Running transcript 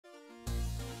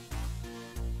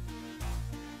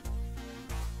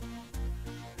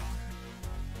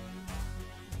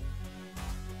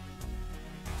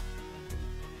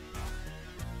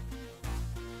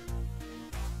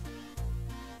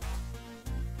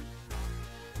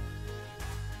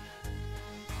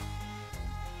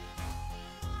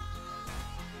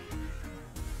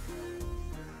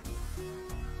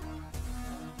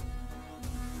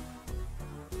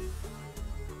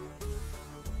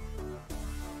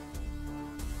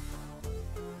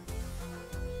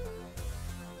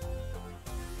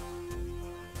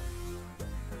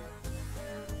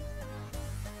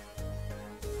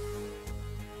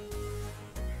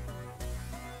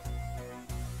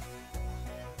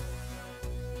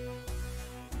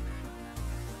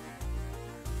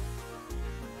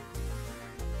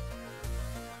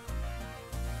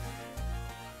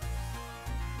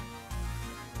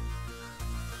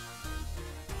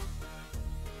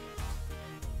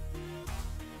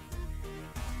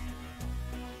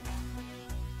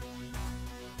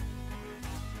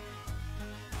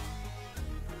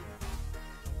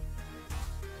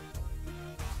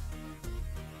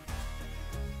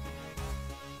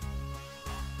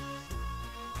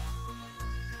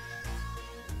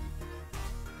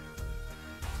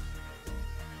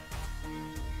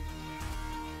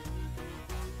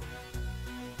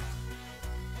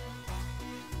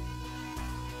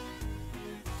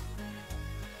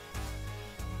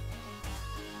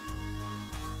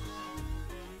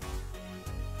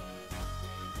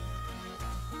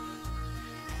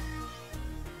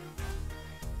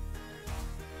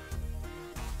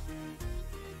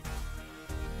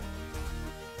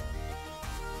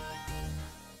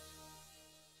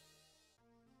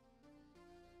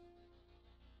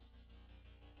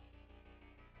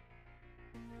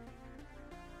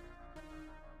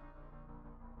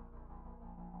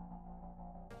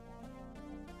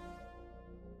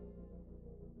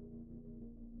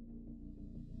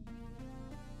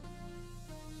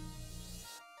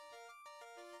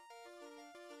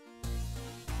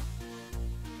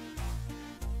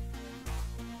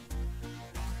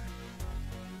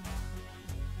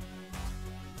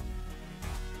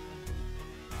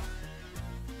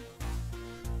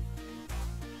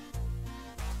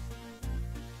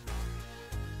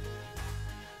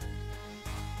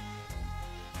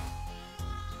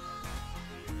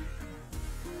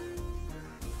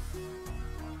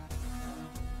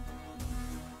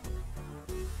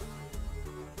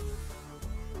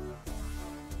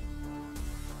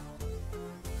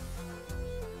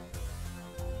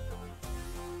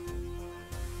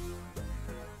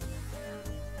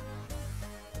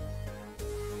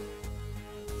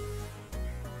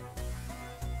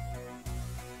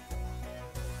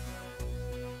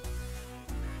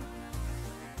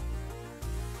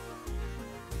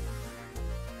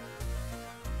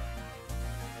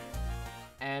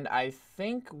And I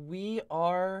think we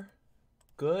are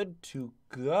good to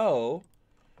go.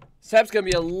 Setup's gonna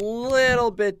be a little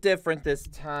bit different this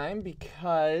time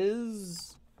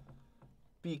because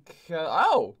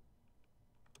oh,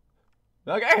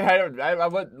 okay. I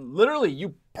went literally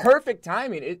you perfect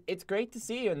timing. It's great to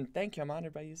see you and thank you. I'm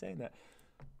honored by you saying that.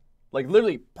 Like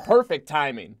literally perfect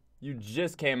timing. You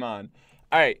just came on.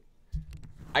 All right,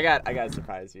 I got a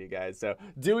surprise for you guys. So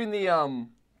doing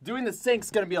the sync's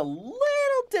gonna be a little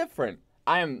different.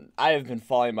 I have been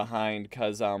falling behind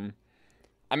because I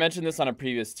mentioned this on a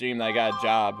previous stream that I got a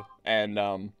job, and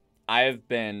I've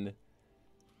been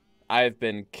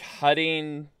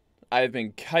cutting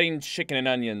chicken and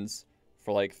onions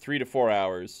for like 3 to 4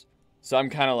 hours. So I'm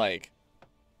kind of like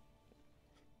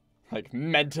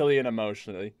mentally and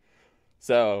emotionally.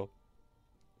 So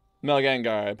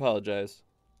Melgangar, I apologize.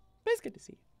 But it's good to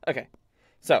see you. Okay.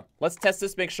 So let's test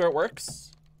this, make sure it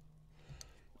works.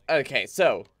 Okay,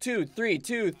 so 2, 3,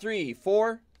 2, 3,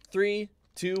 4, 3,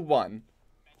 2, 1.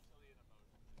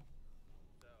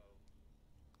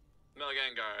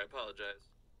 Melgangar, I apologize.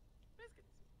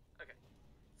 Okay,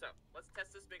 so let's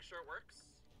test this, make sure it works.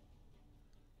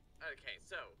 Okay,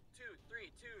 so 2,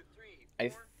 3, 2, 3,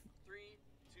 4, 3,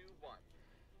 2, 1.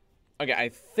 Okay, I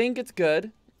think it's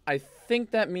good. I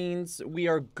think that means we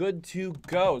are good to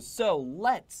go. So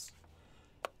let's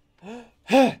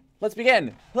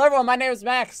begin. Hello everyone, my name is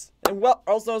Max, and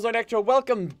also LordEctro.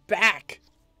 Welcome back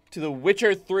to The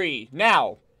Witcher 3.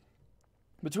 Now,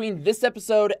 between this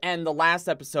episode and the last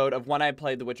episode of when I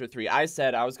played The Witcher 3, I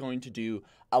said I was going to do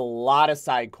a lot of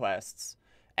side quests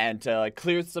and to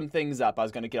clear some things up. I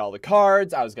was going to get all the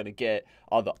cards, I was going to get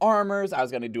all the armors, I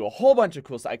was going to do a whole bunch of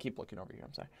cool stuff. I keep looking over here,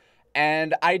 I'm sorry.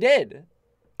 And I did.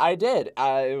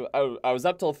 I was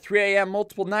up till 3 a.m.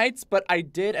 multiple nights, but I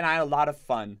did, and I had a lot of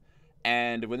fun.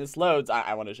 And when this loads,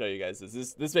 I want to show you guys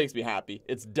this. This makes me happy.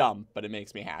 It's dumb, but it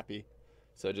makes me happy.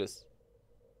 So just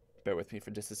bear with me for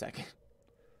just a second.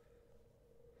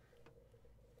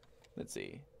 Let's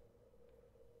see.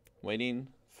 Waiting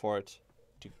for it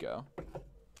to go.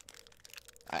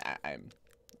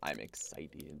 I'm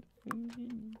excited.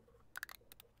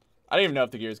 I don't even know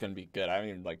if the gear is gonna be good. I haven't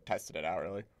even tested it out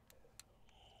really.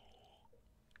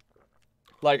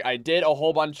 I did a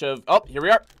whole bunch of. Oh, here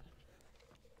we are.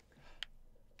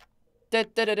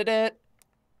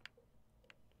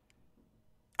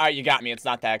 Alright, you got me. It's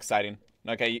not that exciting.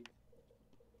 Okay.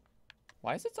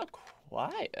 Why is it so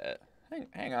quiet?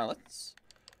 Hang on, let's...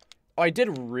 Oh, I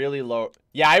did really low...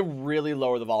 Yeah, I really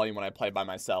lower the volume when I play by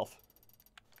myself.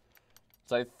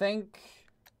 So I think...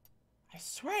 I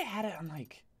swear I had it on,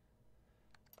 it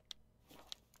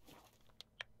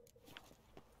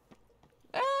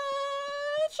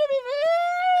should be...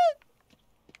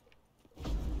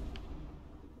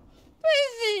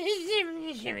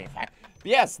 But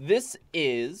yes, this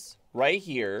is, right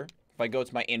here, if I go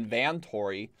to my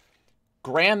inventory,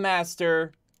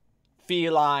 Grandmaster...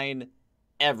 Feline,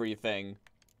 everything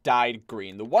dyed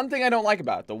green. The one thing I don't like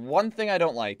about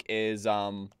it, is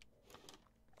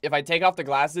if I take off the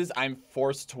glasses, I'm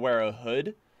forced to wear a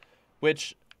hood,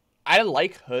 which I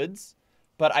like hoods,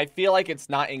 but I feel like it's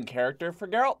not in character for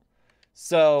Geralt.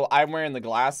 So I'm wearing the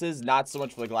glasses, not so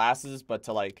much for the glasses, but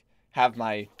to have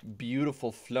my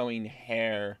beautiful flowing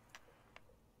hair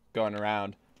going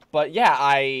around. But yeah,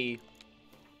 I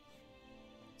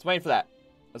was waiting for that.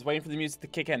 I was waiting for the music to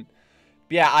kick in.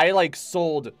 Yeah, I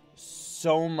sold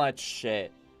so much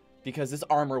shit because this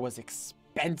armor was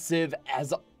expensive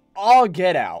as all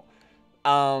get out.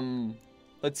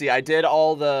 Let's see, I did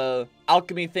all the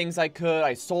alchemy things I could.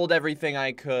 I sold everything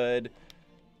I could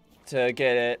to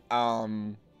get it.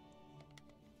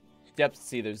 Yep,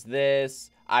 see, there's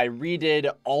this. I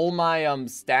redid all my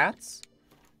stats.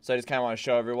 So I just kind of want to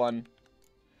show everyone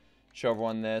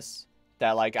this.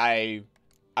 That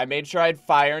I made sure I had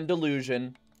fire and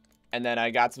delusion. And then I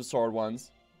got some sword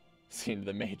ones. Seen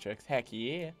the Matrix. Heck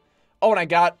yeah. Oh,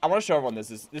 and I want to show everyone this.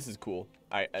 This is cool.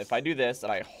 Alright, if I do this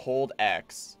and I hold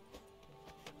X.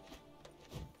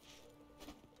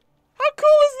 How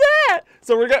cool is that?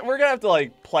 So we're gonna have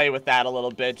to play with that a little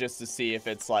bit just to see if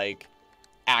it's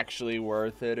actually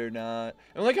worth it or not.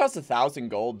 It only costs 1,000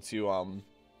 gold to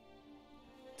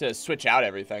switch out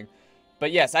everything.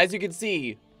 But yes, as you can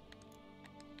see,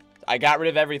 I got rid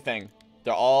of everything.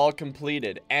 They're all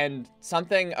completed. And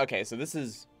something, okay, so this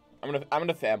is, I'm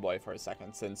gonna fanboy for a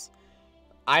second, since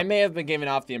I may have been giving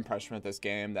off the impression with this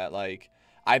game that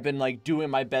I've been doing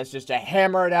my best just to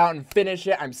hammer it out and finish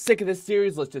it. I'm sick of this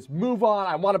series. Let's just move on.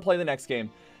 I want to play the next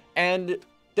game. And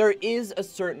there is a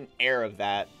certain air of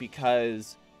that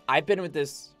because I've been with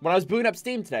this, when I was booting up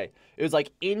Steam today, it was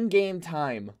in-game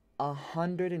time,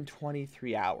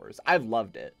 123 hours. I've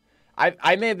loved it.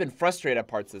 I may have been frustrated at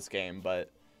parts of this game,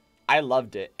 but I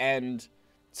loved it. And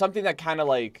something that kind of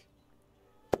like,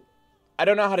 I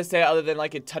don't know how to say it other than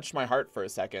like it touched my heart for a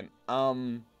second.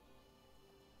 While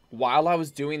I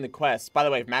was doing the quests, by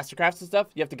the way, Mastercrafts and stuff,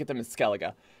 you have to get them in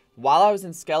Skellige. While I was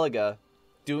in Skellige,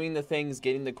 doing the things,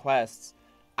 getting the quests,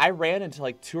 I ran into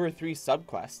like 2 or 3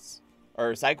 subquests,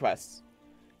 or side quests.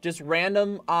 Just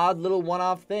random, odd little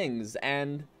one-off things,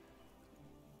 and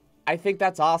I think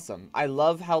that's awesome. I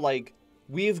love how, like,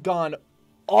 we've gone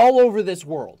all over this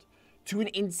world to an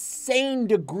insane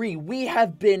degree. We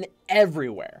have been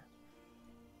everywhere.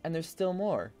 And there's still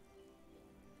more.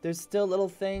 There's still little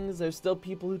things. There's still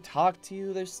people who talk to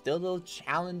you. There's still little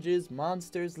challenges,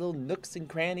 monsters, little nooks and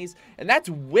crannies. And that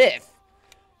is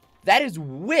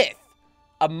with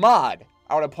a mod.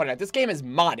 I want to point out, this game is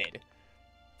modded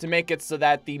to make it so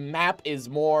that the map is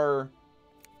more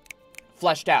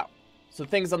fleshed out. So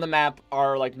things on the map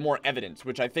are like more evident,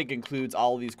 which I think includes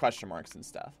all of these question marks and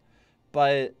stuff.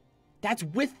 But that's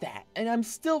with that. And I'm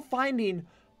still finding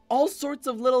all sorts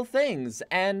of little things,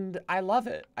 and I love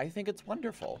it. I think it's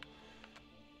wonderful.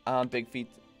 Big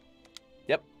feet.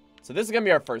 Yep. So this is gonna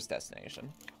be our first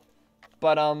destination.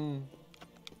 But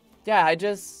yeah, I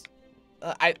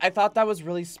thought that was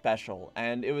really special,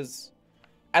 and it was,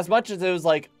 as much as it was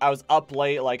like I was up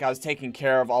late, like I was taking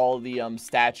care of all the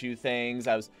statue things,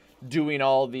 I was doing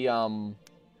all the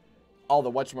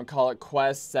whatchamacallit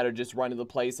quests that are just run to the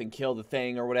place and kill the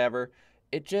thing or whatever.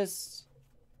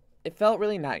 It felt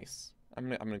really nice. I'm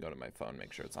gonna go to my phone,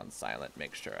 make sure it's on silent,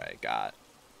 make sure I got,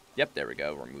 yep, there we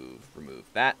go,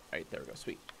 remove that. All right, there we go,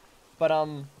 sweet. But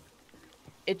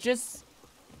it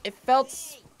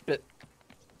felt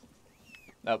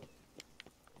nope.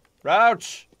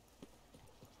 Roach!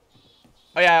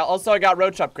 Oh yeah, also I got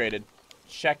Roach upgraded.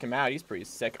 Check him out, he's pretty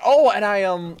sick. Oh, and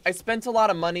I spent a lot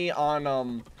of money on,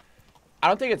 I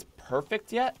don't think it's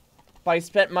perfect yet, but I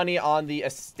spent money on the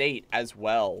estate as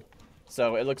well.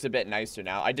 So it looks a bit nicer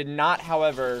now. I did not,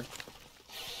 however,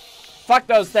 fuck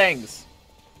those things.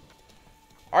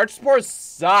 Archspores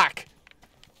suck.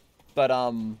 But,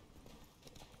 I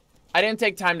didn't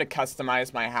take time to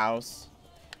customize my house.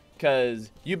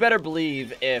 Because you better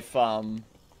believe if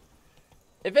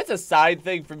it's a side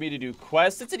thing for me to do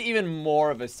quests, it's an even more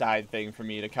of a side thing for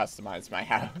me to customize my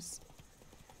house.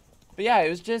 But yeah, it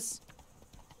was just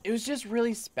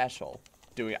really special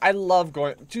doing it. I love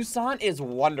going, Tucson is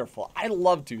wonderful. I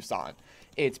love Tucson.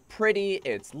 It's pretty,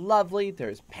 it's lovely,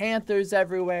 there's panthers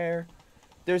everywhere.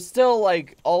 There's still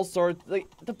like all sorts, like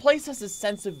the place has a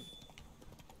sense of,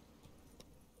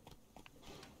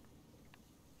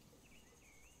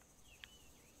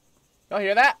 y'all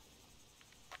hear that?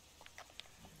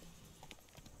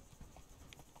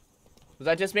 Was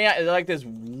that just me? It's like this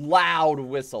loud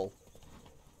whistle.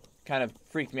 Kind of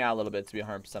freaked me out a little bit, to be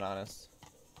 100% honest.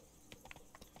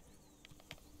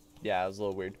 Yeah, it was a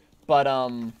little weird. But,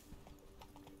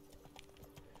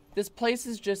 this place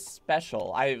is just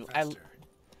special. I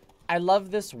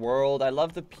love this world. I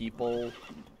love the people.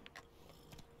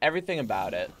 Everything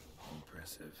about it.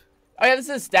 Impressive. Oh yeah, this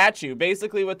is a statue.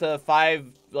 Basically with the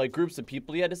 5, like, groups of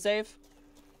people you had to save.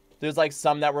 There's, like,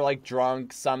 some that were, like,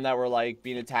 drunk. Some that were, like,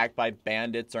 being attacked by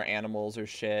bandits or animals or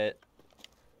shit.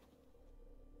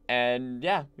 And,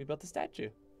 yeah, we built the statue.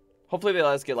 Hopefully they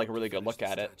let us get, like, a really good look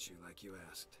at it. Like you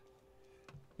asked.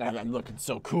 I'm looking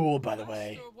so cool, by the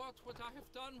way. What would I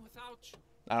have done without you?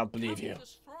 I don't believe you.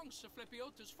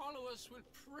 Followers will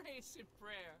praise in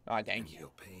prayer. Oh, thank you.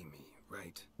 You'll pay me,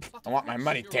 right? I want my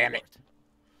money, damn it.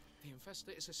 The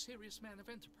investor is a serious man of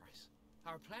enterprise.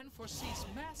 Our plan foresees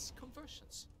mass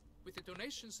conversions. With the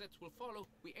donations that will follow,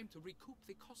 we aim to recoup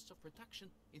the costs of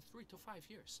production in 3 to 5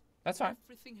 years. That's fine.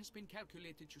 Everything has been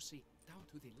calculated, you see, down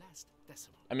to the last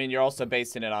decimal. I mean, you're also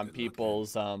basing it on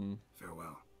people's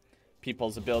farewell.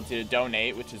 People's ability to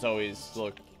donate, which is always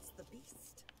look.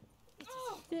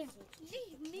 Yeah.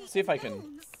 See if I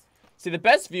can see the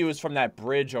best view is from that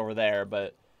bridge over there,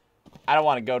 but I don't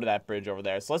want to go to that bridge over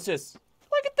there. So let's just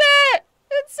look at that.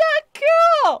 It's so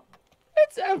cool.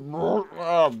 It's a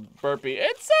burpee.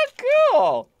 It's so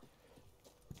cool.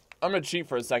 I'm gonna cheat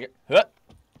for a second. Because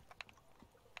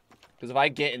if I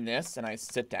get in this and I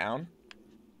sit down,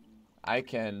 I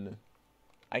can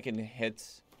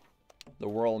hit the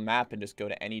world map and just go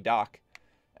to any dock.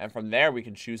 And from there, we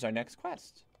can choose our next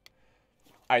quest.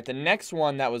 Alright, the next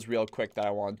one that was real quick that I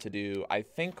wanted to do, I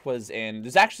think was in...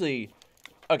 There's actually...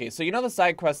 Okay, so you know the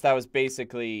side quest that was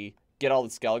basically get all the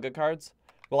Skellige cards?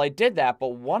 Well, I did that,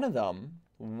 but one of them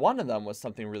was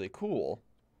something really cool.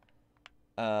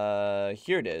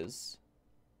 Here it is.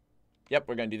 Yep,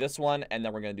 we're going to do this one, and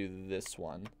then we're going to do this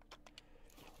one.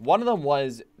 One of them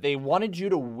was they wanted you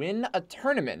to win a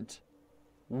tournament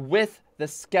with the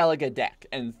Skellige deck.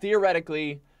 And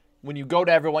theoretically, when you go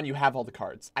to everyone, you have all the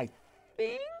cards. I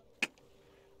think?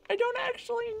 I don't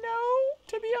actually know,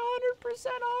 to be 100%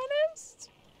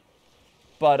 honest.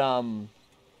 But,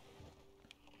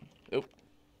 Oop.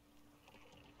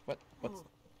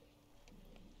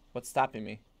 What's stopping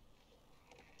me?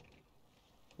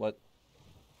 What?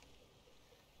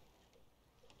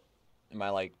 Am I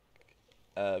like,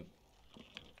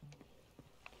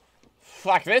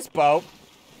 fuck this boat.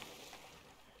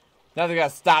 Nothing gonna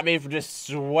stop me from just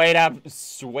straight up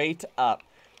swimming.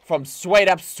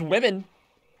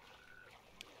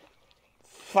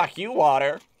 Fuck you,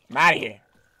 water. I'm out of here.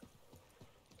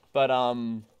 But,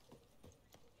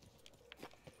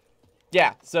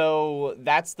 yeah, so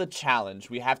that's the challenge.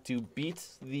 We have to beat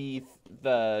the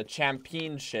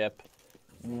championship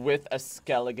with a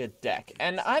Skellige deck.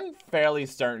 And I'm fairly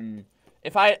certain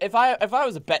if I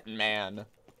was a betting man.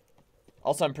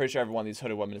 Also, I'm pretty sure every one of these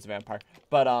hooded women is a vampire.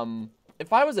 But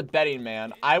if I was a betting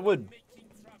man, I would.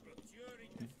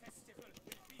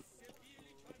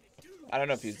 I don't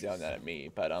know if he's yelling that at me,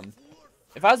 but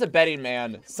if I was a betting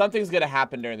man, something's gonna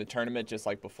happen during the tournament, just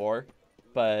like before.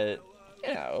 But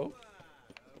you know,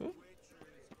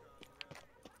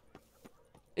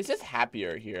 it's just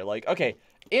happier here. Like, okay,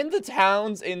 in the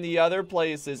towns, in the other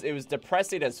places, it was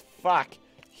depressing as fuck.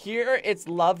 Here, it's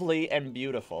lovely and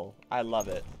beautiful. I love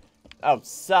it. Oh,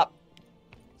 sup.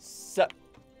 Sup.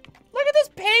 Look at this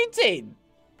painting.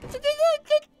 Look at this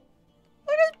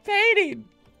painting.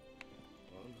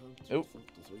 Oop.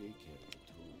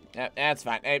 That's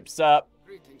fine. Hey, sup.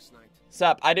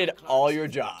 Sup, I did all your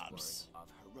jobs.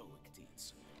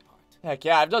 Heck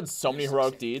yeah, I've done so many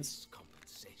heroic deeds.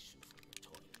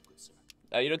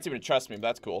 You don't seem to trust me, but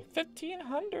that's cool.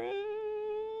 1,500.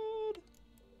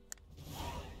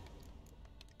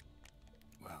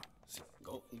 Well,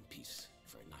 go in peace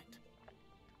for a night.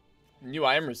 New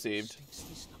item received.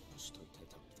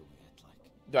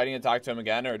 Do I need to talk to him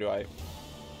again, or do I?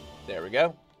 There we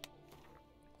go.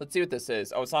 Let's see what this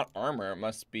is. Oh, it's not armor. It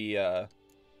must be,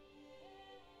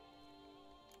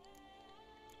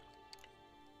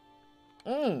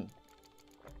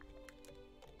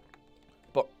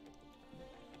 But,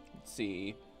 let's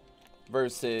see.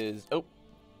 Versus, oh.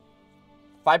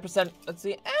 5%, let's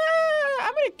see.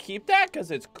 I'm gonna keep that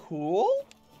because it's cool.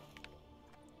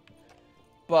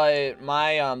 But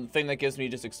my, thing that gives me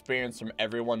just experience from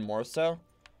everyone more so.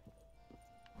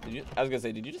 I was gonna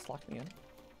say, did you just lock me in?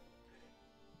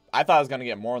 I thought I was gonna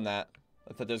get more than that.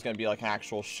 I thought there's gonna be like an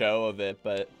actual show of it,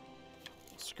 but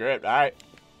screw it. Alright.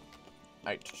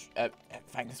 Alright,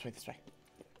 fine, this way.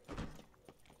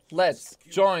 Let's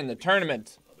join the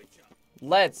tournament.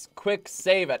 Let's quick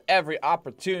save at every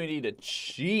opportunity to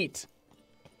cheat.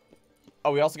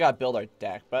 Oh, we also gotta build our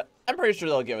deck, but I'm pretty sure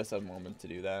they'll give us a moment to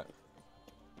do that.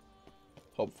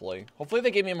 Hopefully. Hopefully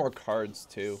they give me more cards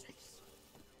too.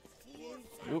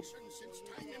 Oop.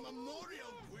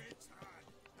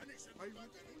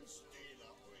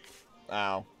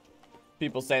 Ow.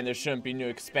 People saying there shouldn't be new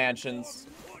expansions.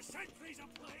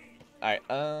 Alright,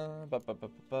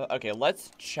 okay,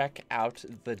 let's check out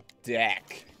the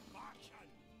deck.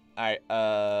 Alright,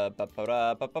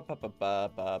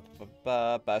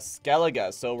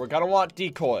 Skellige. So we're gonna want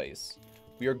decoys.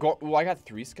 We are going. Oh, I got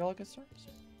 3 Skellige stars?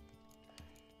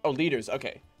 Oh, leaders,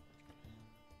 okay.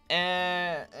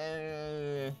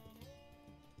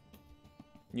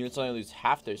 Units only lose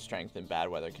half their strength in bad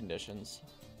weather conditions.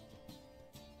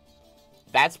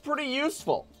 That's pretty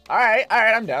useful. Alright,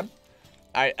 I'm down.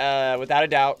 Alright, without a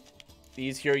doubt,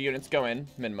 these hero units go in,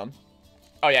 minimum.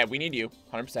 Oh yeah, we need you,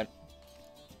 100%.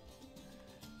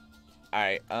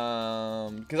 Alright,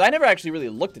 because I never actually really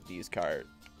looked at these cards.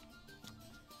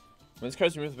 When this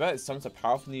card's removed from the event, it summons a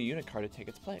powerful new unit card to take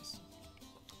its place.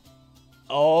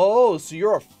 Oh, so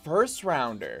you're a first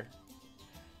rounder.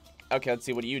 Okay, let's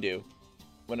see, what do you do?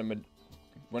 When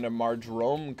a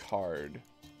Mardrome card.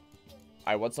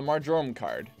 Alright, what's a Mardrome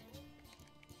card?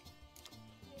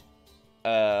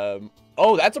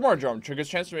 Oh, that's a Mardrome. Triggers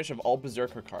transformation of all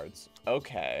Berserker cards.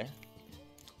 Okay.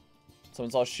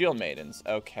 Someone's all Shield Maidens.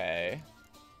 Okay.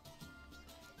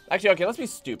 Actually, okay, let's be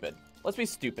stupid. Let's be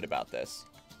stupid about this.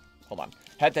 Hold on.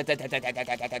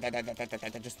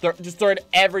 Just throw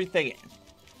everything in.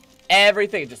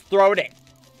 Everything. Just throw it in.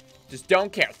 Just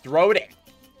don't care. Throw it in.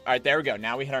 Alright, there we go.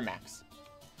 Now we hit our max.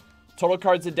 Total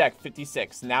cards in deck,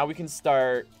 56. Now we can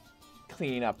start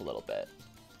cleaning up a little bit.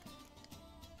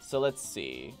 So let's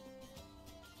see.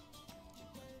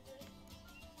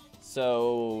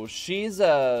 So she's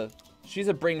a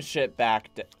bring shit back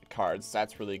cards.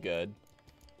 That's really good.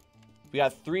 We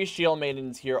got 3 shield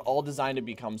maidens here, all designed to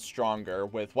become stronger,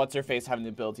 with what's-her-face having the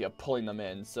ability of pulling them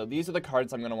in. So these are the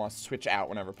cards I'm going to want to switch out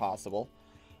whenever possible.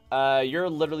 You're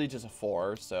literally just a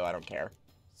 4, so I don't care.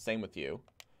 Same with you.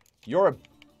 You're a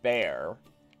bear,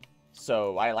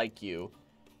 so I like you.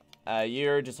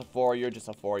 You're just a 4, you're just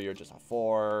a 4, you're just a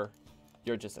 4.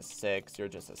 You're just a 6, you're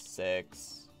just a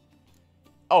 6.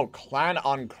 Oh, Clan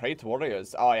on Crate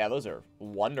Warriors. Oh, yeah, those are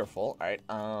wonderful. All right,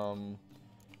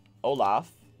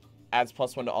 Olaf. Adds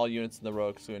 +1 to all units in the row,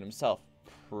 excluding himself.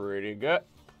 Pretty good.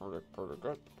 Pretty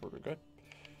good. Pretty good.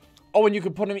 Oh, and you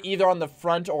can put him either on the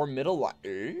front or middle line.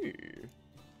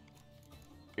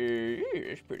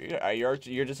 It's pretty good.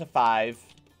 You're just a 5.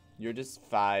 You're just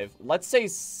 5. Let's say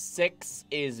 6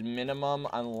 is minimum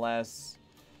unless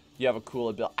you have a cool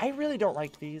ability. I really don't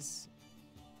like these.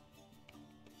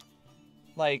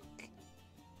 Like,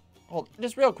 hold,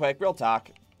 just real quick, real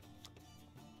talk.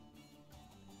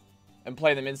 And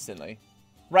play them instantly.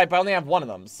 Right, but I only have 1 of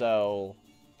them, so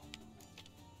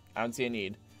I don't see a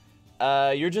need.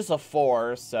 You're just a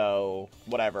 4, so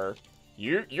whatever.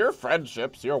 Your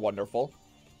friendships, you're wonderful.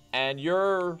 And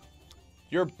your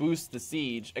boost the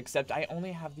siege, except I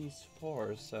only have these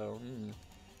 4, so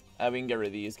we can get rid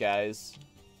of these guys.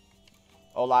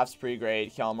 Olaf's pretty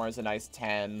great. Hjalmar's a nice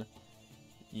 10.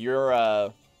 You're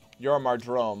a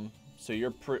Mardrome, so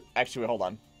you're actually, wait, hold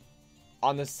on.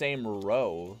 On the same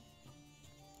row.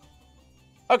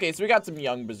 Okay, so we got some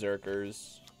young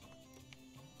berserkers.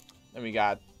 And we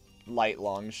got light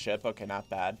long ship. Okay, not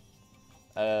bad.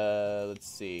 Let's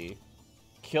see.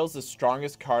 Kills the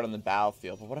strongest card on the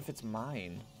battlefield. But what if it's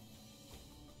mine?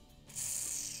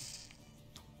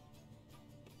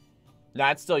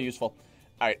 Nah, it's still useful.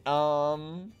 Alright,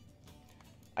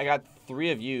 I got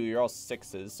 3 of you. You're all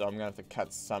 6s, so I'm gonna have to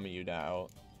cut some of you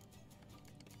out.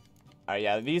 Alright,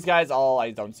 yeah, these guys all,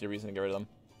 I don't see a reason to get rid of them.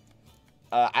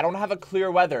 I don't have a clear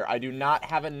weather. I do not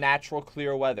have a natural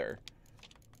clear weather.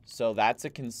 So that's a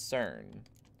concern.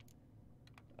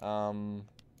 Only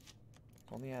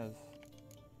have...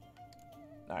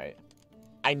 Alright.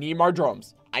 I need more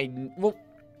drums. Well...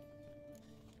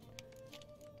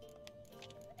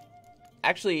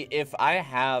 Actually, if I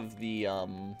have the,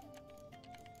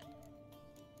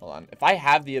 Hold on. If I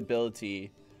have the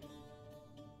ability...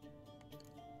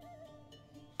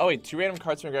 Oh, wait. 2 random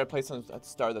cards from your grave placed at the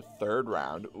start of the 3rd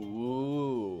round.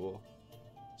 Ooh.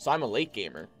 So I'm a late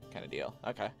gamer kind of deal.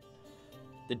 Okay.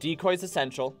 The decoy is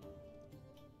essential.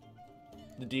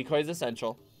 The decoy is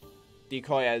essential.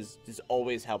 Decoy has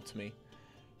always helped me.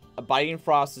 A Biting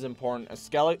Frost is important. A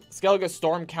Skellige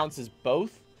Storm counts as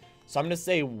both. So I'm going to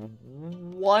say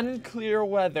 1 Clear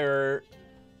Weather,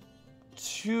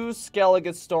 2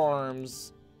 Skellige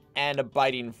Storms, and a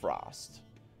Biting Frost.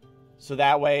 So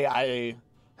that way I...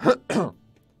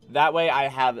 that way I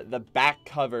have the back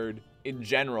covered in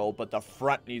general, but the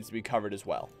front needs to be covered as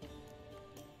well.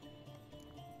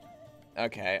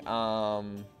 Okay, how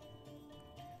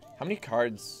many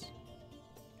cards?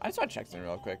 I just want to check something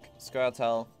real quick.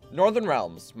 Scoia'tael. Northern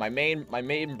Realms, my main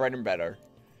bread and butter,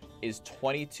 is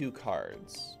 22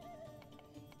 cards.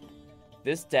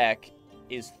 This deck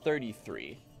is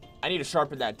 33. I need to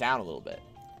sharpen that down a little bit.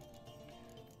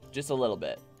 Just a little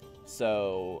bit.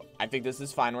 So, I think this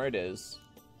is fine where it is.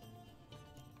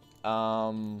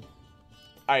 Alright,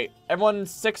 everyone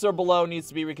 6 or below needs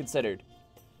to be reconsidered.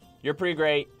 You're pretty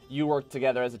great. You work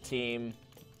together as a team.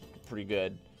 Pretty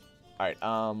good. Alright,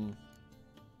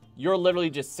 you're literally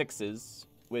just 6s,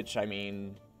 which, I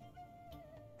mean...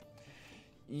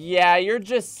 Yeah, you're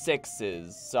just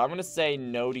 6s, so I'm gonna say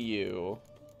no to you.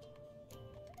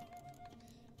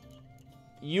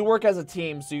 You work as a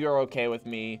team, so you're okay with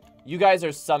me. You guys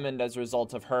are summoned as a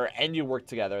result of her, and you work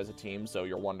together as a team, so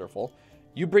you're wonderful.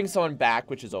 You bring someone back,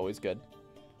 which is always good.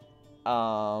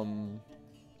 I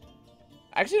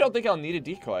actually don't think I'll need a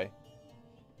decoy.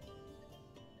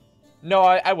 No,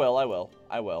 I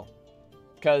will.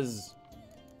 Because...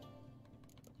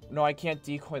 No, I can't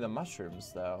decoy the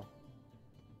mushrooms, though.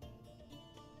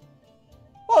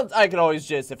 Well, I could always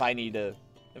just, if I need to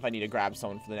grab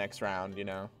someone for the next round, you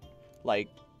know? Like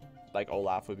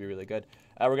Olaf would be really good.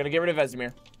 We're gonna get rid of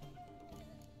Vesemir.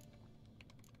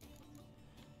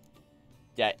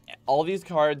 Yeah, all these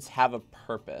cards have a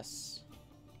purpose.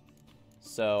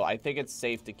 So I think it's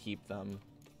safe to keep them.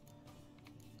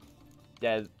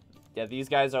 Yeah, these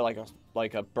guys are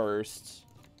like a burst.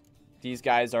 These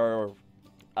guys are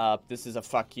this is a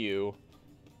fuck you.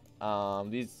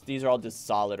 These are all just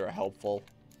solid or helpful.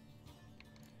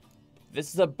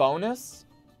 This is a bonus,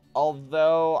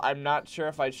 although I'm not sure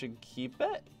if I should keep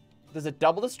it. Does it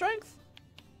double the strength?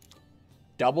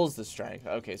 Doubles the strength.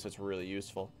 Okay, so it's really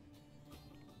useful.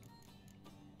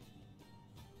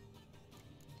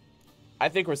 I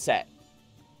think we're set.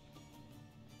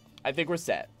 I think we're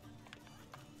set.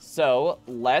 So,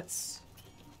 let's...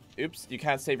 Oops, you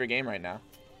can't save your game right now.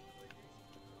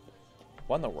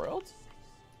 What in the world?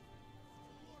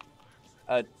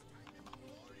 What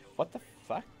the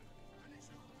fuck?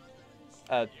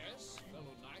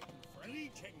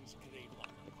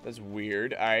 That's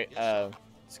weird. Alright,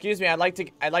 excuse me, I'd like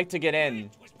to get in.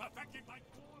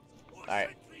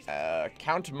 Alright,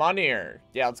 Count Monir.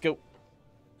 Yeah, let's go.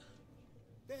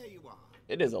 There you are.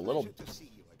 It is a little Pleasure to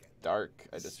see you again. dark,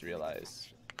 I just realized.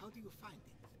 How do you find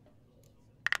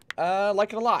it?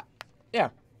 Like it a lot. Yeah.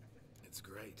 It's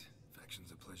great.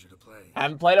 Faction's a pleasure to play.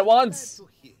 Haven't played it once. Glad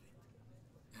to hear it.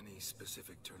 Any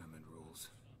specific tournament rules?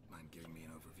 Mind giving me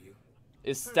an overview?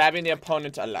 Is stabbing the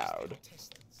opponent allowed?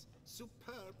 Contestants,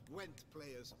 superb Gwent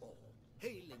players all,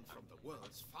 hailing from the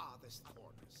world's farthest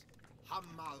corners.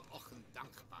 Hammal Ochen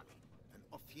Dankbali, an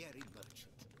Offieri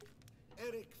merchant.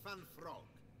 Eric van Frog,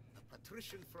 a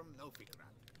patrician from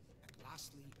Novigrad. And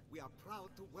lastly, we are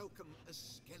proud to welcome a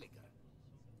Skelliger.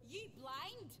 You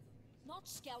blind? Not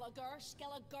Skelliger,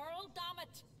 Skelligirl, damn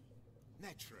it!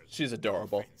 Naturally. She's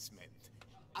adorable. No offense meant.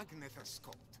 Agnetha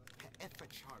Scott, her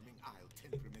ever-charming Isle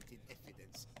temperamented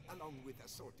evidence, along with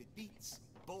assorted beats,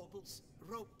 baubles,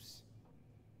 ropes.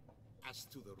 As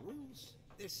to the rules,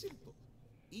 they're simple.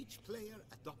 Each player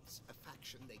adopts a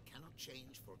faction they cannot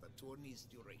change for the tourney's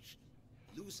duration.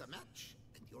 Lose a match,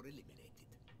 and you're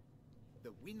eliminated.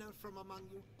 The winner from among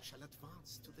you shall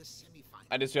advance to the semi-final.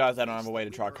 I just realized I don't have a way to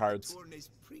draw cards. The tourney's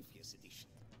previous edition,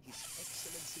 His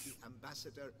Excellency the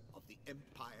Ambassador of the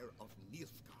Empire of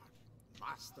Nilfgaard,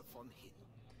 Master von Hill.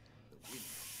 The winner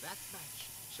of that match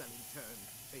shall in turn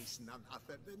face none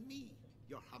other than me,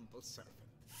 your humble servant.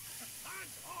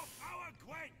 Hands off our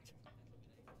Gwent!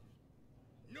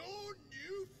 No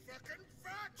new fucking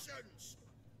factions!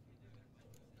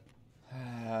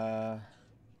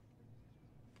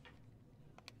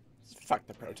 Fuck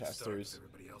the Ready to start protesters. if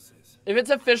everybody else is. If it's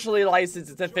officially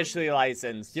licensed, it's officially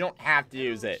licensed. You don't have to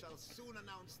use it. Shall soon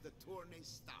announce the tourney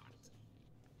start.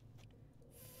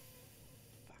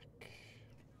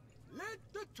 Let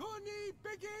the tourney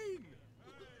begin!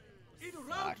 In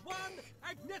round one,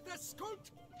 Agnetha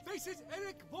Scott faces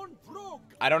Eric von Frog.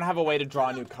 I don't have a way to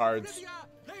draw new cards.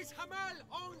 Plays Hamal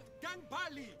on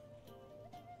Gangbali.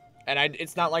 And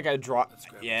it's not like I draw... Let's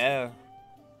grab Yeah.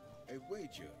 A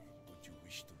wager would you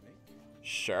wish to make?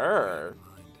 Sure.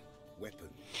 Mind. Weapon,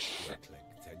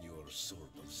 recollect, and your sword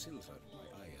of silver my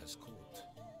eye has caught.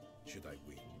 Should I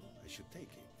win, I should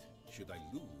take it. Should I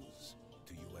lose,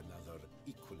 to you another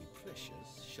equally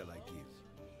precious shall I give?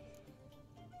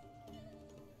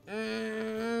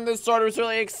 This sword was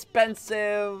really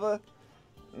expensive.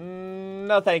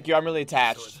 No, thank you. I'm really So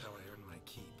attached. it's how I earn my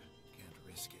keep. Can't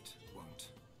risk it.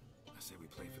 Won't. I say we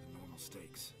play for the normal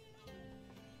stakes.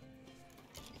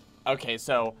 Okay,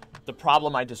 so the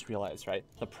problem I just realized, right?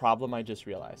 The problem I just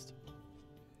realized.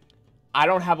 I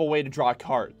don't have a way to draw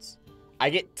cards. I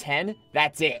get 10,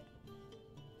 that's it.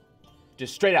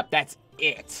 Just straight up, that's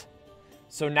it.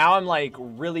 So now I'm like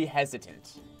really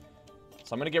hesitant.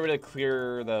 So I'm gonna get rid of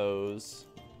clear those.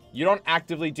 You don't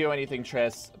actively do anything,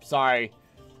 Triss. I'm sorry.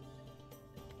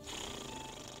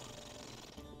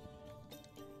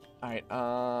 Alright,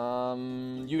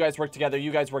 you guys work together,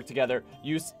 you guys work together.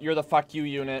 You're the fuck you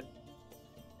unit.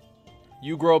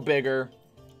 You grow bigger.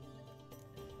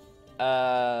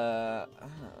 I'm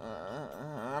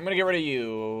gonna get rid of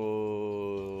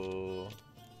you.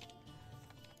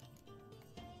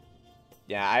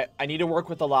 Yeah, I need to work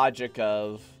with the logic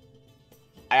of...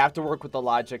 I have to work with the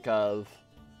logic of...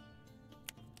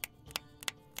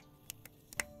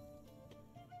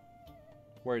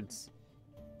 Words.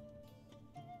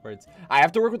 I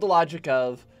have to work with the logic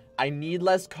of... I need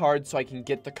less cards so I can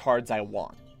get the cards I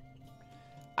want.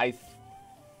 I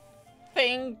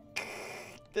think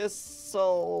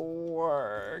this'll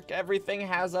work. Everything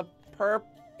has a purpose.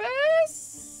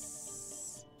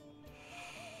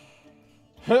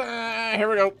 Here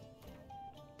we go.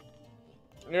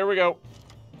 Here we go.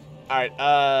 Alright,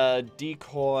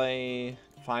 decoy.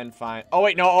 Fine. Oh,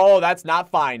 wait, no. Oh, that's not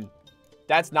fine.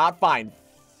 That's not fine.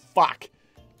 Fuck.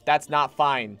 That's not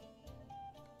fine.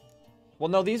 Well,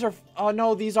 no, these are... Oh,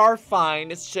 no, these are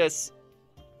fine. It's just...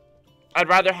 I'd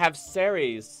rather have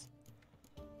Ceres.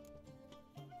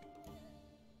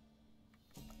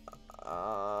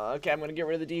 Okay, I'm gonna get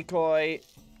rid of the decoy.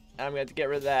 I'm gonna have to get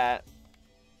rid of that.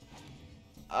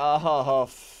 Oh,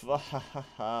 fuck.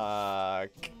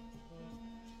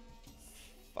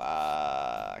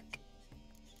 Fuck.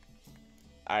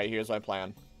 Alright, here's my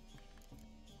plan.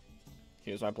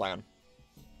 Here's my plan.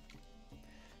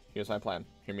 Here's my plan.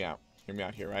 Hear me out. Hear me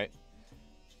out here, right?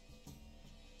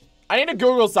 I need to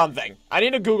Google something. I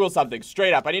need to Google something.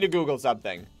 Straight up, I need to Google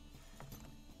something.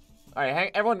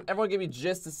 Alright, everyone give me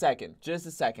just a second. Just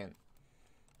a second.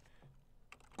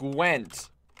 Gwent.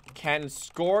 Can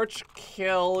Scorch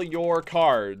kill your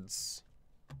cards?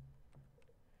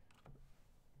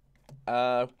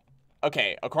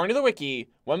 Okay, according to the wiki,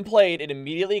 when played, it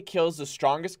immediately kills the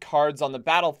strongest cards on the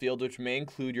battlefield, which may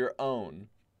include your own.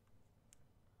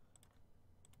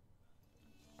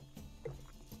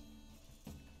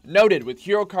 Noted, with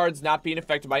hero cards not being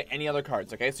affected by any other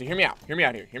cards. Okay, so hear me out. Hear me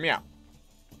out here. Hear me out.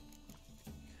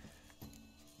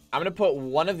 I'm going to put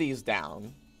one of these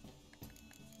down.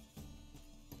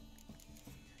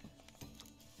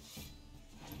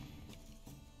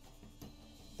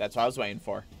 That's what I was waiting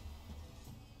for.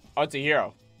 Oh, it's a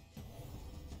hero.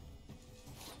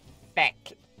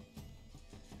 Feck.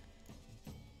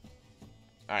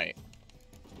 Alright.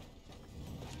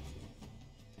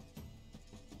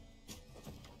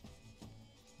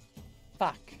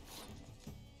 Fuck.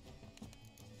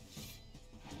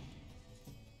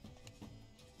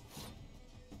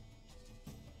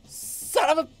 Son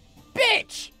of a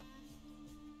bitch!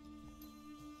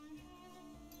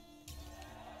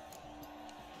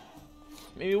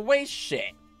 Maybe waste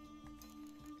shit.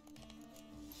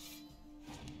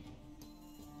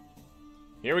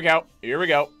 Here we go. Here we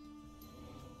go.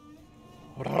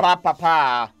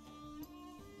 Rapapa.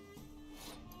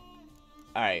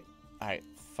 Alright. Alright.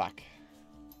 Fuck.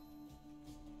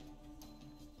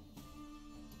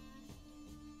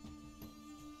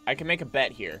 I can make a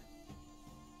bet here.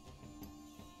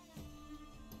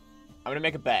 I'm gonna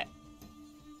make a bet.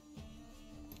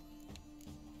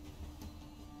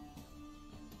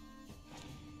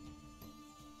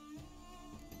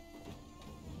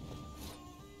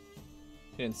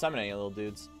 You didn't summon any little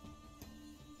dudes.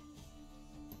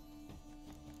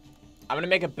 I'm gonna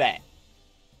make a bet.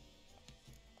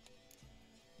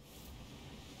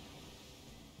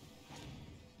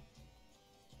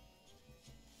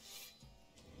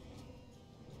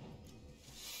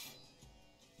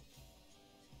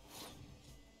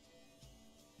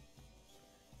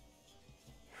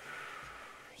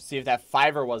 See, if that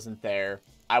 5er wasn't there,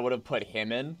 I would have put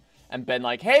him in and been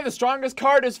like, hey, the strongest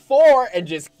card is 4, and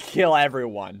just kill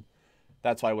everyone.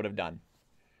 That's what I would have done.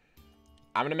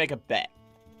 I'm gonna make a bet.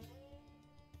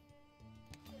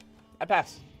 I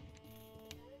pass.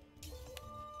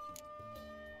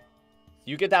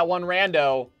 You get that one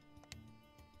rando.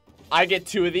 I get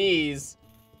 2 of these.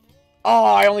 Oh,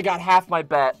 I only got half my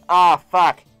bet. Ah, oh,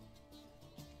 fuck.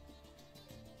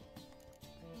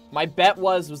 My bet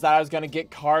was that I was going to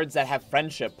get cards that have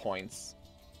friendship points.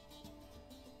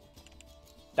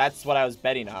 That's what I was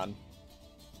betting on.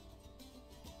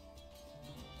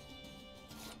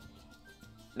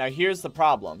 Now, here's the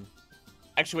problem.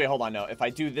 Actually, wait, hold on. No, if I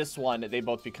do this one, they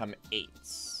both become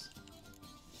 8s.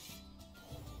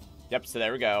 Yep, so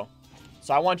there we go.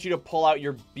 So I want you to pull out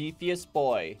your beefiest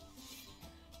boy.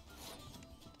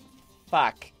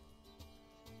 Fuck.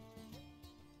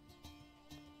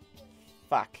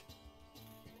 Fuck.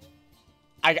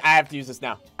 I have to use this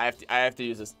now. I have to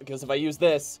use this because if I use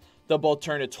this, they'll both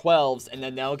turn to 12s and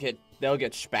then they'll get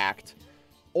spacked.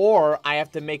 Or I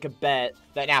have to make a bet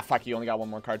that fuck, you only got one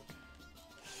more card.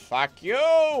 Fuck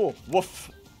you. Woof.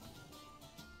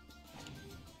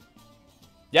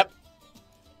 Yep.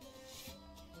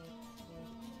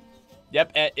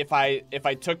 Yep, if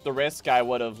I took the risk, I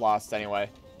would have lost anyway.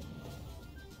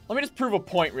 Let me just prove a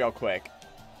point real quick.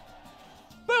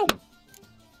 Boom.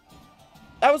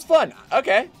 That was fun.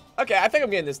 Okay. Okay, I think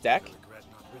I'm getting this deck. I regret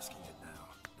not risking it now.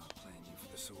 Not playing you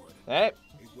for the sword. Alright.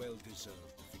 A well-deserved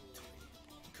victory.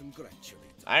 Congratulate.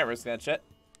 I ain't risking that shit.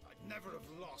 I'd never have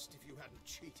lost if you hadn't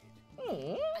cheated.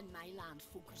 And my land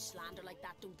folk who slander like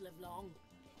that don't live long,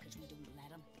 because we don't let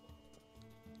them.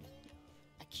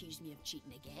 Accuse me of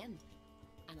cheating again,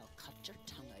 and I'll cut your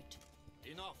tongue out.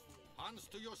 Enough. Hands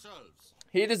to yourselves.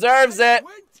 He deserves it.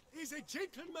 Gwent is a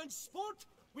gentleman's sport.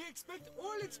 We expect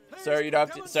all its players Sir, you don't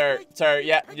have to, sir,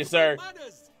 yeah, you, sir.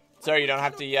 Sir, you don't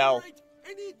have to yell.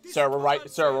 Sir,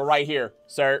 we're right here,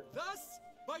 sir. Thus,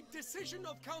 by decision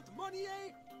of Count Monnier,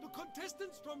 the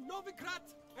contestants from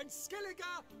Novigrad and Skellige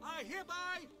are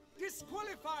hereby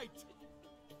disqualified.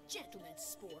 Gentlemen's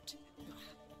sport.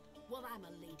 Well, I'm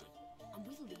a lady, and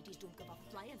we ladies don't give a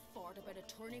flying fart about a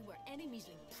tourney where any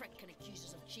measly prick can accuse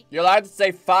us of cheating. You're allowed to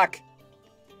say fuck.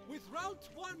 With round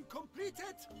 1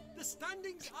 completed, the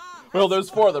standings are... Well, there's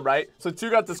 4 of them, right? So 2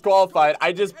 got disqualified.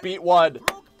 I just beat 1.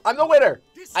 I'm the winner.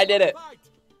 I did it.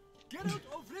 Geralt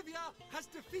of Rivia has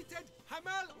defeated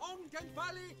Hamal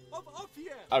Ongdenvali of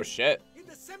Ophir. Oh, shit. In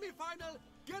the semi-final,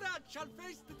 Geralt shall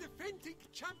face the defending defeating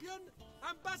champion,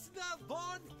 Ambassador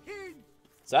Von Heen.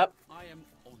 What's up? I am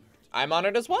honored. I'm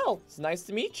honored as well. It's nice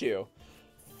to meet you.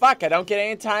 Fuck, I don't get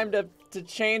any time to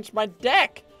change my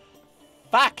deck.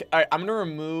 Fuck. Alright, I'm gonna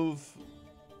remove...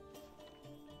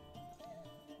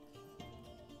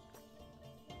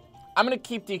 I'm gonna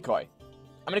keep decoy.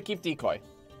 I'm gonna keep decoy.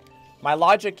 My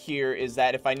logic here is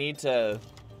that if I need to...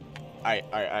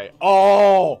 Alright.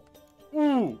 Oh!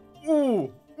 Ooh!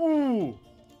 Ooh! Ooh!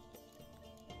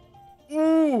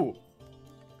 Ooh!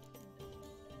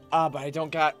 Ah, but I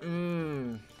don't got...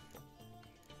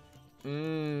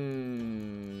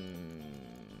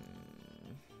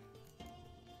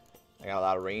 I got a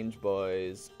lot of range,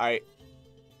 boys. Alright.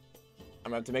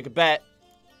 I'm gonna have to make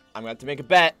a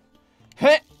bet.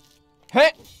 Heh!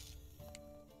 Heh!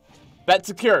 Bet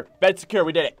secure. Bet secure.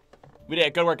 We did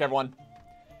it. Good work, everyone.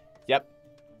 Yep.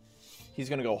 He's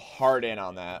gonna go hard in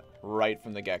on that right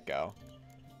from the get-go.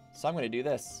 So I'm gonna do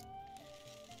this.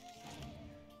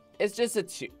 It's just a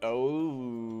two.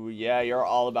 Oh, yeah, you're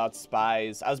all about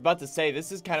spies. I was about to say,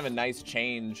 this is kind of a nice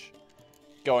change.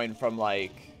 Going from,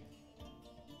 like...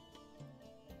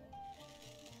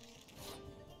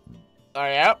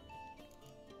 Alright, yep.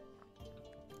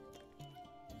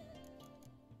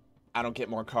 I don't get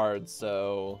more cards,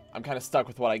 so I'm kind of stuck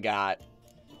with what I got.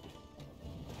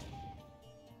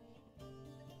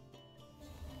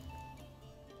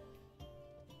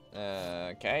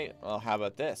 Okay, well, how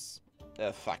about this?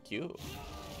 Fuck you.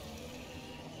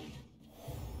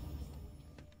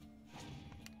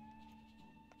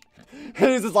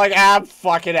 He's just like, ah,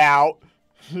 fuck it out.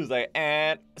 He's like,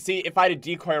 and see, if I had a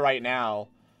decoy right now,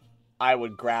 I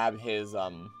would grab his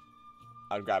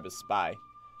spy.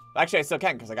 Actually, I still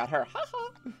can because I got her. Haha.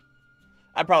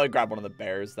 I'd probably grab one of the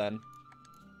bears then.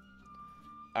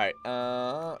 All right.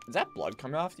 Is that blood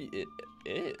coming off? It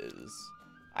is.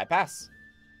 I pass.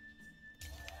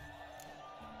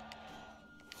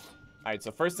 All right. So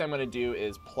first thing I'm gonna do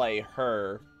is play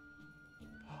her.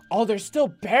 Oh, there's still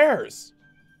bears.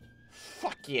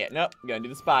 Fuck yeah. Nope. Gotta do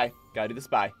the spy.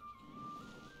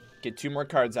 Get 2 more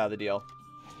cards out of the deal.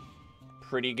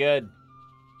 Pretty good.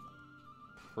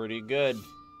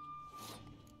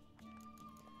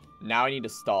 Now I need to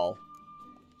stall.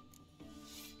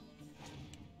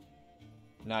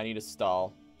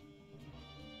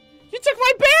 You took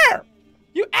my bear!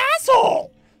 You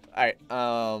asshole! Alright,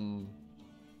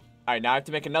 Alright, now I have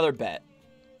to make another bet.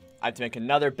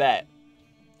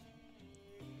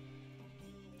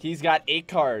 He's got 8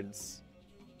 cards.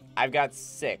 I've got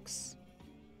 6.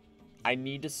 I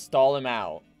need to stall him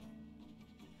out.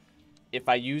 If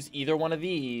I use either one of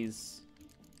these,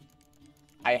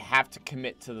 I have to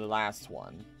commit to the last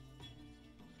one.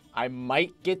 I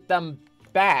might get them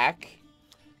back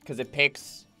because it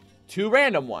picks 2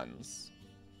 random ones.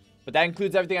 But that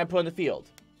includes everything I put in the field.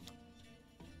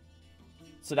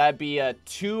 So that'd be a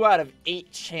 2 out of 8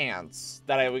 chance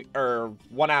that or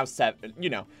 1 out of 7, you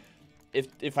know,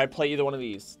 if I play either one of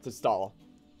these to stall.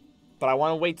 But I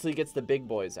want to wait till he gets the big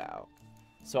boys out.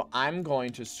 So I'm going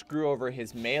to screw over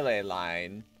his melee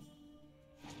line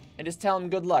and just tell him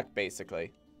good luck,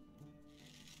 basically.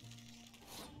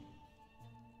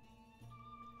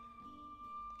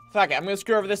 Fuck it, I'm going to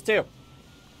screw over this too.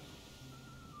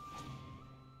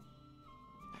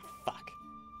 Fuck.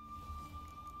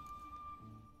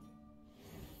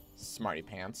 Smarty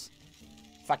pants.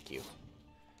 Fuck you.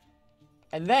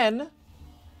 And then,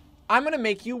 I'm going to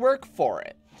make you work for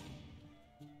it.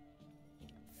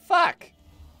 Fuck.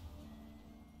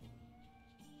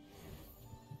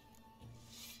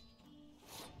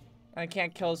 I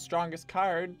can't kill his strongest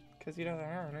card because he doesn't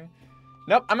have any.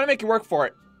 Nope, I'm gonna make you work for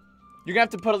it. You're gonna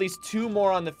have to put at least 2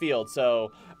 more on the field.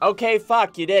 So, okay,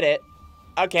 fuck, you did it.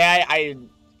 Okay,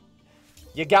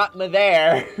 you got me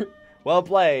there. Well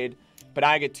played. But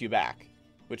I get 2 back,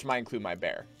 which might include my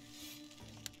bear.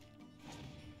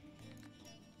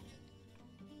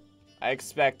 I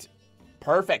expect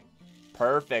perfect.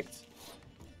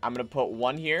 I'm gonna put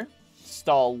 1 here.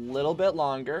 Stall a little bit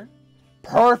longer.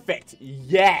 Perfect.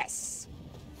 Yes.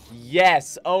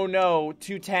 Oh no.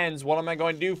 2 10s. What am I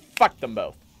going to do? Fuck them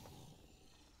both.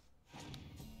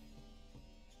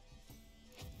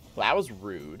 Well, that was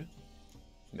rude,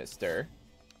 mister.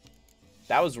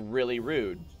 That was really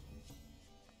rude.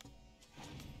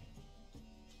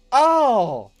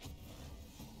 Oh.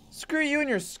 Screw you and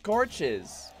your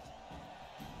scorches.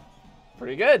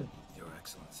 Pretty good. Your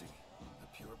Excellency, a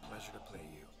pure pleasure to play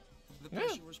you. The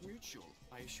pleasure was mutual,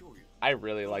 I assure you. I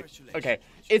really like. Okay,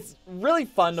 it's really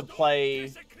fun to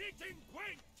play.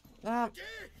 Oh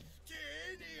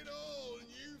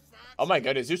my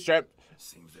goodness, you strip.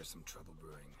 Seems there's some trouble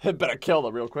brewing. Better kill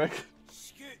them real quick.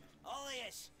 Scoot,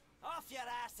 Oleus. Off your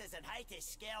asses and hide to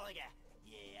Skellige,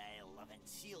 ye ale-loving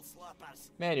seal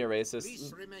sloppers. Man, you're racist.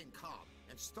 Please remain calm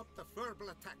and stop the verbal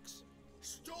attacks.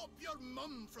 Stop your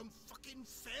mum from fucking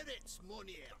ferrets,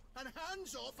 Monier, and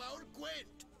hands off our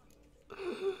Gwent.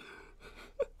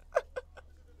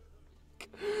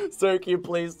 Sir, can you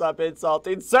please stop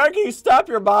insulting? Sir, can you stop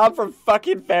your mom from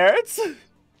fucking ferrets?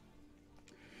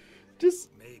 Just...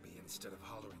 Maybe instead of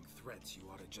hollering threats, you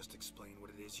ought to just explain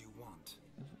what it is you want.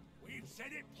 We've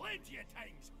said it plenty of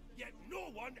times, yet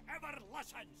no one ever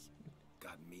listens.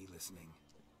 Got me listening.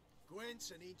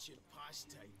 Gwent's an ancient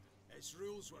pastime. Its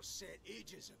rules were set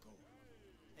ages ago.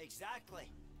 Exactly.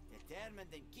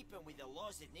 Determined in keeping with the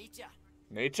laws of nature.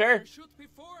 Nature? There should be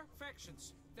 4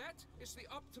 factions. That is the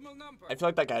optimal number. I feel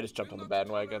like that guy just jumped on the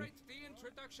bandwagon. Tolerate the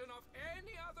introduction of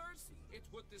any others. It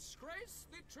would disgrace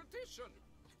the tradition.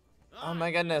 Oh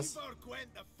my goodness.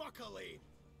 Gwent the fuckily.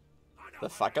 The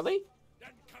fuckily?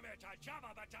 Didn't come here to jabber,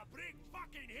 but to bring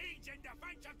fucking heat in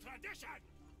defense of tradition.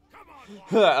 Come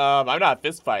on, I'm not a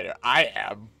fist fighter. I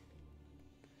am.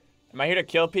 Am I here to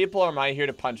kill people or am I here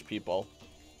to punch people?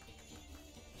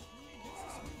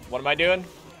 What am I doing?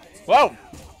 Whoa!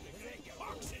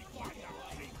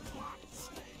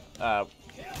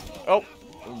 Oh,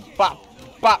 bop,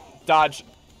 bop, dodge,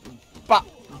 bop,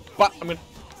 bop. I'm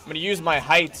gonna use my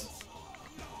height.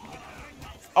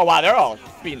 Oh wow, they're all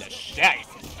beating the shit.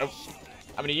 Oh.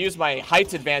 I'm gonna use my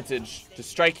height advantage to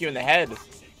strike you in the head.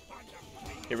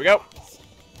 Here we go.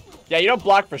 Yeah, you don't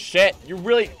block for shit. You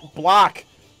really block.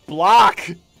 Block!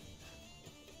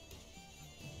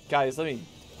 Guys, let me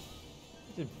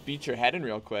just beat your head in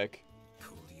real quick.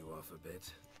 Cooled you off a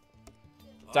bit.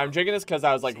 So I'm drinking this because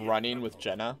I was like running with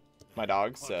Jenna, my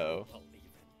dog, so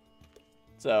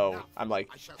I'm like,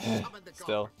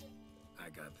 still. I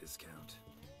got this, Count.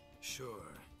 Sure,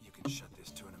 you can shut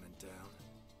this tournament down,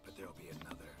 but there'll be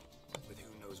another, with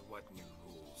who knows what new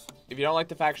rules. If you don't like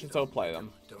the factions, don't play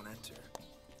them. Don't enter.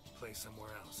 Play somewhere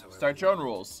else. Start your own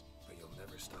rules. But you'll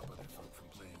never stop other folk from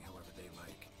playing however they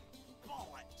like.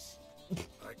 Bollocks!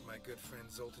 Like my good friend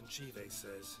Zoltan Chive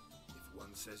says, if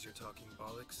one says you're talking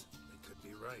bollocks, they could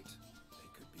be right, they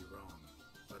could be wrong.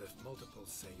 But if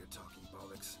multiples say you're talking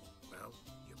bollocks, well,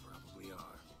 you probably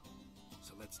are.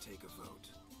 So let's take a vote.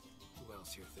 Who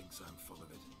else here thinks I'm full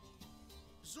of it?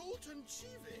 Zoltan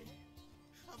Chive?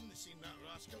 Haven't seen that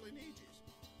rascal in ages.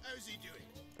 How's he doing?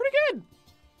 Pretty good.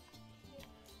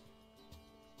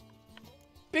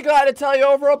 Be glad to tell you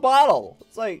over a bottle.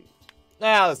 It's like,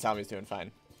 nah, let's tell him he's doing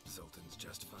fine. Zoltan's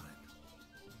just fine.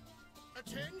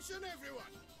 Attention, everyone!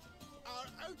 Our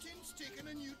outing's taken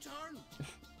a new turn.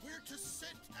 We're to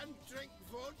sit and drink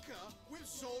vodka with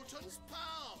Zoltan's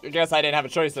pal. I guess I didn't have a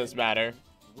choice in this matter.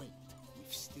 Wait,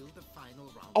 we've still the final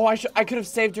round. Oh, I could have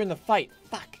saved during the fight.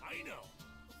 Fuck. I know.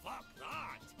 Fuck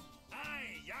that.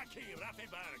 I, Yaki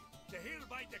Raffiberg, to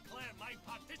hereby declare my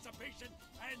participation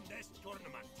in this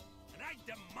tournament. And I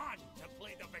demand to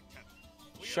play the victor.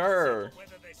 We Sure.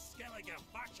 whether the Skellige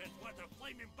faction's worth a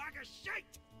flaming bag of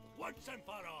shit once and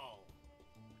for all.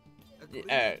 Agreed,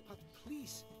 Yeah. but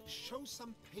please, show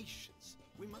some patience.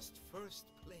 We must first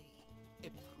play a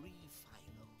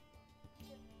pre-final.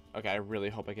 Okay, I really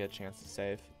hope I get a chance to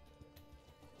save.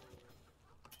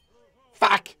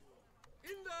 Fuck!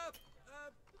 In the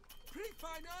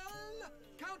pre-final,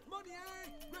 Count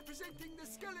Monier, representing the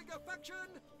Skellige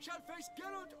faction, shall face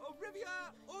Geralt of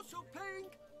Rivia, also playing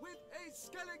with a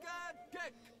Skellige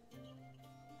deck.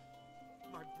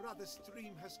 My brother's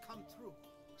dream has come true.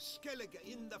 Skellige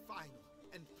in the final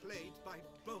and played by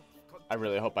both. I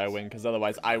really hope I win, because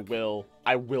otherwise I will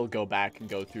go back and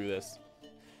go through this.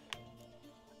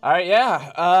 Alright,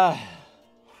 yeah.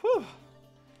 Whew.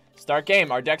 Start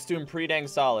game. Our deck's doing pretty dang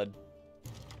solid.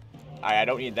 Alright, I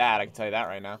don't need that. I can tell you that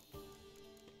right now.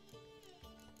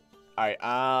 Alright,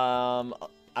 I'm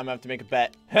gonna have to make a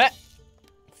bet. Huh!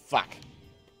 Fuck.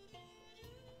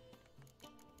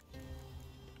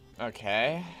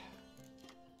 Okay.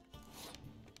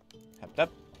 Hep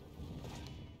up.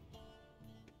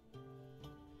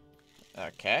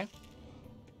 Okay.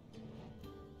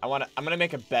 I'm gonna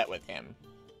make a bet with him.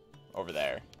 Over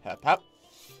there. Hep hep.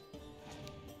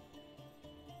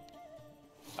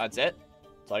 That's it?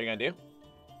 That's all you're gonna do?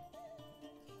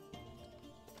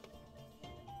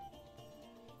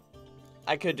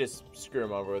 I could just screw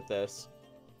him over with this.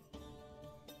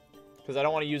 Because I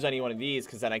don't want to use any one of these,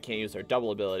 because then I can't use their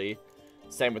double ability.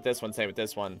 Same with this one, same with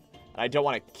this one. And I don't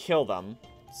want to kill them,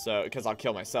 so because I'll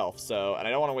kill myself. So, and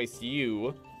I don't want to waste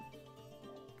you,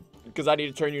 because I need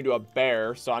to turn you into a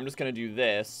bear. So I'm just going to do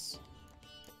this.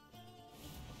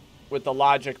 With the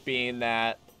logic being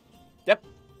that, yep,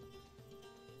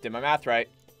 did my math right.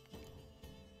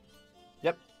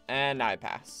 Yep, And now I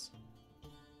pass.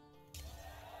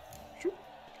 Shoop.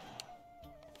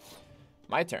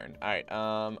 My turn. Alright,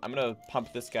 I'm gonna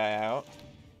pump this guy out.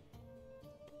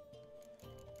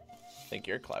 I think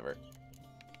you're clever.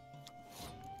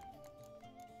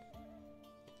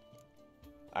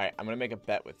 Alright, I'm gonna make a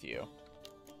bet with you.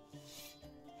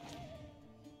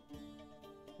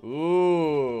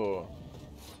 Ooh.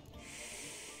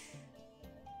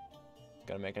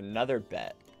 Gotta make another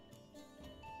bet.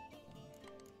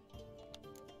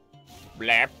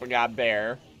 Blap, we got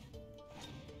bear.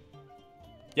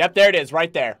 Yep, there it is,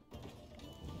 right there.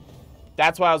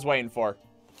 That's what I was waiting for.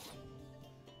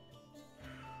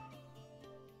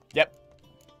 Yep.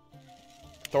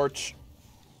 Torch.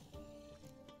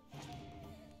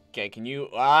 Okay, can you...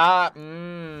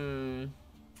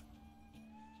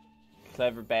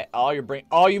 Clever bet. Oh, you're bring...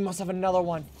 Oh, you must have another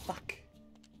one. Fuck.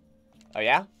 Oh,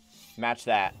 yeah? Match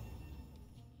that.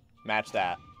 Match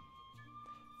that.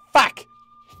 Fuck!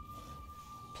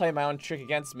 Play my own trick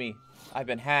against me. I've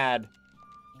been had.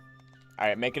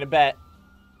 Alright, making a bet.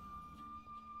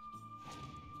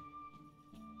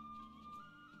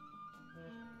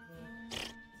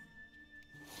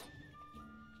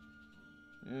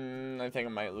 I think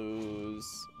I might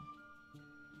lose.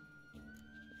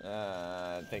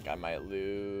 I think I might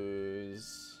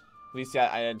lose. At least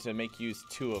I had to make use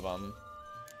 2 of them.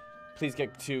 Please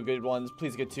get 2 good ones.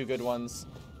 Please get 2 good ones.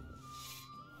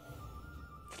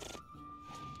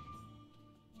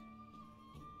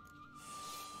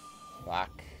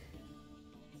 Fuck.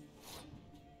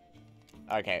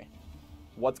 Okay.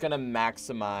 What's gonna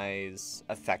maximize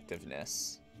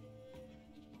effectiveness?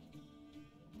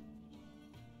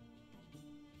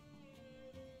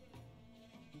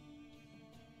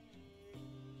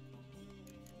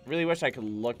 Really wish I could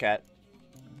look at...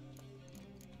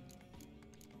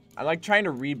 I like trying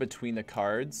to read between the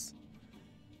cards.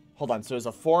 Hold on, so it's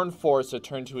a 4 and 4, so it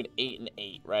turned to an 8 and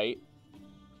 8, right?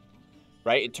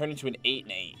 Right? It turned into an 8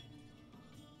 and 8.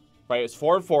 Right, it was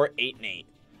 4 and 4, 8 and 8.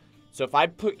 So if I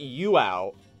put you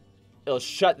out, it'll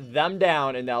shut them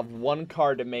down, and they'll have 1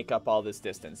 card to make up all this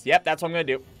distance. Yep, that's what I'm gonna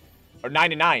do. Or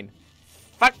 9 and 9.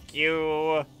 Fuck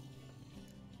you.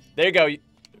 There you go.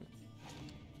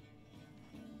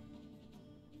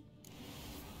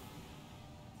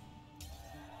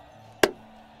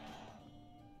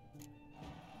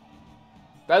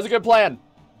 That was a good plan.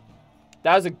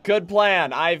 That was a good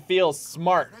plan. I feel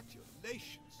smart.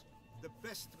 Congratulations. The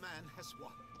best man has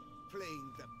won.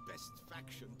 Playing the best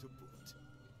faction to boot.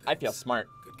 I feel smart.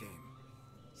 Good game.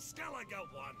 Skellige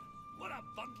won. What a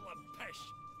bundle of pish.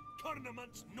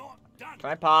 Tournament's not done. Can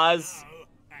I pause?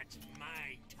 Now it's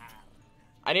my turn.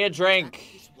 I need a drink.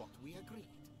 That is what we agreed.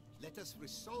 Let us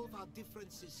resolve our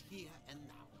differences here and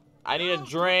now. I need a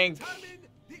drink. Determine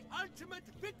the ultimate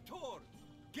victor.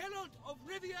 Geralt of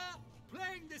Rivia,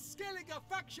 playing the Skellige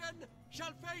faction,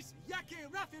 shall face Yaki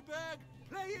Raffiberg,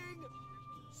 playing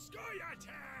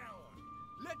Scoia'tail.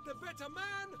 Let the better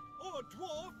man or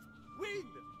dwarf win.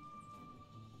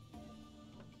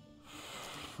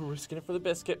 Risking it for the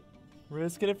biscuit.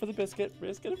 Risking it for the biscuit.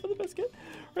 Risking it for the biscuit.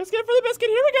 Risking it for the biscuit.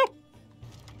 Here we go.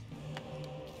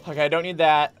 Okay, I don't need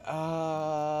that.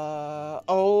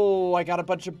 Oh, I got a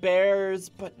bunch of bears,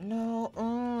 but no.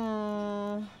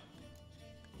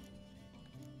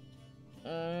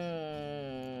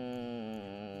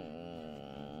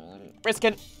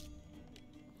 Risking.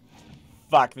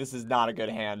 Fuck, this is not a good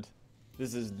hand.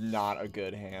 This is not a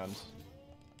good hand.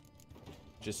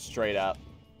 Just straight up.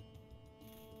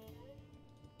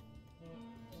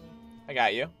 I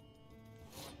got you.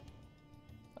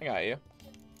 I got you.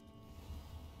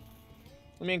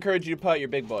 Let me encourage you to put out your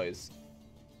big boys.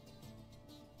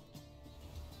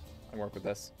 I can work with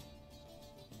this.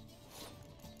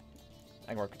 I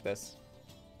can work with this.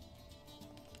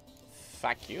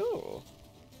 Fuck you.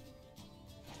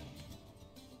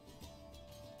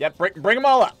 Yep, bring them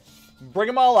all up. Bring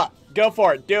them all up. Go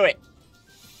for it. Do it.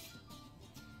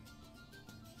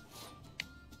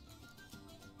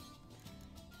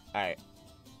 Alright.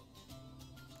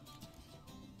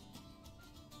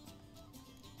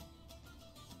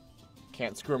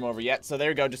 Can't screw him over yet, so there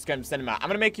you go. Just gonna send him out. I'm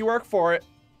gonna make you work for it.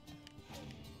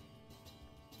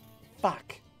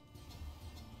 Fuck.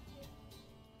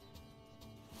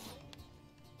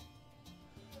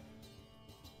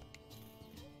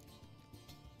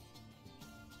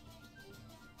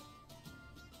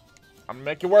 I'm gonna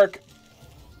make you work.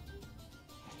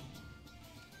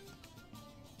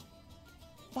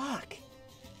 Fuck.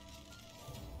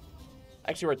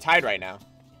 Actually, we're tied right now.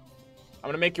 I'm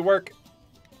gonna make you work.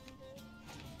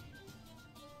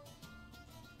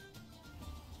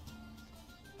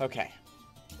 Okay.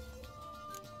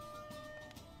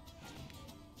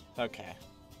 Okay.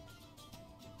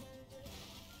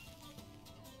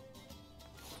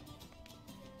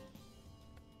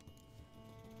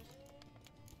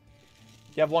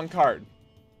 You have one card.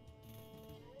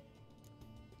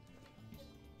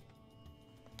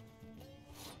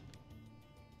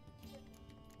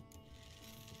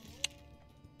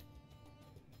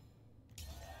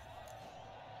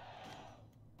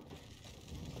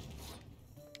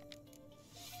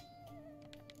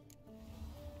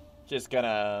 Just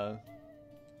gonna...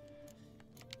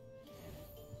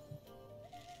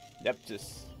 Yep,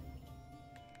 just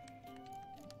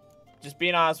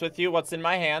being honest with you, what's in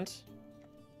my hand?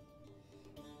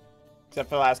 Except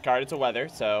for the last card, it's a weather,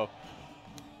 so...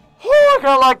 Oh, I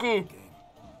got lucky!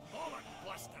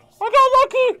 I got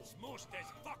lucky! It's most as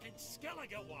fucking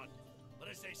Skellige one. But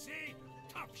as they say,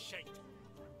 tough shit.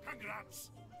 Congrats.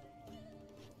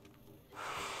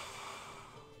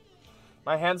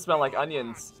 My hands smell like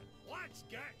onions. Let's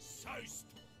get soused.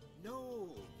 No,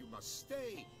 you must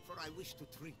stay, for I wish to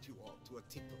treat you all to a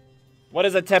tipple. What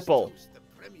is a tipple? Toast the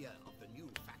premier of the new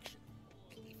faction.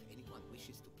 And if anyone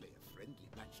wishes to play a friendly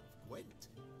match of Gwent,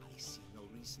 I see no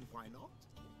reason why not.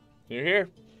 You're here.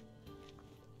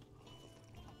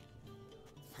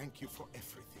 Thank you for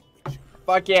everything, Witcher.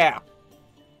 Fuck yeah.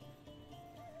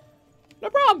 No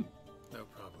problem. No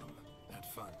problem. Had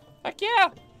fun. Fuck yeah.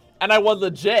 And I won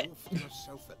legit. Prove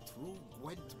yourself a true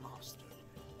Gwent master.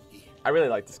 Here, I really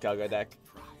like the Skellige deck.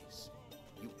 prize.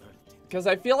 You earned it. Because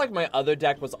I feel like my other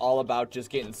deck was all about just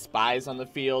getting spies on the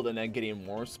field and then getting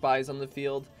more spies on the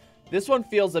field. This one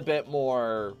feels a bit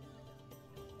more...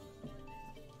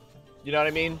 You know what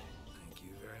I mean? Thank you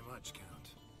very much,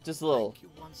 Count. Just a little... Thank you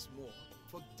once more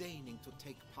for deigning to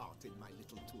take part in my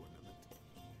little tournament.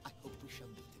 I hope we shall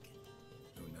meet again.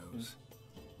 Who knows?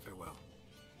 Farewell.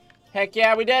 Heck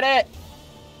yeah, we did it!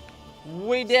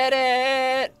 We did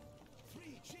it!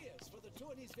 Three cheers for the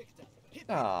tourney's victor. Hip,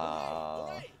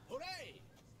 Aww. hooray,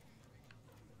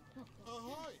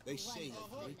 hooray! They say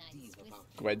a great deal about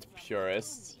Gwent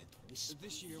purists.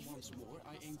 This year, once more,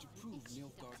 I aim to prove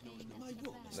Nilfgaard no my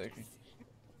rules. Okay.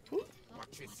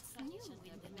 watch it.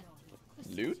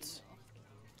 Loot?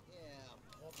 Yeah,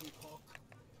 poppycock.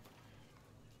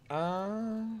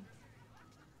 Aww.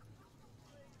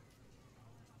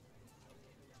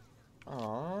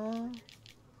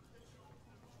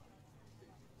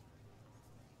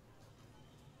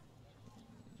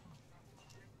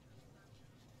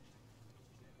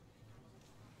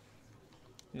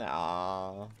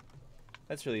 Nah.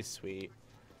 That's really sweet.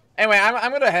 Anyway,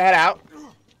 I'm gonna head out.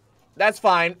 That's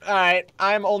fine. Alright,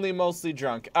 I'm only mostly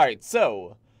drunk. Alright,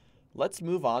 so let's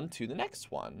move on to the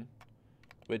next one.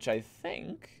 Which I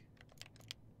think...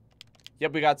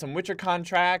 Yep, we got some Witcher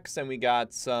contracts and we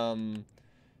got some...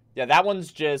 Yeah, that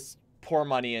one's just pour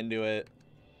money into it.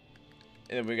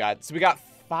 And then we got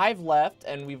 5 left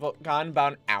and we've gone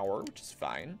about an hour, which is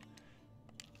fine.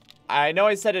 I know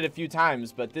I said it a few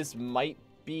times, but this might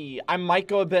be... I might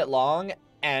go a bit long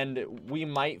and we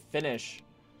might finish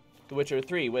The Witcher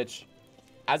 3, which,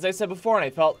 as I said before, and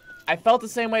I felt the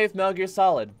same way with Metal Gear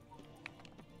Solid.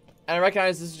 And I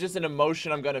recognize this is just an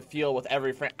emotion I'm going to feel with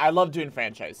every I love doing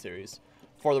franchise series,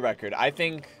 for the record. I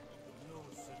think...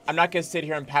 I'm not going to sit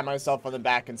here and pat myself on the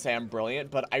back and say I'm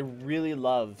brilliant, but I really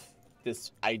love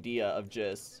this idea of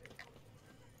just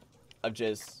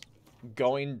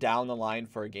going down the line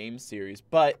for a game series.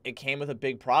 But it came with a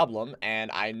big problem,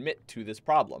 and I admit to this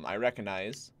problem. I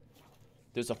recognize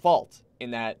there's a fault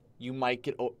in that you might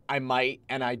get... I might,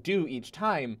 and I do each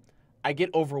time, I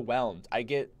get overwhelmed. I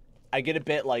get a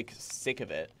bit, like, sick of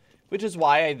it. Which is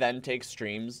why I then take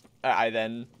streams. I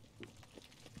then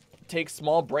take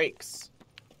small breaks.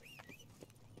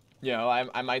 You know,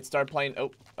 I might start playing...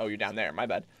 Oh, you're down there. My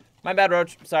bad. My bad,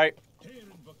 Roach. Sorry.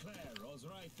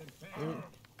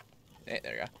 Hey,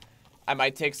 there you go. I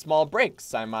might take small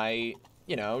breaks. I might,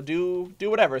 you know, do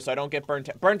whatever so I don't get burnt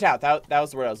out. Burnt out. That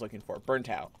was the word I was looking for. Burnt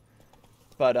out.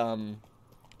 But, I'm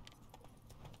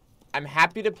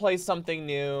happy to play something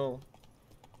new,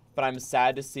 but I'm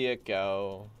sad to see it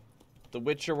go. The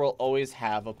Witcher will always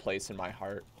have a place in my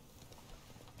heart.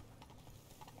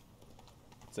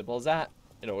 Simple as that.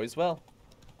 It always will.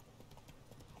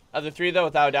 Of the three, though,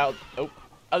 without a doubt...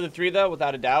 Of the three, though,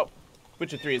 without a doubt,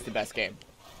 Witcher 3 is the best game.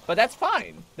 But that's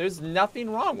fine. There's nothing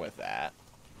wrong with that.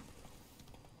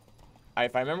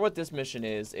 Alright, if I remember what this mission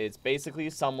is, it's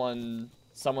basically someone's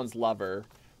lover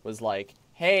was like,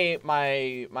 hey,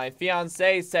 my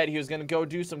fiancé said he was going to go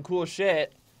do some cool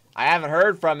shit. I haven't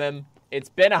heard from him. It's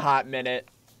been a hot minute.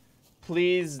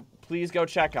 Please go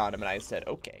check on him. And I said,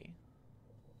 okay.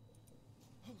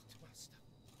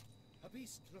 A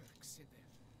beast lurks in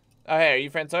there. Oh, hey, are you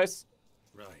Francois?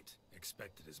 Right.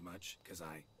 expected as much, because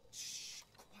I... Shh,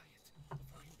 quiet,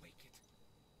 before you wake it.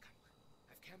 Come,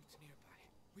 I've camped nearby.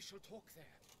 We shall talk there.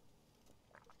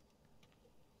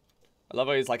 I love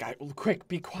how he's like, quick,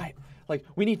 be quiet. Like,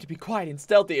 we need to be quiet and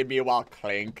stealthy. And meanwhile,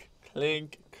 clink,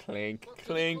 clink, clink, What did I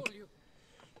clink. call you?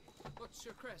 What's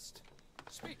your crest?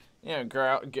 Speak. Yeah,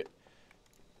 girl,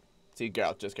 see,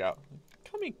 girl, just girl.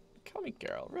 Call me,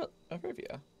 girl,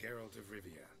 Rivia. Geralt of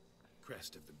Rivia,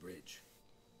 crest of the bridge.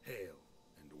 Hail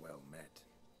and well met.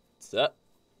 What's up?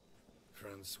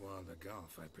 Francois Le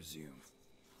Goff, I presume.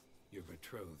 Your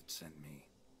betrothed sent me.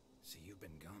 See, you've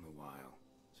been gone a while,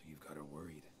 so you've got her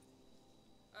worried.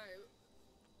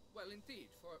 Well, indeed,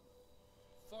 for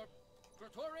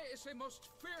Grottore is a most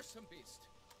fearsome beast.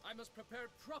 I must prepare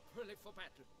properly for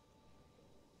battle.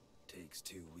 Takes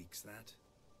 2 weeks, that?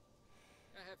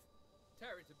 I have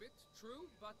tarried a bit, true,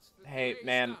 but the Hey, day is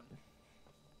man. done.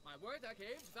 My word I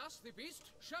gave, thus the beast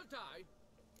shall die.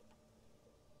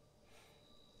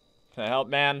 Can I help,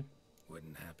 man?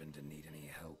 Wouldn't happen to need any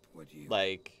help, would you?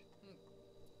 Like,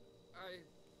 I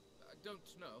don't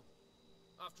know.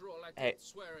 After all, I Hey. did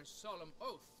swear a solemn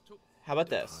oath to... how about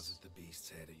this? Deposit the beast's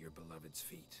head at your beloved's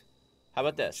feet. How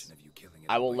about No this? mention of you killing it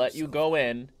I all will by let you yourself. go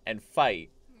in and fight,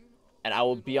 and I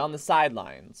will be on the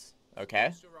sidelines, okay?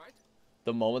 Yes, you're right.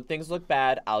 The moment things look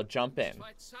bad, I'll jump in.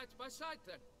 Fight side by side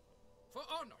then. For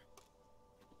honor.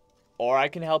 Or I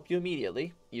can help you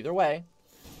immediately. Either way.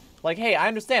 Like, hey, I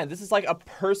understand. This is like a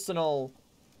personal...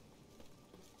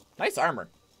 Nice armor.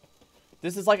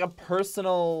 This is like a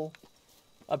personal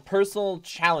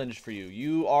challenge for you.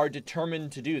 You are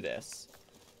determined to do this.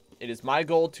 It is my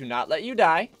goal to not let you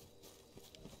die.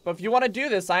 But if you want to do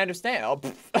this, I understand. Oh,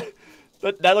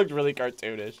 that looked really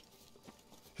cartoonish.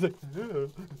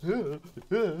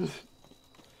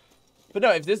 But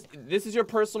no, if this is your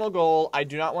personal goal, I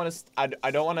do not want to.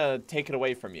 I don't want to take it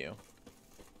away from you.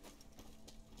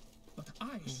 But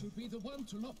I should be the one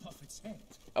to lop off its head.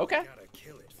 Okay. Gotta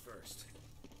kill it first.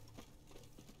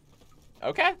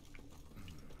 Okay.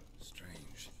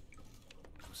 Strange.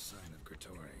 No sign of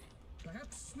Grottore.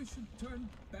 Perhaps we should turn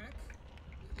back?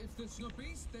 If there's no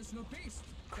beast, there's no beast.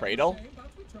 Cradle? Shame, but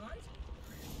we tried.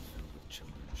 Cradle filled with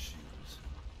children's shoes.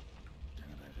 Doubt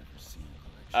I've ever seen a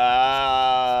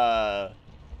collection.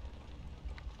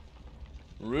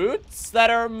 Roots that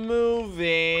are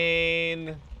moving.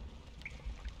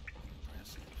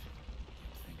 Impressive.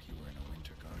 You'd think you were in a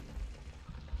winter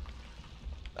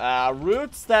garden.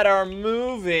 Roots that are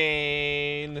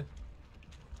moving.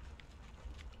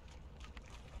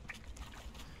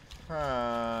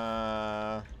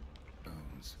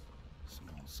 Bones.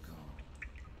 Small skull.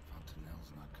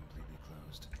 Fontanelle's not completely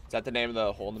closed. Is that the name of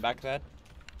the hole in the back of that?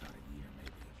 About a year,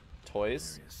 maybe.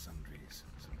 Toys? Various sundries,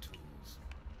 some tools.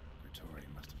 Grottore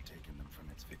must have taken them from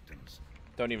its victims.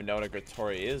 Don't even know what a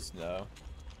Grottore is, no.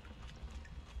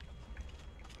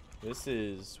 This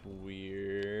is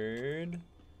weird.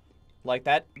 Like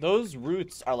that, those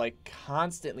roots are like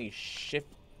constantly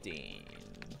shifting.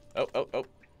 Oh.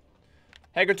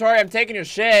 Hey, Grottore, I'm taking your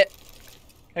shit.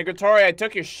 Hey, Grottore, I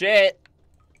took your shit.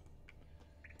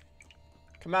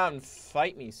 Come out and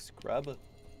fight me, scrub.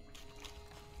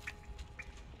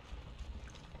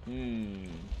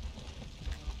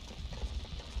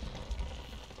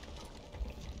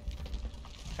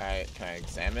 Can I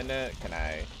examine it? Can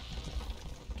I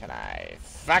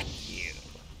fuck you?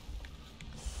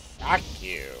 Fuck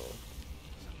you.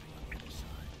 Something on the other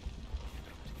side. Can't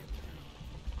hope to get through.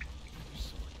 Neither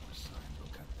sword nor sign will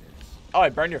cut this. Oh, I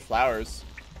burned your flowers.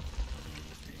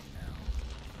 Day now.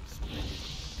 Spread it.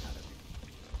 Gotta be.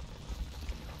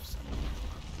 Getting off somewhere will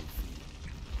probably feed.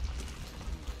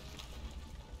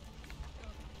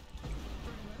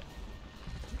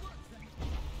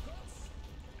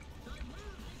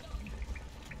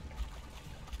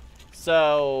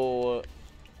 So,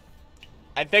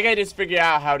 I think I just figured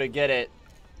out how to get it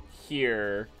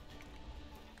here.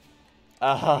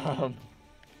 Alright,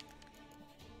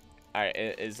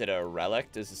 is it a relic?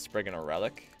 Is this friggin' a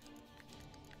relic?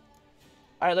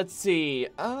 Alright, let's see.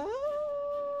 I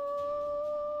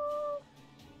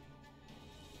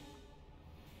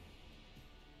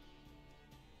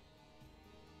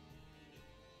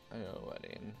know what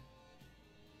in.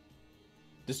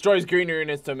 Destroys greenery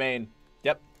in its domain.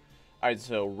 Yep. Alright,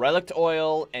 so relic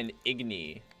oil and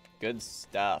igni. Good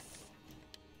stuff.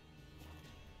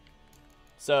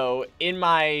 So, in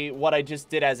my, what I just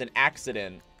did as an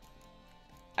accident,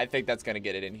 I think that's going to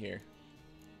get it in here.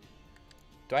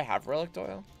 Do I have relic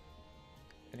oil?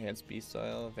 Enhanced beast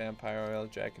oil, vampire oil,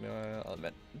 dragon oil,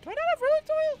 element. Do I not have relic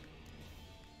oil?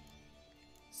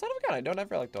 Son of a gun, I don't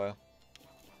have relic oil.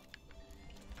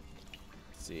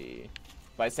 Let's see.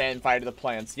 by saying fire to the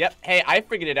plants. Yep. Hey, I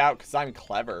figured it out because I'm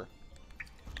clever.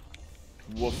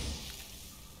 Woof.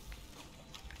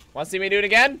 Want to see me do it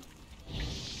again?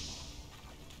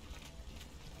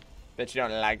 Bet you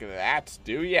don't like that,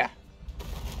 do ya?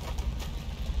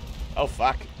 Oh,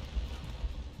 fuck.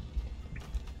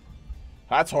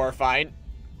 That's horrifying.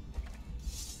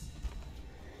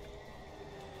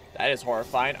 That is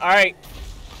horrifying. All right.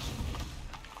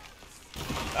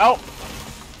 Oh.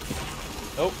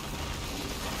 Oh.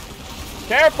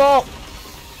 Careful.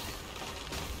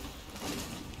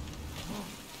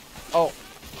 Oh.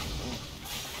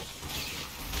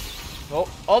 Oh,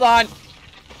 hold on.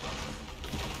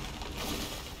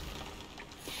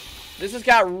 This has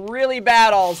got really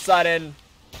bad all of a sudden,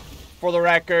 for the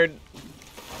record.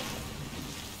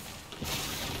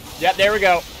 Yep, there we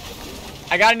go.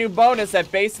 I got a new bonus that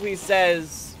basically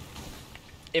says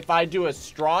if I do a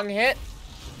strong hit,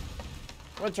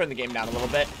 I'm gonna turn the game down a little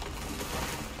bit.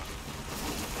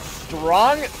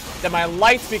 Strong, then my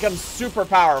lights become super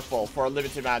powerful for a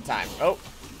limited amount of time. Oh.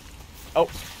 Oh.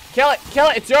 Kill it! Kill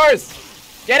it! It's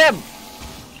yours! Get him!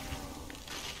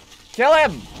 Kill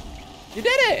him! You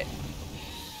did it!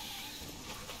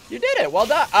 You did it! Well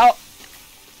done! Oh!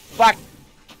 Fuck!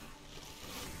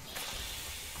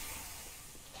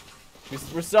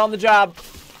 We're still on the job.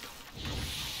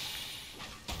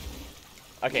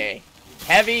 Okay.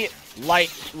 Heavy,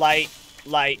 light, light,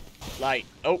 light, light.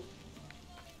 Oh.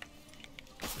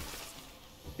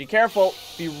 Be careful.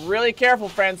 Be really careful,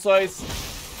 Francois.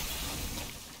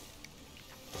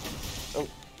 Oh.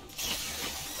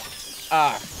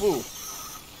 Ah, whew.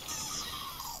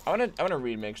 I wanna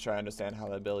read, make sure I understand how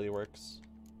that ability works.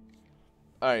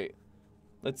 Alright.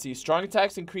 Let's see. Strong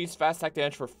attacks increase fast attack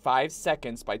damage for 5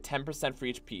 seconds by 10% for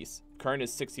each piece. Current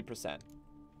is 60%.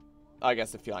 Oh, I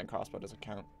guess the feline crossbow doesn't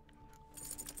count.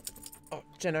 Oh,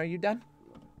 Jenna, are you done?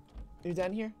 Are you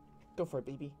done here? Go for it,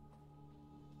 baby.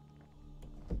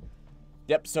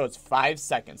 Yep, so it's 5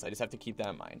 seconds. I just have to keep that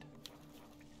in mind.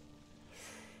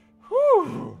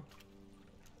 Whew.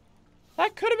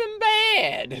 That could have been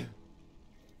bad.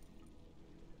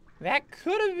 That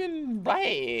could have been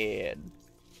bad.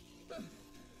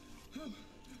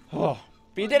 Oh,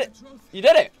 but you did it. You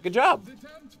did it. Good job. The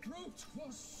damned brute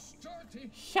was sturdy.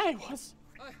 Yeah, it was.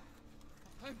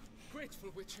 I'm grateful,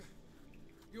 Witcher.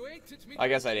 You aided me. I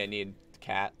guess I didn't need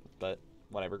cat, but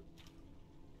whatever.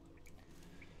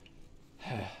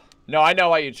 No, I know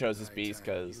why you chose this beast,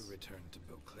 because... You returned to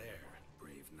Beauclair,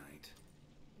 brave knight.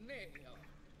 Nay,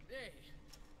 nay.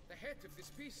 The head of this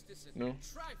beast is a No.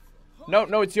 trifle.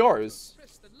 No, it's yours.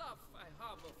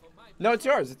 No, it's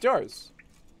yours. It's yours.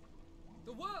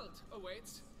 The world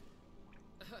awaits.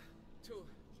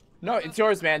 No, it's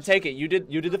yours, man. Take it. You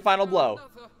did the final blow.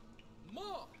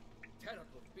 More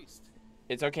terrible beast.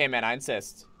 It's okay, man. I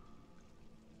insist.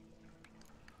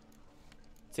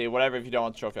 See, whatever if you don't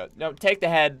want the trophy. No, take the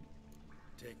head.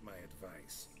 Take my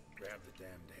advice. Grab the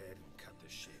damned head and cut the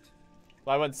shit.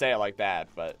 Well, I wouldn't say it like that,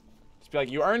 but just be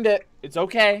like, you earned it. It's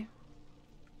okay.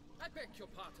 I beg your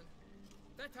pardon.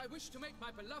 That I wish to make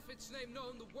my beloved's name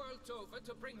known the world over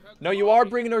to bring her. No, you are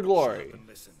bringing her glory. Stop and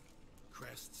listen.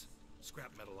 Crests,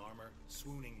 scrap metal armor,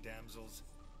 swooning damsels.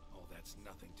 All that's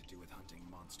nothing to do with hunting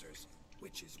monsters,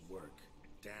 which is work.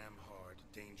 Damn hard,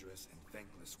 dangerous, and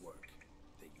thankless work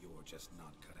that you're just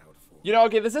not cut out for. You know,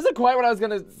 okay, this isn't quite what I was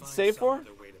gonna say for. Find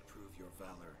some other way to prove your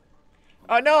valor.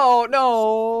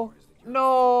 No.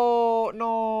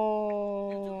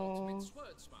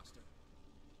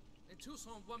 In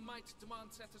Tucson, one might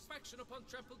demand satisfaction upon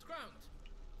trampled ground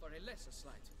for a lesser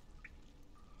slight.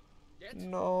 Yet,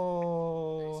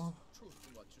 No. there's truth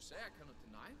in what you say, I cannot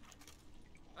deny.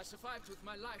 I survived with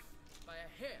my life by a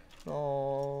hair.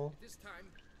 No. This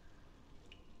time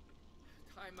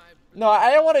No, I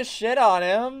didn't want to shit on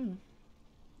him.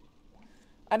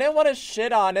 I didn't want to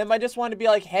shit on him. I just wanted to be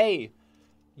like, hey,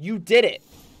 you did it.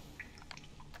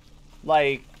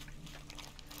 Like,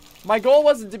 my goal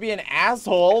wasn't to be an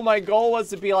asshole. My goal was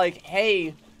to be like,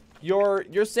 hey, you're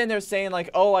sitting there saying like,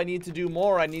 oh, I need to do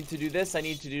more. I need to do this. I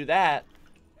need to do that.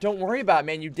 Don't worry about it,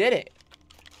 man. You did it.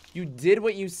 You did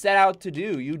what you set out to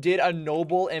do. You did a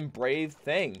noble and brave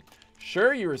thing.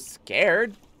 Sure, you were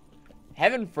scared.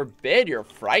 Heaven forbid you're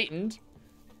frightened.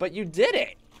 But you did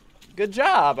it. Good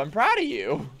job. I'm proud of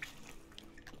you.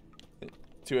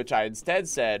 To which I instead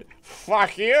said,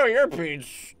 fuck you. You're being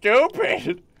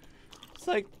stupid. It's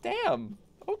like, damn.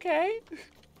 Okay.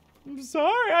 I'm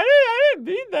sorry. I didn't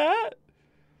mean that.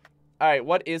 All right.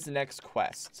 What is the next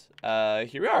quest?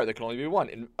 Here we are. There can only be one.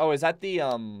 And, oh, is that the,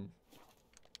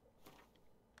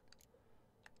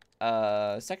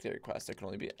 secondary quest? There can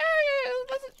only be,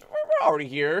 we're already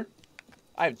here.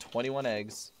 I have 21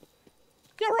 eggs.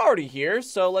 Yeah, we're already here,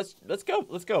 so let's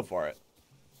go for it.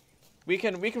 We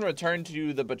can return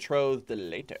to the betrothed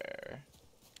later.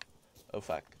 Oh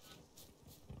fuck.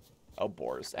 Oh,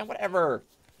 boars and whatever.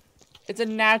 It's a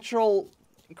natural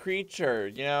creature,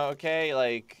 you know. Okay,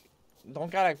 like we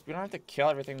don't have to kill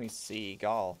everything we see,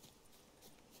 gall.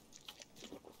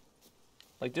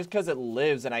 Like just because it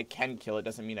lives and I can kill it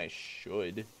doesn't mean I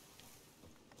should.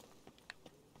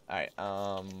 All right.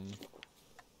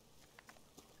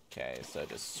 Okay, so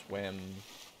just swim.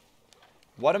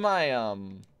 What am I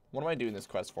doing this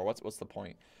quest for? What's the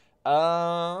point?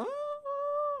 A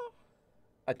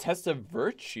test of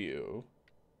virtue.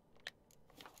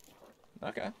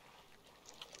 Okay.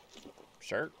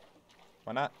 Sure.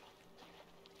 Why not?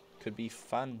 Could be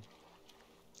fun.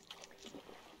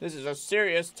 This is a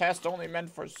serious test only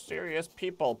meant for serious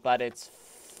people, but it's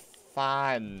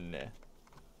fun.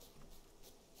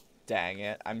 Dang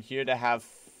it. I'm here to have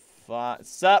fun.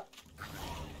 Sup?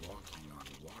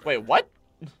 Wait, what?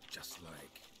 Just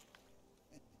like...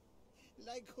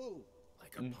 Like who?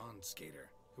 Like a pond skater.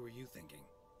 Who are you thinking?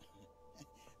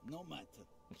 No matter.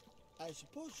 I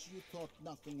suppose you thought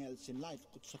nothing else in life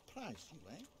could surprise you,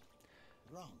 eh?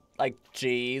 Wrong. Like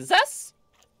Jesus?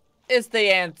 Is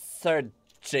the answer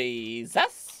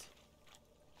Jesus?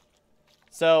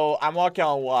 So, I'm walking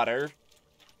on water.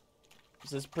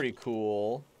 This is pretty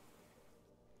cool.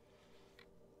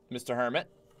 Mr. Hermit,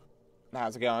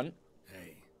 how's it going?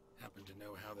 Hey, happen to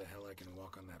know how the hell I can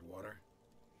walk on that water?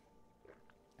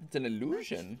 It's an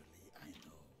illusion. I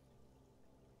know.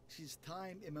 Since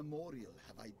time immemorial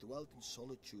have I dwelt in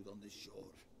solitude on this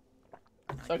shore.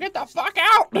 So get the fuck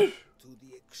out! To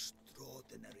the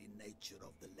extraordinary nature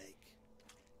of the lake.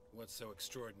 What's so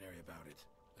extraordinary about it?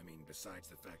 I mean, besides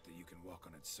the fact that you can walk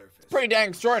on its surface. Pretty dang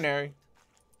extraordinary.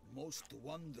 Most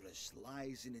wondrous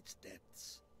lies in its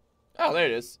depths. Oh, there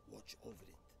it is. Watch over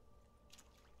it.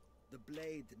 The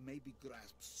blade may be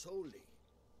grasped solely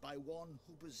by one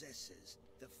who possesses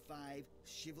the 5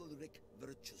 chivalric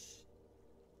virtues.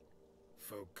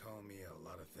 Folk call me a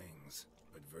lot of things,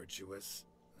 but virtuous?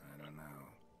 I don't know.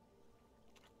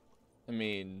 I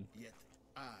mean... Yet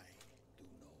I do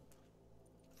know.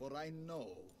 For I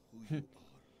know who you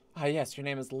are. Ah, yes, your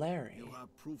name is Larry. You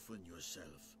have proven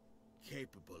yourself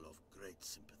capable of great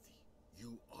sympathy.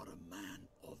 You are a man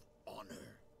of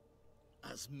honor,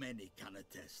 as many can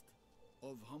attest.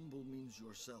 Of humble means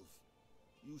yourself.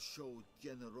 You showed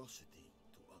generosity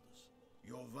to others.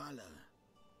 Your valor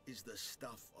is the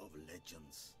stuff of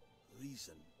legends.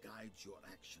 Reason guides your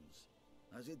actions,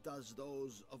 as it does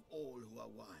those of all who are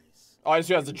wise. Oh, I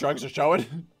see as the drugs are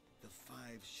showing. The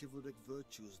 5 chivalric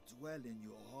virtues dwell in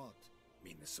your heart.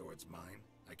 Mean the sword's mine?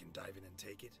 I can dive in and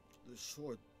take it? The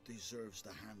sword deserves the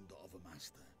hand of a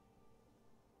master.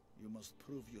 You must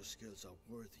prove your skills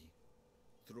are worthy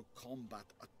through combat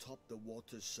atop the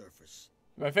water's surface.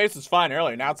 My face was fine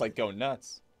earlier, now it's like going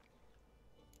nuts.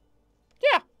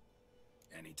 Yeah.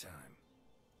 Anytime.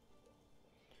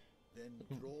 Then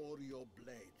draw your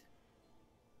blade.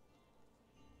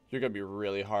 You're gonna be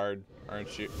really hard,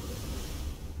 aren't you?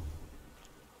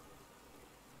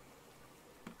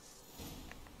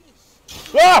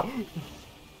 Ah!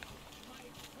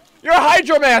 You're a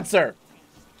hydromancer!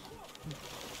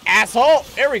 Asshole!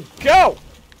 Here we go!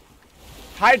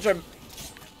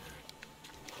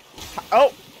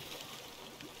 Oh!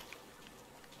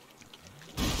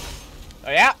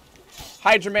 Oh yeah?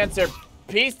 Hydromancer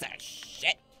piece of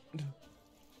shit.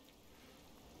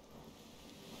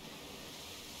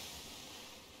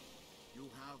 You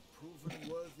have proven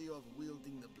worthy of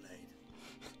wielding the blade.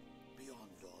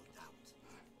 Beyond all doubt.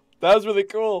 That was really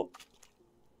cool.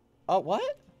 Oh,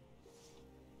 what?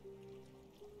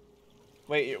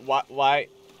 Wait, why?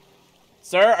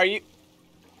 Sir, are you...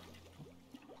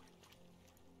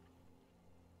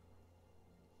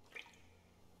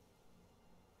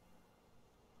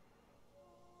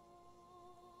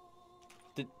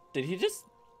 Did he just...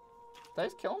 Did I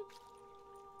just kill him?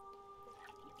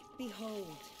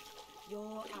 Behold,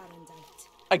 your Arendite.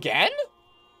 Again?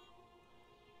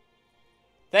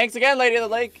 Thanks again, Lady of the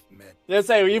Lake. Let's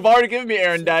say, you've already given me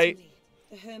Arendite.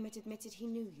 The hermit admitted he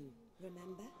knew you,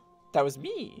 remember? That was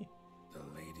me. The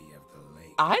Lady of the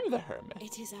Lake. I'm the hermit.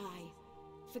 It is I.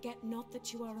 Forget not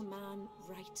that you are a man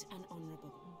right and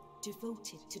honorable,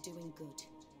 devoted to doing good.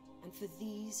 And for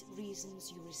these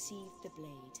reasons you received the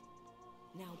blade.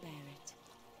 Now bear it.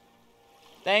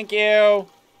 Thank you.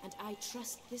 And I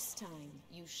trust this time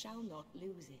you shall not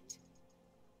lose it.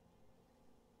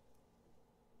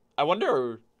 I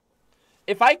wonder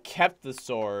if I kept the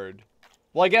sword.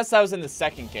 Well, I guess that was in the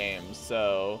second game,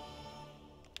 so...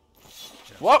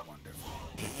 Whoa!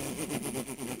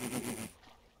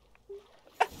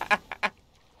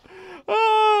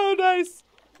 Oh, nice.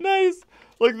 Nice.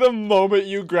 Like the moment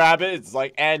you grab it, it's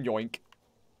like, and yoink.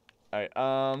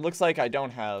 Alright, looks like I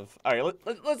don't have... Alright,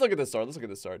 let's look at this sword. Let's look at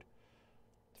this sword.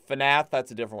 FNAF,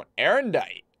 that's a different one.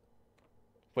 Erendite.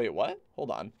 Wait, what?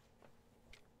 Hold on.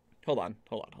 Hold on.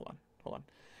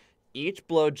 Each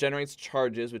blow generates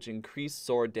charges which increase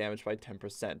sword damage by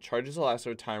 10%. Charges will last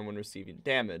over time when receiving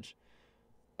damage.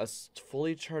 A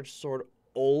fully charged sword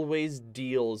always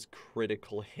deals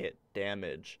critical hit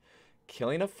damage.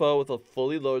 Killing a foe with a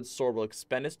fully loaded sword will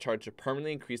expend its charge to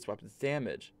permanently increase the weapon's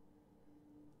damage.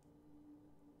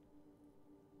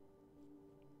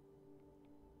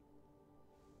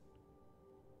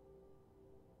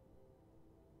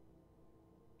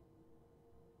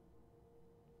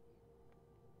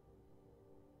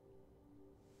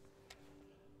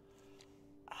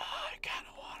 I kind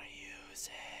of want to use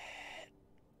it.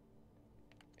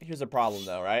 Here's a problem,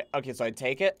 though, right? Okay, so I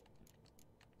take it.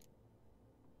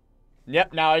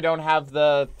 Yep, now I don't have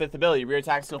the 5th ability. Rear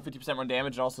attacks deal 50% more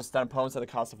damage and also stun opponents at the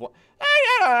cost of 1.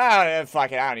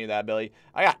 Fuck it, I don't need that ability.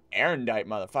 I got Erendite,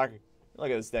 motherfucker. Look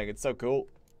at this thing, it's so cool.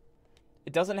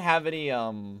 It doesn't have any,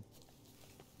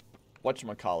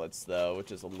 whatchamacallits, though,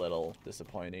 which is a little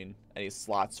disappointing. Any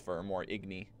slots for more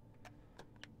Igni.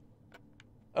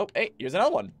 Oh, hey, here's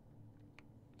another one.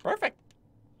 Perfect.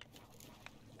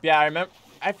 Yeah, I remember.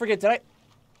 I forget, did I?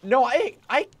 No,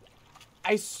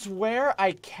 I swear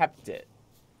I kept it.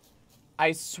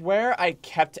 I swear I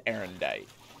kept Erendite.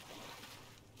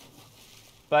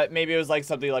 But maybe it was like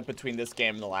something like between this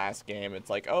game and the last game. It's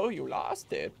like, oh, you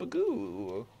lost it.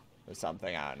 Bagoo. Or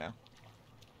something, I don't know.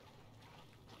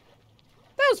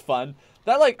 That was fun.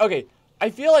 That, like, okay. I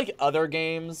feel like other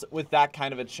games with that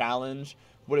kind of a challenge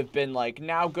would have been like,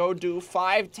 now go do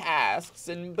 5 tasks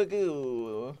in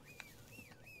Bagoo.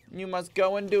 You must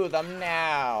go and do them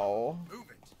now.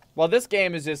 Well, this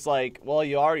game is just like, well,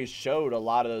 you already showed a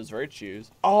lot of those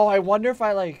virtues. Oh, I wonder if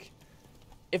I, like,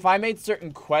 if I made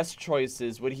certain quest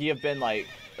choices, would he have been like,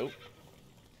 oh.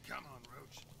 Come on,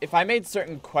 Roach. If I made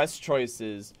certain quest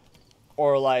choices,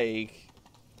 or like,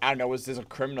 I don't know, was this a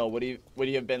criminal? Would he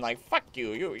have been like, fuck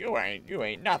you, you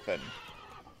ain't nothing.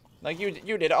 Like you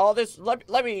did all this.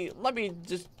 Let me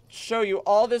just show you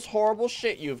all this horrible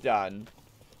shit you've done.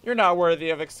 You're not worthy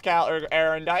of Excalibur,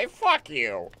 Erendite. Fuck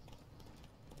you.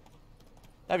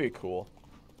 That'd be cool.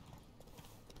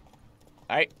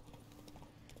 Alright.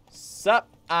 Sup,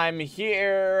 I'm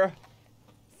here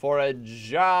for a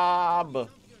job.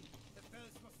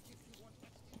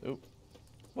 Oop.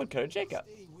 What could Jacob?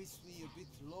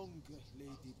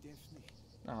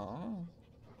 Oh.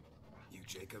 You,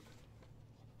 Jacob?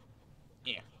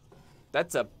 Yeah.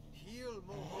 That's a...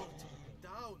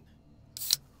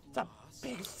 It's a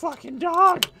big fucking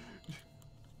dog.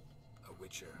 A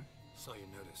witcher. Saw you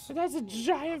notice. That's a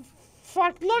giant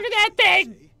fuck. Look at that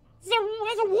thing. It's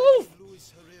a wolf.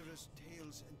 Louis Herrera's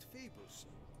tales and fables.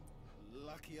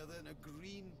 Luckier than a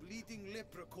green bleeding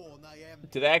leprechaun I am.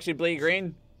 Do they actually bleed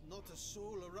green? Not a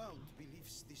soul around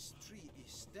believes this tree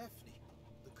is Daphne,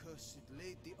 the cursed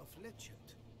lady of legend.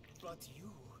 But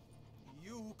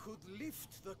you could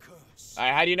lift the curse.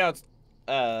 Alright, how do you know it's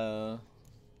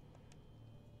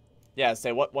yeah,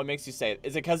 say what makes you say it?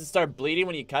 Is it because it started bleeding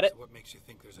when you cut it? So what makes you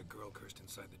think there's a girl cursed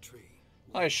inside the tree?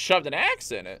 I shoved an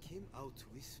axe in it. Came out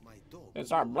with my dog. It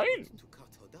started bleeding. To cut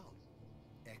her down.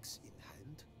 Axe in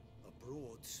hand, a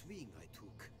broad swing I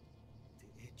took.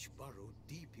 The edge burrowed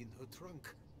deep in her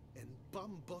trunk, and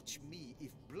bum botch me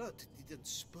if blood didn't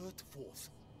spurt forth.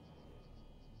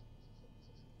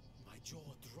 My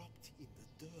jaw dropped in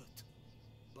the dirt,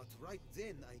 but right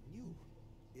then I knew.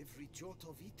 Every jot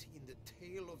of it in the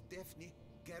tale of Daphne,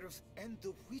 Gareth, and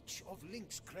the Witch of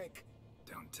Lynxcrag.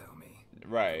 Don't tell me.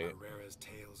 Right. Herrera's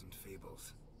tales and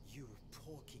fables. You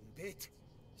talking bet.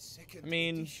 Second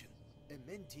edition.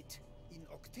 Amended in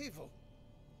octavo.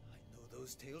 I know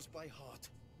those tales by heart.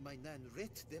 My nan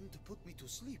read them to put me to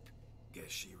sleep. Guess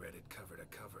she read it cover to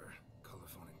cover,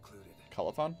 colophon included.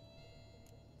 Colophon?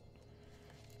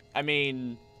 I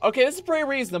mean, okay, this is pretty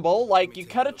reasonable. Like, you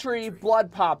cut a tree,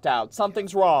 blood popped out.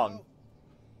 Something's wrong.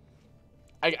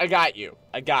 I got you.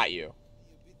 I got you.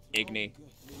 Igni.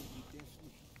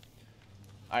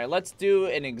 Alright, let's do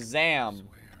an exam.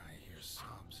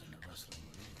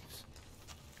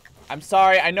 I'm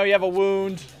sorry, I know you have a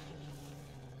wound.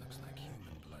 Looks like human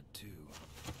blood too.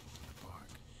 The bark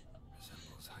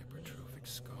resembles hypertrophic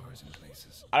scars in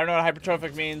places. I don't know what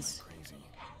hypertrophic means. Crazy,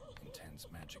 intense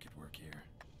magic at work here.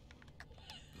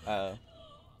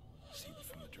 See it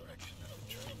from the direction of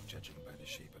the tree, judging by the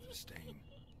shape of the stain.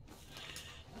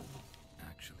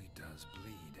 Actually does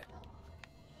bleed.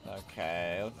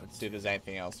 Okay, let's see if there's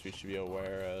anything else we should be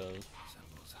aware of.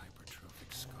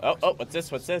 Oh, what's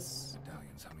this? What's this?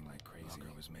 Medallions humming like crazy.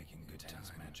 Walker was making good time.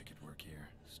 Magic at work here.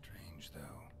 Strange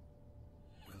though.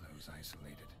 Willow's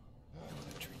isolated. No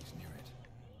other trees near it.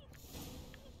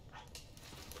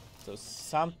 So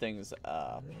something's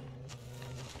up.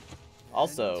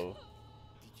 Also,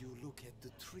 did you look at the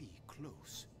tree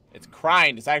close? It's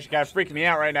crying. It's actually kind of freaking me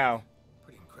out right now.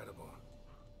 Pretty incredible.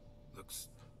 Looks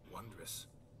wondrous.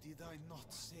 Did I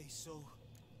not say so?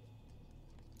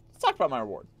 Let's talk about my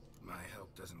reward. My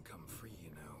help doesn't come free,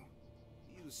 you know.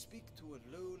 You speak to a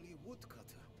lowly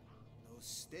woodcutter. No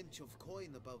stench of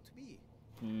coin about me.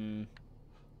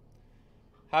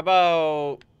 How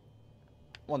about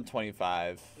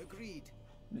 125? Agreed.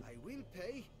 I will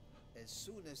pay as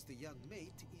soon as the young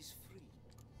mate is free.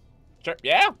 Sure.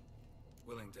 Yeah.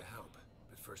 Willing to help,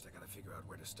 but first I gotta figure out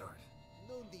where to start.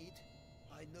 No need.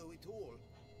 I know it all.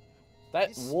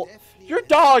 That your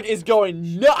dog is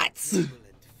going nuts. And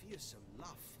fearsome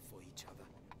love for each other.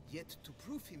 Yet to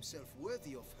prove himself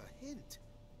worthy of her hint,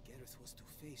 Gareth was to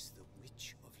face the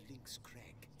Witch of Link's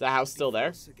Crag. The house still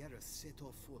there? Sir Gareth set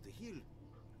off for the hill.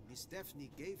 Miss Daphne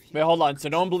gave him. Wait, hold on. So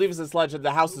no one believes this legend.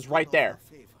 The house is right there.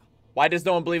 Why does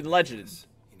no one believe the legend?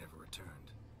 He never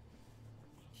returned.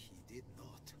 He did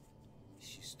not.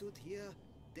 She stood here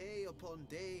day upon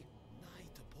day,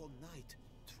 night upon night,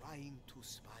 trying to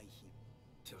spy him.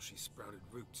 Till she sprouted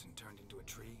roots and turned into a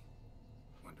tree?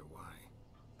 Wonder why.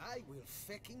 I will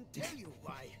fecking tell you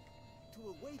why. To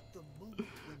await the moment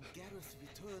when Gareth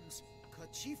returns,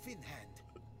 kerchief in hand.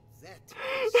 That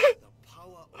is the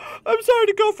power of... I'm sorry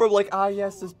to go from like, ah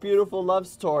yes, this beautiful love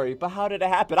story, but how did it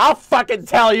happen? I'll fucking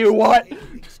tell you what!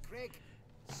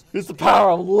 It's the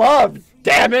power of love,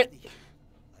 damn it!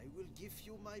 I will give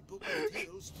you my book of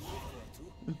tales to refer to.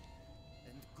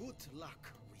 And good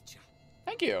luck, Witcher.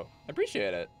 Thank you. I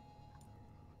appreciate it.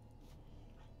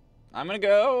 I'm gonna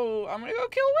go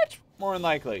kill a witch, more than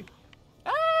likely.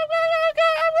 I'm gonna go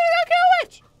kill a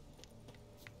witch!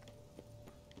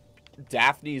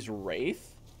 Daphne's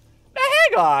Wraith? Now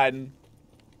hang on.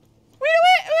 We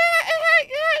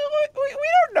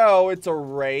don't know it's a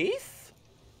wraith.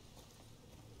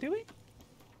 Do we?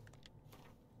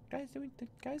 Guys, do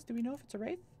we know if it's a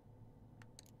wraith?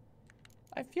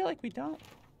 I feel like we don't.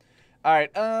 All right.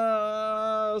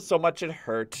 So much it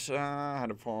hurt. How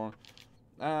to fall.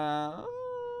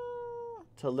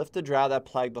 To lift the drought that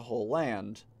plagued the whole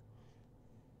land.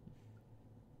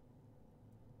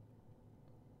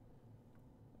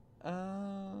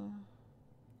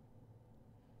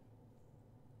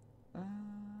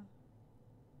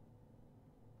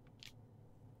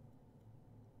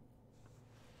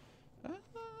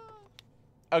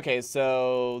 Okay,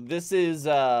 so this is,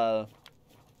 okay,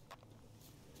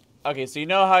 so you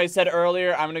know how I said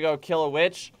earlier, I'm gonna go kill a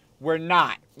witch? We're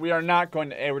not. We are not going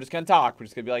to, hey, we're just gonna talk. We're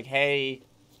just gonna be like, hey,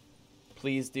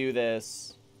 please do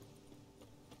this.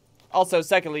 Also,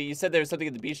 secondly, you said there was something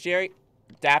in the bestiary?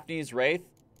 Daphne's Wraith?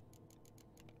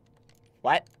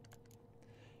 What?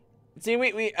 See,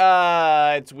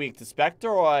 it's weak to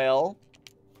Spectre Oil.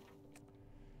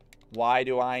 Why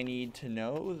do I need to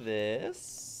know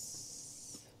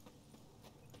this?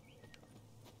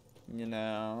 You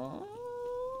know?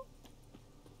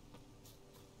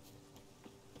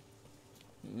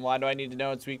 Why do I need to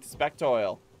know it's weak to Spectre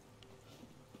Oil?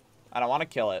 I don't want to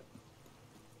kill it.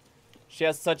 She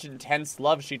has such intense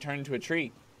love, she turned into a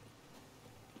tree.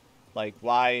 Like,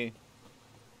 why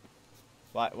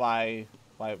would I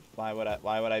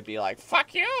be like,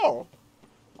 fuck you!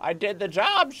 I did the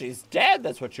job, she's dead,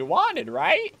 that's what you wanted,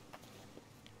 right?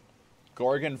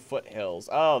 Gorgon Foothills.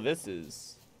 Oh, this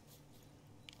is...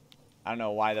 I don't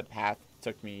know why the path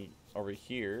took me over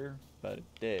here, but it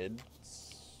did.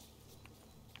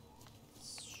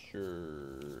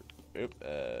 Sure. Oop,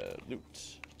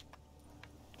 loot.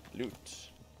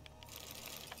 Loot.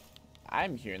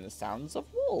 I'm hearing the sounds of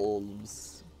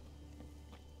wolves.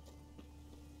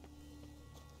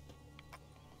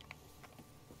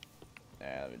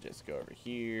 Let me just go over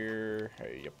here.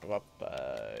 Alright.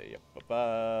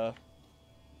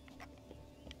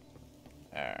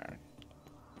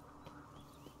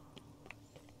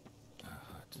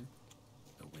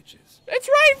 It's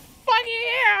right fucking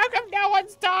here! How come no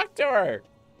one's talked to her?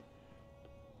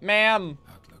 Ma'am.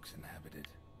 Outlook's inhabited.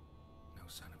 No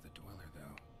sign of the dweller,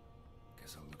 though.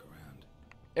 Guess I'll look around.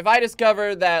 If I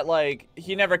discover that, like,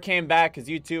 he never came back because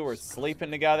you two were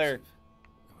sleeping together.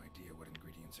 No idea what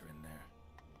ingredients are in there.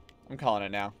 I'm calling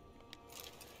it now.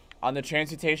 On the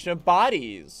transmutation of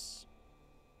bodies.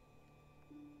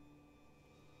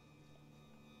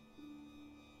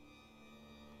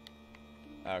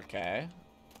 Okay.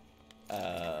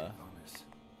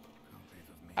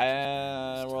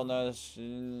 World notice.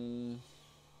 And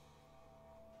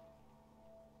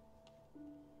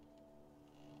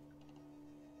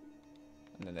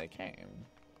then they came.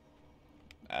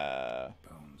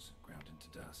 Bones ground into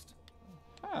dust.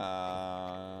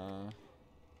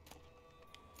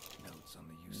 Notes on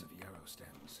the use of yarrow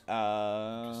stems.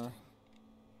 Interesting.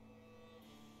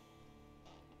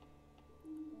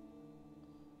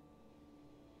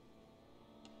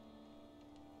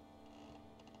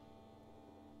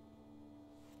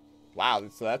 Wow,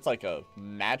 so that's like a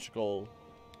magical.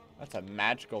 That's a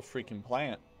magical freaking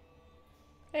plant.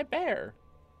 Hey, bear.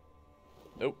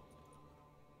 Nope.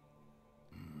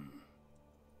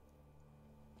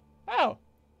 Oh.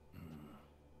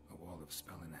 A wall of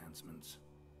spell enhancements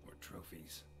or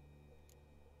trophies.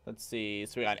 Let's see.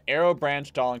 So we got an arrow,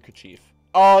 branch, doll, and kerchief.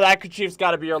 Oh, that kerchief's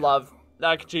got to be your love.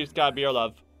 That kerchief's got to be your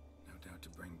love. No doubt to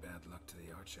bring bad luck to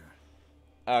the archer.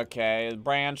 Okay,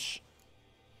 branch.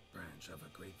 Branch of a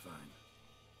grapevine.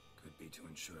 Could be to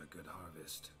ensure a good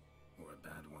harvest or a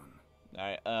bad one.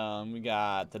 All right. We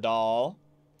got the doll.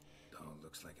 Doll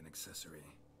looks like an accessory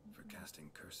for casting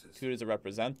curses. Who does it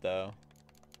represent, though?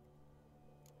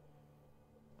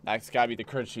 That's got to be the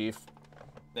kerchief.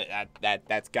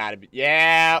 That's got to be.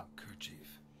 Yeah.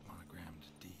 Kerchief, monogrammed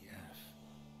DF.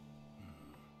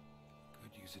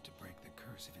 Could use it to break the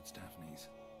curse if it's Daphne's.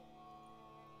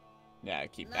 Yeah,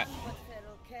 keep that. None but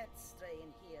feral cats stray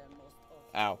in here most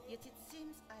often. Ow. Yet it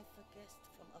seems I've a guest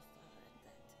from afar at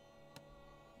that.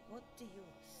 What do you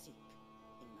seek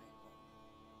in my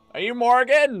home? Are you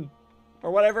Morgan?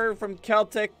 Or whatever from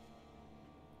Celtic?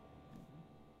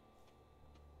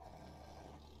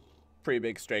 Pretty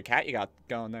big stray cat you got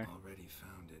going there. Already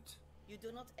found it. You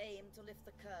do not aim to lift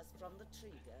the curse from the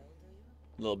tree, girl, do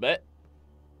you? A little bit.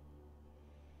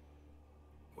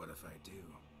 What if I do?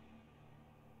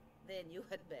 Then you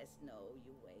had best know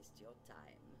you waste your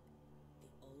time. The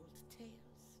old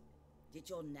tales. Did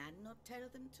your nan not tell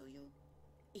them to you?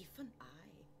 Even I,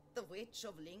 the witch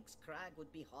of Link's Crag,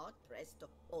 would be hard-pressed to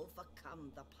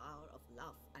overcome the power of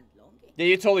love and longing. Yeah,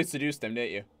 you totally seduced him,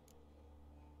 didn't you?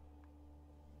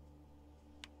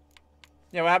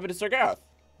 Yeah, what happened to Sir Gareth?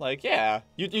 Like, yeah,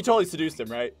 you totally seduced him,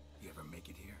 right? You ever make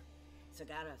it here? Sir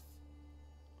Gareth.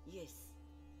 Yes.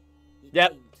 He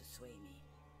Yep. came to sway me,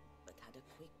 but had a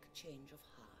quick change of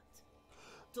heart.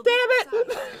 To Damn be it!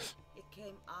 precise, it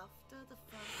came after the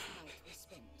first night we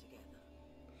spent together.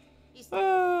 He stayed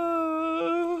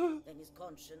then his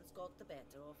conscience got the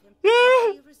better of him. Yeah,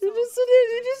 and he you resolved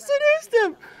just seduced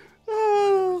him.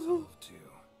 Oh. Resolved to,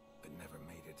 but never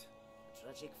made it.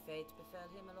 Tragic fate befell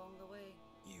him along the way.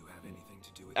 You have anything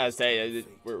to do with I this say, terrible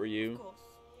fate? where were Of you? course.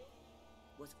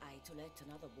 Was I to let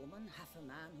another woman have a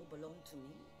man who belonged to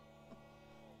me?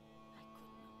 I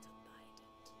could not abide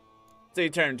it. So you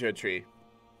turn into a tree.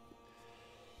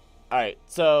 Alright,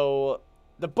 so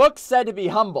the book's said to be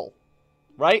humble,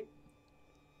 right?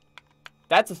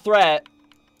 That's a threat.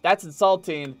 That's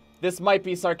insulting. This might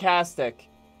be sarcastic.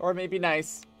 Or maybe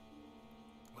nice.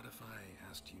 What if I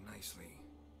asked you nicely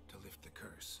to lift the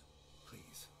curse,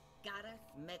 please? Gareth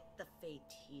met the fate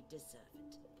he deserved.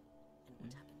 And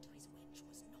what happened to his wench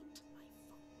was not my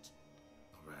fault.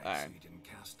 Alright, so you didn't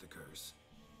cast the curse,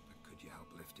 but could you help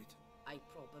lift it? I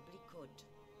probably could.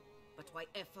 But why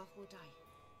ever would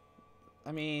I?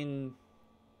 I mean...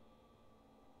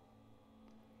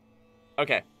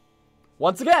 Okay.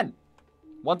 Once again.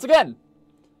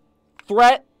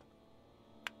 Threat.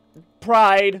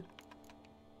 Pride.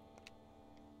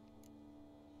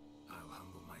 I'll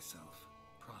humble myself,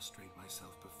 prostrate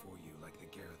myself before you like the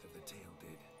Gareth of the Tale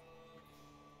did.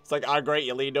 It's like, ah, great,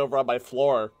 you leaned over on my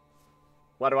floor.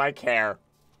 What do I care?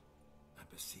 I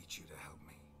beseech you to help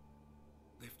me.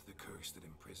 Lift the curse that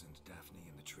imprisoned Daphne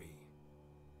in the tree.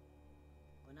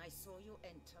 When I saw you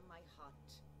enter my hut,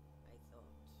 I thought,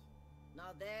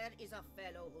 now there is a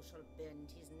fellow who shall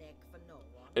bend his neck for no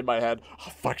one. In my head, oh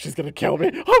fuck, she's gonna kill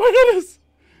me. Oh my goodness!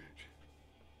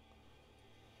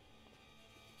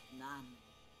 None.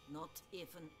 Not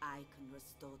even I can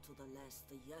restore to the less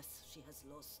the years she has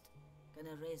lost. Can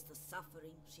erase the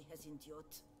suffering she has endured.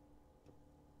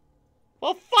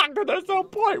 Well, fuck, there's no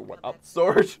point. What up,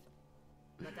 sword?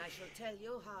 But I shall tell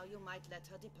you how you might let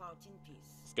her depart in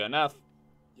peace. It's good enough.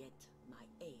 Yet my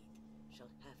aid shall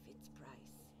have its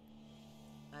price.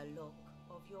 A lock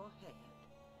of your hair.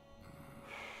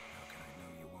 How can I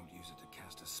know you won't use it to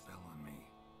cast a spell on me?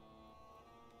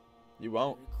 You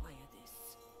won't. I require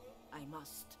this. I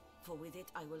must, for with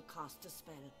it I will cast a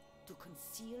spell to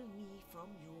conceal me from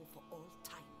you for all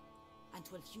time, and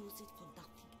will use it for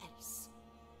nothing else.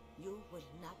 You will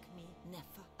nag me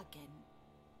never again.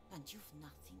 And you've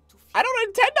nothing to fear. I don't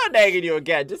intend on nagging you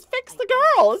again. Just fix the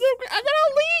girl, and then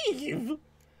I'll leave.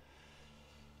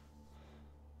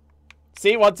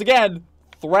 See, once again,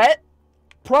 threat,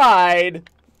 pride.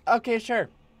 Okay, sure.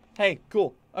 Hey,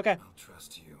 cool. Okay. I'll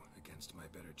trust you against my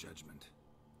better judgment.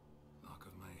 Lock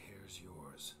of my hair's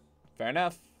yours. Fair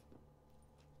enough.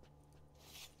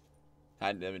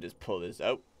 Let me just pull this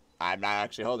out. I'm not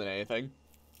actually holding anything.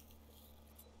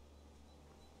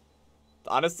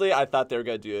 Honestly, I thought they were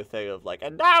going to do a thing of like,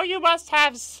 and now you must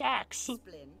have sex.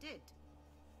 Splendid.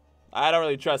 I don't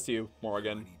really trust you,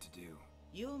 Morgan. What do I need to do?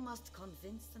 You must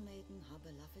convince the maiden her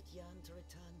beloved yearned to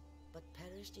return, but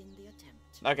perished in the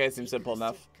attempt. Okay, seems Take simple her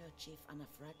enough. silk kerchief and a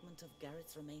fragment of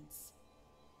Garrett's remains.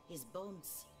 His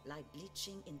bones lie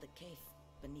bleaching in the cave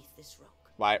beneath this rock.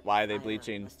 Why are they Fire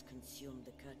bleaching? must consume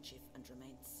the kerchief and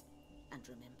remains. And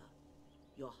remember,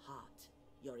 your heart,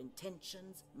 your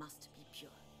intentions must be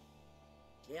pure.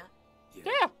 Clear?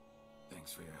 Yeah.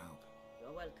 Thanks for your help.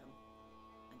 You're welcome.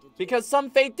 And Because some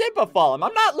fate did befall him.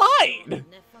 I'm not lying.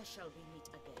 never shall we meet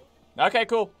again. Okay,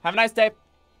 cool. Have a nice day.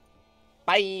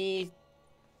 Bye.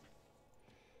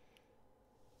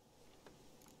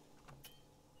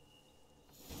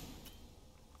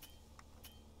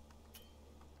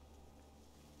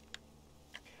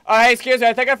 Oh, hey, excuse me.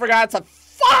 I think I forgot some.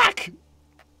 Fuck!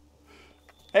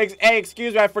 Hey,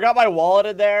 excuse me. I forgot my wallet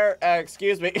in there.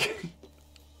 Excuse me.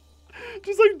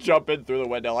 Just like jumping through the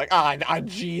window, like,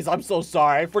 jeez, I'm so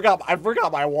sorry. I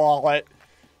forgot my wallet.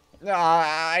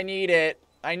 I need it.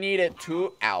 I need it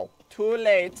too. Ow. Too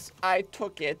late. I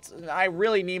took it. I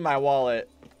really need my wallet.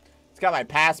 It's got my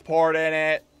passport in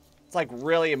it. It's like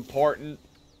really important.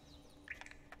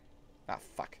 Ah,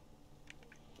 fuck.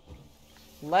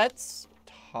 Let's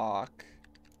talk.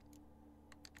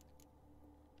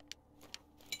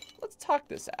 Let's talk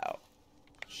this out,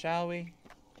 shall we?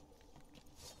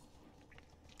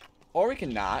 Or we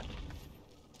can not.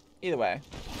 Either way.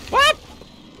 What?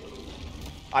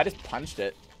 I just punched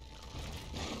it.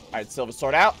 Alright, silver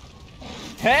sword out.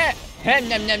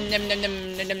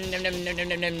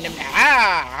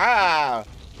 Ah!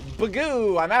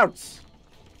 Bagoo, I'm out.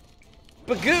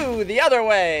 Bagoo, the other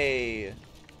way.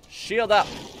 Shield up.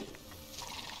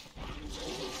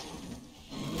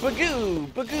 Bagoo,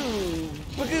 bagoo,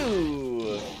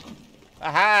 bagoo.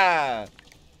 Aha.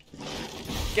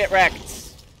 Get wrecked.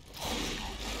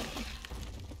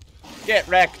 Get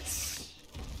wrecked.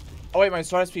 Oh wait, my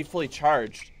sword has to be fully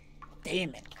charged.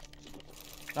 Damn it.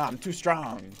 Oh, I'm too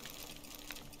strong.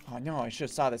 Oh no, I should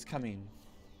have saw this coming.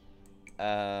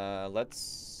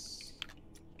 Let's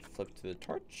flip to the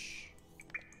torch.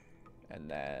 And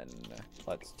then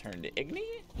let's turn to Igni.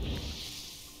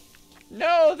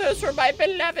 No, those were my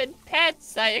beloved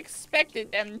pets. I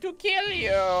expected them to kill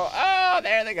you. Oh,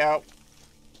 there they go.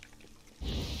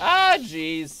 Oh,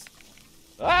 jeez.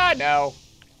 Oh, no.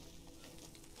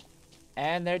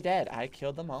 And they're dead. I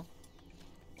killed them all.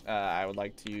 I would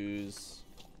like to use...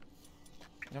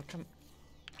 No, come...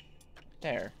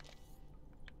 There.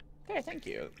 There, thank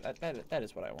you. That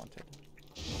is what I wanted.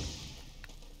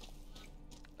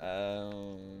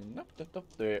 Nope.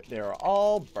 They're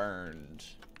all burned.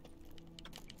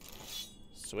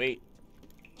 Sweet.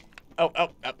 Oh,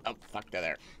 fuck, they're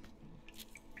there.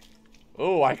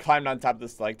 Oh, I climbed on top of the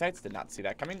stalactites. Did not see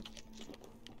that coming.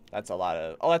 That's a lot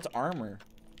of... Oh, that's armor.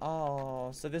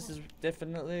 Oh, so this is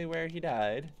definitely where he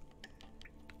died.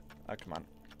 Oh, come on.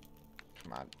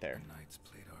 Come on, there. A knight's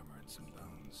plate armor and some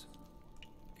bones.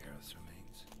 Gareth's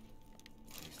remains.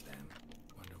 These then.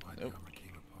 Wonder why the armor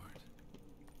came apart.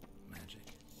 Magic.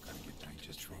 Gotta get back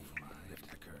to tree. Lift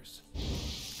the curse.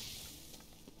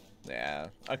 Yeah.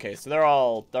 Okay, so they're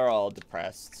all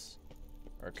depressed.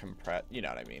 Or compressed. You know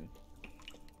what I mean.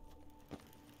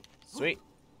 Sweet.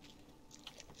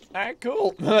 Alright,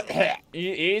 cool.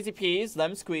 Easy peas,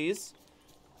 lemon squeeze.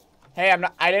 Hey,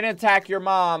 I didn't attack your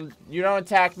mom. You don't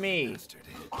attack me.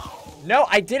 No,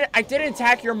 I didn't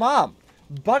attack your mom.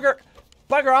 Bugger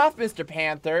off, Mr.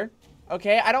 Panther.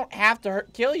 Okay, I don't have to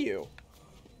kill you.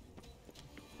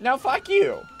 No, fuck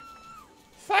you.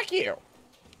 Fuck you.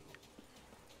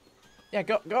 Yeah,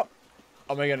 go.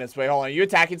 Oh my goodness, wait, hold on. Are you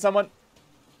attacking someone?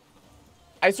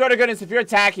 I swear to goodness, if you're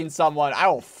attacking someone, I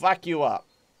will fuck you up.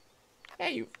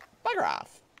 Hey, you. Bugger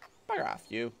off. Bugger off,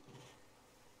 you.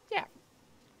 Yeah.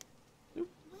 Oop.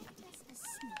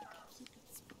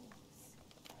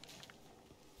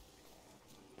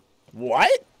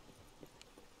 What?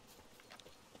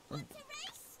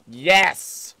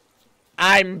 Yes!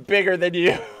 I'm bigger than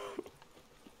you.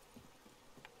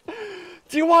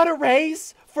 Do you want a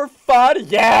race? For fun?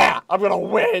 Yeah! I'm gonna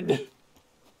win!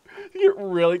 Get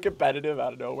really competitive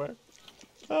out of nowhere.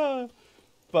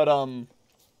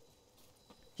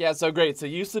 Yeah, so great. So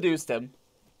you seduced him.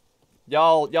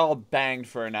 Y'all banged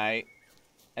for a night.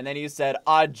 And then you said,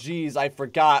 "Ah, geez, I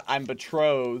forgot I'm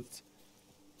betrothed.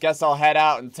 Guess I'll head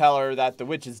out and tell her that the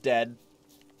witch is dead."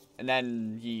 And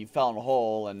then he fell in a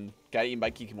hole and got eaten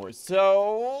by Kikimori.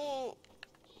 So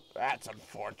that's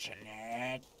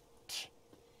unfortunate.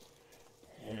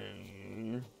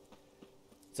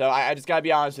 So I just gotta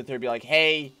be honest with her, be like,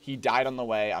 "Hey, he died on the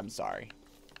way. I'm sorry."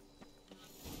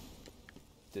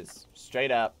 Just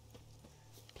straight up.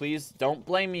 Please don't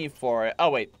blame me for it.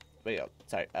 Oh, wait. Oh,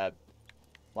 sorry.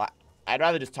 Well, I'd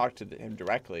rather just talk to him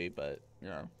directly, but, you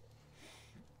know.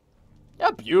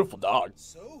 Yeah, beautiful dog.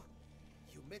 So,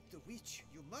 you met the witch.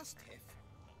 You must have.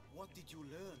 What did you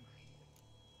learn?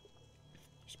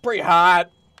 She's pretty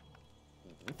hot.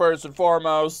 First and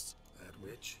foremost. That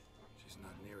witch? She's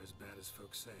not near as bad as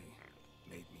folks say.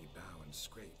 Made me bow and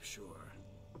scrape, sure.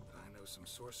 But I know some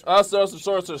sorcerers. Also, some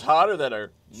sorcerers hotter than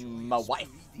her. My wife.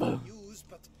 News,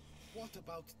 but what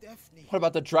about Daphne? What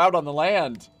about the drought on the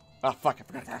land? Oh, fuck, I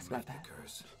forgot to ask about that.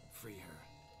 Curse. Free her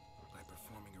by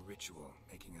performing a ritual,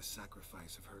 making a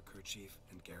sacrifice of her kerchief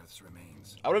and Gareth's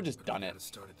remains. I would have just done it. Gotta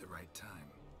start at the right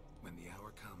time. When the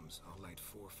hour comes, I'll light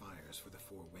 4 fires for the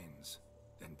 4 winds,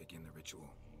 then begin the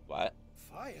ritual. What?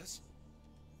 Fires?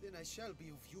 Then I shall be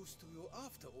of use to you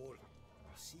after all.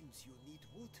 Seems you need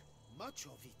wood. Much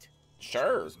of it.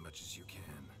 Sure. As much as you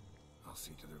can. I'll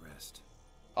see to the rest.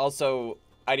 Also,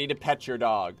 I need to pet your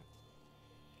dog.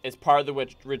 It's part of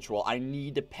the ritual. I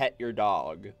need to pet your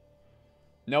dog.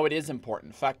 No, it is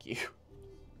important. Fuck you.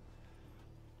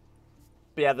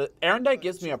 But yeah, the Erendite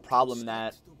gives me a problem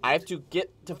that I have to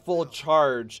get to full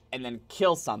charge and then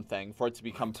kill something for it to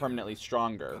become permanently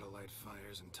stronger. Gotta light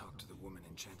fires and talk to the woman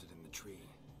enchanted in the tree.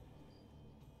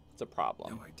 It's a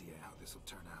problem. No idea how this will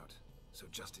turn out. So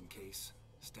just in case,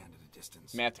 stand at a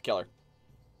distance. May have to kill her.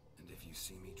 And if you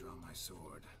see me draw my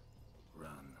sword,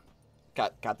 run.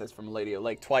 Got this from Lady of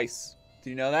Lake twice. Do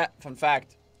you know that? Fun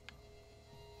fact.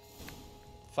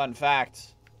 Fun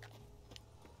fact.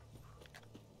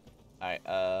 Alright,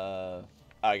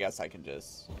 I guess I can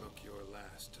just... Look your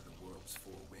last to the world's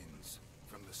 4 winds.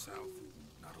 From the south,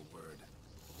 not a word.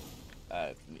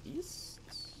 From the east?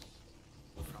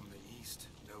 From the east,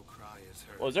 no cry is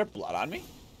heard. Oh, is there blood on me?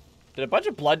 Did a bunch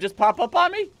of blood just pop up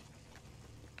on me?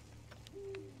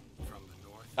 From the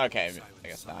north, okay, I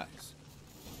guess not.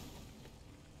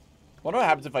 Wonder what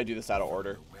happens if I do this out of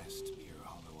order. From the west, ear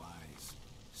hollow eyes.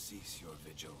 Cease your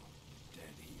vigil.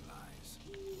 Dead he lies.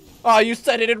 Oh, you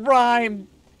said it in rhyme.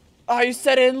 Oh, you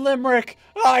said it in limerick.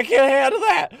 Oh, I can't handle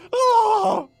that.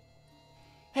 Oh.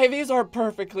 Hey, these are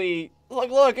perfectly.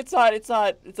 Look, it's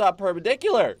not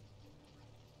perpendicular.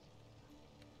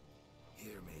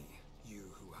 Hear me,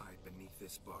 you who hide beneath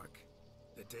this bark.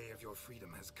 The day of your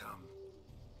freedom has come.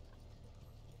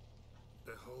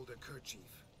 Behold a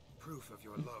kerchief, proof of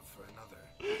your love for another.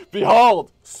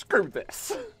 Behold, screw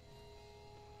this.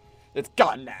 It's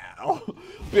gone now.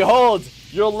 Behold,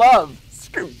 your love,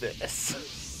 screw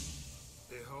this.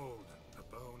 Behold, a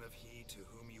bone of he to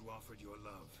whom you offered your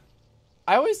love.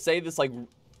 I always say this like,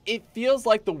 it feels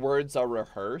like the words are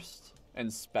rehearsed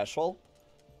and special,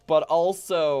 but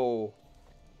also,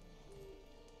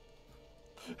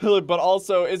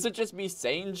 is it just me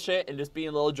saying shit and just being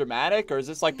a little dramatic, or is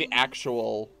this like the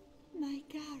actual? My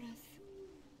Gareth,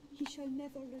 he shall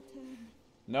never return.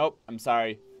 Nope, I'm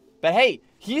sorry. But hey,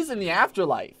 he's in the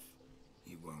afterlife.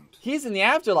 He won't. He's in the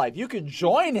afterlife. You could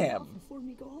join him. Before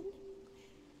me gone,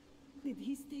 did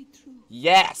he stay true?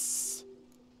 Yes.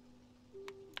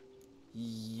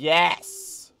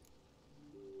 Yes.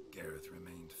 Gareth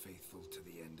remained faithful to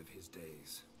the end of his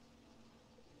days.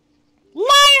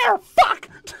 Liar! Fuck!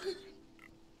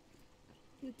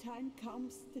 The time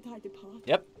comes that I depart.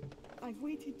 Yep. I've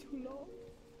waited too long.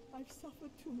 I've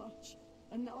suffered too much.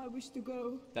 And now I wish to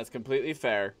go. That's completely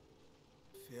fair.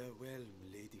 Farewell,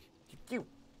 milady. You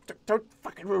don't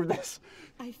fucking ruin this.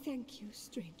 I thank you,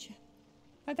 stranger.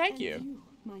 I thank and you. You,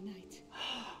 my knight.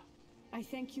 I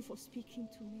thank you for speaking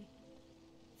to me.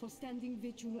 For standing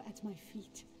vigil at my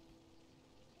feet.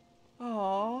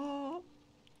 Aww.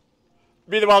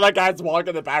 Meanwhile, that guy's walking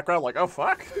in the background like, oh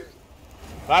fuck.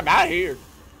 I'm out of here.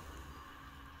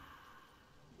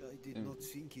 I did not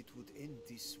think it would end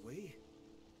this way.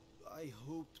 I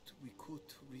hoped we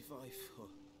could revive her.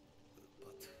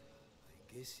 But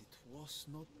I guess it was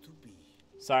not to be.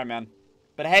 Sorry, man.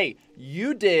 But hey,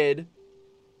 you did...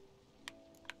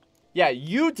 Yeah,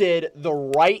 you did the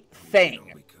right thing.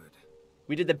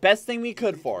 We did the best thing we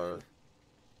could for her.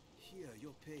 Here,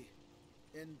 your pay.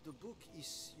 And the book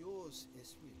is yours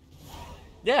as well.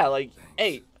 Yeah, like,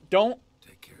 hey, don't...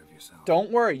 Take care of yourself.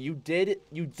 Don't worry, you did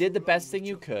the best thing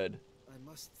you could. I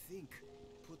must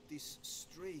this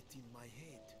straight in my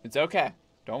head. It's okay.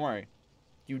 Don't worry.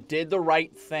 You did the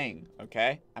right thing,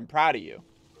 okay? I'm proud of you.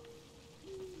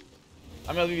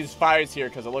 I'm gonna leave these fires here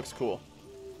because it looks cool.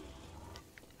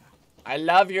 I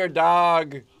love your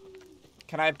dog.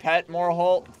 Can I pet more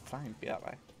Holt? Fine, be that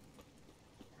way.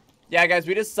 Yeah, guys,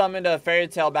 we just summoned a fairy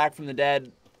tale back from the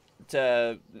dead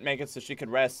to make it so she could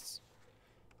rest.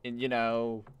 In, you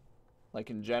know, like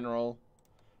in general.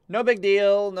 No big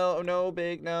deal.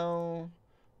 Nobody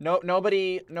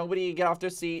get off their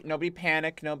seat. Nobody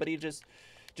panic. Nobody just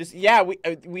yeah, we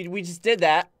just did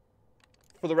that.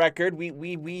 For the record,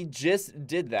 we just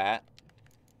did that.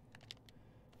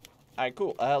 All right,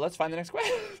 cool. Let's find the next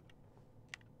quest.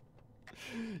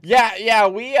 yeah,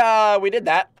 we did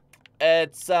that.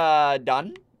 It's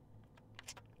done.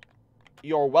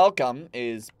 You're welcome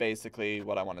is basically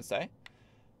what I want to say.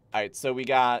 All right, so we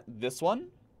got this one,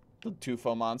 the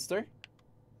Tufo monster.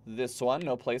 This one,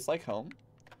 no place like home.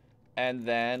 And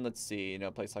then let's see,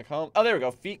 no place like home. Oh, there we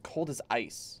go. Feet cold as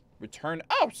ice. Return.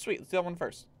 Oh, sweet. Let's do that one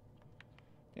first.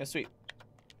 Yeah, sweet.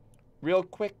 Real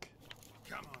quick.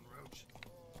 Come on, Roach.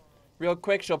 Real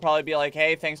quick, she'll probably be like,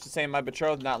 hey, thanks for saving my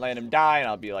betrothed, not letting him die. And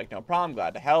I'll be like, no problem,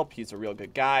 glad to help. He's a real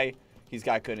good guy. He's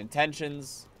got good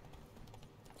intentions.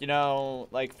 You know,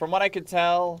 like, from what I could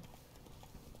tell,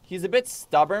 he's a bit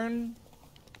stubborn.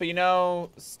 But, you know,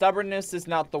 stubbornness is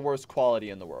not the worst quality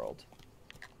in the world.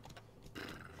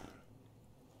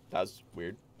 That was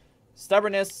weird.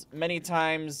 Stubbornness, many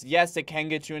times, yes, it can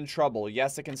get you in trouble.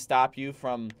 Yes, it can stop you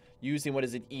from using what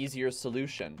is an easier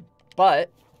solution. But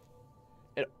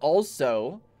it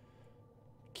also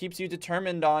keeps you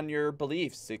determined on your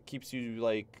beliefs. It keeps you,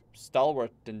 like,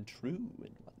 stalwart and true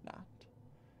and whatnot.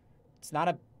 It's not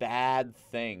a bad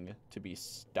thing to be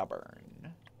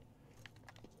stubborn.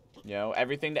 You know,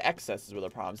 everything to excess is where the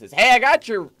problem is. Hey, I got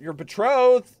your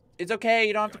betrothed. It's okay.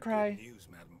 You don't have to cry. News,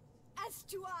 madam. As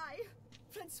do I.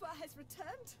 Francois has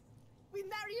returned. We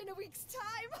marry in a week's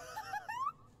time.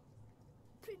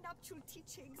 Prenuptial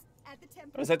teachings at the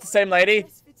temple. Was that the same lady?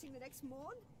 Dress fitting the next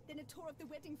morn, then a tour of the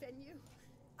wedding venue.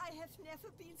 I have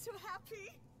never been so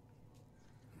happy.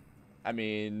 I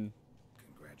mean,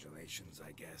 Congratulations,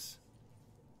 I guess.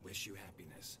 Wish you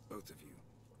happiness, both of you.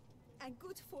 And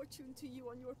good fortune to you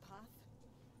on your path.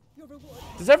 Your reward.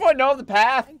 Does everyone know the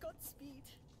path? And Godspeed.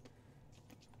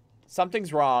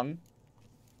 Something's wrong.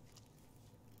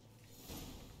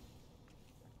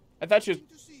 I thought she was...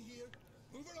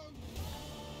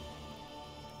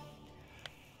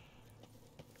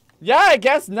 Yeah, I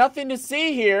guess nothing to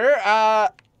see here. Oh,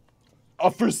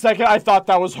 for a second, I thought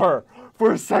that was her.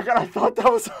 For a second, I thought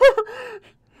that was her.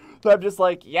 But I'm just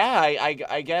like, yeah,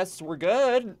 I guess we're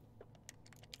good.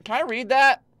 Can I read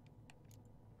that?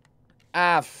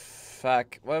 Ah,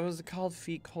 fuck. What was it called?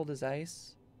 Feet cold as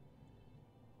ice?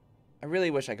 I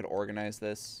really wish I could organize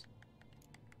this.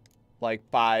 Like,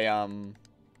 by, I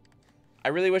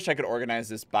really wish I could organize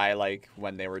this by, like,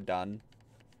 when they were done.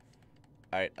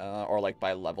 Alright, or, like,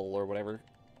 by level or whatever.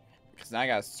 Because now I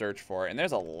gotta search for it. And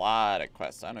there's a lot of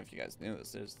quests. I don't know if you guys knew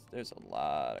this. There's a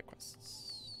lot of quests.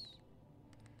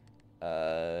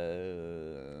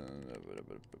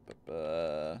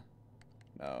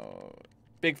 No.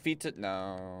 Big feet to...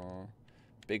 No.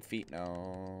 Big feet,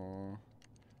 no.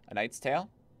 A Knight's Tale?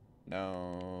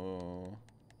 No.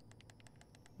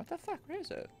 What the fuck? Where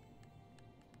is it?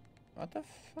 What the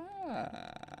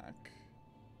fuck?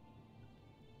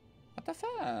 What the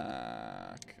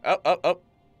fuck? Oh.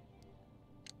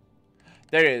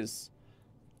 There it is.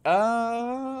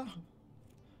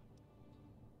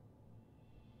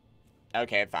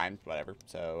 Okay, fine. Whatever.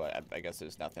 So, I guess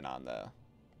there's nothing on the... I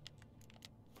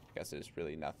guess there's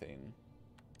really nothing...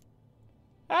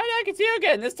 Oh, I can see you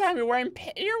again. This time you're wearing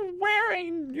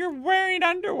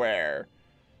underwear.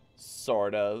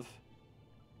 Sort of.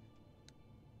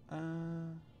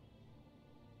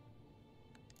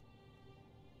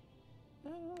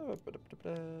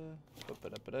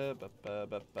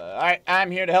 Alright,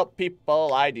 I'm here to help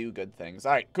people. I do good things.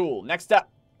 Alright, cool. Next up,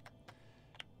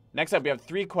 we have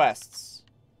 3 quests.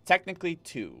 Technically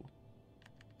 2.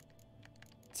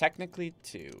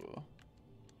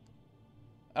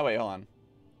 Oh, wait, hold on.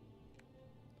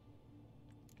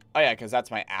 Oh, yeah, because that's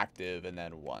my active, and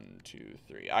then 1, 2,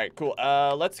 3. Alright, cool.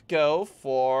 Let's go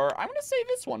for... I'm going to say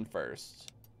this one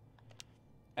first.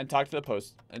 And talk to the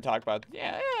post, and talk about...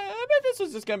 Yeah, I bet this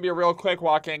was just going to be a real quick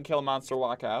walk in, kill a monster,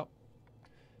 walk out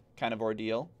kind of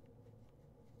ordeal.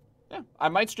 Yeah, I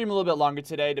might stream a little bit longer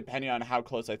today, depending on how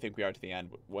close I think we are to the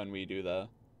end when we do the...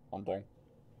 I mean,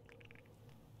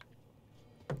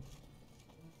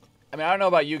 I don't know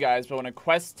about you guys, but when a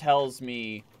quest tells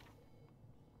me...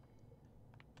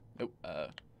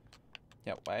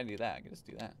 Yeah, why did I do that? I can just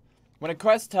do that. When a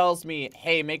quest tells me,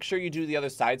 hey, make sure you do the other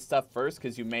side stuff first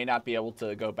because you may not be able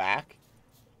to go back,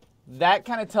 that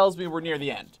kind of tells me we're near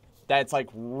the end. That's like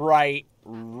right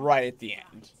at the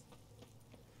end.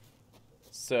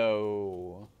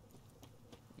 So,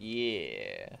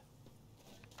 yeah.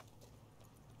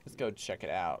 Let's go check it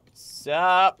out.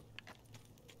 Sup?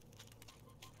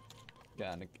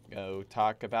 Gonna go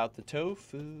talk about the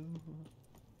tofu.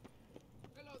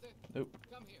 Hello there. Nope.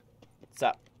 Come here. What's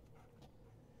up?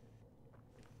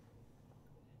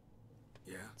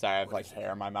 Yeah? Sorry, I have like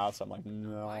hair in my mouth, so I'm like,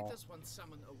 no. Why does one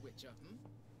summon a witcher,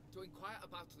 To inquire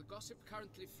about the gossip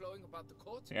currently flowing about the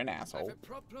court? You're an asshole. I have a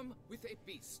problem with a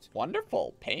beast.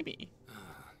 Wonderful. Pay me.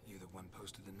 You the one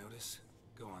posted the notice?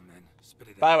 Go on then. Spit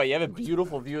it out. By the way, you have a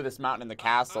beautiful view of this mountain in the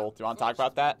castle. Do you want to talk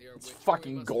about that? It's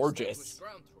fucking gorgeous.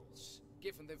 Ground rules.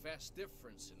 Given the vast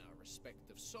difference in our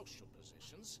respective social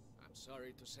positions, I'm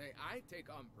sorry to say I take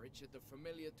umbrage at the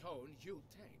familiar tone you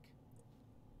take.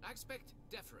 I expect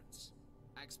deference.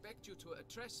 I expect you to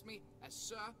address me as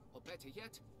Sir, or better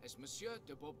yet, as Monsieur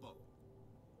de Bourbeau.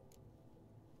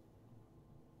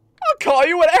 I'll call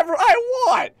you whatever I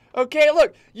want. Okay,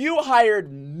 look, you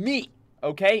hired me.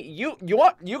 Okay, you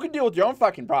can deal with your own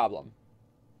fucking problem.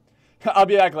 I'll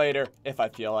be back later if I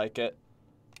feel like it.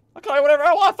 I'll call you whatever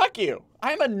I want. Fuck you.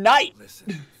 I'm a knight. Listen,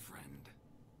 friend.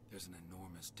 There's an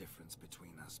enormous difference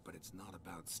between us, but it's not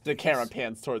about status. The camera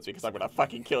pans towards me because I'm gonna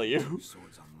fucking kill you.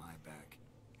 Swords on my back,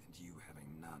 and you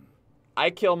having none.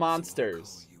 I kill So monsters. I'll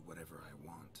call you whatever I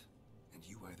want, and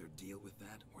you either deal with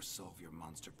that or solve your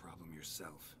monster problem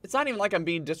yourself. It's not even like I'm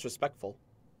being disrespectful.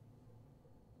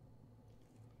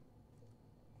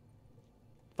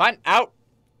 Fine, out.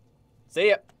 See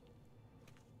ya.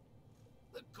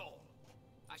 The gall.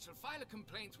 I shall file a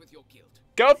complaint with your guild.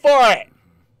 Go for it.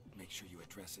 Make sure you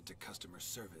address it to customer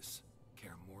service.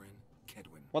 Karamorin,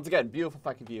 Kedwin. Once again, beautiful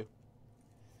fucking view.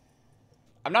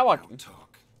 I'm not walking. Now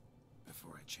talk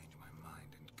before I change my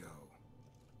mind and go.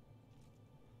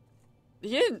 He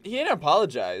didn't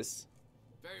apologize.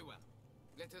 Very well.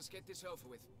 Let us get this over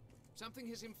with. Something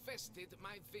has infested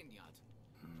my vineyard.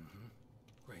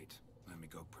 Great. Let me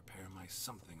go prepare my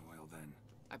something oil then.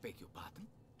 I beg your pardon?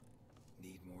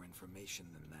 Need more information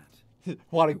than that.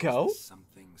 Wanna go?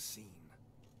 Something seen.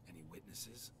 Any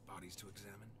witnesses? Bodies to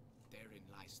examine? Therein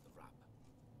lies the rub.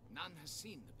 None has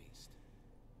seen the beast.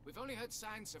 We've only heard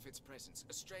signs of its presence,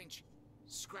 a strange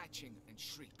scratching and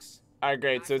shrieks. Alright,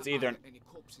 great. So it's either any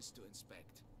corpses to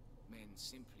inspect. Men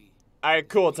simply. Alright,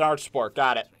 cool. It's an arch sport.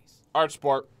 Got it. Arch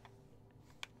sport.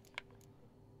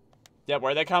 Yeah,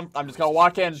 where they come? I'm just gonna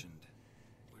walk in.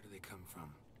 Where do they come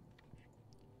from?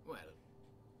 Well,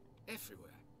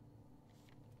 everywhere.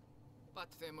 But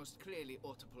they're most clearly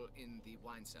audible in the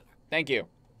wine cellar. Thank you.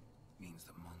 Means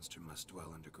the monster must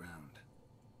dwell underground.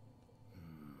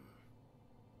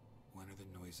 When are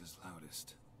the noises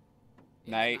loudest?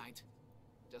 Night.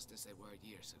 Just as they were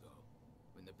years ago,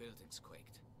 when the buildings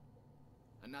quaked.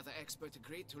 Another expert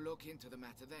agreed to look into the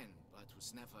matter then, but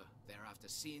was never thereafter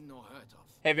seen nor heard of.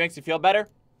 Hey, if it makes you feel better,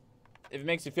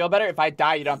 if I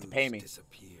die, you don't have to pay me.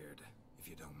 Disappeared, if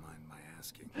you don't mind my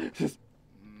asking.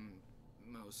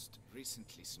 Most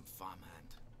recently, some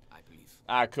farmhand, I believe.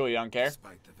 Ah, cool. You don't care.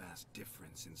 Despite the vast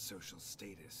difference in social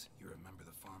status, you remember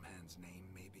the farmhand's name,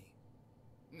 maybe?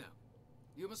 No.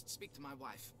 You must speak to my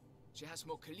wife. She has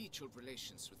more collegial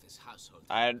relations with this household.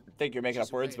 I think you're making up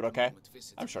words, but okay.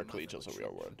 I'm sure collegial collegial's a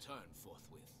real word.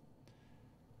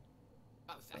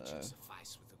 Oh, that should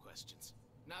suffice with the questions.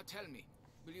 Now tell me,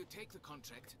 will you take the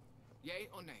contract? Yay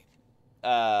or nay?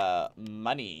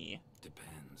 Money.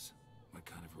 Depends. What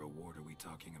kind of reward are we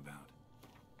talking about?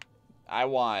 I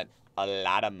want a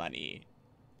lot of money.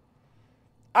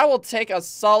 I will take a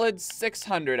solid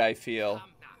 600, I feel. Come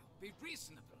now, be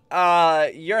reasonable.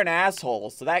 You're an asshole,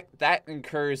 so that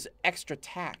incurs extra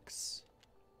tax.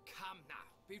 Come now,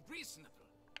 be reasonable.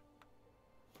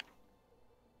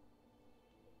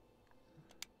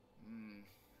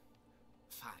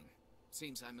 Fine.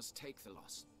 Seems I must take the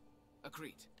loss.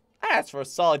 Agreed. I asked for a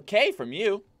solid K from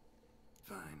you.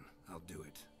 Fine, I'll do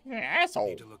it. You're an asshole.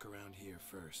 Need to look around here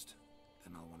first.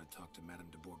 Then I'll want to talk to Madame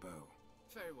de Bourbeau.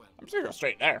 Very well. I'm just gonna go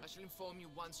straight there. I shall inform you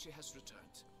once she has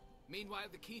returned. Meanwhile,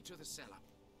 the key to the cellar.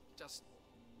 Just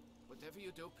whatever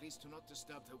you do, please do not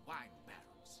disturb the wine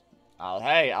barrels.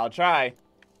 Hey, I'll try.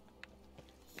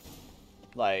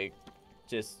 Like,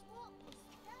 just.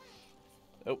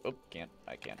 Oh,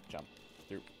 I can't jump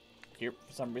through here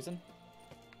for some reason.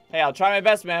 Hey, I'll try my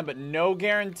best, man, but no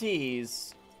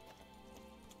guarantees.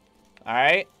 All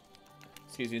right.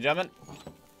 Excuse me, gentlemen.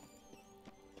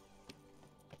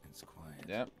 It's quiet.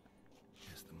 Yep.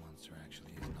 Guess the monster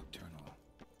actually is nocturnal.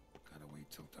 Got away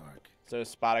there a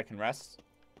spot I can rest?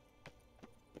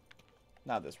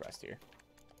 Not this rest here.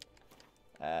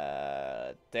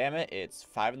 Damn it, it's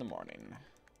 5 in the morning.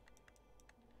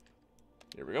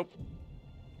 Here we go.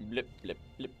 Blip, blip,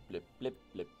 blip, blip, blip,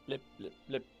 blip, blip, blip,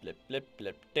 blip, blip, blip,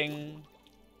 blip, ding.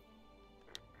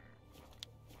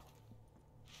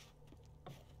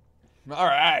 All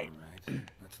right.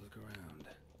 Let's look around.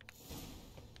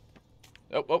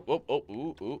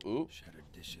 Ooh.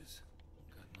 Shattered dishes.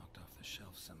 Got knocked off the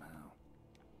shelf somehow.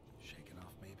 Shaken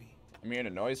off, maybe? I'm hearing a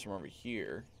noise from over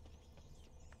here.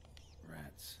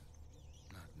 Rats.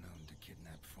 Not known to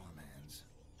kidnap farmhands.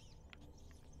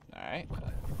 Alright.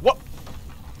 What?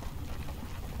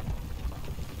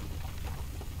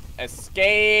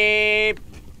 Escape!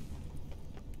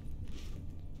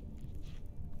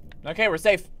 Okay, we're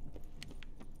safe.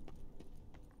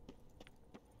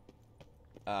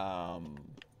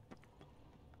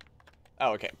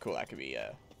 Oh, okay, cool. That could be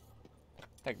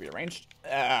arranged.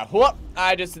 Whoop!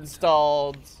 I just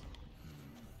installed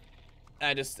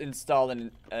an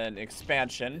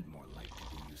expansion. More light could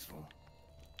be useful.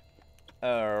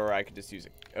 Or I could just use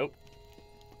it. Oh.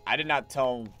 I did not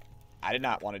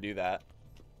want to do that.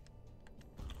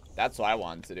 That's what I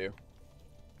wanted to do.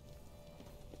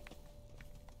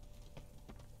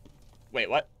 Wait,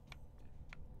 what?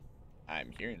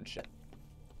 I'm hearing shit.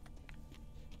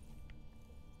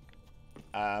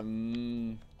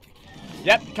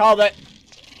 Yep, called it.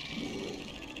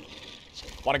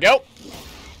 Wanna go?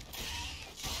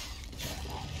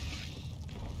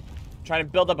 Trying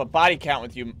to build up a body count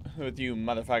with you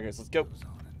motherfuckers. Let's go.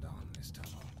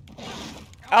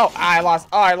 Oh, I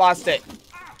lost it.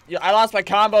 I lost my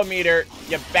combo meter,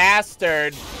 you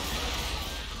bastard.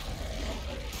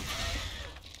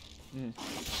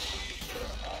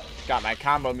 Got my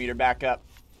combo meter back up.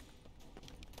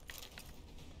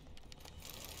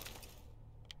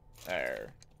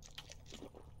 There.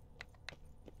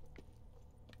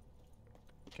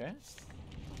 Okay.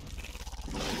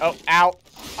 Oh, ow.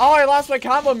 Oh, I lost my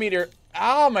combo meter.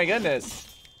 Oh my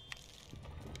goodness.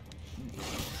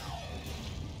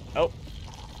 Oh.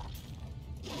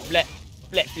 Blip,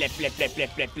 blip, blip, blip, blip,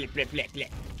 blip, blip, blip, blip, blip,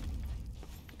 blip.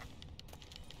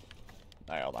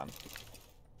 Alright, hold on.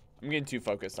 I'm getting too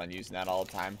focused on using that all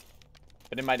the time.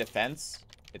 But in my defense,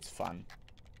 it's fun.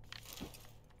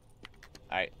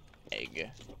 Alright, egg.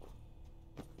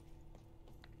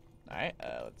 Alright,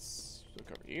 let's look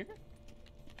over here.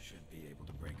 Should be able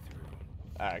to break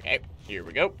through. Okay, here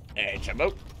we go. Hey,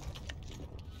 Chumbo.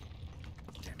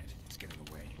 Damn it, it's getting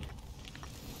away.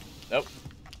 Nope.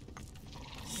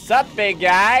 Sup, big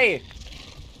guy?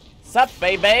 Sup,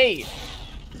 baby?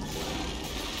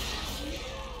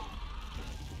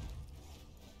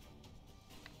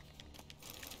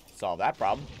 Solve that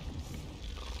problem.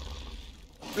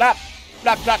 Flap,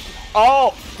 flap, flap.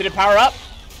 Oh, did it power up?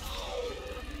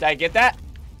 Did I get that?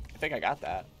 I think I got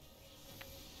that.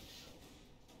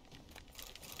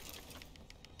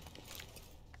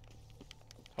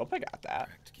 Hope I got that.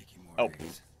 Oh.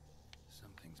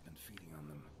 Something's been feeding on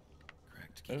them.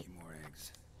 Cracked Kiki more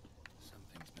eggs.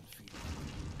 Something's been feeding on them.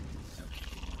 No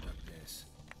Kiki more dug this.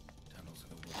 Tunnels of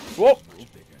the woods. Whoa.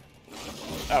 Much bigger.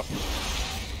 Oh.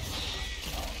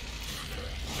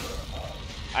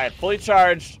 Alright, fully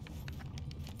charged.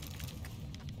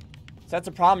 So that's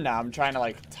a problem now. I'm trying to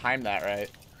like time that right.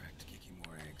 Cracked Kiki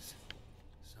more eggs.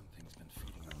 Something's been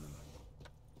feeding on them.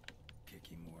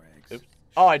 Kiki more eggs. Oops.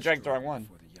 Oh, I drank the wrong one.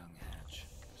 Before the young hatch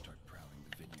start prowling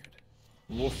the vineyard.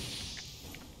 Woof.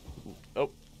 Oh.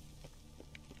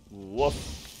 Woof.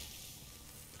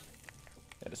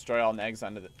 Yeah, destroy all the eggs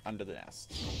under the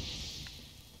nest.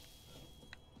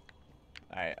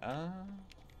 Alright,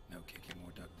 No Kiki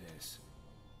more dug this.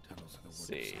 Tunnels of the woods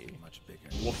see. are something much bigger.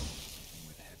 Woof. Something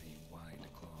with heavy, wide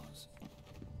claws.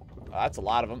 Oh, that's a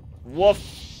lot of them. Woof.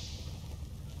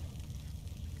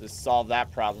 Just solve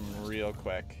that problem real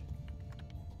quick.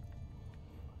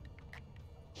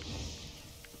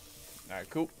 Alright,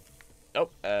 cool. Oh,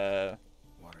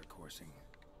 Water coursing.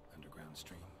 Underground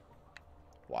stream.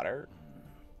 Water?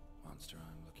 Monster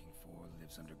I'm looking for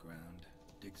lives underground,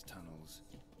 digs tunnels,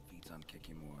 feeds on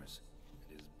Kikimores.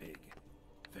 It is big.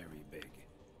 Very big.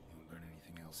 Won't learn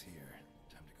anything else here.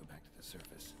 Time to go back to the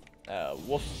surface.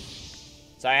 Woof.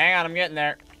 Sorry, hang on, I'm getting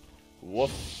there.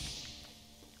 Woof.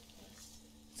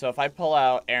 So if I pull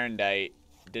out Erendite,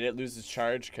 did it lose its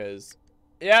charge? Because,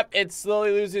 yep, it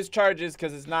slowly loses charges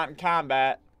because it's not in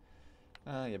combat.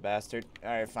 Oh, you bastard.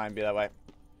 Alright, fine, be that way.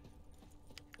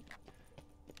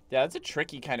 Yeah, that's a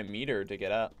tricky kind of meter to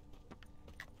get up.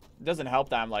 It doesn't help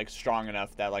that I'm, like, strong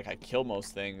enough that, like, I kill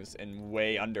most things in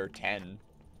way under 10.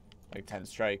 Like, 10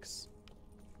 strikes.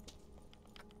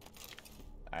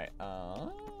 Alright,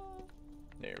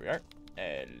 there we are.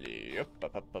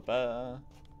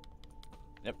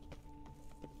 Yep.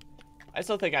 I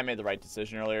still think I made the right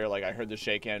decision earlier. Like, I heard the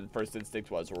shake in. First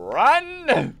instinct was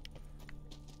run!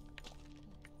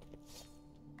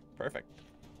 Perfect.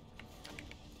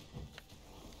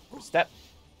 Step.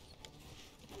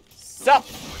 Sup!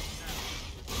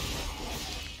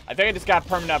 I think I just got a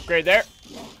permanent upgrade there.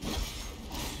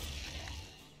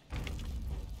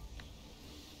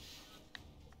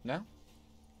 No?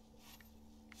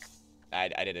 I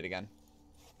did it again.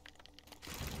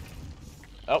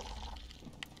 Oh.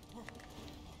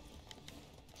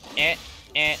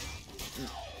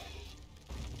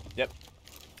 Yep.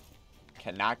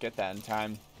 Cannot get that in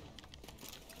time.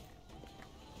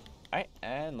 Alright,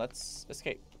 and let's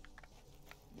escape.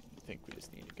 I think we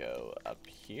just need to go up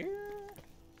here.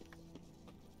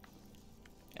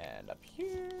 And up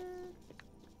here.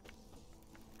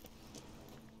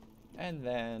 And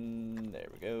then, there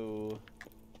we go.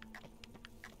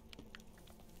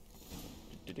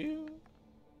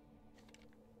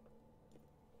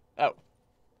 Oh.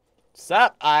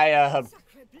 Sup? I,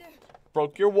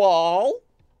 broke your wall.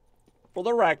 For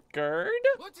the record.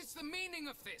 What is the meaning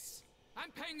of this?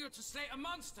 I'm paying you to slay a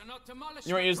monster, not demolish.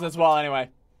 You weren't using this wall anyway.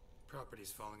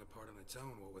 Property's falling apart on its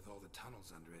own, what with all the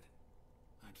tunnels under it.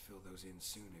 I'd fill those in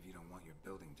soon if you don't want your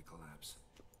building to collapse.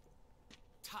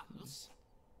 Tunnels?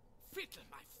 Fiddle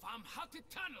my farm, how did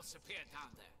tunnels appear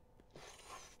down there?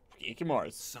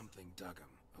 Kikimores. Something dug 'em.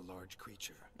 A large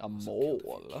creature. A mole.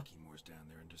 Kikimores down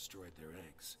there and destroyed their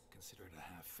eggs. Consider it a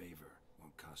half favor.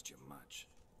 Won't cost you much.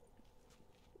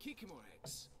 Kikimore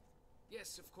eggs.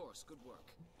 Yes, of course, good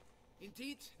work.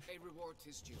 Indeed, a reward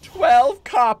is due. 12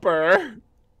 copper.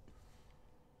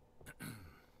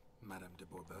 Madame de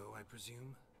Bourbeau, I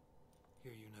presume?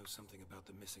 Here you know something about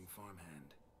the missing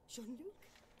farmhand. Jean-Luc?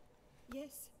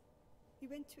 Yes. We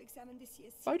went to examine this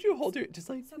year's seeds. Why'd you hold it just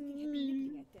like something had been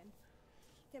nipping at them.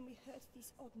 Then we heard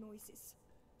these odd noises.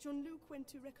 Jean-Luc went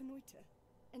to reconnoiter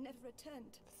and never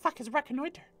returned. Fuck is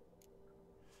reconnoiter?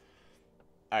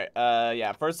 Alright,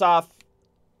 yeah, first off.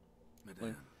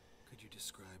 Madame, could you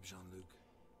describe Jean-Luc?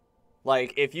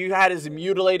 Like, if you had his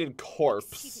mutilated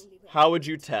corpse, how would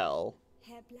you tell?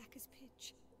 Hair black as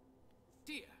pitch.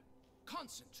 Dear,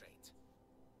 concentrate.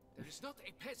 There is not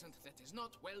a peasant that is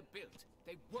not well built.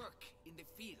 They work in the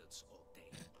fields all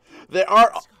day.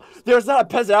 There's not a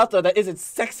peasant out there that isn't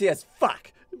sexy as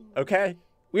fuck. Okay?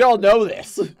 We all know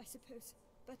this. I suppose.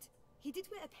 But he did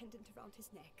wear a pendant around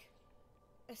his neck.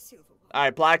 A silver one.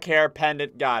 Alright, black hair,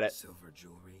 pendant, got it. Silver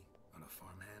jewelry on a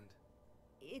farmhand?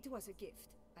 It was a gift,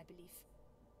 I believe.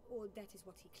 Or that is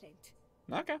what he claimed.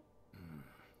 Okay.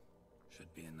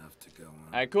 Should be enough to go on.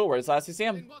 Alright, cool. Where's the last you see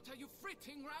him? Then what are you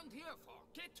fritting round here for?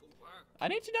 Get to work. I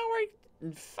need to know where he...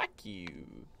 Fuck you.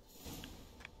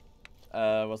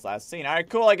 What's the last scene? Alright,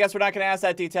 cool. I guess we're not gonna ask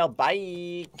that detail.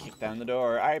 Bye. Kick down the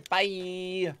door. Alright,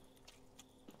 bye.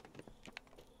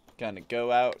 Gonna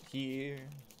go out here.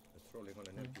 Patrolling on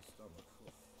an empty stomach.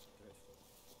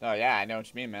 Oh, yeah, I know what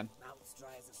you mean, man. Mouth's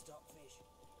dry as a stockfish.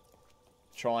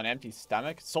 Troll an empty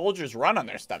stomach? Soldiers run on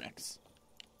their stomachs.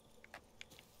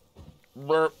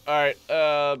 Burp. Alright,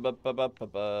 hey,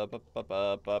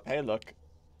 look.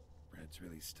 Bread's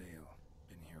really stale.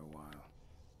 Been here a while.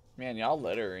 Man, y'all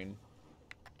littering.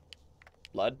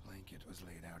 Blood? Blanket was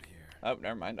laid out here. Oh,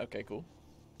 never mind. Okay, cool.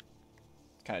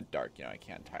 It's kind of dark, you know, I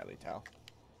can't entirely tell.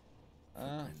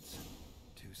 Footprints.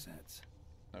 2 sets.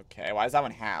 Okay, why is that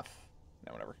one half?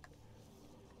 No, whatever.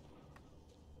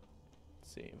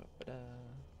 Let's see.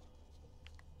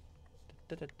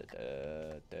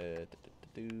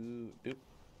 Doop.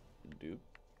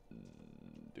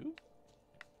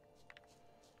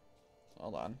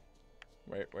 Hold on.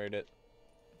 Where'd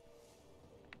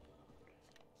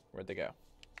they go?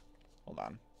 Hold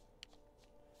on.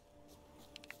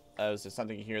 Is there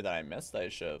something here that I missed that I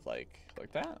should have, like,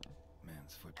 looked at?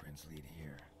 Man's footprints lead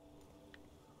here.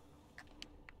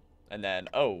 And then,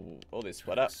 oh, they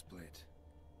split up. Split.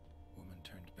 Woman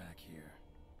turned back here.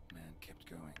 Man kept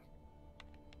going.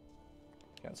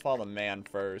 Okay, let's follow the man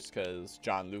first, because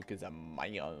Jean-Luc is a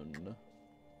man.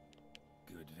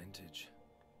 Good vintage.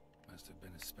 Must have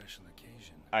been a special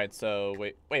occasion. Alright, so,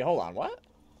 wait, hold on, what?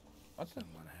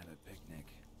 Someone had a picnic.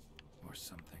 Or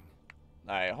something.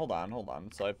 Alright, hold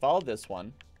on. So I followed this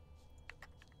one.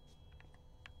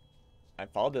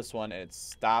 And it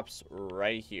stops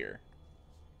right here.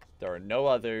 There are no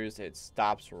others. It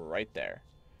stops right there.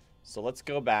 So let's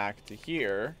go back to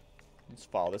here. Let's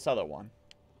follow this other one.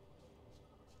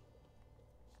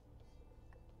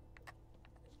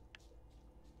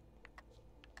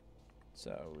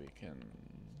 So we can...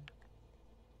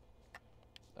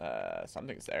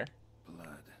 Something's there.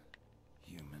 Blood.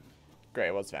 Human. Great,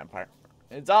 it was vampire.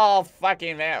 It's all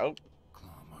fucking man. Oh.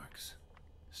 Claw marks.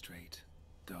 Straight.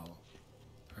 Dull.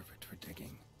 Perfect for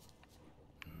digging.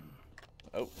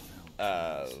 Oh.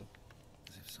 As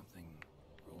if something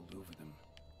rolled over them.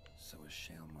 So is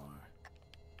Shalmar.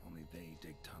 Only they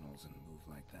dig tunnels and move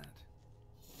like that.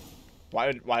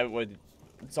 Why would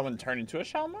someone turn into a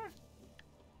Shalmar?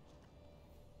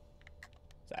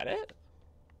 Is that it?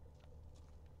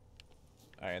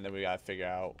 Alright, and then we gotta figure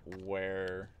out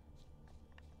where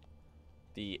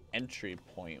the entry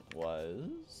point was.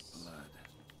 Blood.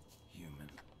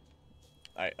 Human.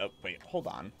 Alright, oh, wait, hold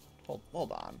on.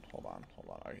 Hold on.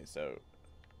 Okay, so...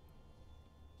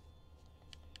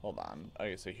 Hold on.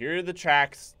 Okay, so here are the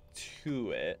tracks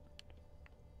to it.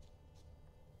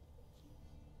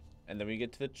 And then we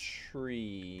get to the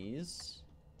trees.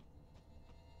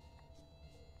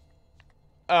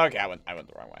 Okay, I went the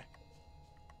wrong way.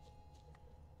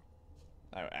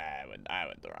 I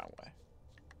went the wrong way.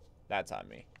 That's on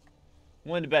me.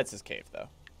 I'm willing to bet it's this cave, though.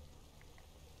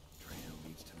 Trail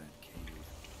leads to that cave.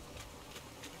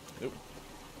 Oop.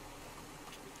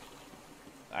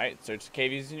 Alright, search the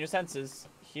cave using your senses.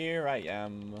 Here I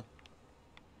am.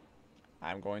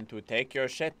 I'm going to take your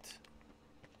shit.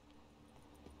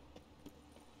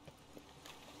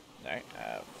 Alright,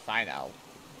 fine, I'll...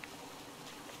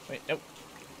 Wait, nope.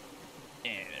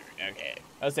 Okay.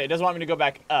 I was saying, it doesn't want me to go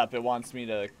back up. It wants me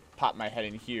to pop my head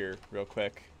in here real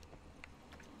quick.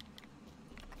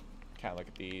 Kind of look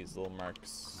at these little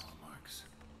marks. Claw marks.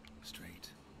 Straight.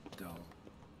 Dull.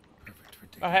 Perfect for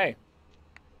digging. Oh, hey.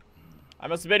 I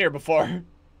must have been here before.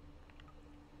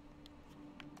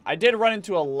 I did run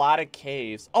into a lot of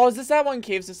caves. Oh, is this that one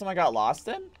cave system I got lost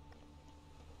in?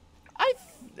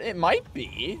 It might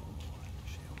be.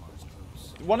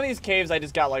 One of these caves I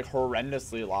just got, like,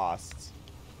 horrendously lost.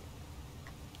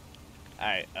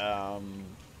 Alright, I'm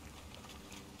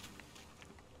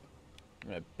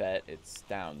gonna bet it's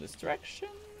down this direction.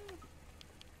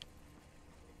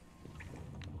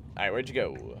 Alright, where'd you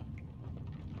go?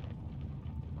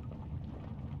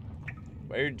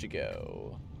 Where'd you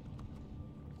go?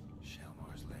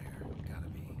 Shalmar's lair. Gotta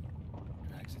be.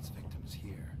 Drags its victims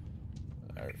here.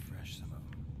 Refresh some of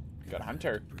them. Got a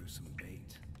hunter. Brew some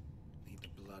bait. Need the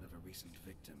blood of a recent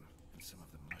victim and some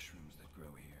of the mushrooms that grow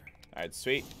here. Alright,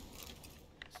 sweet.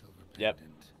 Silver Yep.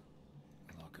 pendant.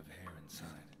 A lock of hair inside.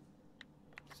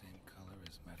 Same color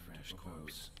as my fresh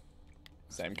corpse.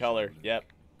 Same color, yep.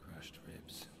 Crushed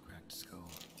ribs, cracked skull.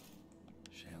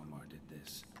 Shalmar did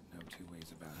this. No two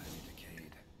ways about highly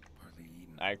decayed. Partly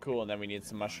eaten. Alright, cool. And then we need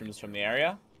some mushrooms from the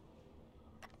area.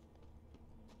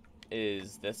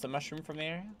 Is this a mushroom from the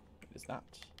area? It is not.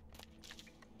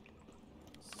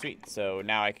 Sweet. So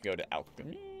now I can go to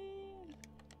alchemy.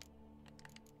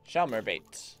 Shalmar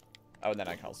bait. Oh, and then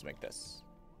I can also make this.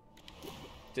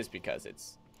 Just because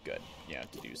it's good, you know,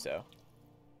 to do so.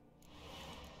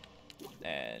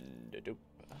 And doop.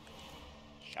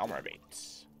 Shalmar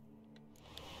bait.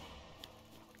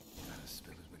 Gotta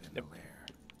spill it within the lair.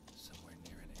 Somewhere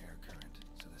near an air current,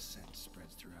 so the scent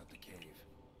spreads throughout the cave.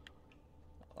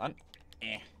 Hold on.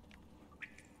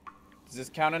 Does this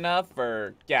count enough,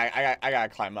 or yeah? I gotta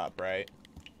climb up, right?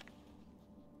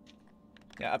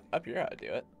 Yeah, up here, I'll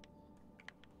do it.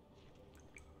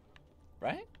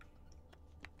 Right?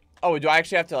 Oh, do I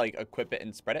actually have to like equip it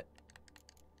and spread it?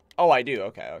 Oh, I do.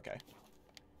 Okay, okay.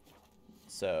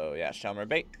 So yeah, Shalmar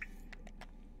bait.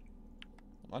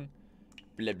 Hold on.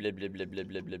 Blib blib blib blib blib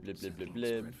blib blib blib blib blib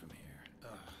blib.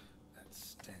 That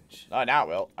stench. Oh, now it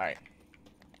will. All right.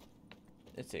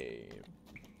 Let's see.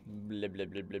 Blib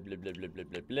blib blib blib blib blib blib blib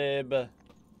blib blib.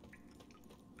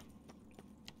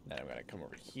 Then I'm gonna come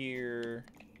over here.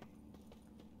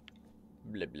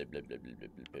 Blib blib blib blib blib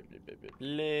blib blib blib blib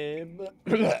blib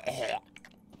blib.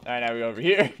 All right, now we go over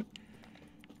here.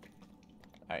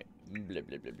 All right. Blib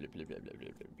blib blib blib blib blib blib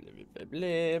blib blib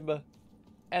blib blib.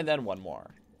 And then one more.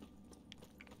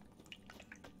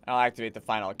 I'll activate the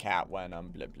final cat when I'm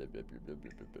blib blib blib blib blib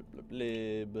blib blib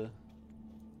blib blib.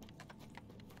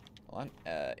 Hold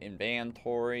on.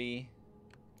 Inventory.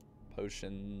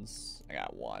 Potions. I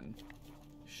got one.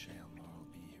 Shalmar will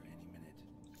be here any minute.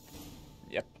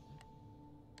 Yep.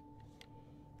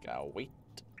 Gotta wait.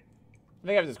 I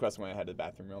think I have this quest. I'm gonna head to the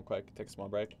bathroom real quick. Take a small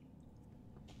break.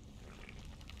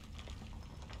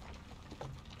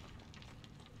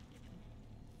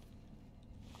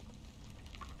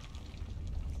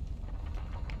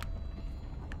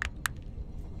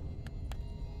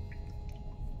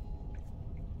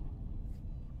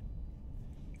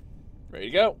 Ready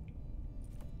to go.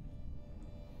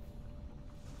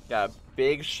 Got a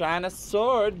big shiny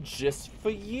sword just for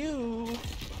you.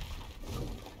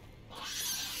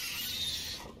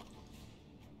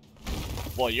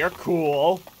 Well, you're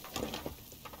cool.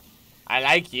 I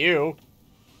like you.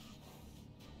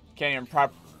 Can't even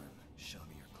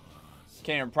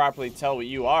properly tell what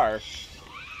you are.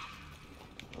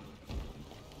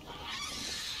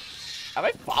 Have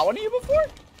I fought one of you before?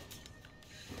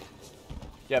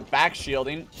 Yeah, back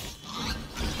shielding.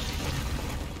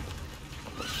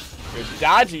 You're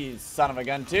dodgy, son of a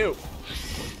gun, too.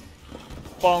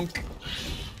 Bunk.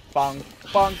 Bunk.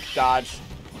 Bunk. Dodge.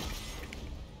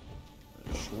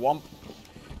 Schwump.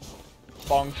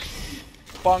 Bunk.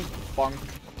 Bunk. Bunk.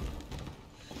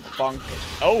 Bunk.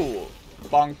 Oh.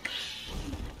 Bunk.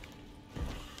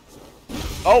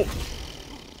 Oh.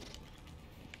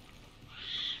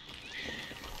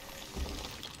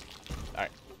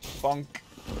 Alright. Bunk.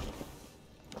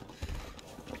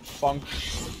 Bunk.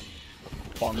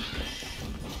 Bunk.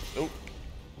 Oh.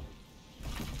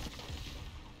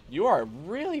 You are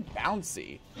really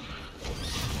bouncy.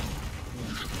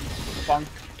 Bunk.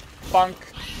 Bunk.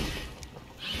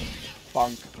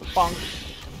 Bunk. Bunk.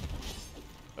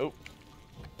 Oh.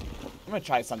 I'm gonna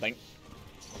try something.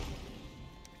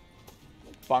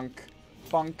 Bunk.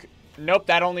 Bunk. Nope,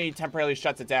 that only temporarily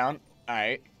shuts it down.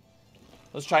 Alright.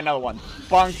 Let's try another one.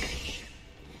 Bunk.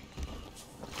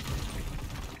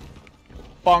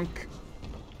 Bunk.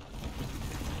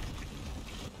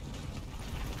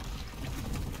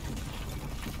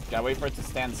 Gotta wait for it to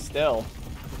stand still.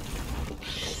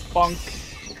 Bunk.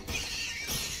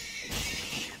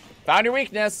 Found your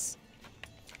weakness.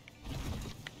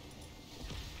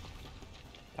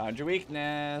 Found your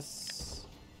weakness.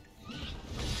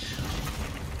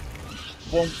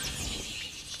 Boom.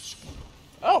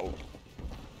 Oh.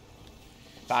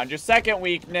 Found your second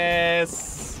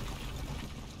weakness.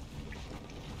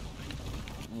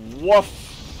 Woof.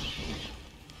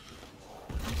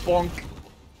 Bonk.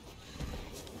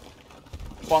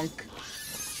 Bonk.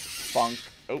 Bonk.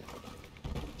 Oh.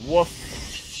 Woof.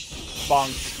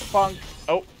 Bonk. Bonk.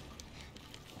 Oh.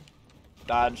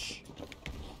 Dodge.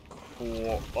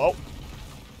 Cool. Oh.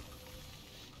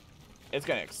 It's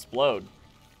gonna explode.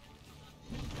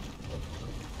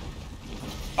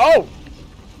 Oh!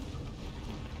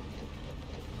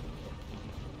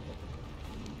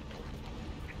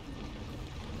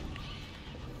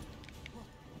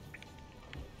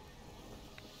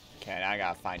 Okay, now I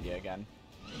gotta find you again.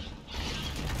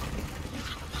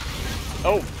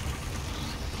 Oh!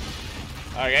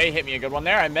 Okay, you hit me a good one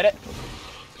there, I admit it.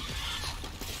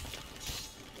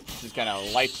 Just gonna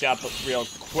light you up real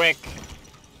quick.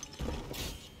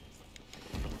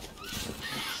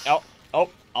 Oh, oh,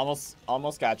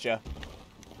 almost gotcha.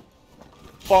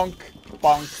 Bonk,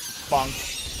 bonk,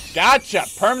 bonk. Gotcha!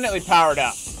 Permanently powered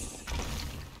up.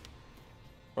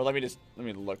 Or let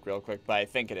me look real quick, but I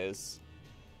think it is.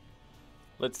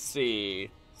 Let's see.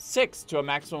 6 to a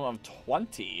maximum of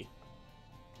 20.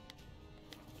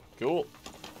 Cool.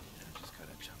 Just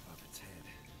gotta jump off its head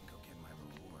and go get my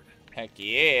reward. Heck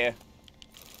yeah.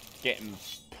 Getting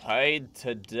paid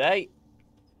today.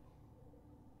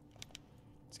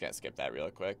 Just gotta skip that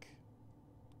real quick.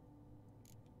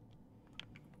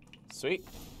 Sweet.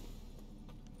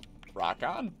 Rock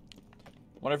on.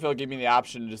 Wonder if it'll give me the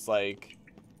option to just like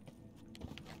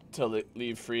to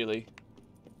leave freely.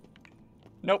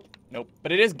 Nope, nope.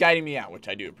 But it is guiding me out, which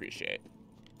I do appreciate.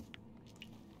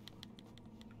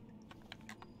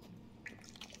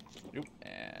 Nope,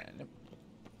 and nope.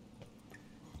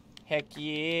 Heck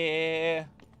yeah.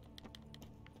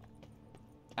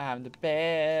 I'm the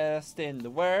best in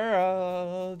the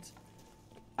world.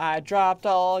 I dropped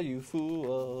all you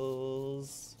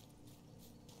fools.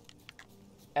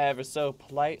 Ever so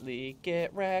politely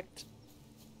get wrecked.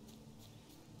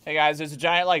 Hey guys, there's a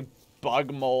giant like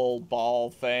bug mole ball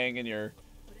thing and you're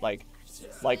like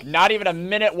not even a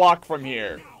minute walk from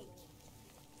here.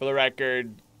 For the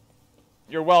record,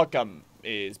 you're welcome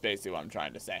is basically what I'm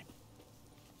trying to say.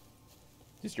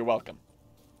 Just you're welcome.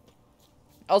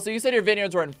 Also, you said your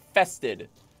vineyards were infested.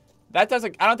 That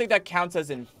doesn't, I don't think that counts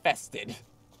as infested.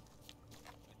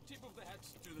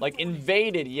 Like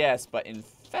invaded, yes, but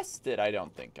infested, I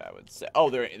don't think I would say. Oh,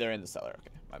 they're in the cellar.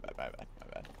 Okay, my bad, my bad, my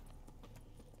bad.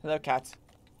 Hello, cat.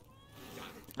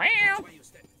 Meow.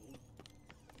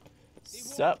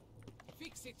 Sup?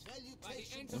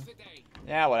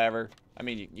 Yeah, whatever. I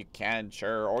mean, you can,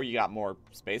 sure, or you got more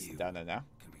space down there now.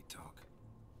 Can we talk?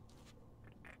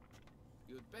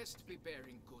 You'd best be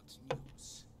bearing good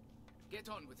news. Get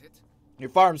on with it. Your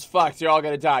farm's fucked. You're all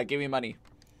gonna die. Give me money.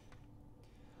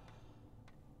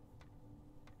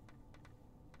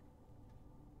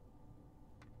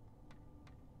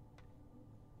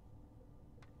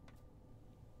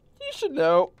 You should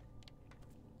know.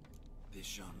 This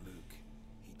Jean-Luc,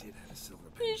 he did have a silver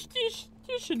You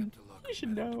pendant.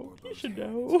 should know. You should As a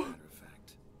know. matter of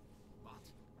fact.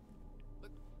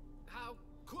 But how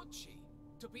could she?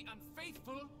 To be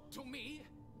unfaithful to me?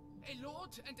 A lord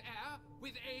and heir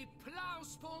with a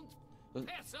plow-spawned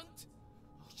peasant?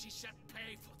 Oh, she shall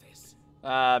pay for this.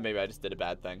 Maybe I just did a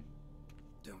bad thing.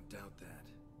 Don't doubt that.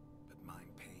 But mind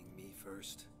paying me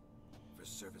first? For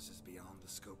services beyond the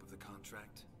scope of the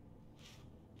contract?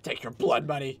 Take your blood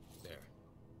money. There.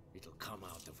 It'll come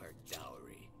out of her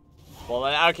dowry. Well,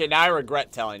 then, okay, now I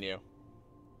regret telling you.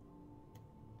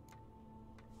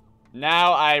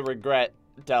 Now I regret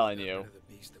telling you.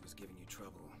 The beast that was giving you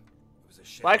trouble. It was a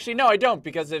shame. Well, actually, no, I don't,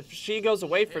 because if she goes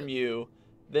away from you,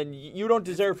 then you don't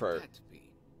deserve her.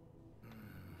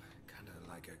 Kind of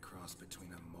like a cross between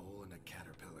a mole and a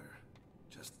caterpillar.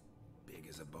 Just big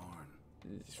as a barn.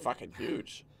 It's fucking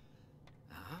huge.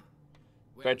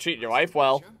 Well, Gotta treat your wife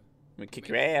well. pleasure. I'm gonna kick Made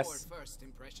your a ass. poor first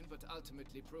impression, but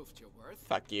ultimately proved your worth.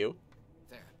 Fuck you.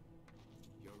 There.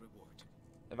 Your reward.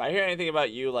 If I hear anything about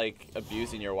you, like,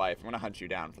 abusing your wife, I'm gonna hunt you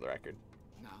down, for the record.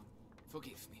 Now,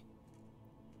 forgive me.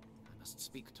 I must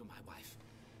speak to my wife.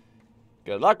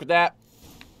 Good luck with that.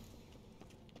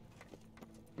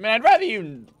 I mean, I'd rather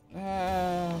you...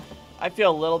 I feel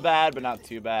a little bad, but not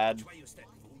too bad.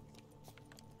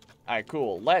 Alright,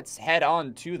 cool. Let's head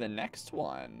on to the next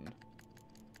one.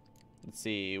 Let's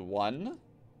see. 1,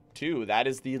 2. That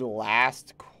is the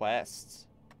last quest.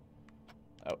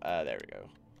 Oh, there we go.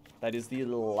 That is the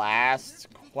last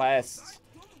quest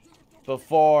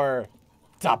before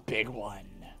the big one,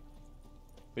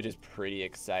 which is pretty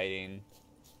exciting.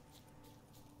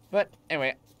 But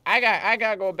anyway, I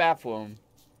gotta go bathroom.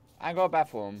 I go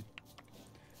bathroom.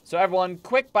 So everyone,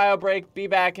 quick bio break. Be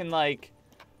back in like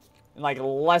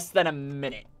less than a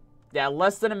minute. Yeah,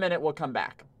 less than a minute. We'll come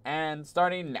back, and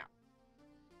starting now.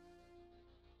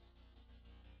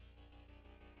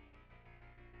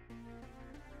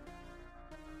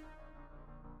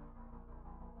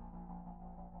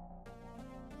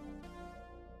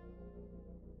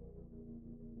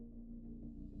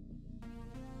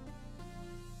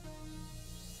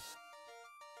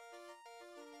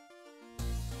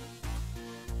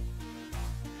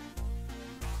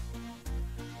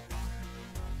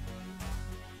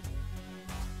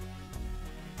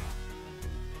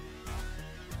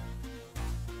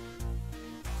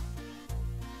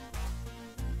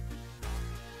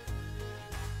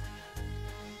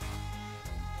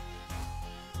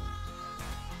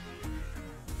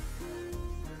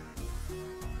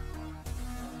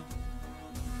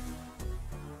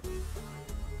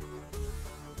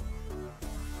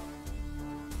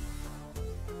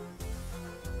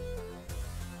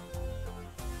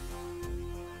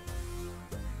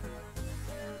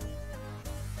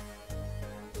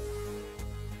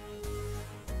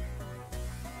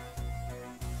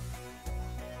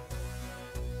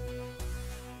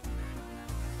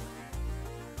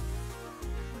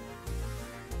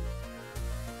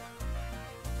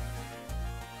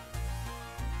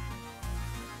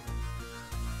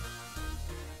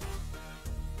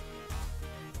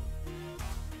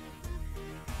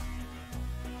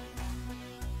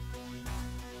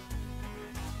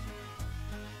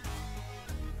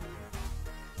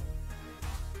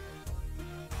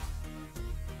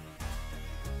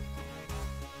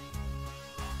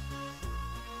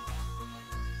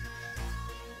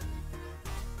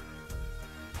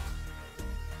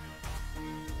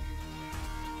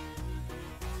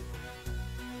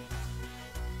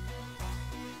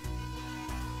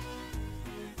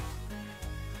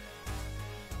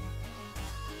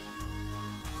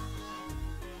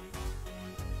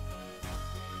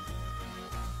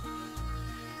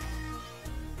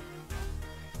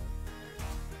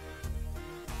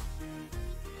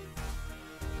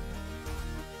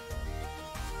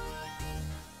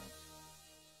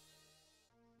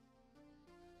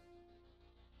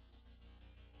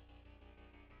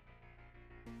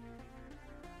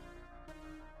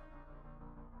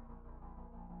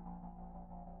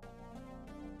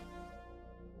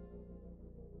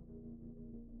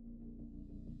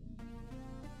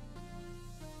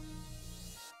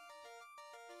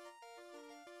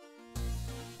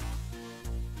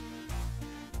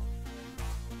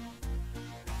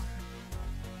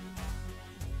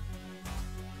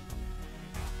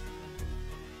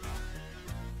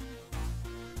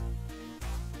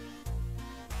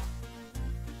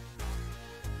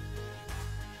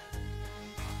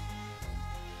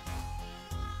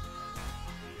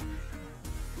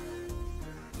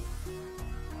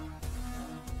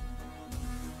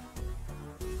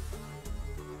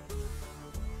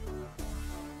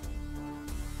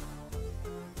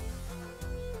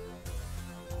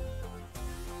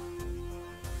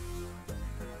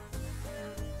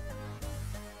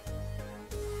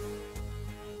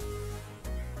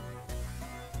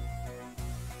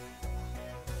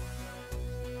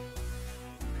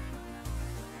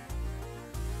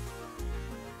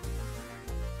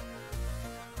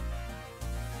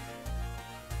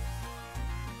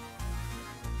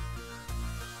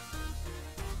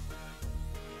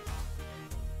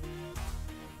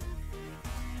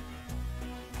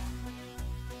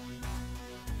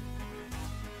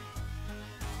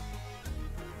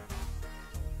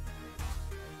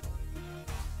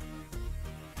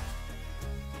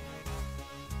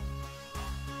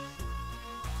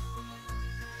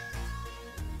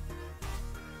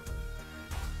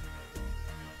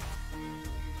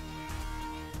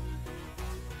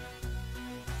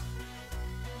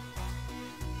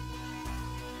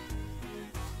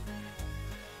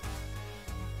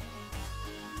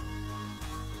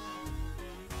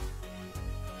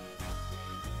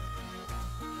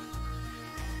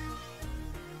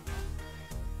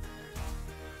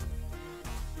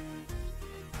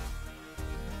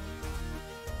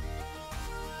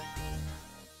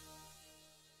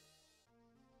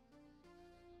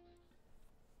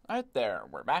 Alright, there.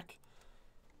 We're back.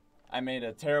 I made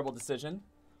a terrible decision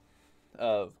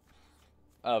of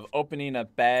opening a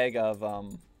bag of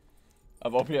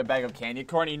candy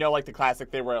corn. You know, like the classic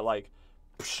thing where it like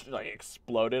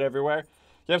exploded everywhere.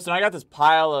 Yep. So I got this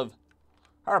pile of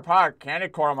candy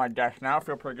corn on my desk now. I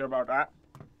feel pretty good about that.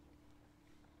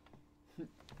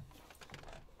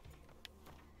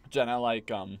 Jenna,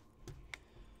 like,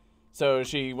 so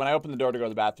when I opened the door to go to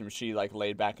the bathroom, she like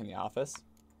laid back in the office.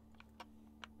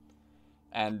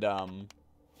 And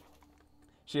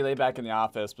she lay back in the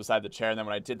office beside the chair, and then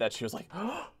when I did that, she was like,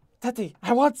 "Oh, Tati,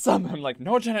 I want some." I'm like,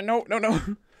 "No, Jenna, no.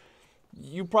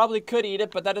 You probably could eat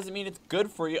it, but that doesn't mean it's good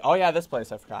for you." Oh yeah, this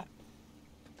place, I forgot.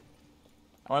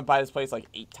 I went by this place like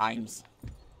 8 times.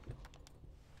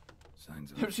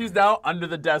 She's now under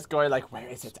the desk going like, "Where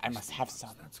is it? I must have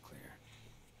some." That's clear.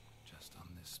 Just on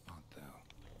this spot, though.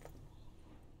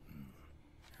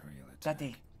 Aerial attack.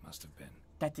 Daddy. Must have been.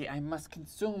 Daddy, I must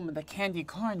consume the candy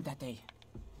corn, Daddy.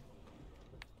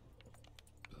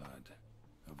 Blood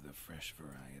of the fresh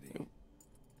variety. Ooh.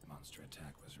 Monster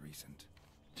attack was recent.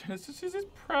 She's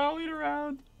just prowling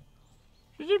around.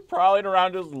 She's just prowling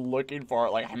around just looking for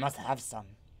it. Like, I must have some.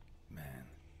 Man,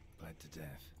 bled to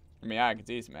death. I mean, yeah, I can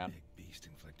see, man. Big beast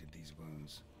inflicted these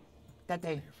wounds.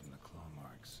 Daddy. Clear from the claw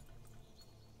marks.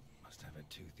 Must have a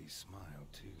toothy smile,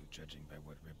 too, judging by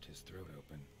what ripped his throat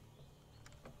open.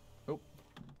 Oh,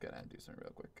 gotta do something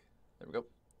real quick. There we go.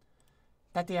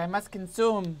 Daddy, I must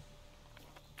consume.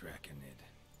 Draconid.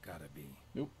 Gotta be.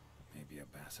 Nope. Maybe a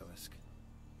basilisk.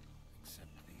 Except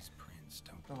these prints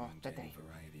don't Oh, belong to Daddy. any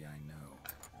variety I know.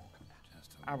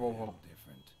 Just a little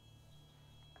different.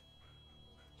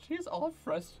 She's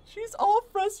all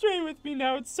frustrated with me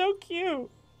now. It's so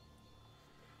cute.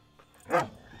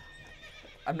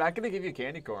 I'm not gonna give you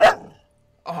candy corn.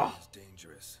 Oh. It's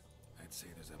dangerous. I'd say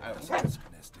there's a basilisk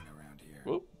nesting around here.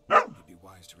 Whoop. It'd be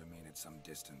wise to remain at some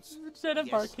distance. Instead of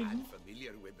barking. I'm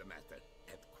familiar with the matter,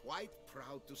 and quite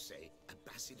proud to say a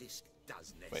basilisk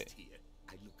does nest here.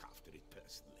 I look after it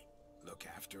personally. Look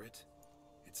after it?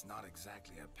 It's not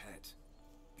exactly a pet.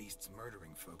 Beasts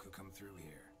murdering folk who come through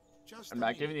here. I'm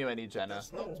not giving you any, Jenna.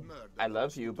 I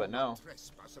love you, but no.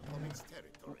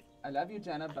 I love you,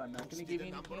 Jenna, but I'm not going to give you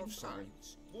any candy corn.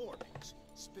 Warnings,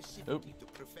 specifically to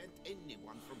prevent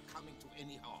anyone from coming to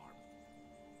any harm.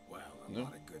 Well, a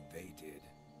lot of good they did.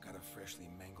 Got a freshly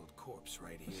mangled corpse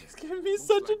right here. She's giving me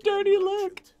such a dirty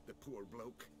look. The poor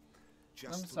bloke.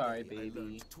 I'm sorry,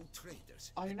 baby.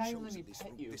 Oh, you're not even letting me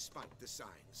pet you. Despite the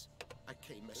signs. I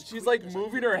came She's like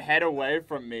moving her head away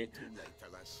from me.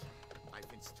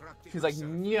 She's like,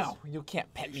 "No, you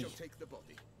can't pet me." Take the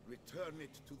body, return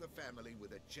it to the family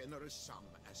with a generous sum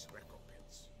as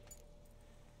recompense.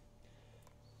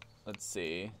 Let's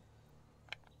see.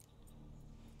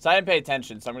 So I didn't pay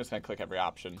attention, so I'm just gonna click every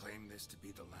option. Claim this to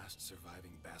be the last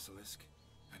surviving basilisk?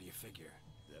 How do you figure?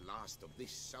 The last of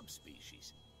this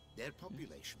subspecies. Their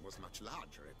population was much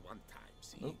larger at one time,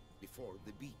 see? Before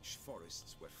the beech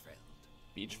forests were felled.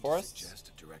 Beech forests? Suggest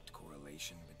a direct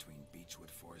correlation between beechwood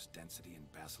forest density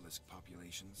and basilisk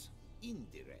populations?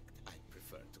 Indirect, I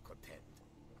prefer to contend.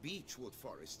 Beechwood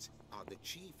forests are the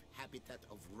chief habitat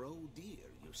of roe deer,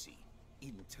 you see.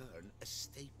 In turn, a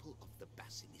staple of the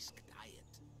basilisk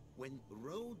diet. When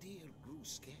roe deer grew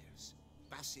scarce,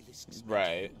 basilisks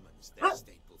made humans their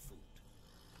staple food.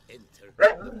 Enter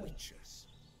the witchers.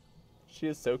 She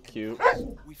is so cute.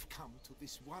 We've come to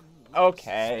this one.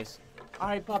 Okay.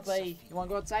 Alright, Puppy. You wanna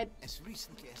go outside? As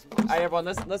recently as Alright, everyone,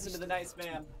 listen to the nice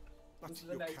man. Listen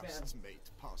to the nice man. Mate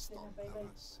passed on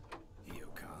us.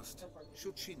 Eocast.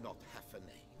 Should she not have a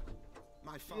name?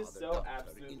 My father so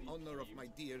dubbed her in honor of my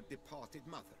dear departed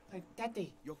mother. Hey,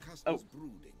 Daddy. Your cast was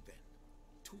brooding then.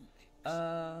 2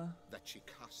 eggs. That she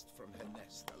cast from her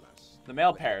nest, alas. The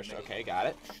male perished. Okay, got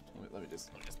it. Let me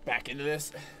just back into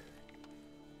this.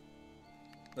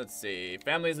 Let's see.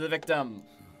 Families of the victim.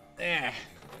 The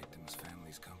victim's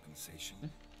family's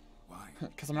compensation. Why?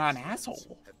 Because I'm not an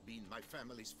asshole.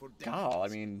 God,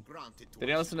 I mean, they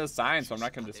didn't listen to the signs, so I'm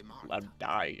not gonna just let them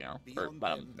die, you know, or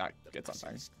let them not get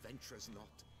something. Ventures not,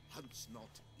 hunts not,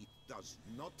 it does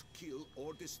not kill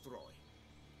or destroy,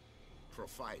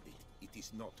 provided it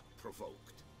is not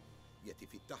provoked. Yet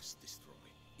if it does destroy,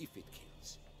 if it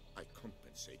kills, I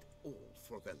compensate all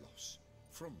for their loss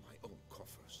from my own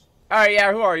coffers. All right,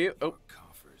 yeah, who are you? Oh,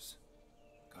 coffers.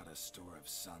 Got a store of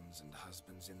sons and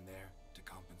husbands in there to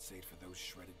compensate for those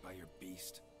shredded by your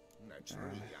beast?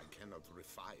 Naturally, I cannot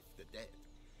revive the dead,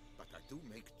 but I do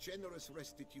make generous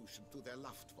restitution to their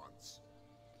loved ones.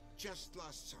 Just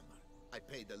last summer, I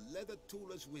paid a leather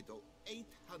tooler's widow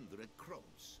 800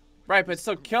 crowns. Right, but it's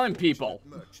still killing people.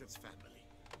 Merchant's family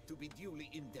to be duly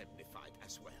indemnified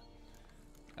as well.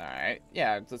 Alright,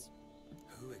 yeah, just...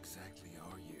 Who exactly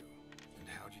are you? And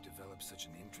how'd you develop such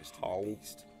an interest in the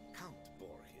beast? Count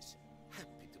Borges,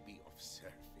 happy to be of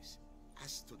service.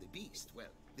 As to the beast,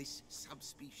 well, this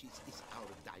subspecies is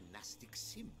our dynastic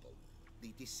symbol.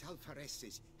 The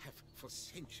Desalfareses have for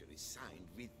centuries signed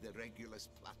with the Regulus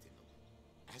Platinum.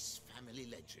 As family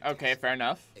legend, okay, fair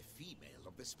enough. A female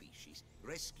of the species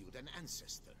rescued an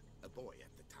ancestor, a boy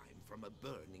at the time, from a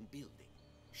burning building.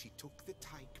 She took the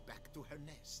tyke back to her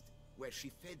nest, where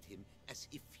she fed him as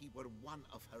if he were one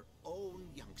of her own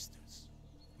youngsters.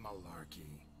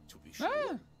 Malarkey. To be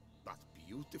sure, but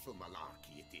beautiful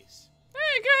malarkey it is. Hey,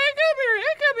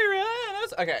 it could be real.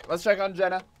 Okay, let's check on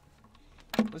Jenna.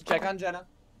 Let's check on Jenna.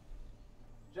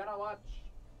 Jenna, watch.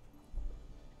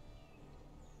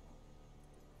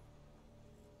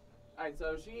 Alright,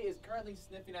 so she is currently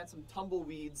sniffing at some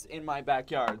tumbleweeds in my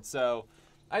backyard, so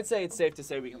I'd say it's safe to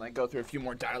say we can like go through a few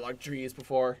more dialogue trees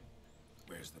before.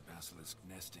 Where's the basilisk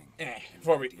nesting?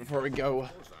 Before we go.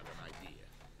 Those are an idea,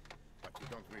 but you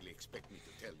don't really expect me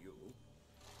to tell you.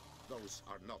 Those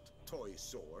are not toy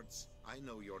swords. I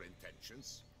know your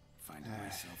intentions. Find it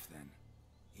myself then.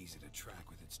 Easy to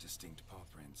track with its distinct paw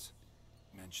prints.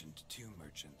 Mentioned 2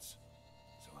 merchants,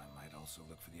 so I might also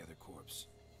look for the other corpse.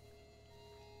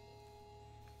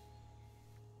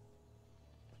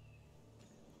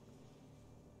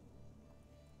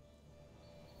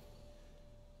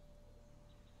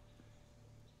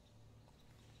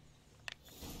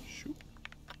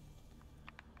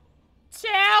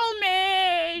 Tell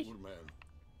me! Poor man,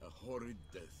 a horrid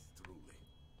death, truly.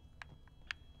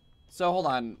 So hold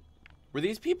on. Were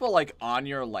these people like on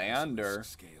your land or?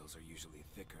 Scales are usually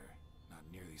thicker, not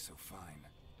nearly so fine.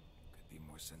 Could be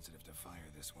more sensitive to fire,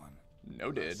 this one.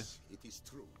 Noted. Yes, it is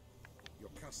true.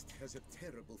 Your cast has a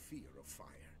terrible fear of fire.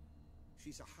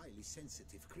 She's a highly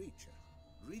sensitive creature.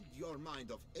 Rid your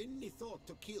mind of any thought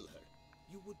to kill her.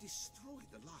 You would destroy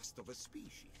the last of a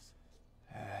species.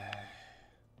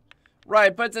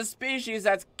 Right, but it's a species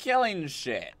that's killing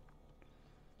shit.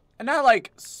 And not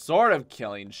like sort of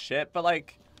killing shit, but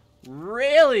like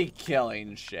really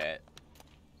killing shit.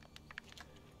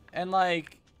 And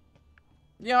like,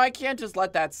 you know, I can't just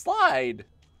let that slide.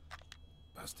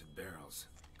 Busted barrels.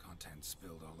 Contents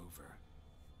spilled all over.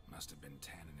 Must have been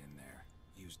tannin in there.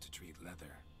 Used to treat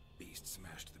leather. Beast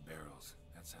smashed the barrels.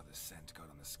 That's how the scent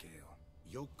got on the scale.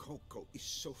 Yokoko is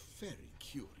so very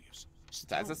curious.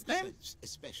 That's his name? Scents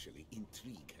especially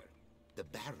intrigue her. The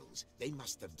barrels, they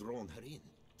must have drawn her in.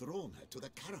 Drawn her to the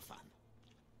caravan.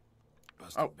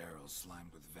 Busted barrels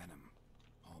slimed with venom.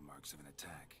 Hallmarks of an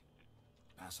attack.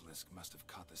 Basilisk must have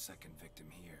caught the second victim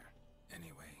here.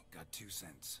 Anyway, got 2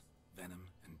 scents. Venom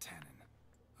and tannin.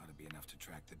 Ought to be enough to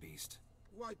track the beast.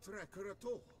 Why track her at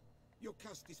all? Your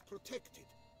caste is protected.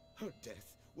 Her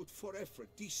death would forever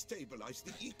destabilize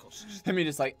the ecosystem. I mean,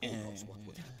 it's like, Who knows what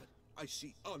would happen? I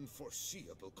see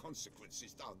unforeseeable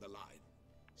consequences down the line.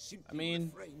 Simply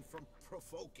refrain from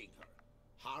provoking her.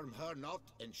 Harm her not,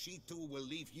 and she too will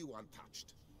leave you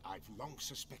untouched. I've long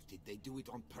suspected they do it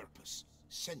on purpose.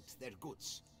 Scent their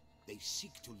goods. They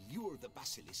seek to lure the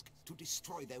basilisk to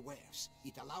destroy their wares.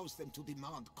 It allows them to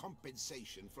demand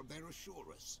compensation from their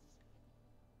assurers.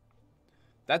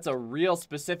 That's a real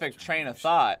specific train of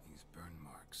thought. These burn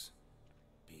marks.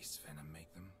 Beast's venom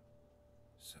make them?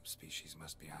 Subspecies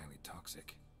must be highly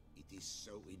toxic. It is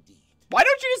so indeed. Why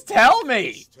don't you just tell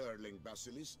me? Sterling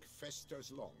basilisk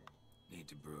festers long. Need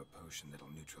to brew a potion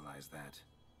that'll neutralize that.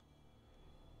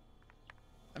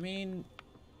 I mean,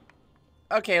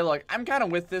 okay, look, I'm kind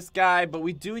of with this guy, but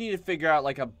we do need to figure out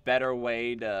like a better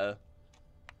way to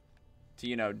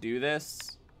you know, do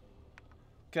this.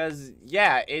 Cause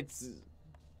yeah, it's.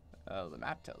 Oh, the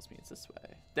map tells me it's this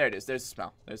way. There it is. There's the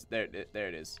smell. There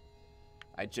it is.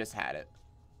 I just had it.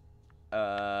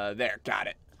 There, got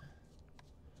it.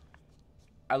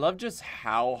 I love just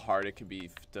how hard it can be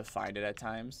to find it at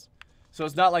times. So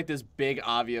it's not like this big,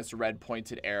 obvious red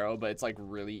pointed arrow, but it's like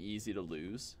really easy to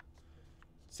lose.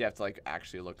 So you have to like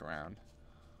actually look around.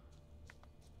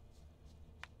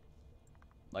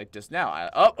 Like just now.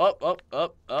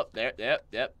 There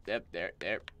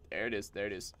it is. There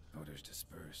it is. Odors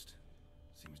dispersed.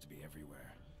 Seems to be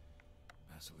everywhere.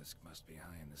 Basilisk must be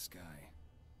high in the sky.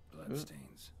 Blood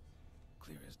stains.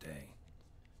 Clear as day.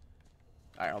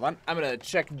 Alright, hold on. I'm gonna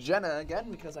check Jenna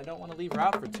again because I don't want to leave her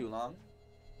out for too long.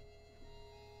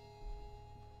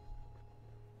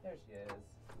 There she is.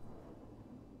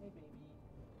 Hey, baby.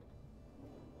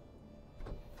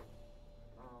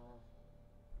 Oh,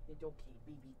 it's okay,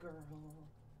 baby girl.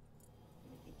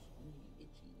 Itchy,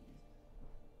 itchy.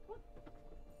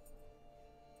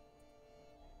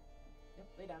 Okay,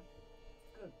 lay down.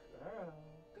 Good girl.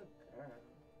 Good girl.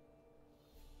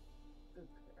 Good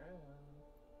girl.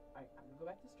 Alright, I'm gonna go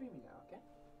back to streaming now, okay?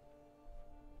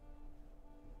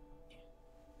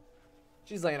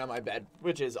 She's laying on my bed,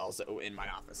 which is also in my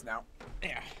office now.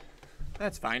 Yeah,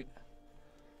 that's fine.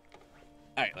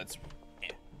 All right, let's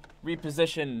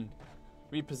reposition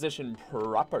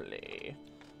properly.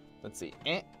 Let's see.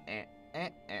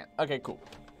 Okay, cool.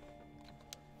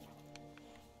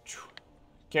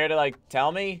 Care to like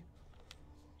tell me?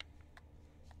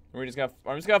 I'm just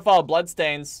gonna follow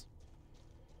bloodstains.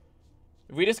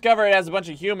 If we discover it has a bunch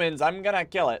of humans, I'm gonna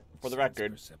kill it. For the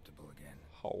record. Perceptible again.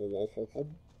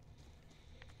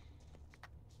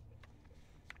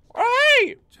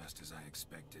 Hey! Just as I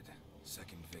expected.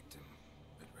 Second victim,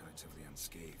 but relatively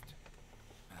unscathed.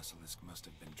 Basilisk must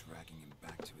have been dragging him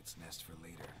back to its nest for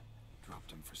later.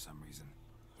 Dropped him for some reason.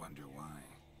 Wonder why.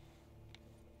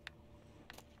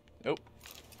 Nope.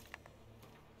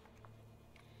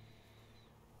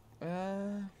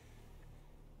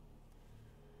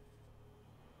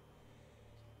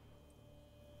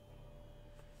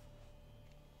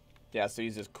 Yeah, so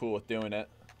he's just cool with doing it.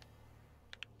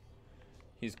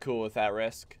 He's cool with that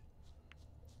risk.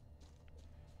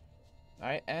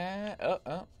 Alright,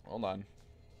 hold on.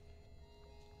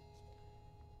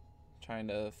 Trying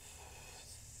to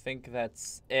think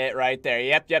that's it right there.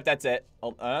 Yep, that's it.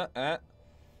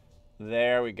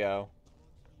 There we go.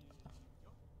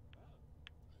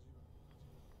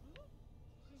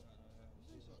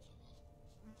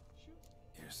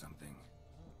 Here's something.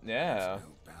 Yeah.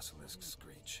 No basilisk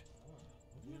screech.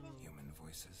 Human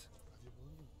voices.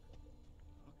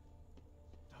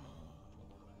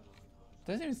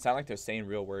 Doesn't even sound like they're saying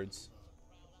real words.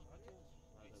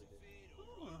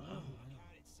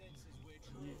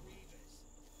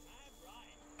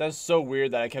 That's so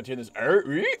weird that I kept hearing this.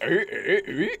 It's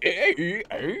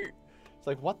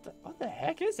like, what the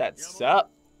heck is that?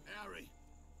 Sup? Harry,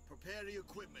 prepare the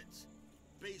equipment.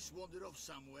 Beast wandered off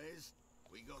somewheres.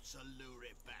 We got to lure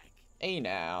it back. Hey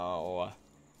now.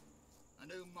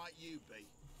 And who might you be?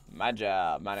 My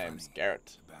job. My name's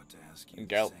Garrett. About to ask you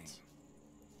Garrett.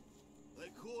 They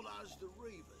call us the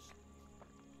Reavers.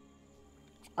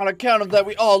 On account of that,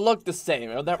 we all look the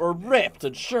same, and that we're ripped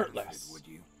and shirtless. Would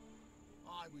you?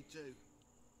 Aye, we do.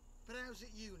 But how's it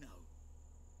you know?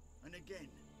 And again,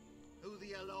 who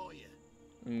the hell are you?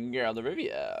 Geralt of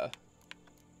Rivia.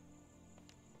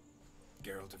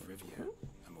 Geralt of Rivia.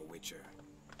 I'm a witcher.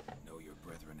 Know your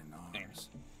brethren in arms.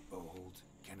 Bohold,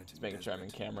 Kenneton. Just making sure I'm in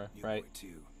camera, you right?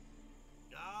 Too.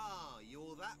 Ah,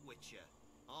 you're that witcher.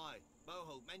 Aye,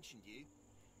 Bohold mentioned you.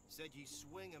 Said you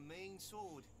swing a mean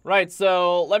sword. Right,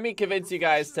 so let me convince you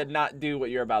guys to not do what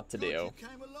you're about to do. You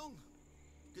came along.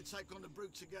 Could take on the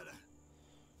brute together.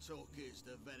 Talk is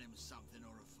the venom's something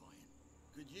horrifying.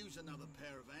 Could use another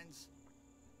pair of hands.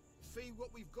 Fee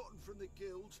what we've gotten from the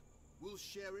guild. We'll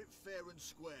share it fair and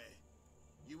square.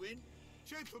 You in?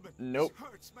 Gentlemen, nope. This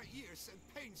hurts my ears and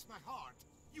pains my heart.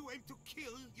 You aim to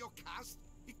kill your caste?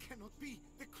 It cannot be.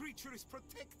 The creature is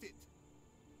protected.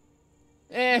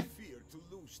 I fear to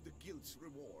lose the guild's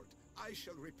reward. I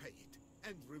shall repay it,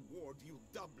 and reward you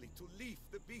doubly to leave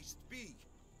the beast be.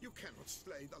 You cannot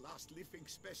slay the last living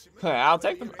specimen. I'll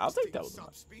take them. I'll take those.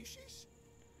 Subspecies.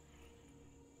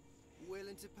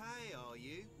 Willing to pay, are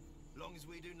you? Long as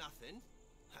we do nothing?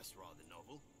 That's rather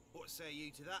novel. What say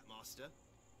you to that, master?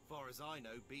 Far as I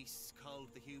know, beasts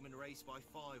culled the human race by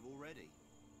 5 already.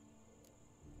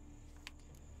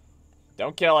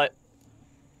 Don't kill it.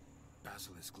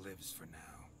 Basilisk lives for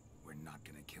now. We're not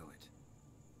gonna kill it.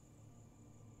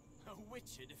 A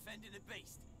witcher defending a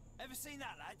beast. Ever seen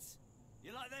that, lads?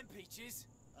 You like them peaches?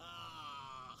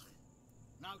 Ah,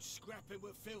 no scrapping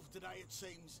with filth today, it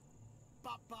seems.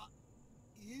 But,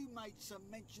 you made some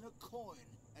mention of coin,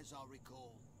 as I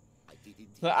recall.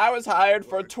 I was hired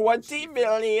for 20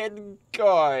 million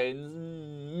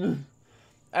coins.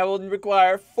 I will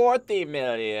require 40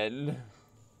 million.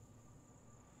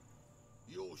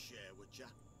 Your share, would ya?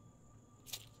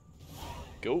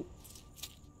 Go.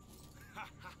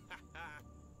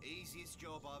 Easiest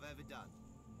job I've ever done.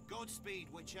 Godspeed,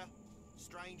 Witcher.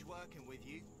 Strange working with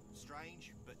you.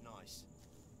 Strange, but nice.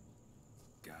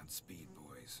 Godspeed,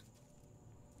 boys.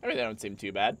 I mean, they don't seem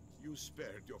too bad. You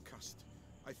spared your caste.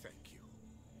 I thank you.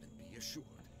 And be assured,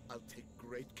 I'll take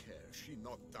great care she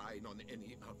not dine on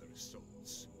any other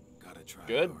souls. Gotta try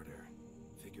Good. harder.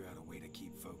 Figure out a way to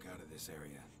keep folk out of this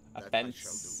area. A That fence. I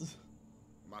shall do.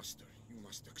 Master, you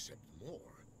must accept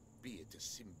more, be it a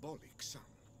symbolic sum.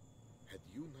 Had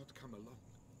you not come along,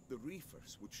 the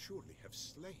reefers would surely have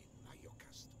slain my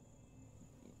caste.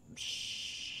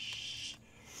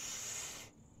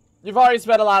 You've already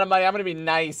spent a lot of money. I'm gonna be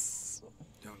nice.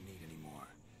 Don't need any more.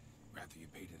 Rather you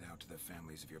paid it out to the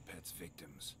families of your pets'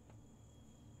 victims.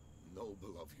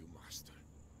 Noble of you, master.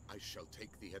 I shall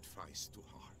take the advice to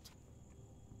heart.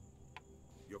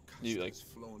 Your You, cast like, has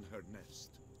flown her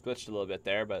nest. glitched a little bit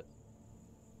there, but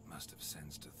Must have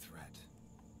sensed a threat.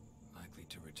 Likely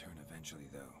to return eventually,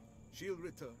 though. She'll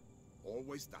return.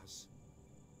 Always does.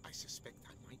 I suspect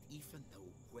I might even know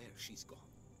where she's gone.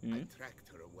 I tracked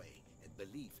her away and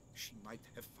believe she might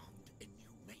have found a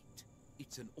new mate.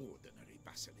 It's an ordinary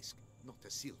basilisk, not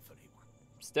a silvery one.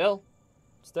 Still.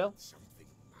 Something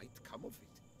might come of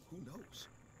it. Who knows?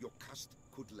 Your cast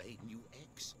could lay new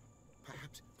eggs.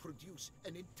 Perhaps produce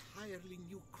an entirely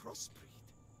new crossbreed.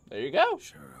 There you go.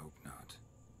 Sure hope not.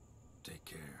 Take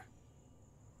care.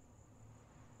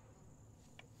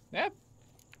 Yep.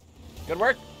 Good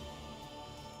work.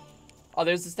 Oh,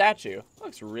 there's the statue.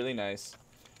 Looks really nice.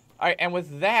 Alright, and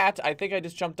with that, I think I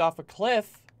just jumped off a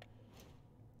cliff.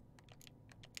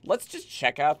 Let's just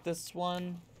check out this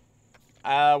one.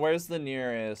 Where's the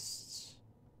nearest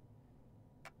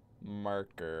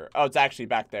marker? Oh, it's actually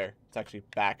back there. It's actually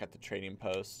back at the trading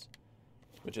post,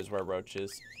 which is where Roach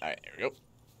is. Alright, there we go.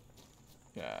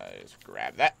 Just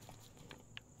grab that.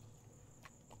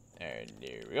 There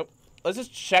we go. Let's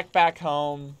just check back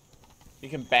home. You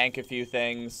can bank a few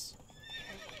things.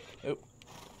 Oop.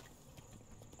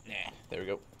 Nah, there we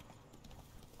go.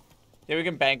 Yeah, we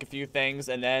can bank a few things,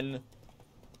 and then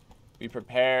we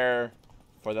prepare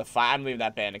for the fight. I'm leaving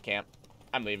that bandit camp.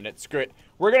 I'm leaving it. Screw it.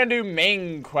 We're gonna do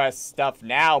main quest stuff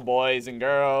now, boys and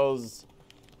girls.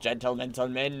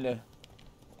 Gentlemen.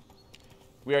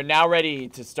 We are now ready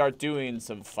to start doing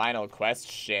some final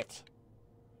quest shit.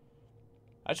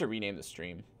 I should rename the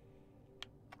stream.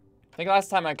 I think last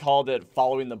time I called it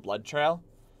Following the Blood Trail.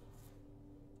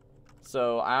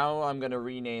 So now I'm going to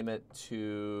rename it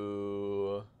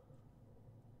to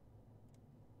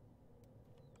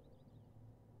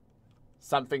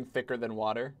something thicker than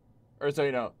water. Or so,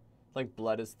 you know, like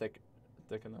blood is thicker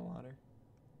than water.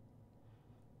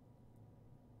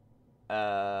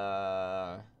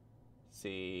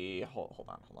 See, hold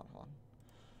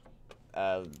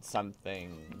on.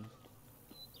 Something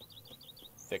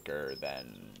thicker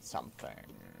than something.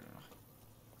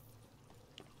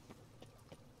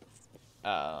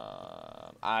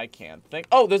 I can't think.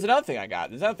 Oh, there's another thing I got.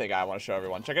 There's another thing I want to show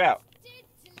everyone. Check it out.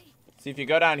 See, if you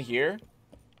go down here,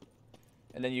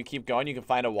 and then you keep going, you can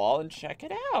find a wall, and check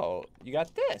it out. You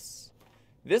got this.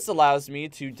 This allows me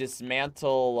to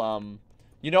dismantle,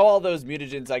 you know all those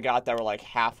mutagens I got that were like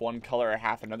half one color or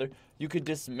half another? You could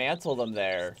dismantle them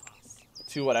there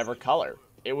to whatever color.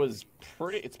 It's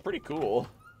pretty cool.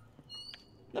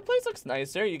 The place looks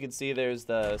nicer. You can see there's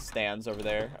the stands over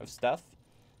there of stuff.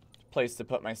 Place to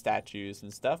put my statues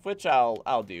and stuff, which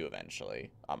I'll do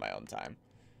eventually on my own time.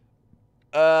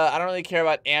 I don't really care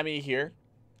about Amy here,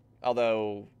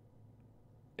 although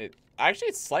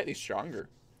it's slightly stronger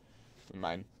than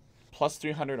mine. Plus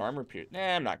 300 armor pierce.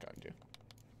 Nah, I'm not going to.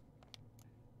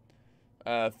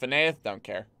 Fanaeth, don't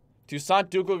care. Toussaint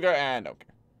Dukelgar, don't care.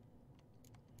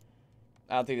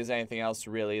 I don't think there's anything else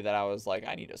really that I was like,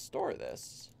 I need to store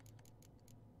this.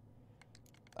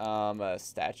 A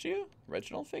statue?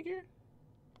 Original figure?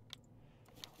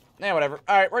 Nah, whatever.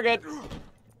 Alright, we're good.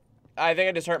 I think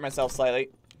I just hurt myself slightly.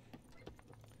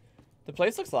 The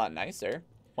place looks a lot nicer.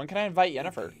 When can I invite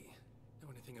Yennefer? Know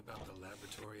anything about the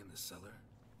laboratory in the cellar?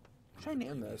 Should I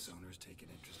name this? Owners take an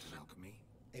interest in alchemy?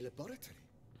 A laboratory?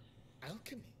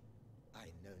 Alchemy? I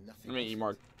know nothing. Let me eat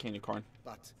more candy corn.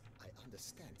 But I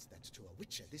understand that to a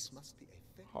witcher, this must be a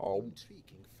very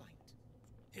intriguing find.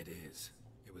 It is.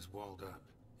 It was walled up.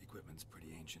 Equipment's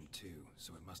pretty ancient too,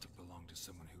 so it must have belonged to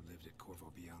someone who lived at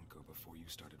Corvo Bianco before you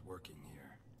started working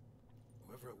here.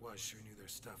 Whoever it was sure knew their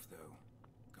stuff, though.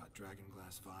 Got dragon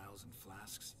glass vials and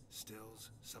flasks,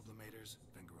 stills, sublimators,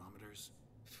 vengerometers.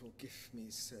 Forgive me,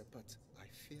 sir, but I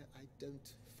fear I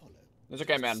don't follow. It's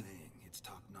okay, man. It's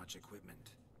top-notch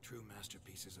equipment. True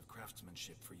masterpieces of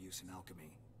craftsmanship for use in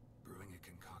alchemy. Brewing a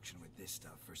concoction with this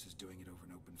stuff versus doing it over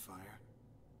an open fire?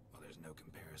 Well, there's no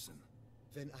comparison.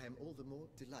 Then I am all the more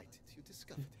delighted you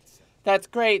discovered it, sir. That's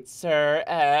great, sir.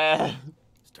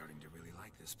 Starting to really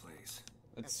like this place.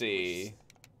 Let's see.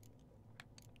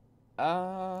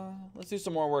 Let's do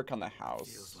some more work on the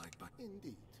house.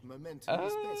 Indeed, momentum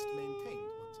is best maintained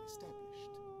once established.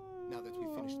 Now that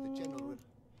we've finished the general... Let's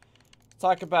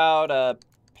talk about,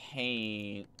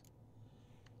 paint.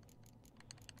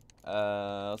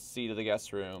 Let's see to the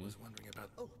guest room.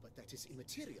 Oh, but that is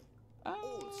immaterial.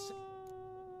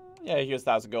 Yeah, here's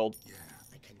 1,000 gold. Yeah,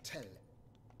 I can tell.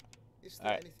 Is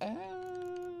there Alright.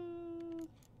 anything?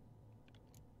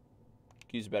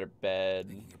 Use a better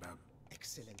bed.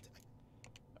 Excellent.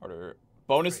 Order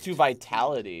bonus to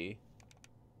vitality.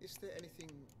 Is there anything?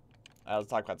 Let's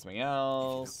talk about something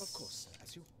else. Of course, sir,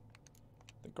 as you.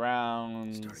 The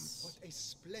grounds. What a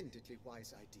splendidly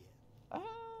wise idea.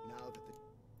 Now that the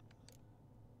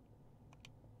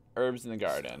herbs in the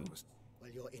garden.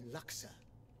 Well, you're in luck, sir.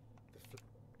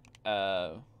 Good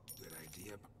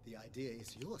idea. The idea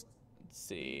is yours. Let's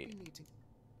see.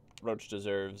 Roach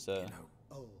deserves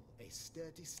Oh, a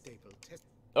sturdy stable test.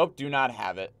 Oh, do not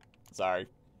have it. Sorry.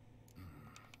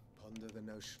 Ponder the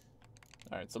notion.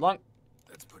 Alright, so long.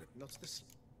 Let's put it. Not this.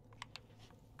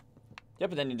 Yeah,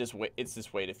 but then you just wait. It's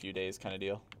just wait a few days kind of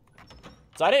deal.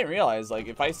 So I didn't realize, like,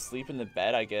 if I sleep in the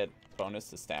bed, I get bonus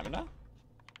to stamina.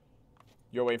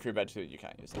 You're waiting for your bed too. You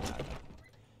can't use it. Okay.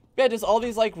 Yeah, just all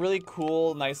these, like, really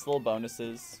cool, nice little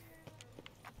bonuses.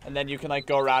 And then you can, like,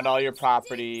 go around all your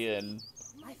property and...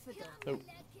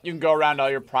 You can go around all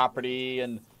your property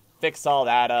and fix all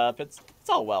that up. It's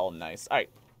all well and nice.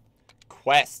 Alright.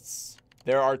 Quests.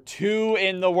 There are 2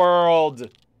 in the world.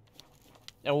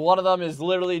 And one of them is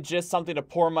literally just something to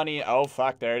pour money. Oh,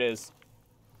 fuck. There it is.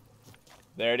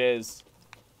 There it is.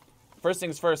 First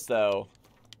things first, though.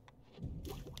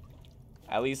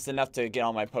 At least enough to get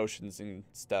all my potions and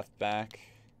stuff back.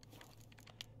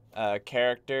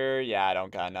 Character. Yeah, I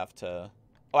don't got enough to...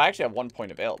 Oh, I actually have 1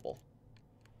 point available.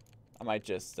 I might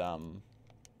just, I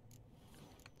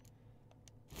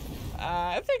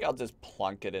think I'll just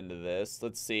plunk it into this.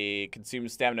 Let's see. Consume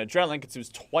stamina. Adrenaline consumes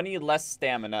 20 less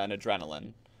stamina and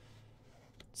adrenaline.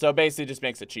 So basically just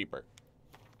makes it cheaper.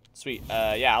 Sweet.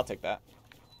 Yeah, I'll take that.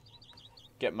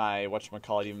 Get my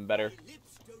whatchamacallit even better.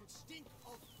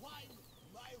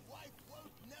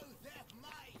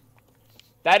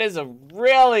 That is a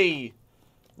really,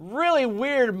 really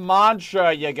weird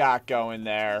mantra you got going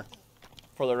there.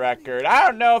 For the record. I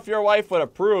don't know if your wife would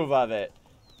approve of it.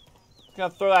 I'm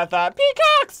gonna throw that thought.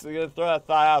 Peacocks! I'm gonna throw that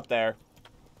thought out there.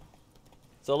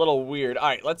 It's a little weird.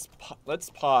 Alright, let's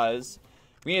pause.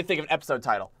 We need to think of an episode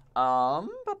title.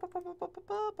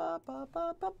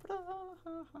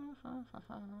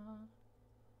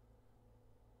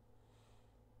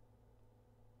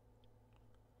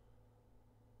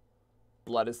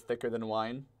 Blood is thicker than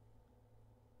wine.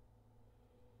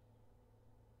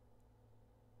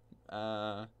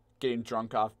 Getting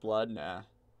drunk off blood? Nah.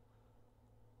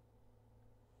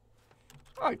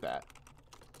 I like that.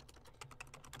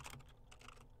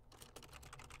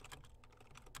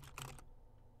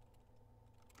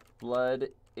 Blood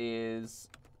is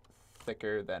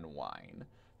thicker than wine.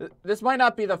 This might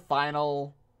not be the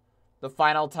final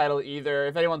title either.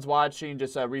 If anyone's watching,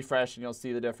 just refresh and you'll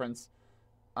see the difference.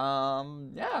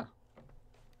 Yeah.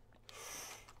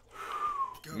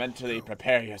 Mentally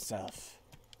prepare yourself.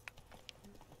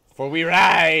 For we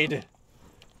ride.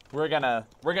 We're gonna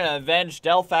avenge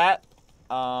Delphat.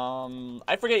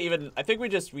 I think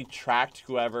we tracked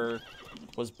whoever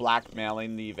was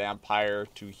blackmailing the vampire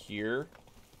to here.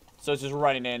 So it's just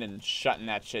running in and shutting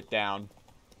that shit down.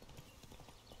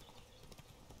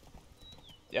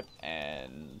 Yep,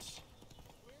 and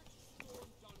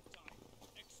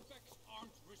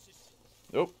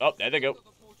oh, there they go.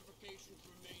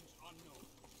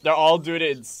 They're all doing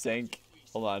it in sync.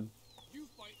 Hold on.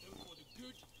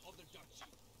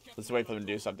 Let's wait for them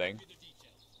to do something.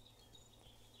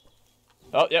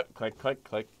 Oh, yep. Click, click,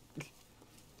 click.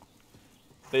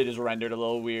 They just rendered a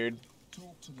little weird.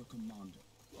 Talk to the commander.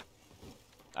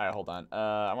 Alright, hold on.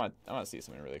 I want to see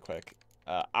something really quick.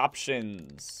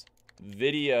 Options.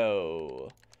 Video.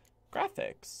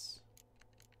 Graphics.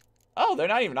 Oh, they're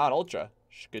not even on Ultra.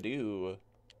 Shkadoo.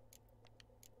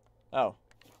 Oh.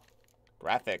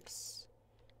 Graphics.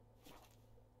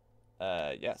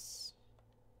 Yes.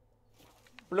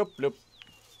 Bloop, bloop.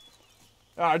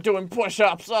 Ah, doing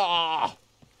push-ups. Ah!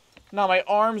 Now my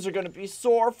arms are gonna be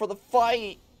sore for the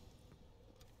fight.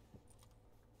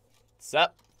 What's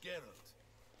up? Geralt,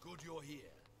 good you're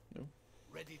here. No.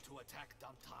 Ready to attack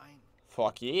Duntine?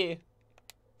 Fuck yeah.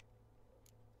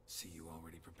 See, you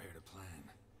already prepared a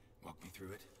plan. Walk me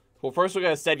through it. Well, first we're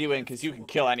gonna send you in because you can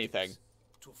kill anything.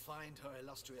 To find Her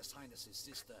Illustrious Highness's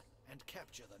sister and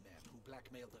capture the man who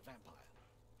blackmailed the vampire.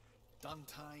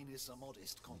 Duntine is a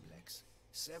modest complex.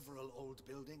 Several old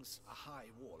buildings, a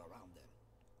high wall around them.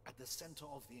 At the center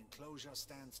of the enclosure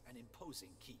stands an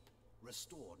imposing keep,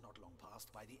 restored not long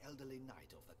past by the elderly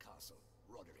knight of the castle,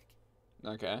 Roderick.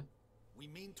 Okay. We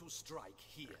mean to strike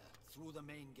here, through the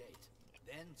main gate,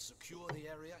 then secure the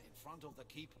area in front of the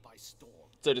keep by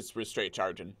storm. So just we're straight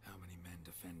charging. How many men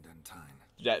defend Duntine?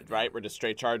 Yeah, right, we're just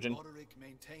straight charging. Roderick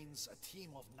maintains a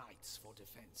team of knights for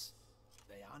defense.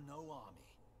 They are no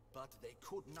army, but they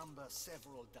could number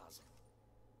several dozen.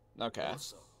 Okay.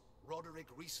 Also, Roderick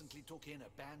recently took in a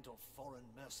band of foreign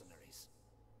mercenaries.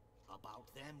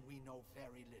 About them, we know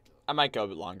very little. I might go a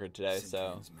bit longer today, so.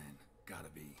 Centurion's men, gotta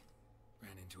be.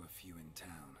 Ran into a few in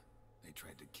town. They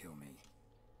tried to kill me.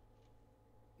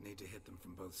 Need to hit them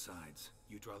from both sides.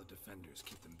 You draw the defenders,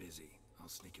 keep them busy. I'll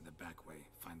sneak in the back way,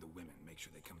 find the women, make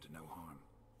sure they come to no harm.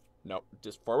 Nope,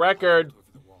 just for record. Over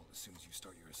the wall as soon as you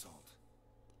start your assault.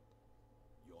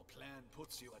 Your plan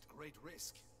puts you at great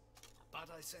risk,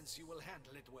 but I sense you will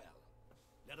handle it well.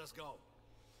 Let us go.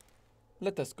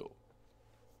 Let us go.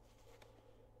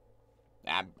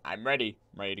 I'm ready.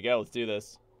 I'm ready to go. Let's do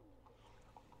this.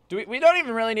 We don't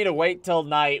even really need to wait till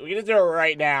night. We can just do it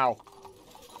right now.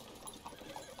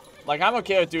 Like, I'm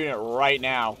okay with doing it right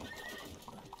now.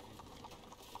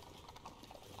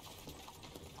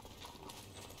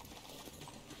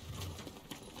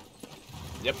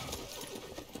 Yep.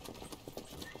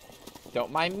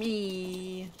 Don't mind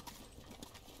me.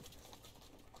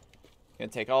 Gonna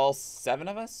take all 7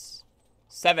 of us?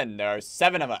 7. There are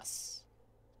 7 of us.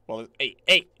 Well,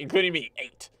 8, including me.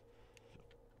 8.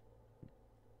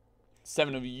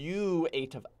 7 of you,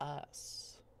 8 of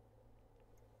us.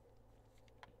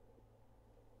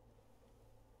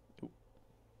 Ooh.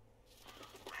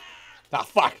 Ah,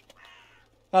 fuck.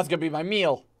 That's gonna be my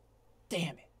meal.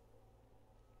 Damn it.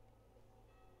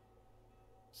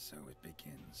 So it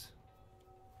begins.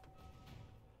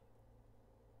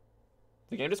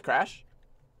 The game just crash?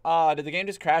 Did the game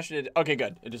just crash? Okay,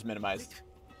 good. It just minimized.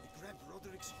 Grab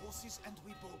Roderick's horses and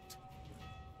we bolt.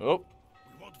 Oh. We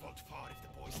won't vote far if the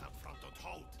boys up front don't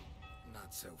hold.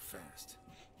 Not so fast.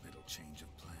 Little change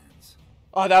of plans.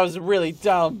 Oh, that was really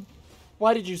dumb.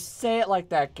 Why did you say it like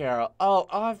that, Carol?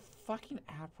 Oh, fucking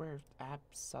I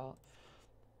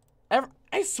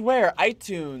swear,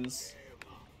 iTunes.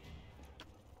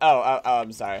 Oh,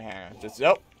 I'm sorry. Hang on. Just,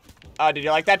 nope. Oh, did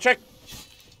you like that trick?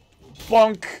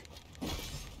 Bonk.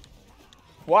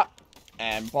 What?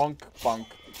 And bonk, bonk,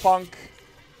 bonk.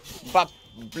 Bop.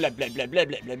 Blah, blah, blah, blah,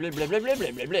 blah, blah, blah, blah, blah, blah,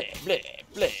 blah, blah, blah,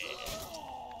 blah,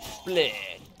 blah.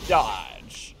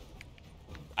 Dodge.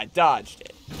 I dodged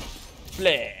it.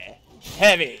 Blah.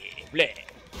 Heavy. Blah.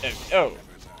 Oh.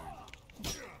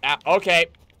 Ah, okay.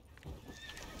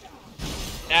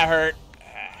 That hurt.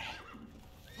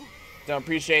 Don't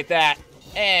appreciate that.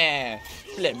 Eh.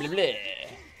 Blah, blah, blah.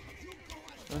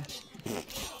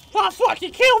 Oh, fuck, he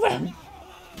killed him!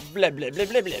 Blah, blah, blah,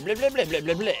 blah, blah, blah, blah, blah, blah,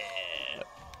 blah, blah.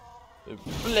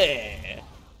 Blah.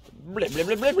 Blah, blah,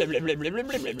 blah, blah, blah, blah, blah, blah, blah,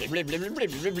 blah, blah, blah, blah, blah,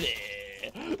 blah, blah.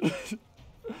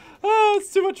 Oh,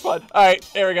 it's too much fun. Alright,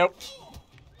 there we go.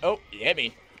 Oh, you hit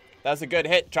me. That's a good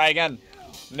hit. Try again.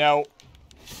 No.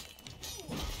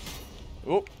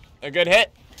 Oop, a good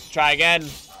hit. Try again.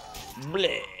 Blah.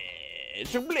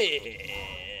 Blah.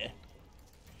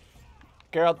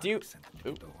 Carol, do you...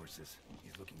 The horses.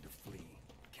 He's looking to flee.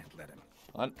 Can't let him.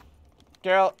 On.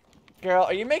 Carol,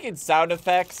 are you making sound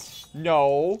effects?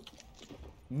 No.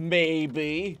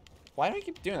 Maybe. Why do I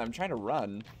keep doing that? I'm trying to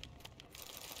run.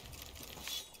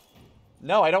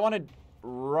 No, I don't want to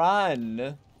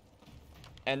run.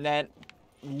 And then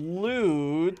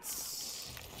loot.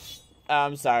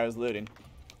 I'm sorry, I was looting.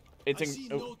 It's in.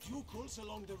 Oh.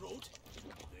 Along the road.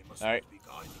 All right.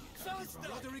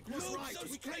 Roderick was right.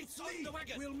 We can't flee.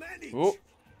 We'll manage. Ooh.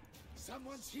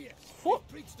 Someone's here.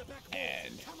 Breach the back wall.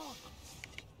 And come on.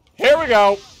 here we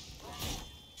go.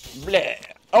 Bleh.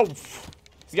 Oh,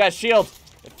 he's got a shield.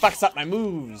 It fucks up my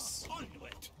moves.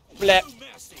 Bleh.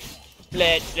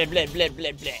 Bleh, bleh, bleh, bleh,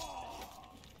 bleh, bleh.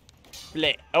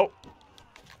 Bleh. Oh,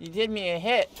 you did me a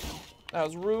hit. That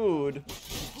was rude.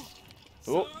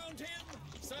 Oh.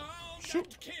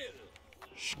 Shoot.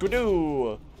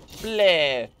 Skidoo.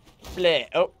 Bleh. Bleh.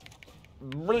 Oh.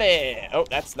 Bleh. Oh,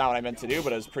 that's not what I meant to do,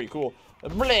 but it was pretty cool.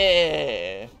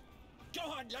 Bleh.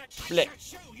 Bleh.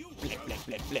 Bleh, bleh,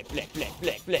 bleh, bleh, bleh, bleh,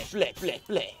 bleh, bleh, bleh, bleh,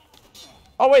 bleh.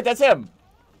 Oh, wait, that's him.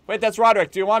 Wait, that's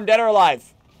Roderick. Do you want him dead or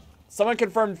alive? Someone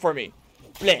confirmed for me.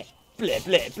 Bleh. Bleh,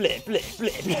 bleh, bleh, bleh,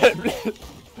 bleh, bleh, bleh.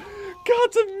 God,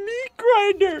 it's a meat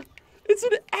grinder. It's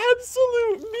an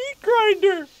absolute meat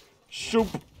grinder.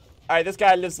 Shoop. All right, this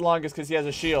guy lives the longest because he has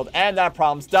a shield. And that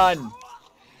problem's done.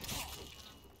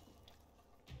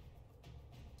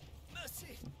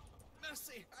 Mercy.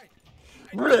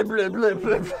 Bleh, bleh, bleh,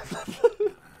 bleh,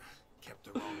 bleh. Kept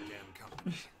the wrong damn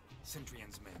company.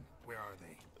 Centurion's men, where are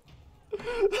they?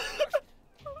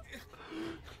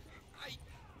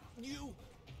 You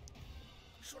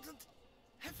shouldn't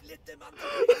have let them under.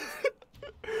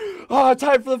 Oh,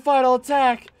 time for the final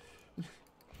attack.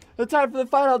 The time for the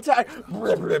final attack.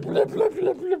 Bleh, bleh, bleh, bleh,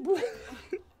 bleh, bleh, bleh.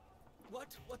 What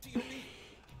do you mean?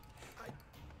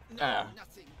 I know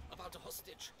nothing about a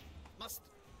hostage. Must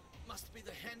must be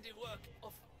the handiwork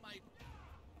of my...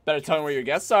 Better tell me where your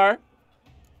guests are.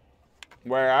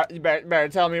 Where are you? Better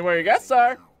tell me where your guests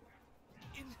are.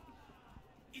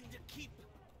 In the keep,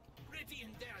 ready in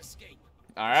their escape.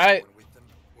 All right. With them,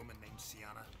 woman named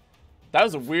Sienna. That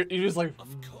was a weird. You just like.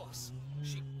 Of course,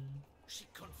 she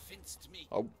convinced me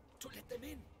to let them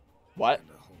in. What? And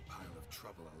a whole pile of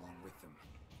trouble along with them.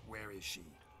 Where is she?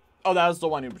 Oh, that was the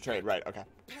one who betrayed. Right. Okay.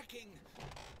 Packing.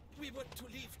 We were to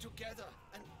leave together.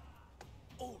 An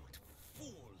old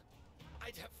fool.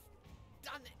 I'd have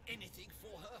done anything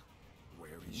for her.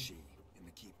 Where is she? In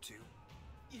the keep too?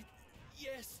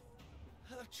 Yes.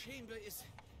 Her chamber is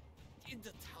in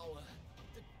the tower,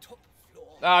 the top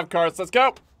floor. Of course. Let's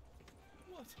go.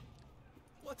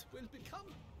 What will become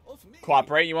of me?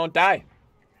 Cooperate. You won't die.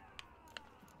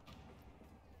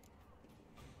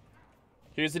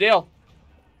 Here's the deal.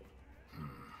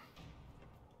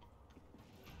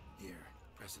 Here,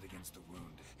 press it against the wound.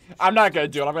 I'm not gonna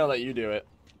do it. I'm gonna let you do it.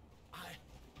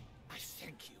 I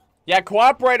thank you. Yeah,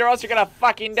 cooperate or else you're gonna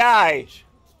fucking die.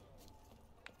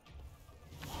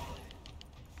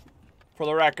 For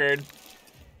the record.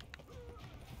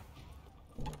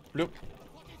 Bloop.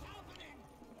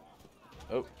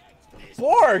 Oh.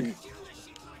 Borg!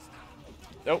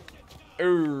 Nope.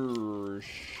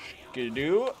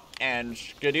 Skidoo and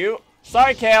skidoo.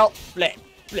 Sorry, Kale. Blip.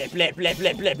 Blip, blip, blip,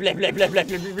 blip, blip, blip, blip, blip, blip,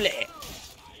 blip, blip.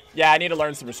 Yeah, I need to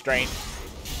learn some restraint.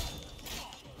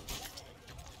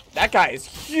 That guy is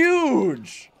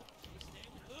huge.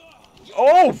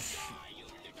 Oh.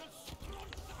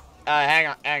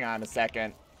 Hang on a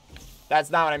second. That's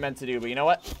not what I meant to do, but you know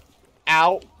what?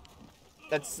 Ow.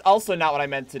 That's also not what I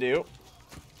meant to do.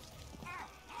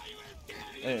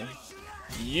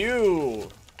 You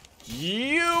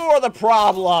are the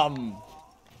problem.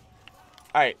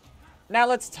 Alright. Now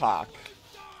let's talk.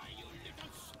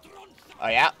 Oh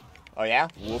yeah? Oh yeah?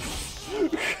 Woof.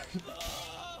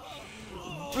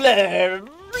 Blah, blah,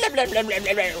 blah, blah, blah,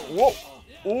 blah, blah. Whoa.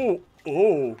 Ooh.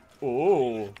 Ooh.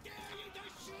 Ooh.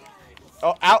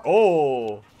 Oh, ow.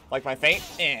 Oh. Like my feint?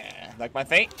 Like my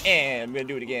feint? I'm gonna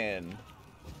do it again.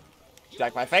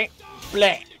 Like my feint?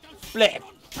 Blah. Blah.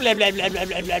 Blah, blah, blah, blah,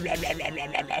 blah, blah, blah, blah, blah,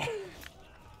 blah, blah.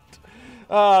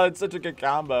 Oh, that's such a good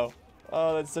combo.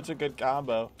 Oh, that's such a good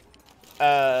combo.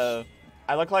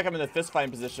 I look like I'm in the fist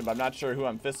fighting position, but I'm not sure who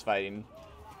I'm fist fighting.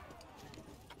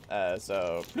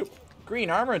 So, bloop. Green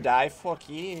armor die. Fuck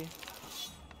yeah.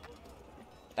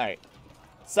 Alright.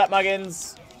 Sup,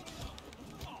 muggins?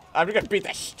 I'm gonna beat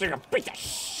the shit.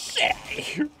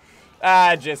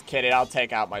 Just kidding. I'll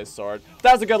take out my sword.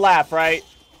 That was a good laugh, right?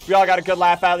 We all got a good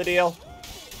laugh out of the deal.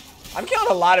 I'm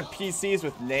killing a lot of PCs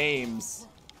with names.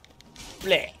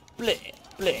 Bleh, bleh,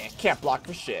 bleh. Can't block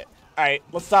for shit. All right,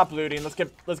 let's stop looting.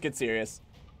 Let's get serious.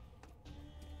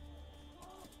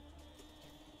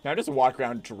 Now just walk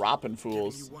around dropping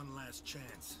fools. Giving you one last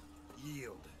chance.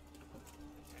 Yield.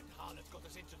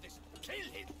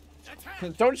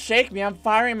 Don't shake me. I'm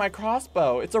firing my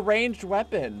crossbow. It's a ranged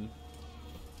weapon.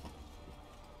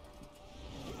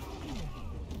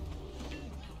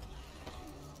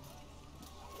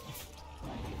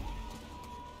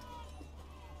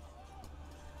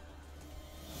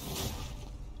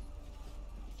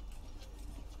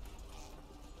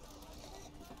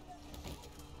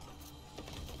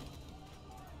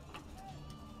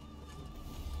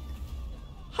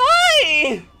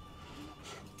 Hi!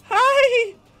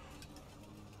 Hi!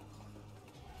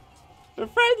 They're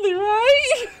friendly,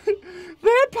 right?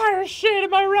 Vampire shit,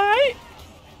 am I right?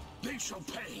 They shall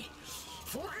pay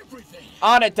for everything.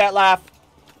 On it, Detlef.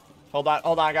 Hold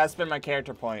on, I gotta spin my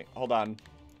character point. Hold on.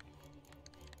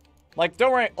 Like,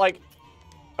 don't worry, like...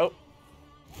 Oh.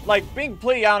 Like, being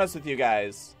completely honest with you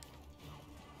guys.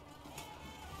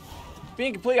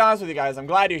 Being completely honest with you guys, I'm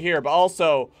glad you're here, but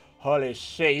also... Holy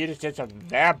shit, you just did some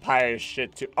vampire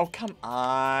shit too. Oh, come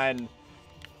on.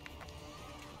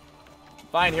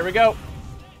 Fine, here we go.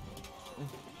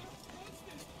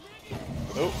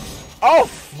 Oh, oh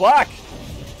fuck.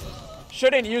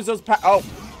 Shouldn't use those oh,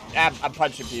 I'm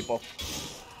punching people.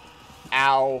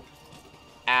 Ow.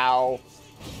 Ow.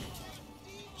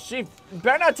 She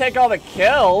better not take all the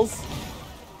kills.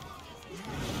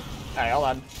 Alright, hold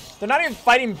on. They're not even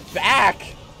fighting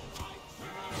back.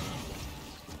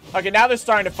 Okay, now they're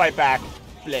starting to fight back.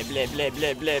 Bleh, bleh, bleh,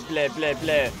 bleh, bleh, bleh, bleh,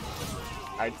 bleh.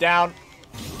 Alright, down.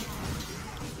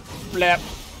 Bleh.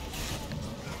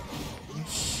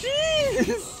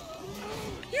 Jeez!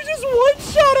 You just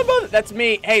one-shot him. That's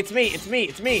me. Hey, it's me. It's me.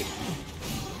 It's me.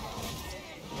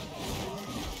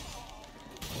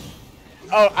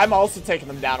 Oh, I'm also taking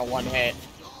them down in one hit.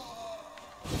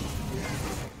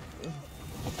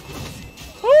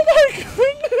 Oh my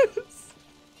goodness!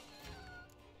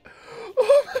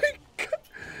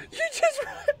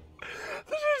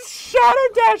 shadow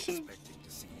dashing.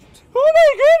 Oh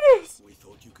my goodness. We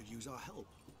thought you could use our help.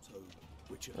 So,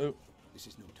 Witcher, this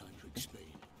is no time to explain.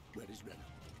 Where is Renna?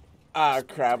 Ah,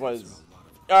 crap. Was.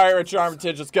 Alright, Richard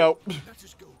Armitage, let's go.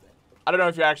 I don't know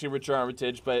if you're actually Richard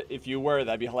Armitage, but if you were,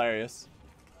 that'd be hilarious.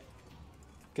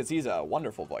 Because he's a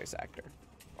wonderful voice actor.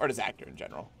 Or just actor in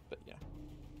general. But yeah.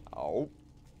 Oh.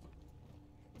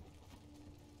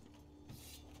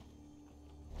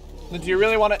 Do you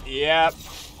really want to? Yep.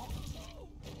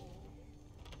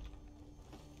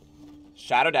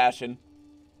 Shadow dashing.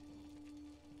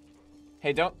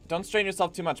 Hey, don't strain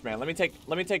yourself too much, man. Let me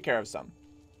take care of some.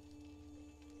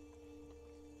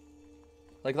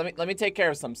 Like let me take care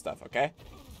of some stuff, okay?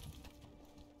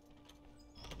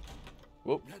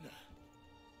 Whoop.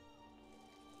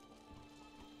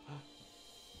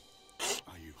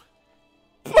 Are you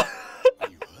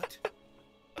hurt?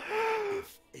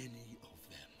 If any of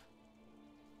them.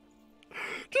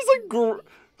 Just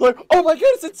like, oh my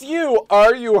goodness, it's you.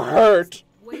 Are you hurt?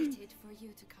 Waited for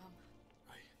you to come.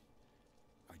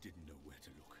 I didn't know where to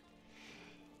look.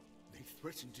 They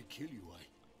threatened to kill you.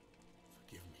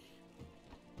 Forgive me.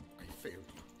 I failed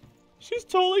you. She's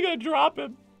totally gonna drop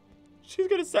him. She's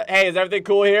gonna say, hey, is everything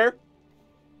cool here?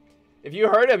 If you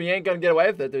hurt him, you ain't gonna get away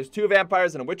with it. There's 2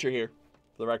 vampires and a witcher here,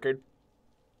 for the record.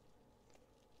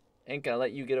 Ain't gonna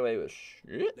let you get away with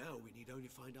shit. Now we need only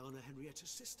find Anna Henrietta's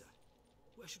sister.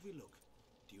 Where should we look?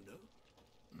 Do you know?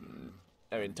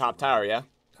 I mean, top tower, yeah?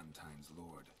 Duntine's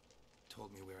lord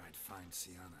told me where I'd find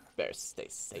Sienna. Better stay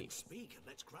safe. Speak and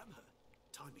let's grab her.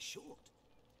 Time is short.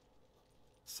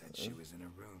 Said she was in a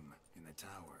room in the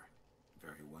tower.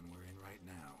 Very one we're in right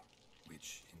now.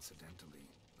 Which, incidentally,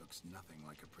 looks nothing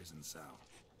like a prison cell.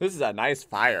 This is a nice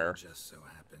fire. Just so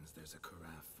happens there's a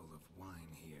carafe full of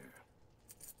wine here.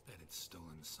 Bet it's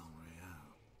stolen San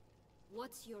Real.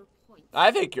 What's your point?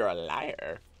 I think you're a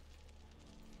liar.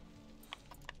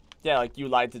 Yeah, like you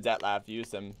lied to Detlef,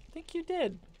 used him. I think you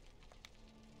did.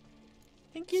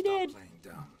 I think you did. Stop playing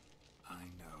dumb. I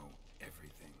know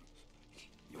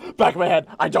everything. Back of my head.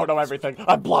 I don't know everything.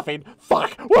 I'm bluffing.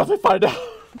 Fuck. What if they find out?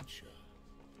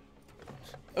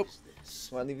 Oh.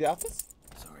 Want to leave the office?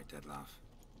 Sorry, Detlef.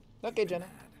 Okay, Jenna.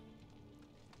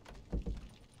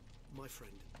 My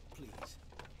friend, please.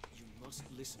 You must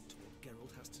listen to what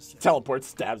Geralt has to say. Teleport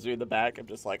stabs me in the back. I'm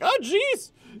just like, oh,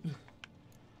 jeez.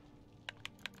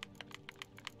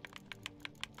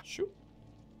 Shoot.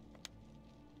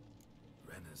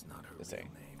 Renna's not her real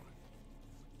name.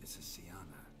 This is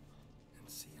Sienna. And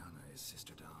Sienna is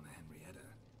sister to Anna Henrietta,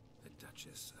 the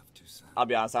Duchess of Toussaint. I'll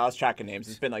be honest, I was tracking names.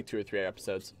 It's been like 2 or 3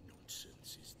 episodes.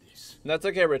 Nonsense is this? That's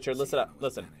okay, Richard. Listen up.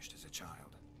 Listen. Vanished as a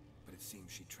child, but it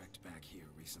seems she trekked back here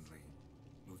recently.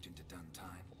 Moved into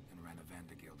Duntine and ran a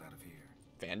Vandergild out of here.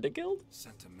 Vandergild?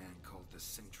 Sent a man called the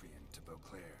Centurion to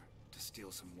Beauclair to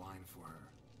steal some wine for her.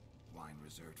 Wine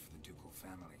reserved for the ducal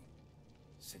family.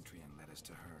 Centurion led us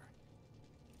to her.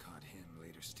 Caught him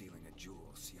later stealing a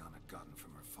jewel Sienna gotten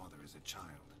from her father as a child.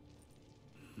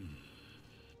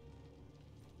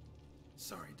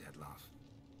 Sorry, Detlef.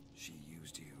 She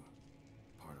used you.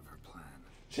 Part of her plan.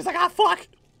 She's like, ah, fuck.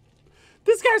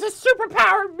 This guy's a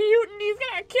superpower mutant. He's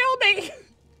gonna kill me.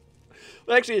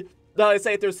 Well, actually, now I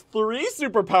say it, there's 3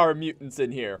 superpower mutants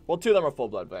in here. Well, 2 of them are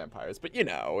full-blood vampires, but you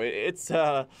know, it's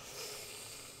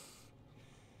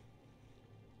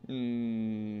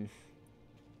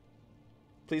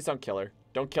Please don't kill her.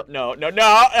 Don't kill. No,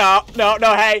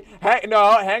 hey,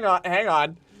 no, hang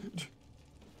on.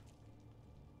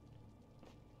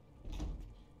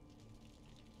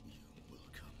 You will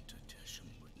come to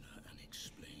Teshumwitna and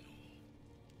explain all.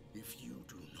 If you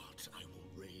do not, I will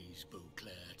raise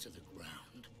Beauclair to the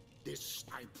ground. This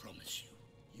I promise you.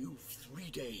 You've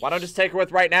 3 days. Why don't just take her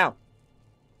with right now?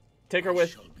 Take her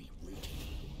with.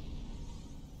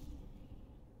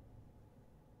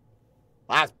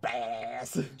 That's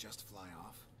badass. Just fly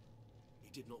off. He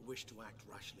did not wish to act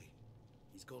rashly.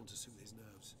 He's gone to soothe his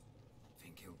nerves.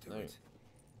 Think he'll do it?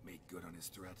 Make good on his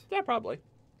threat? Yeah, probably.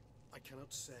 I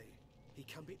cannot say. He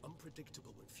can be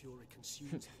unpredictable when fury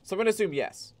consumes him. So I'm gonna assume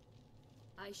yes.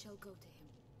 I shall go to him.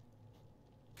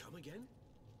 Come again?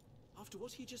 After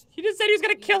what he just... He just said he's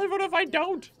gonna kill everyone if I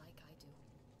don't. Like I do.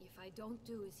 If I don't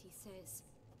do as he says,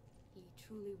 he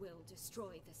truly will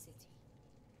destroy the city.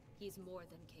 He's more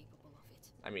than capable of it.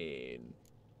 I mean...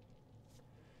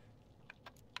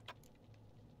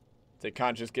 The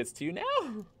conscience gets to you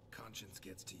now? Conscience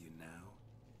gets to you now?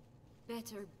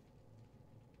 Better...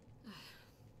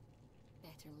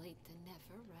 better late than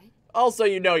never, right? Also,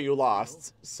 you know you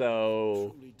lost,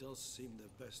 so... Truly does seem the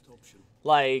best option.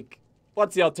 Like,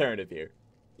 what's the alternative here?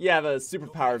 You have a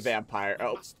superpower vampire.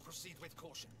 Oh. Must proceed with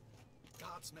caution.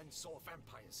 guardsmen saw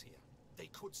vampires here. They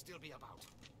could still be about.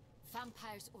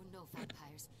 Vampires or no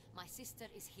vampires, my sister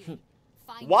is here.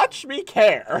 Find Watch me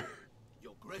care.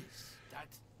 Your Grace, that...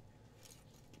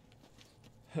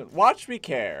 Watch me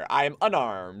care. I am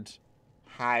unarmed.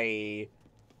 Hi.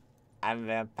 I'm a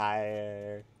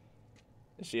vampire.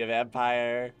 Is she a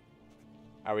vampire?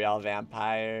 Are we all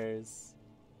vampires?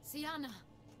 Sienna,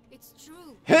 it's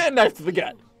true. Knife to the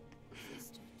gut.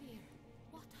 Sister, dear,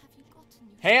 what have you gotten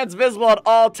yourself? Hands visible at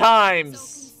all So times.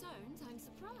 concerned, I'm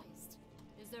surprised.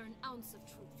 Is there an ounce of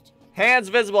truth to it? Hands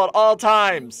visible at all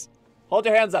times. Hold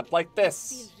your hands up like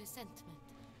this. Feel resentment.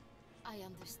 I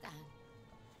understand.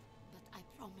 But I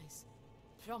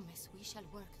promise we shall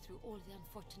work through all the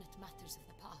unfortunate matters of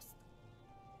the past.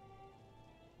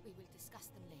 We will discuss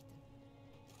them later.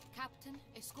 Captain,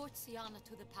 escort Sienna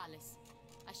to the palace.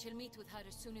 I shall meet with her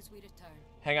as soon as we return.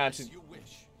 Hang on. As you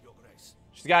wish, Your Grace.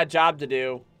 She's got a job to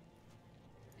do.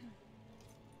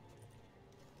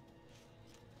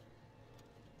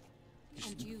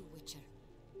 And you, Witcher.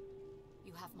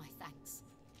 You have my thanks.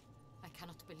 I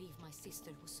cannot believe my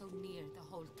sister was so near the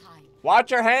whole time.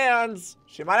 Watch her hands.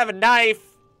 She might have a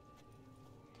knife.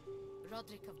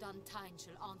 Roderick of Duntine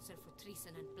shall answer for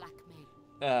treason and blackmail.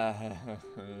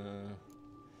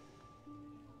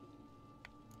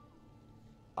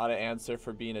 Ought to answer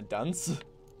for being a dunce.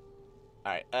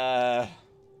 Alright,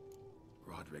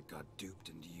 Roderick got duped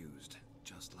and used,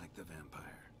 just like the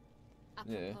vampire.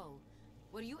 Apropos,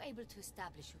 were you able to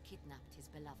establish who kidnapped his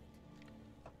beloved?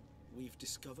 We've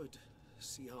discovered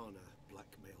Sienna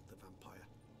blackmailed the vampire.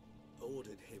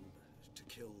 Ordered him to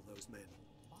kill those men.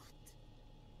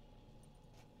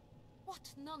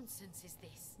 What nonsense is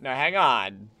this? Now hang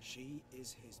on. She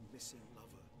is his missing lover.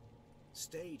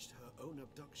 Staged her own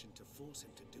abduction to force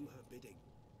him to do her bidding.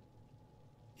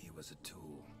 He was a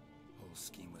tool. Whole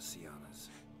scheme was Sienna's.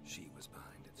 She was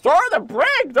behind it. Throw her the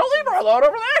brig! Don't leave her alone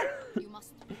over there! You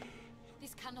must.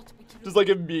 This cannot be true. Just like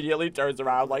immediately turns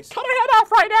around like, cut her head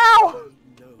off right now!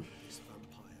 Know this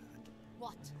vampire.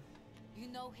 What? You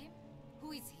know him?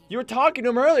 Who is he? You were talking to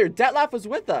him earlier. Detlef was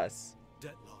with us.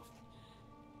 Detlef.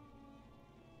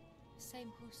 The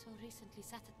same who so recently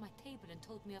sat at my table and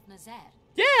told me of Nazaire.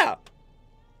 Yeah!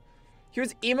 He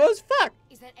was emo as fuck.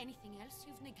 Is there anything else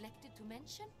you've neglected to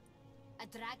mention? A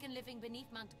dragon living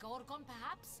beneath Mount Gorgon,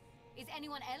 perhaps? Is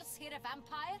anyone else here a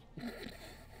vampire?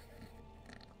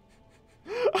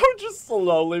 I would just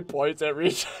slowly point at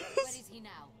Regis. Where is he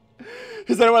now?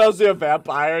 Is anyone else see a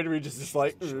vampire? And Regis is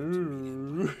like,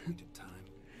 ooh.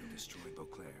 Destroy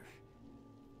Beauclair.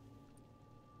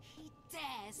 He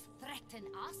dares threaten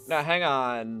us? Now, hang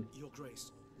on. Your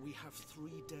Grace, we have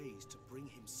 3 days to bring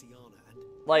him Sienna and...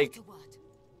 Like... To what?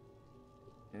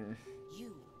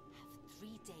 You have 3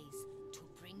 days to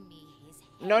bring me his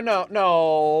head.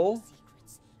 No.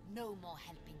 Secrets. No more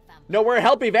helping vampires. No, we're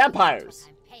helping vampires.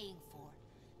 I'm paying for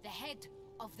the head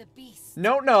of the beast.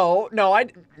 No,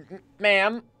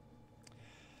 ma'am.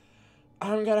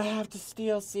 I'm gonna have to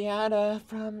steal Sienna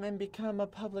from and become a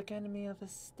public enemy of the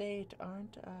state,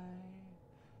 aren't I?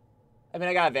 I mean,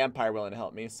 I got a vampire willing to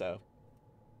help me, so.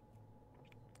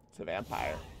 It's a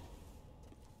vampire.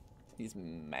 He's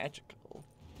magical.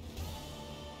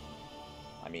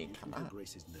 I mean, come on.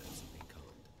 Grace's nerves have been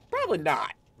calmed. Probably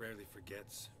not. Rarely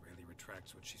forgets, rarely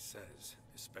retracts what she says,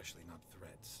 especially not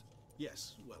threats.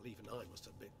 Yes, well, even I must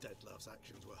admit Detlef's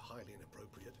actions were highly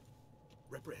inappropriate.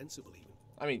 Reprehensible, even.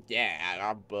 I mean,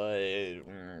 yeah, but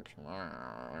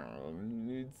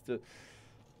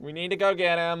we need to go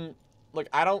get him. Look,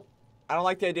 I don't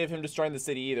like the idea of him destroying the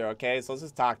city either. Okay, so let's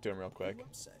just talk to him real quick. Are you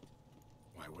upset?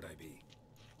 Why would I be?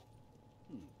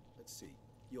 Let's see.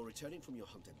 You're returning from your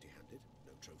hunt empty-handed.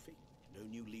 No trophy. No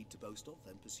new lead to boast of,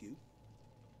 then pursue.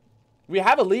 We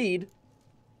have a lead.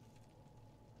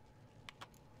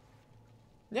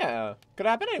 Yeah, could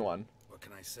happen to anyone. What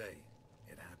can I say?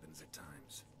 It happens at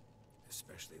times.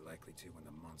 Especially likely to when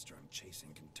the monster I'm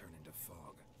chasing can turn into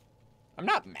fog. I'm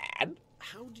not mad.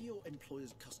 How do your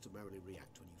employers customarily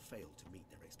react when you fail to meet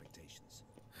their expectations?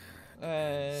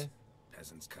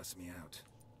 Peasants cuss me out.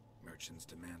 Merchants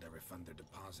demand I refund their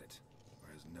deposit,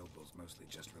 whereas nobles mostly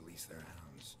just release their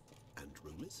hounds. And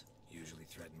rulers? Usually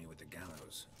threaten me with the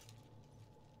gallows.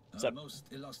 Our most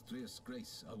illustrious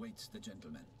grace awaits the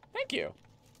gentleman. Thank you.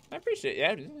 I appreciate it.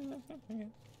 Yeah.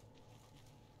 Your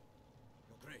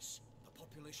Grace, the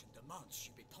population demands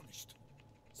she be punished.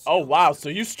 Oh, wow. So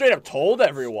you straight up told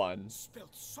everyone. Spilled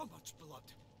so much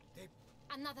blood. They...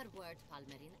 Another word,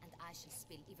 Palmerin, and I shall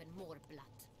spill even more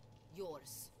blood.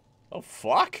 Yours. Oh,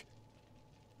 fuck.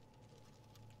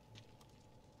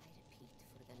 I repeat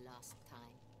for the last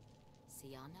time.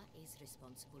 Sienna is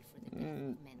responsible for the death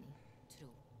of many,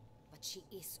 true. But But she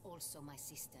is also my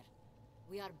sister.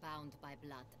 We are bound by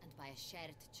blood and by a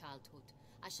shared childhood.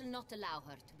 I shall not allow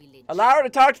her to be lynched. Allow her to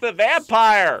talk to the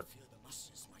vampire! Fear the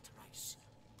masses might rise.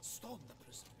 Storm the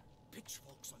prison.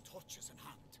 Pitchforks and torches in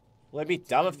hand. Well, it'd be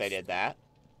dumb if they did that.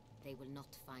 They will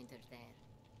not find her there.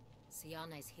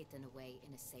 Siana is hidden away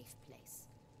in a safe place.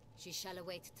 She shall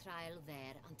await trial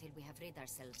there until we have rid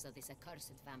ourselves of this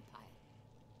accursed vampire.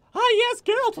 Ah, yes,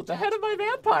 Geralt with the head of my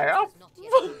vampire. Oh. Not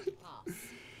yet come to pass.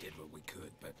 Did what we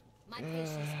could, but... My patience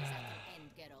is at an end,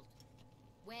 Geralt.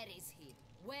 Where is he?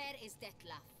 Where is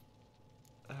Detlef?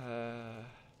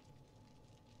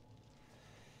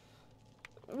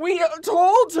 We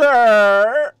told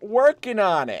her! Working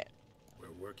on it.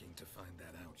 We're working to find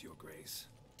that out, Your Grace.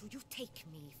 Do you take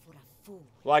me for a fool?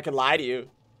 Well, I could lie to you.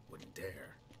 Wouldn't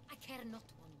dare. I care not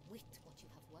one whit what you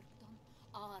have worked on,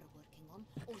 are working on,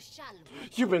 or shall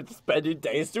work You've been spending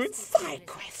days doing side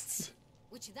quests.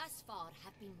 which thus far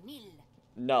have been nil.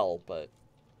 Null, but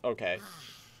okay.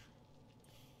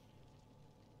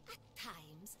 At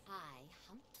times, I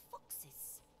hunt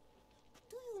foxes.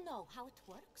 Do you know how it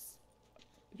works?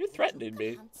 You're threatening The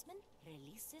me. huntsman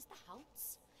releases the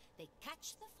hounds. They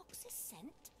catch the fox's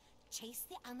scent, chase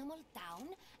the animal down,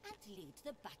 and lead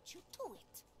the Bachu to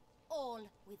it. All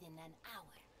within an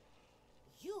hour.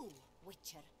 You,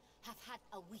 Witcher, have had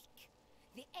a week.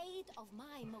 The aid of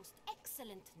my most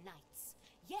excellent knights.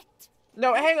 Yet...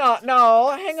 No, hang on.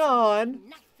 No, hang on.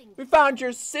 We found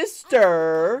your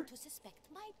sister. to suspect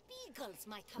my beagles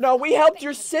might have No, we helped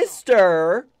your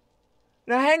sister.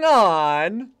 Now, hang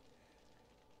on.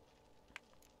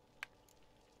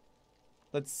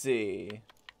 Let's see.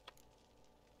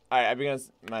 Alright,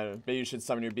 maybe you should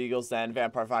summon your beagles then.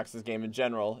 Vampire Fox's game in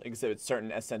general exhibits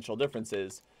certain essential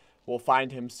differences. We'll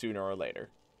find him sooner or later.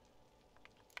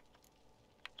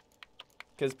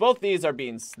 Because both these are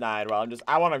being snide. Well,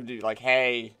 I want to do like,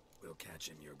 hey. We'll catch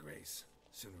him, Your Grace,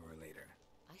 sooner or later.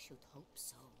 I should hope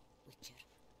so, Witcher.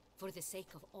 For the sake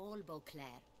of all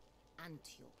Beauclair and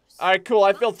yours. Alright, cool.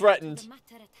 I feel But threatened. to the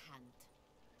matter at hand.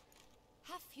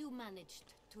 Have you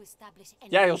managed to establish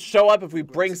any... Yeah, he'll show up if we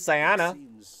bring Siana. It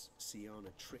seems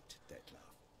Siana tricked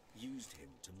Detlef, used him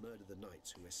to murder the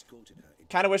knights who escorted her.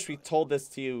 Kind of wish we told this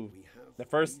to you the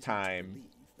first time.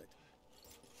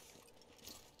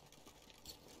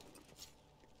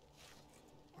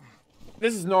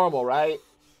 This is normal, right?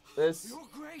 This. Your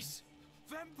Grace,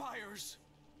 vampires.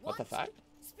 What the fuck?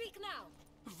 Speak now.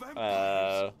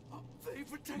 Vampires. They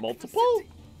protect multiple? the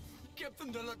city.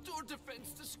 Captain de la Tour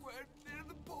defends the square near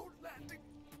the boat landing.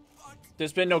 But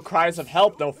There's been no cries of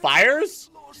help, no fires?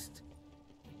 lost.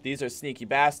 These are sneaky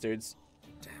bastards.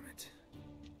 Damn it.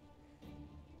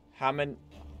 How many...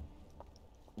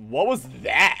 What was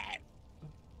that?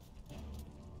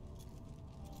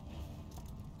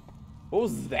 What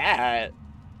was that?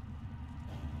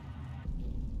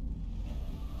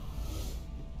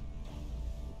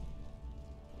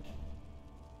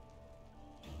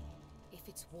 If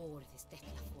it's war this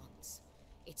Detlef wants,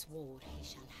 it's war he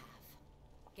shall have.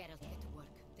 Geralt, get to work.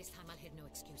 This time I'll hear no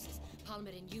excuses. Palmer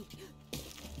and you...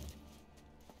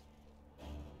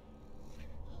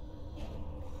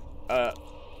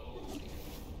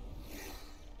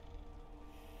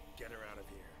 Get her out of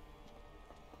here.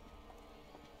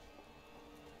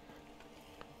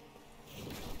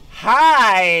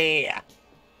 Hi!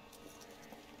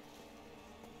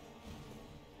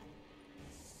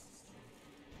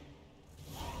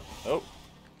 Oh.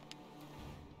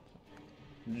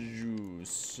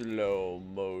 Slow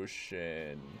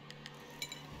motion.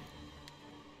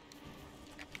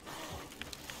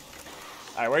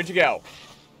 Alright, where'd you go?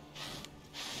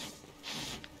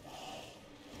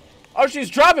 Oh, she's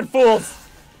dropping fools!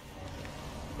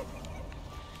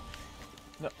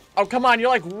 No. Oh, come on, you're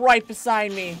like right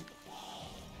beside me.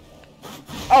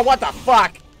 Oh, what the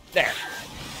fuck? There.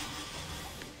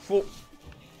 Fool.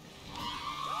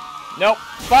 Nope.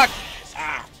 Fuck.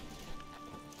 Ah.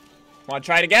 Want to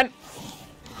try it again?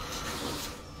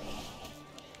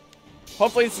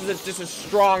 Hopefully this is just a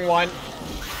strong one.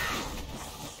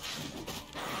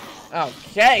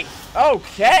 Okay.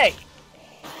 Okay.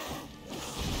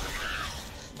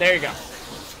 There you go.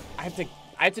 I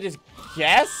have to just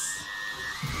guess.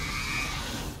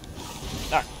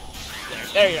 Right.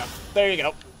 There you go. There you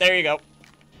go. There you go.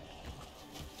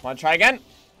 Want to try again?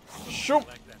 Shoot.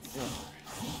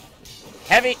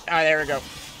 Heavy. Ah, there we go.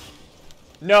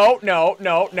 No, no,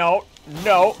 no, no,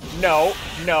 no, no,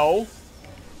 no.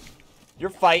 Your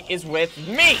fight is with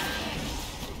me.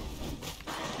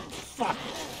 Fuck.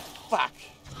 Fuck.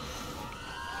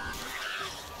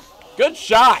 Good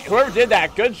shot. Whoever did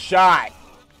that, good shot.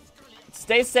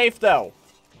 Stay safe, though.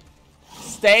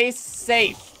 Stay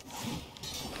safe.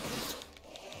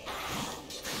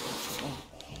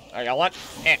 Alright, y'all what?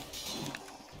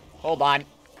 Hold on.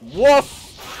 Woof!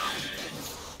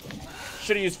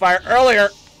 Should have used fire earlier.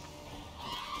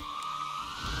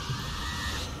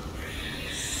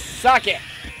 Suck it.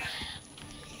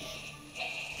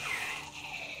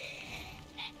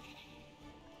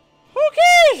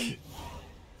 Okay.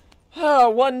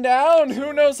 One down.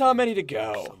 Who knows how many to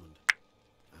go?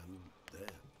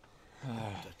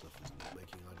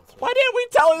 Why didn't we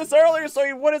tell him this earlier so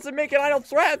he wouldn't make idle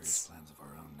threats?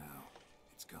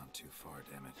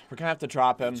 We're gonna have to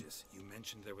drop him. You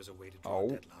mentioned there was a way to draw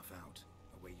Dettlaff out.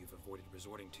 A way you've avoided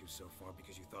resorting to so far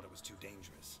because you thought it was too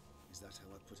dangerous. Is that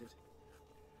how I put it?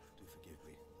 Do forgive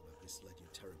me that I've misled you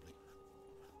terribly.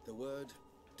 The word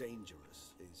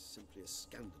dangerous is simply a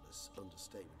scandalous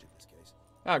understatement in this case.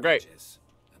 Oh, great.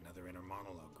 Another inner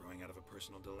monologue growing out of a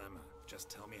personal dilemma. Just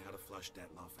tell me how to flush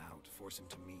Dettlaff out. Force him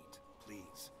to meet,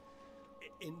 please.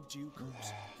 In due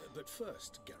course. But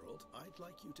first, Geralt, I'd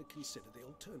like you to consider the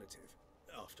alternative.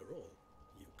 After all,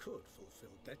 you could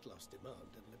fulfill Dettlaff's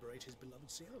demand and liberate his beloved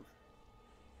Siana.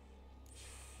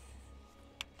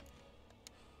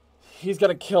 He's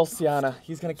gonna kill Siana.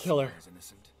 He's gonna kill her.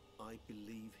 I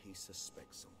believe he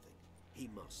suspects something. He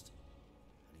must.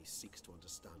 And he seeks to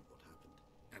understand what happened.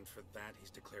 And for that, he's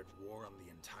declared war on the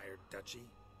entire duchy?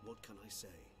 What can I say?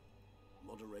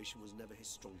 Moderation was never his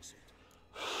strong suit.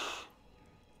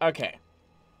 Okay.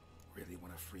 Really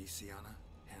want to free Siana?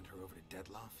 Hand her over to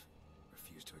Dettlaff?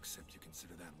 Refuse to accept you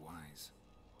consider that wise.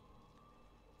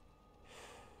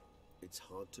 It's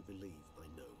hard to believe, I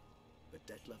know. But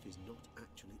Dettlaff is not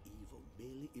actually evil,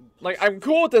 merely impulsive. Like, I'm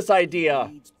cool with this idea.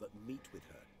 He needs but meet with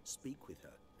her, speak with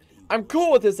her, and he I'm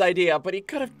cool with this idea, but he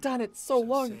could have done it so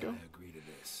long ago. I agree to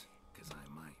this, because I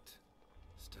might.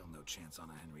 Still no chance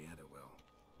Anna Henrietta will.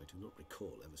 I do not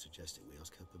recall ever suggesting we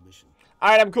ask her permission.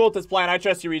 Alright, I'm cool with this plan. I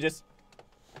trust you, Regis.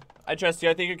 I trust you.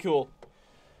 I think you're cool.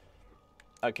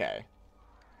 Okay.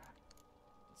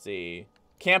 Let's see.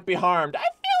 Can't be harmed. I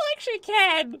feel like she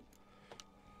can.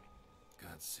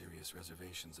 Got serious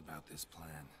reservations about this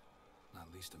plan.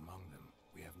 Not least among them,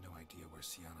 we have no idea where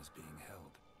Siana's being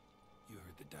held. You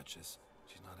heard the Duchess.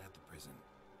 She's not at the prison.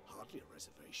 Hardly a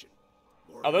reservation.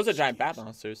 Oh, those are giant bat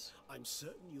monsters. I'm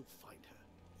certain you'll find her.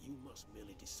 You must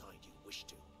merely decide you wish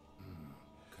to.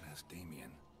 Could ask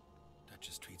Damien.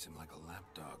 Duchess treats him like a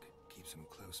lapdog. Keeps him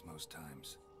close most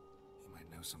times. He might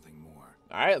know something more.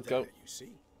 Alright, let's go. You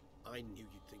see? I knew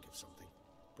you'd think of something.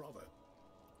 Bravo.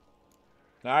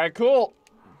 Alright, cool.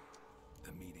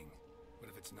 The meeting. What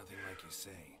if it's nothing like you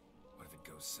say? What if it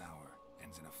goes sour?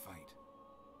 Ends in a fight?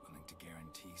 Willing to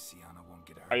guarantee Siana won't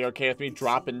get hurt? Are you okay with me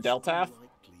dropping Deltaff?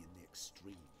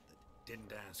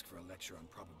 Didn't ask for a lecture on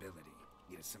probability.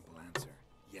 Need a simple answer.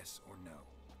 Yes or no.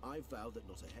 I vow that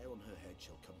not a hair on her head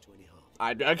shall come to any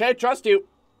harm. Okay, trust you.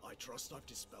 I trust I've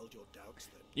dispelled your doubts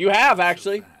then. You have,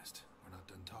 actually. So fast. We're not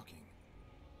done talking.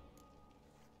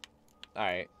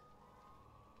 Alright.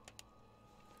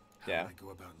 Yeah. How would I go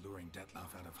about luring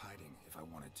Dettlaff out of hiding if I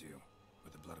wanted to?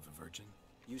 With the blood of a virgin?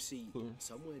 You see,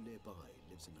 somewhere nearby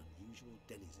lives an unusual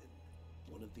denizen.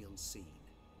 One of the unseen,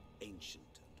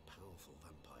 ancient and powerful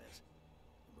vampires.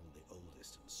 Among the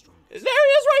oldest and strongest. There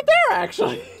he is right there,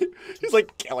 actually. He's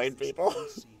like killing people.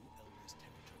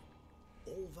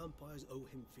 All vampires owe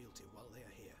him fealty while they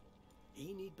are here.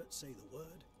 He need but say the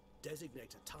word,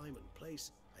 designate a time and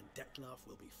place, and Dettlaff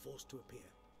will be forced to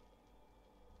appear.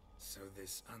 So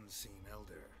this unseen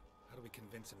elder, how do we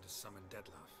convince him to summon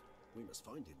Dettlaff? We must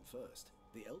find him first.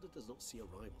 The elder does not see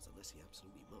arrivals unless he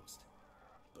absolutely must.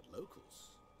 But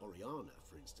locals, Oriana,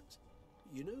 for instance,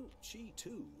 you know, she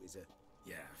too is a...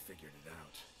 Yeah, figured it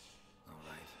out. All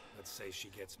right, let's say she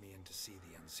gets me in to see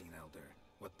the unseen elder.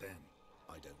 What then?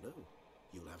 I don't know.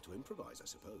 You'll have to improvise, I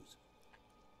suppose.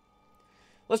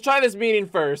 Let's try this meeting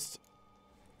first.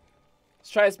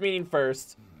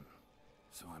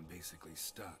 So I'm basically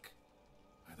stuck.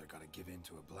 Either gotta give in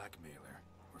to a blackmailer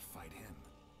or fight him.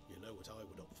 You know what I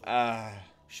would opt for?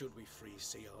 Should we free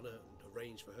Siana and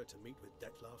arrange for her to meet with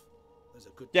Dettlaff? There's a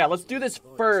good let's do this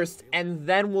first, and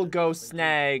then we'll go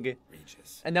snag.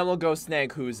 And then we'll go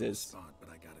snag Who's. But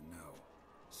I gotta know.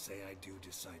 Say I do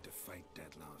decide to fight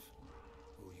Dettlaff.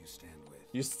 Who will you stand with?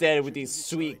 You stand with these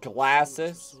sweet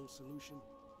glasses.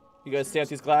 You guys stand with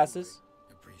these glasses?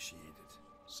 Appreciate it.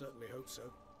 Certainly hope so.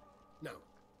 Now,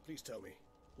 please tell me,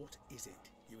 what is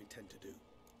it you intend to do?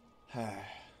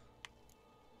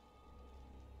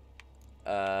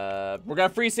 We're gonna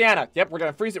free Siana. Yep, we're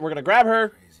gonna freeze it. We're gonna grab her.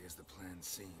 Crazy as the plan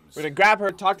seems. We're gonna grab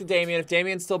her, talk to Damien. If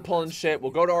Damien's still pulling shit,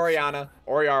 we'll go to Oriara,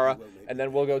 and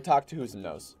then we'll go talk to Who's and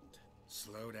Knows.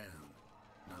 Slow down.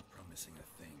 Not promising a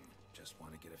thing. Just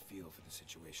want to get a feel for the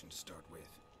situation to start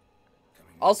with.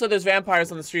 Also, there's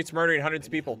vampires on the streets murdering hundreds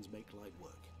of people.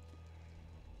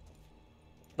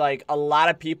 Like, a lot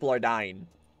of people are dying.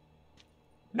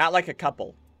 Not like a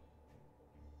couple.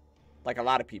 Like a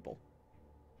lot of people.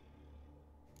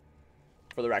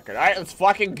 For the record. Alright, let's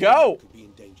fucking go! Could be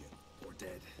in danger or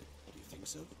dead. Do you think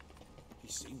so? He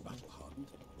seemed battle-hardened.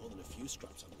 More than a few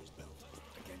straps under his belt.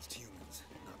 Against humans,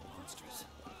 not monsters.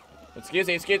 Excuse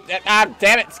me, excuse me. Ah,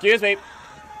 damn it, excuse me.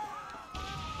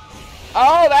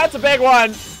 Oh, that's a big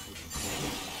one.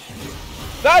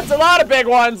 That's a lot of big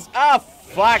ones. Ah,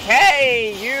 fuck.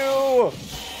 Hey, you.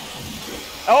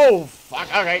 Oh, fuck.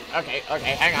 Okay.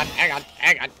 Hang on.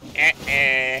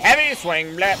 Heavy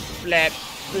swing. Blip, blip,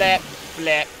 blip,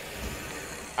 blip.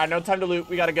 Alright, no time to loot.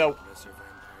 We gotta go. Lesser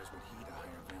vampires would heed a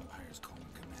higher vampire's call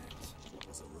and commands.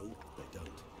 As a rule, they don't.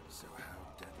 So how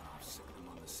Deadloff sick them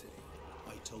on the city?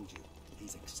 I told you,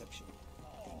 he's exceptional.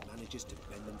 He manages to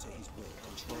bend them to his will,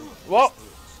 control them. Whoa!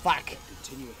 Fuck.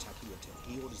 Continue attacking until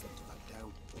he orders them to back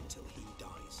down, until he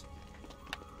dies.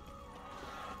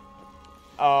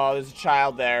 Oh, there's a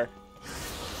child there.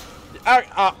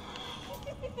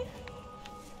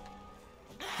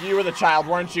 You were the child,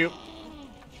 weren't you?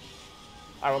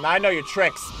 Alright, well, now I know your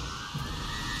tricks.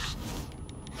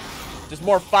 Just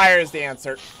more fire is the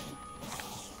answer.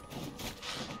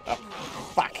 Oh,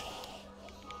 fuck.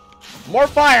 More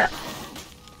fire!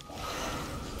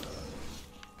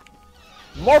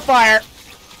 More fire!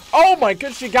 Oh my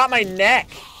goodness, she got my neck!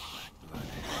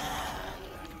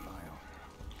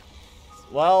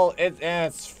 Well,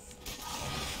 it's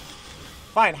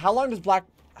fine. How long does black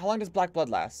blood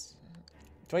last?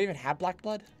 Do I even have black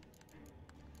blood?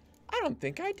 I don't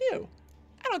think I do.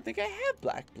 I don't think I have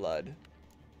black blood.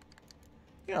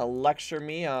 You're gonna lecture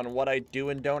me on what I do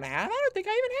and don't have? I don't think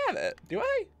I even have it. Do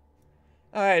I?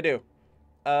 Oh, I do.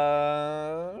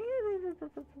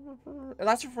 It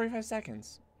lasts for 45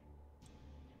 seconds.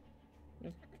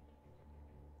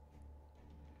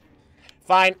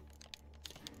 Fine.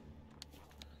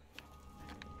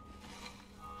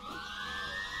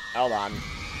 Hold on.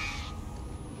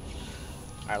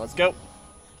 Alright, let's go.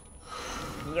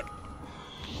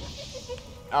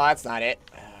 Oh, that's not it.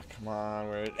 Oh, come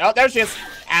on. Oh, there she is.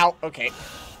 Ow. Okay.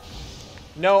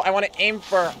 No, I want to aim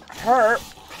for her.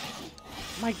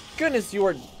 My goodness, you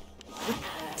are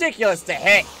ridiculous to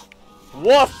hit.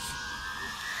 Woof.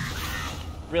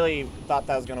 Really thought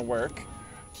that was going to work.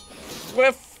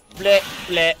 Whiff. Blit.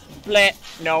 Blit. Blit.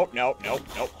 No.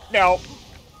 Nope.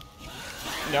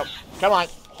 Come on.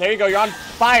 There you go. You're on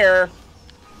fire.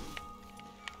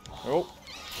 Oh.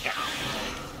 Yeah.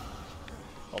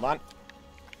 Hold on.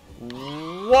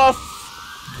 Woof.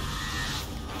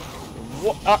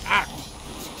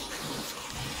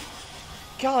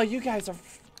 God, you guys are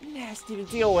nasty to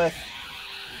deal with.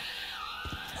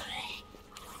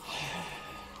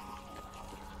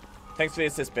 Thanks for the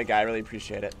assist, big guy. I really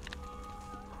appreciate it.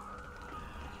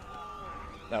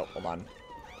 No, hold on.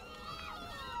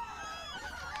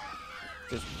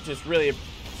 Just really.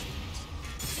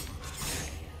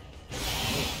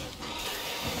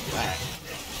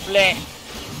 Bleh.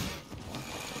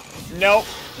 Nope.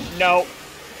 Nope.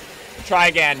 Try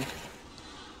again.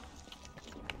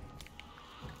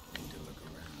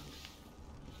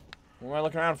 What am I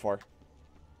looking around for?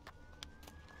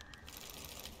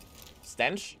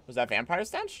 Stench? Was that vampire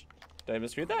stench? Did I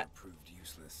misread that? Proved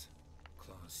useless.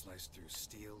 Claws sliced through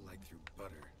steel like through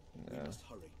butter. We must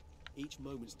hurry. Each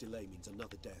moment's delay means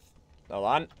another death. Hold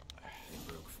on. They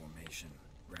broke formation.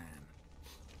 Ran.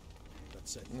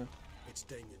 That's it. It's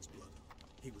Damien's blood.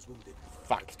 He was wounded.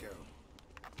 Fuck. Let's go.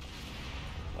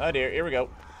 Oh dear, here we go.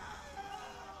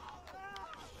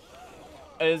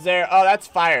 Is there... Oh, that's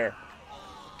fire.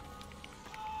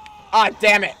 Ah,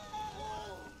 damn it.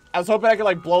 I was hoping I could,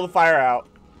 like, blow the fire out.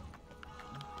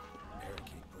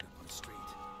 Barricade put up on the street.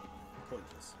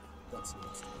 Pointless. That's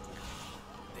not stupid.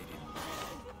 They didn't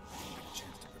get a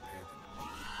chance to prepare them.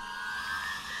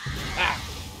 Ah.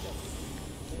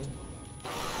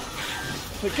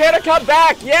 Can I come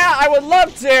back? Yeah, I would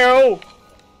love to.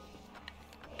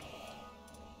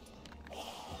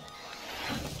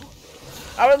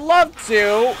 I would love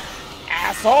to.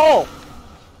 Asshole.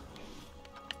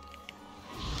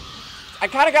 I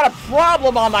kind of got a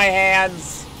problem on my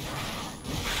hands.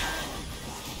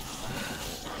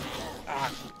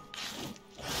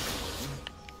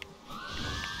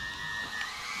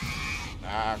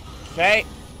 Okay.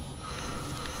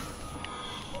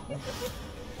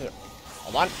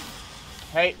 Hold on.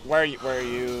 Hey, where are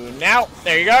you now?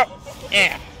 There you go.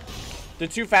 Yeah. They're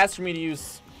too fast for me to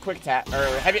use quick tap or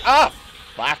heavy. Oh,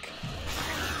 fuck.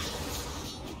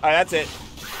 All right, that's it.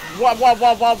 What?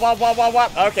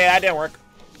 Okay, that didn't work.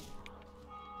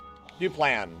 New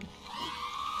plan.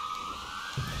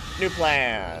 New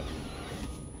plan.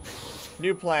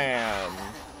 New plan.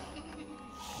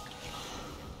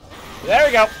 There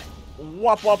we go.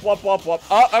 Whoop, whoop, whoop, whoop, whoop.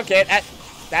 Oh, okay.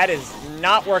 That is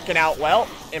not working out well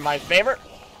in my favor.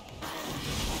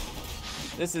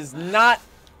 This is not...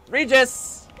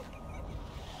 Regis!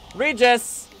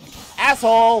 Regis!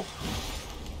 Asshole!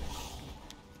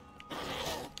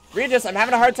 Regis, I'm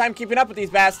having a hard time keeping up with these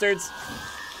bastards.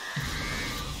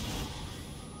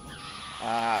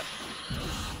 I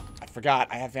forgot.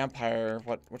 I have vampire...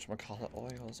 Whatchamacallit?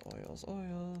 Oils.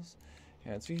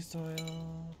 Enhanced feast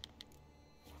oil.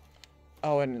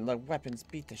 Oh, and the weapons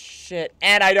beat the shit.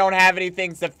 And I don't have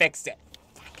anything to fix it.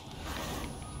 Fuck.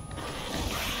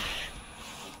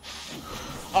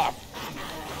 Oh.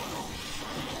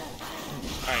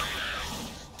 Alright.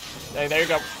 There you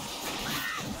go.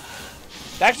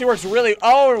 It actually works really...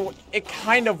 Oh, it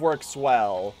kind of works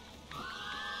well.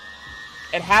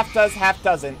 It half does, half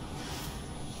doesn't.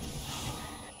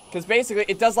 Because basically,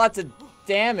 it does lots of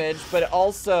damage, but it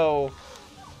also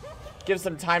gives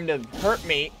them time to hurt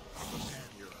me.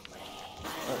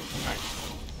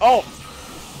 Oh,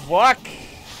 fuck.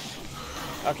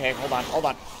 Okay, hold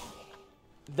on.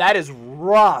 That is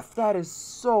rough. That is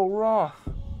so rough.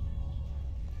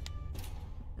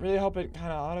 Really hope it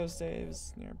kind of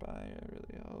auto-saves nearby. I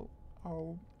really hope.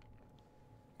 Oh.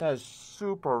 That is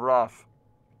super rough.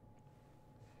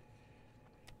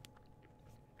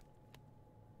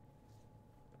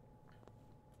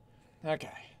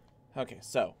 Okay,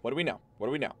 so, what do we know?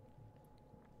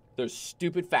 They're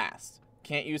stupid fast.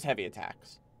 Can't use heavy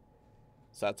attacks.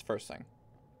 So that's the first thing.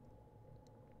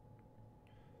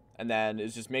 And then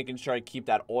it's just making sure I keep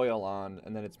that oil on,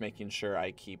 and then it's making sure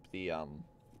I keep the,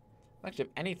 actually,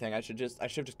 if anything, I should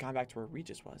have just gone back to where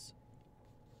Regis was.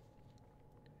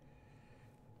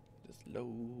 Just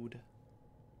load.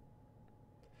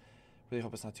 Really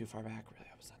hope it's not too far back.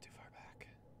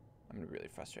 I'm gonna be really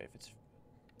frustrated if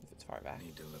it's far back.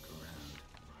 Need to look around.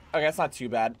 Okay, that's not too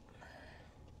bad.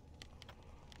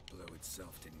 Blow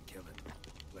itself didn't kill it.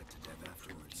 Bled to death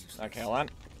afterwards. Okay, hold on.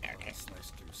 Okay.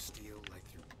 Sliced through steel like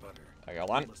through butter. Okay,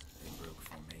 hold on. They broke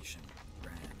formation.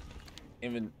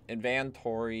 Ran.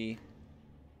 Inventory.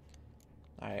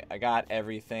 I got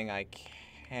everything I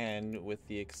can with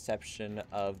the exception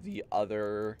of the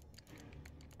other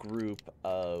group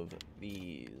of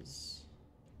these.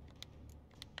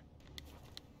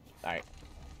 Alright.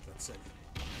 That's it.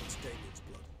 It's Damien's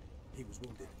blood. He was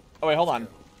wounded. Oh wait, hold on.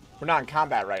 We're not in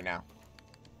combat right now.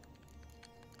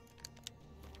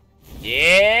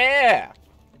 Yeah!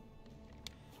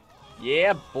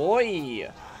 Yeah,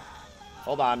 boy!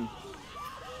 Hold on.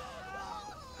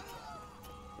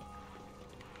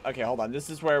 Okay, hold on. This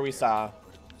is where we saw...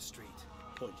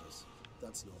 Pointless.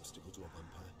 That's no obstacle to a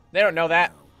vampire. They don't know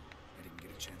that. I didn't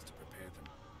get a chance to prepare them.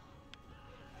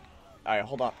 Alright,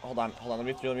 hold on. Let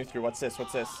me through. What's this?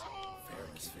 Ferris face.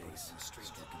 Struck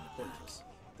in the back.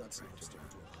 That's no obstacle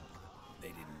to a vampire. They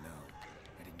didn't know.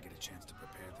 I didn't get a chance to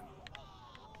prepare them.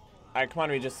 Alright, come on,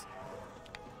 Regis.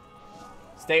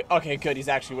 Stay. Okay, good. He's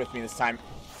actually with me this time.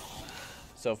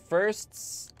 So, first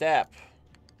step.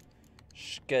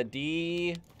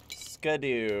 Skadoo.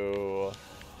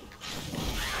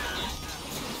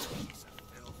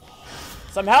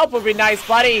 Some help would be nice,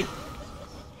 buddy.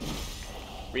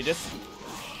 Regis.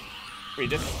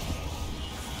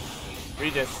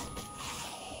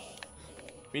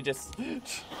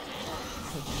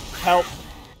 Help.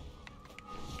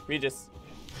 Regis.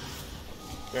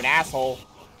 You're an asshole.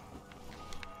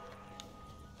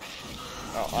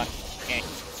 Oh,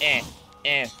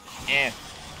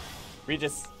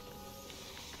 Regis.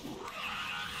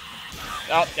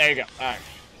 Oh, there you go. Alright.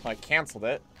 Well, I canceled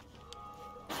it.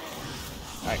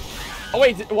 Alright. Oh,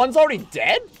 wait. One's already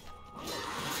dead?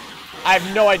 I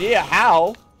have no idea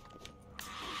how.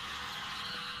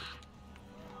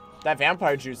 That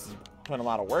vampire juice is putting a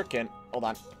lot of work in. Hold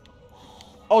on.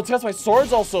 Oh, it's because my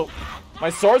sword's also... My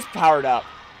sword's powered up.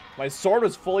 My sword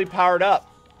was fully powered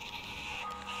up.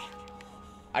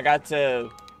 I got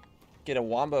to get a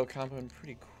wombo combo in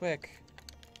pretty quick.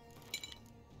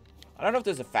 I don't know if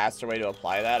there's a faster way to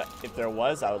apply that. If there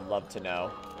was, I would love to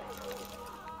know.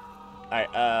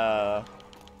 Alright,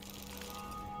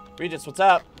 Regis, what's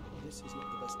up? This is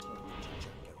not the best time to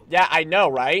check out. Yeah, I know,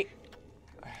 right?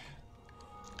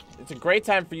 It's a great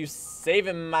time for you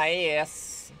saving my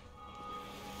ass.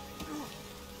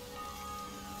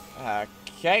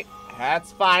 Okay,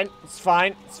 that's fine. It's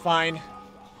fine.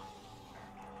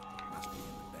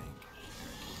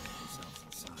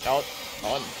 Oh,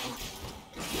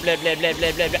 blah, blah, blah,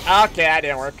 blah, blah, blah. Okay, that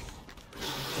didn't work.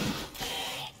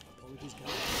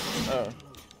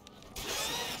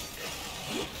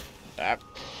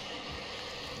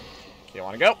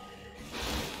 want to go.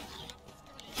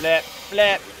 Flip,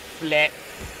 flip, flip.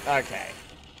 Okay.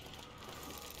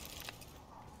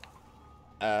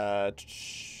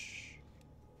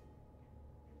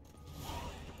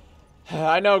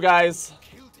 I know, guys.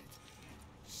 Killed it.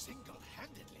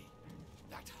 Single-handedly.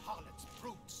 That harlot's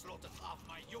brood slaughtered half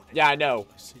my unit. Yeah, I know.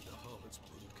 I see the harlot's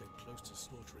brood came close to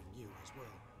slaughtering you as well.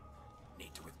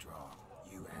 Need to withdraw.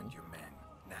 You and your men.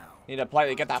 Now. Need to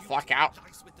politely get the fuck out.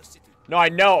 No, I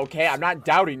know, okay? I'm not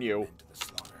doubting you.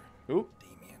 Who?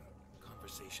 Damien,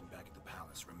 conversation back at the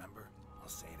palace, remember? I'll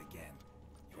say it again.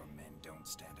 Your men don't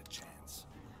stand a chance.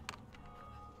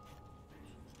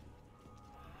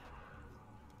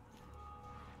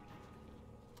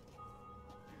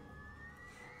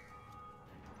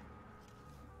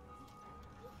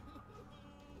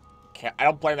 I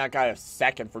don't blame that guy a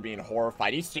second for being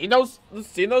horrified. You seen those?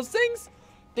 Seen those things?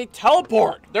 They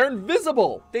teleport. They're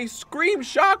invisible. They scream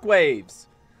shockwaves.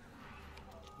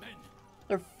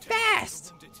 They're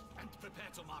fast.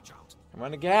 I'm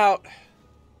gonna get out.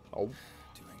 Oh.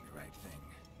 Doing the right thing.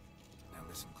 Now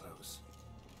listen close.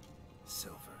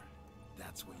 Silver.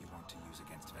 That's what you want to use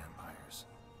against vampires.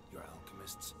 Your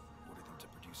alchemists order them to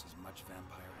produce as much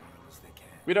vampire oil as they can.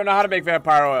 We don't know how to make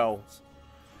vampire oil.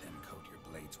 Then coat your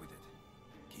blades with it.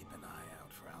 Keep an eye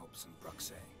out for Alps and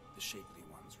Bruxae. The shapely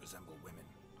ones resemble women.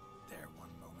 There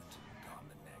one moment, gone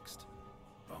the next.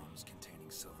 Bones containing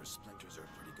silver splinters are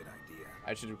a pretty good idea.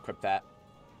 I should equip that.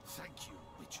 Thank you,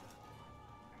 Witcher.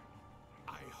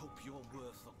 I hope you're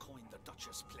worth the coin the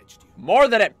Duchess pledged you. More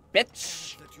than it,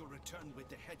 bitch. That you'll return with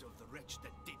the head of the wretch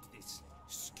that did this,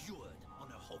 skewered on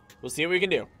a hook. We'll see what we can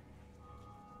do.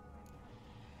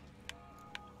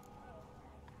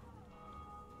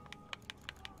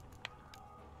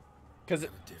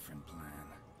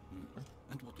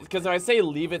 Because if I say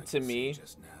leave it to me,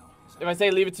 if I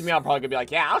say leave it to me, I'm probably gonna be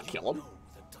like, yeah, I'll kill him.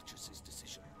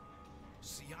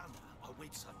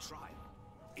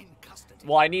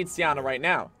 Well, I need Sienna right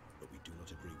now. But we do not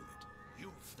agree with it.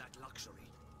 You've that luxury.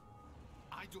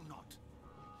 I do not.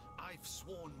 I've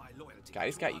sworn my loyalty.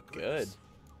 Guys got you good.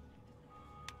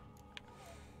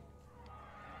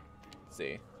 Let's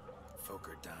see. Folk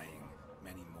are dying.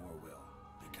 Many more will,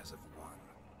 because of one.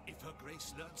 If her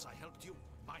grace learns I helped you,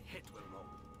 my head will roll.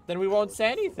 Then we won't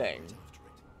say anything.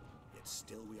 Yet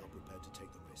still we are prepared to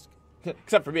take the risk.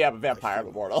 Except for me, I'm a vampire, I'm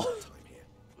immortal.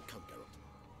 Come, Geralt.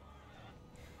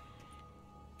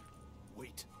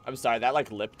 Wait. I'm sorry, that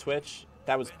like lip twitch,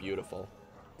 that was beautiful.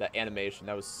 That animation,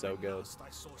 that was so good.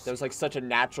 That was like such a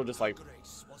natural, just like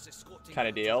kind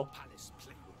of deal.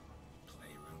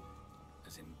 Playroom,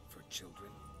 as in for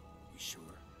children. You sure?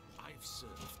 I've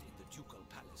served in the ducal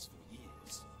palace for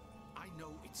years. I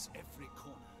know it's every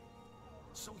corner.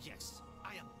 So yes,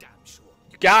 I am damn sure.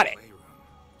 You got it. Playroom.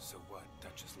 So what?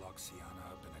 Duchess locked Sienna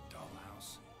up in a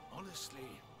dollhouse? Honestly,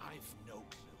 I've no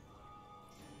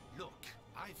clue. Look,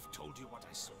 I've told you what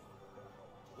I saw.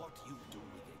 What you do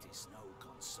with it is no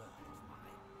concern of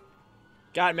mine.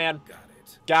 Got it, man. Got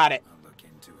it. Got it. I'll look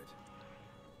into it.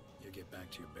 You get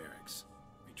back to your barracks.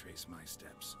 Retrace my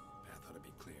steps. Path ought to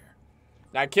be clear.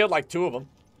 I killed like 2 of them.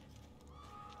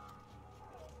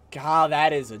 God,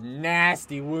 that is a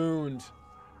nasty wound.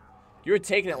 You were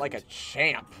taking it like a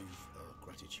champ.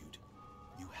 Gratitude.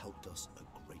 You helped us a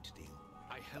great deal.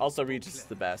 Also, Regis is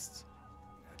the best.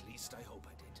 At least I hope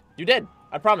I did. You did.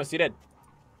 I promise you did.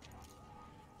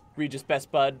 Regis,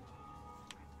 best bud.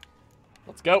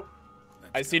 Let's go.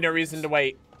 I see no reason to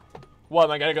wait. What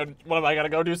am I gonna go? What am I gonna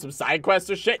go do some side quests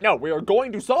or shit? No, we are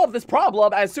going to solve this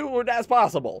problem as soon as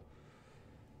possible.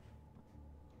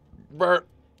 Bert.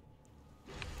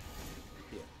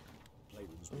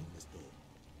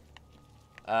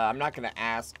 I'm not gonna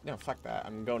ask. No, fuck that.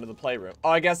 I'm going to the playroom. Oh,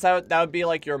 I guess that would be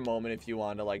like your moment if you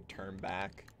wanted to like turn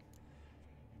back.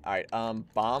 All right.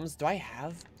 Bombs. Do I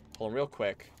have? Hold on, real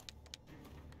quick.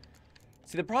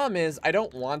 See, the problem is I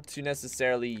don't want to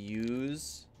necessarily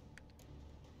use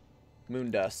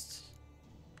moondust.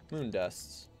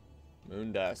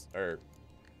 Or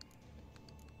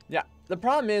yeah. The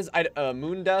problem is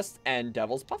moondust and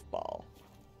devil's puffball.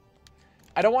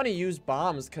 I don't want to use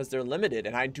bombs because they're limited,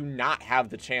 and I do not have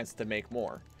the chance to make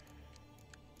more.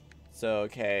 So,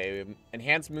 okay.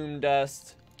 Enhanced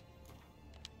moondust.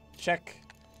 Check.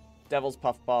 Devil's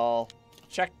puffball.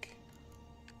 Check.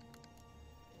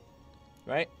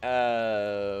 Right?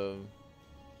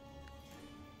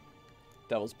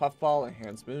 Devil's puffball.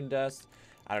 Enhanced moondust.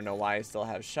 I don't know why I still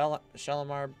have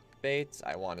Shalimar baits.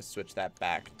 I want to switch that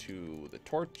back to the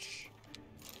torch.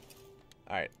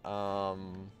 Alright,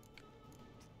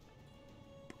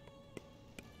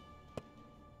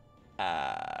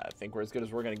 I think we're as good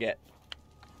as we're gonna get.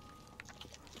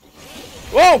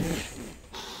 Whoa!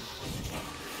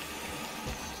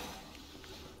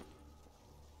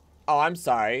 Oh, I'm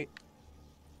sorry.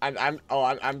 I'm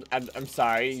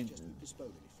sorry.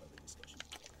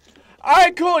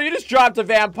 Alright, cool. You just dropped a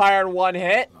vampire in one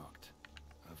hit. Locked.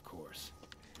 Of course.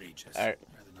 Regis. All right.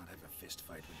 Rather not have a fist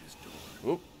fight with this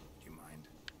door. Oop. Do you mind?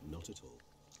 Not at all.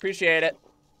 Appreciate it.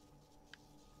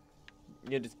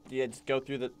 You just go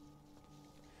through the.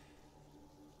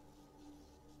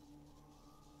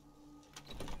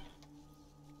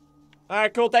 All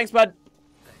right, cool. Thanks, bud.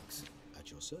 Thanks.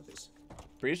 At your service.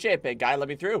 Appreciate it, big guy. Let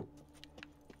me through.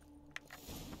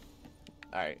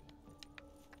 All right.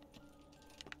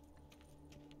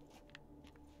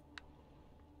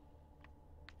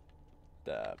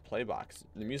 The play box,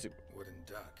 the music. Wooden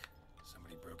duck.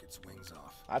 Somebody broke its wings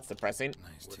off. That's depressing.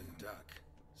 Nice wooden duck.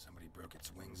 Somebody broke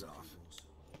its wings off.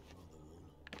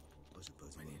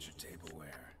 Miniature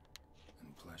tableware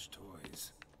and plush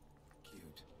toys.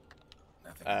 Cute.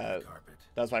 Nothing on the carpet.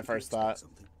 That was my first thought.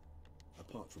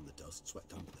 Apart from the dust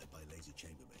swept under there by a lazy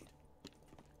chambermaid.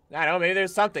 I don't know, maybe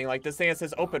there's something like this thing that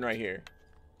says open right here.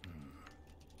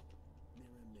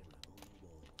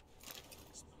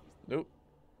 Nope.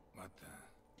 What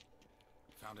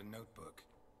the? Found a notebook.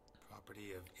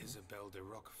 Property of Isabelle de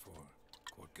Roquefort,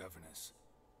 court governess.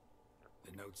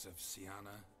 The notes of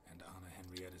Siana and Anna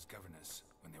Henrietta's governess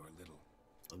when they were little.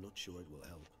 I'm not sure it will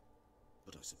help,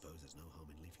 but I suppose there's no harm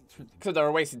in leafing through them. Because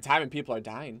they're wasting time and people are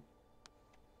dying.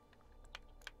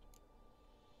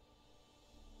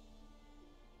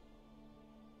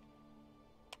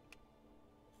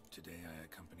 Today I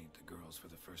accompanied the girls for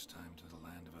the first time to the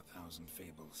land of 1,000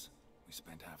 fables. We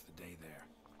spent half the day there.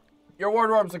 Your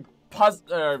wardrobe's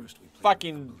a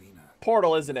fucking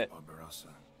portal, isn't it? Barbarossa,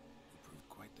 who proved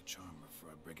quite the charmer for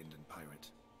a brigand and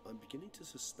pirate. I'm beginning to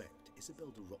suspect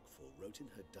Isabelle de Roquefort wrote in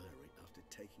her diary after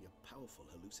taking a powerful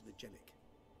hallucinogenic.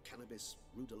 Cannabis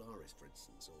rudelaris, for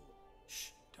instance, or...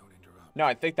 Shh, don't interrupt. No,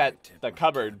 I think that the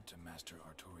cupboard... To Master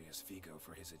Artorius Figo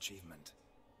for his achievement.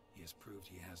 He has proved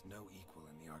he has no equal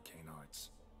in the arcane arts.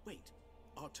 Wait,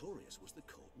 Artorius was the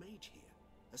court mage here,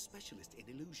 a specialist in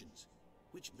illusions,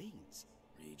 which means...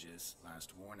 Regis,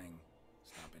 last warning.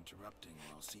 Stop interrupting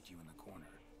or I'll seat you in the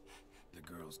corner. The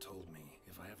girls told me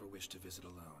if I ever wish to visit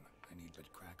alone, I need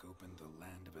but crack open the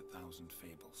land of 1,000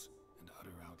 fables and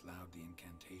utter out loud the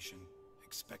incantation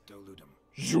Expecto Ludum.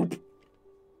 Zoop.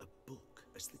 A book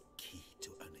as the key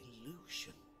to an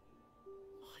illusion.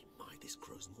 My, this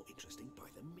grows more interesting by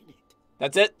the minute.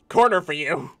 That's it. Corner for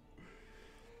you.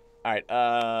 Alright,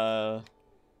 The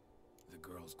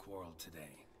girls quarreled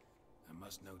today. I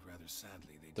must note rather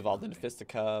sadly they devolved into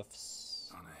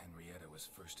fisticuffs. Anna Henrietta was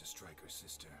first to strike her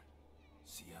sister.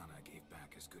 Siana gave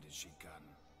back as good as she'd gotten.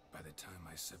 By the time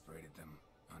I separated them,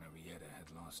 Anna Henrietta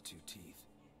had lost 2 teeth.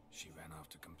 She ran off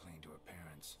to complain to her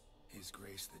parents. His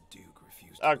Grace the Duke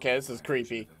refused to Okay, this is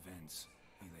creepy. Events.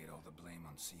 He laid all the blame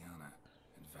on Siana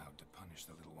and vowed to punish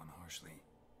the little one harshly.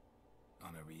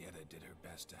 Anna Henrietta did her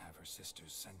best to have her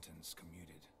sister's sentence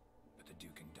commuted, but the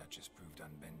Duke and Duchess proved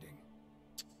unbending.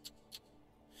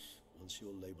 Once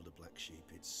you're labeled a black sheep,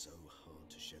 it's so hard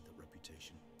to shed that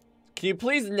reputation. Can you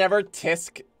please never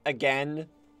tisk again?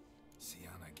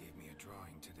 Siana gave me a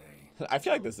drawing today. I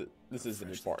feel like this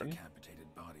isn't important. Decapitated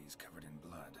bodies covered in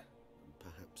blood.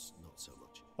 Perhaps not so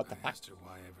much. What the heck? I asked her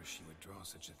why ever she would draw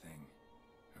such a thing.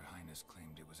 Her Highness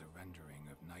claimed it was a rendering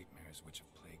of nightmares which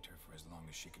have plagued her for as long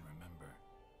as she can remember.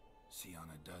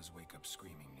 Siana does wake up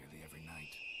screaming nearly every night,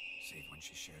 save when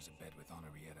she shares a bed with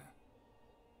Henrietta.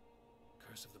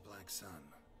 Curse of the Black Sun.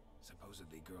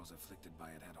 Supposedly girls afflicted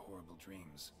by it had horrible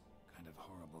dreams. Kind of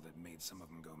horrible that made some of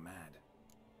them go mad.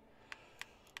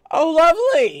 Oh,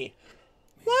 lovely!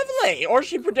 Lovely! Or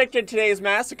she predicted today's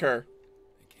massacre.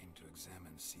 They came to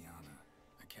examine Siana.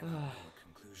 I cannot know what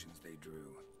conclusions they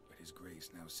drew, but His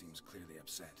Grace now seems clearly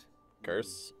upset.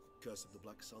 Curse. Curse of the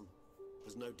Black Sun.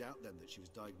 There's no doubt then that she was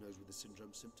diagnosed with the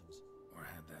syndrome symptoms. Or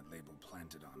had that label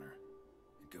planted on her.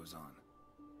 It goes on.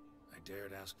 I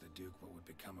dared ask the Duke what would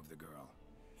become of the girl.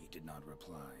 He did not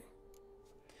reply.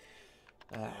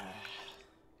 I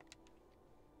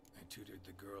tutored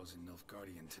the girls in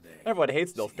Nilfgaardian today. Everyone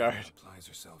hates Nilfgaard. Siana applies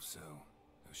herself so,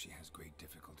 though she has great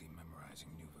difficulty memorizing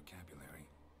new vocabulary.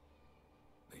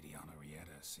 Lady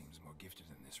Henrietta seems more gifted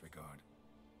in this regard,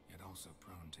 yet also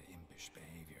prone to impish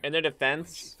behavior. In their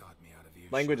defense,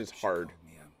 language is hard. She called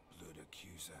me a blood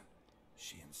accuser.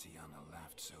 She and Siana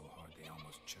laughed so hard they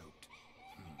almost choked.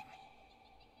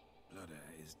 Blooda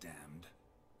is damned,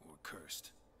 or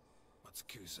cursed. What's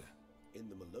accuser? In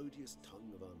the melodious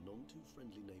tongue of our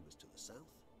none-too-friendly neighbors to the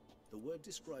south, the word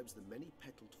describes the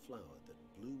many-petaled flower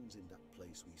that blooms in that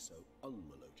place we so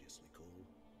unmelodiously call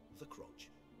the crotch.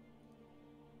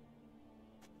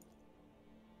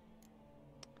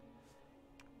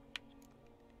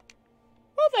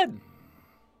 Well then.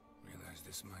 Realize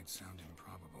this might sound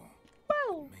improbable.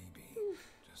 Well. Maybe,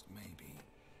 just maybe,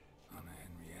 Anna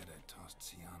Henrietta tossed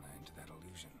Sienna into that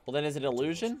illusion. Well then, is it an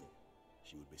illusion?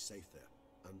 She would be safe there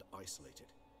and isolated.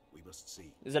 We must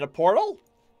see. Is it a portal?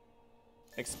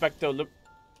 Expecto loop.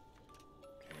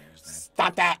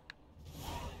 Stop that!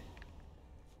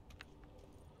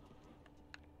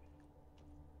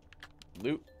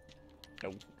 Loot.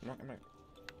 No, I'm not.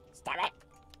 Stop it!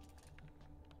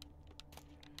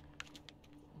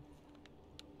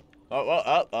 Oh,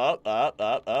 up.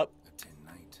 A tin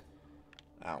knight.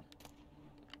 Ow.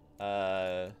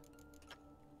 A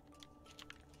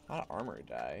lot of armor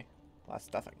die. A lot of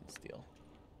stuff I can steal.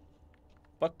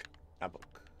 Book. A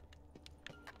book.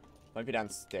 Might be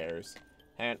downstairs.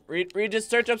 And read. Just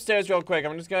search upstairs real quick.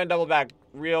 I'm just gonna double back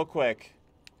real quick.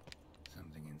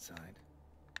 Something inside?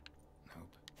 Nope.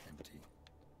 Empty.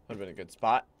 Would have been a good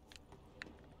spot.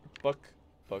 Book.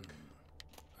 Utter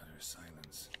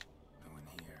silence. No one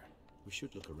here. We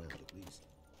should look around at least.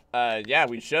 Yeah,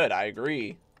 we should. I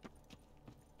agree.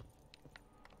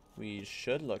 We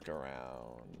should look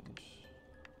around.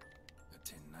 A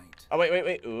tin knight. Oh,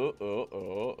 wait. Ooh.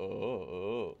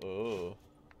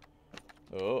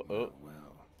 Well,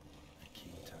 a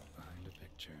key tucked behind a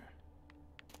picture.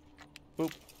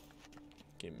 Boop.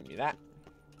 Give me that.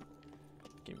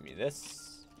 Give me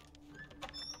this.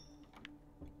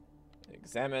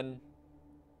 Examine.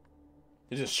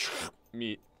 It just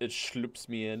schloops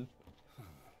me in.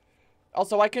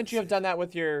 Also, why couldn't you have done that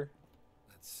with your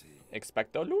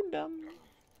Expecto Lundum?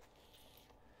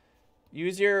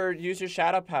 Use your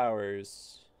shadow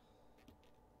powers.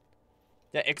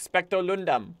 Yeah, Expecto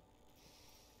Lundum.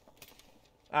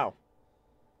 Ow.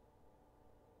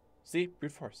 See?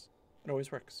 Brute force. It always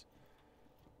works.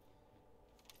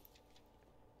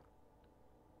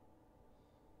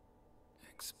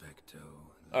 Expecto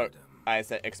Ludum. Oh, I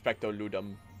said Expecto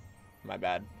Ludum. My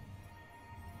bad.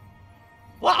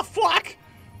 Ah, fuck!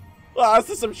 Ah,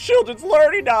 this is some children's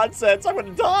learning nonsense. I'm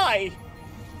gonna die.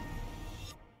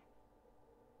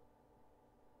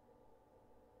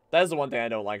 That is the one thing I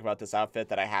don't like about this outfit,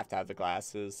 that I have to have the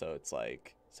glasses, so it's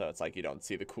like you don't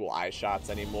see the cool eye shots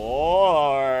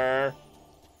anymore.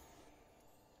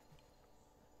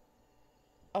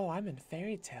 Oh, I'm in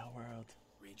fairy tale world.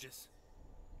 Regis?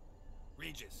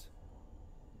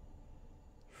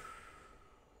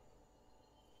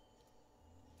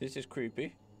 This is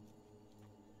creepy.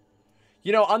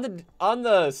 You know, on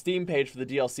the Steam page for the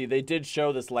DLC, they did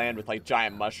show this land with like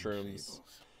giant mushrooms.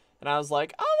 And I was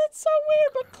like, oh, that's so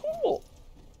weird but cool.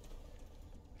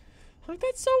 Like,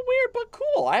 that's so weird but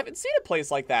cool. I haven't seen a place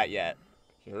like that yet.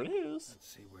 Here it is. Let's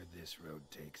see where this road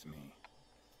takes me.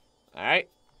 Alright.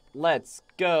 Let's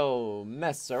go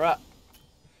mess her up.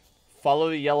 Follow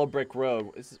the yellow brick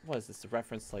road. What is this? A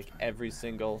reference to, like, every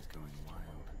single...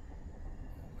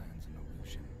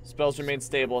 Spells remain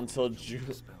stable until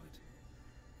June...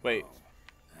 Wait.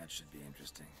 That should be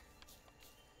interesting.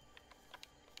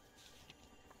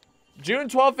 June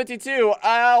 1252.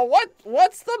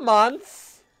 What's the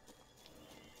month?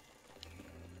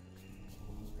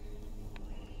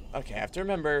 Okay, I have to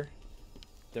remember.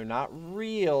 They're not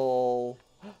real.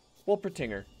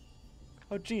 Wolpertinger.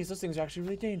 Oh, geez, those things are actually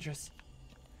really dangerous.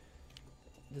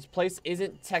 This place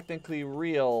isn't technically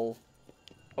real.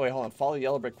 Oh, wait, hold on. Follow the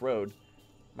yellow brick road.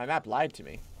 My map lied to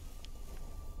me.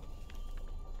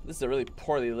 This is a really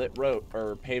poorly lit road,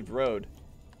 or paved road.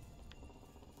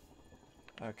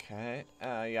 Okay.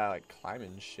 You gotta, like, climb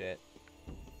and shit.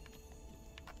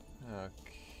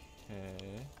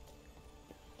 Okay.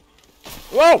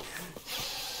 Whoa!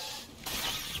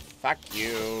 Fuck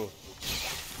you.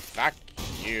 Fuck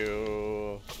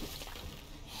you.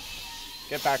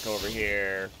 Get back over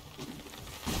here.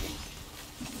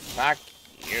 Fuck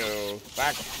you.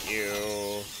 Fuck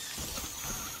you.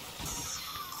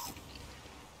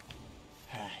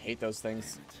 I hate those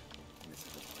things.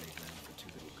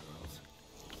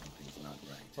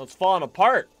 Well, it's falling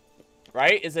apart,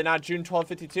 right? Is it not June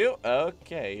 1252?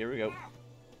 Okay, here we go.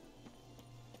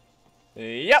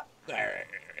 Yep.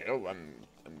 Oh, I'm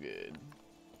good.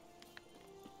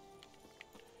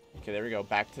 Okay, there we go.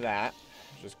 Back to that,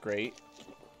 which is great.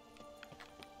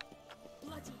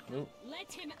 Bloody,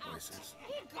 let him out.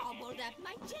 He gobbled up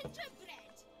my gingerbread.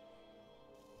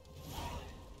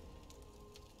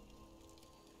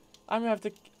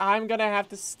 I'm gonna have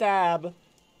to stab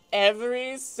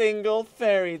every single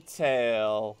fairy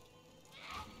tale.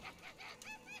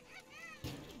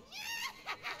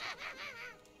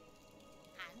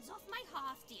 Hands off my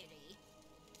hearth, dearie.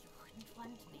 You wouldn't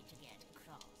want me to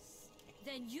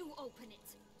Then you open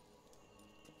it.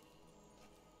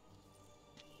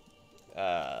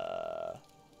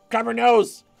 Grab her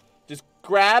nose. Just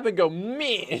grab and go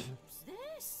me. Who's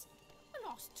this? A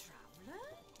lost traveler?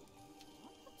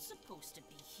 Not supposed to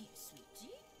be here,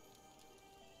 sweetie.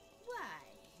 Why,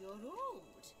 you're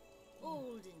old.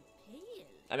 Old and pale.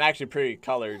 I'm actually pretty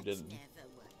colored. But never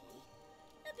worry.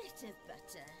 A bit of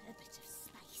butter, a bit of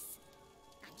spice,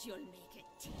 and you'll make a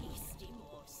tasty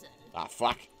morsel. Ah,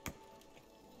 fuck.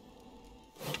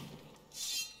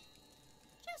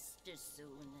 Just as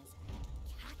soon as I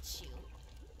catch you.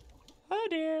 Oh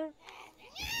dear.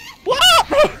 What?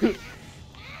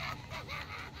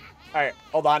 Alright,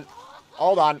 hold on.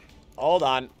 Hold on. Hold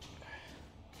on.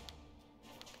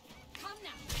 Come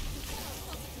now.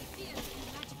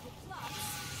 Magical plants.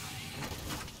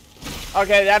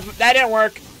 Okay, that didn't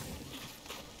work.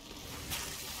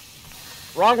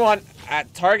 Wrong one.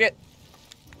 At target.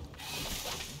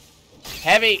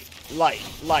 Heavy. Light.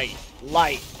 Light.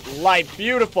 Light. Light.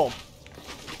 Beautiful.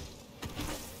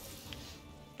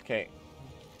 Okay.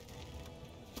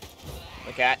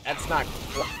 Okay, that's not.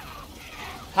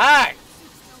 Hi!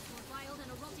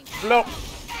 Flip.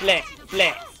 Flip.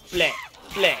 Flip. Flip.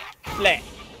 Flip. Flip.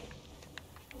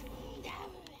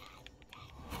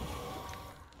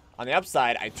 On the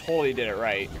upside, I totally did it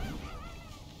right.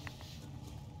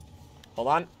 Hold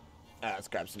on. Let's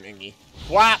grab some Ingy.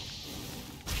 Whap!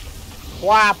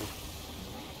 Whap!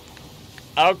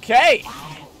 Okay!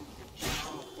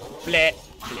 Flip. Flip.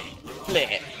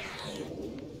 Flip.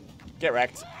 Get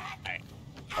wrecked. Alright.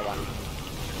 Hold on.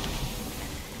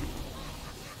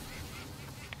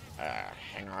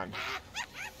 Hang on.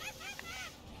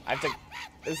 I have to...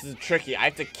 This is tricky. I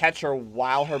have to catch her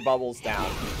while her bubble's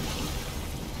down.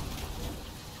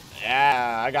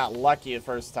 Yeah, I got lucky the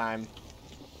first time.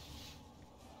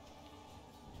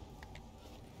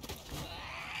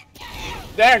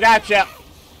 There, gotcha.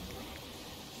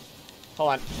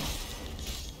 Hold on.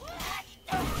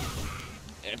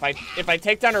 If I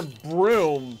take down her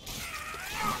broom,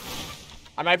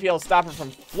 I might be able to stop her from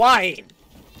flying.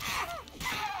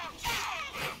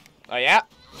 Oh yeah,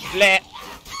 flip.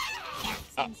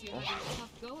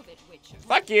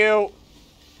 Fuck you.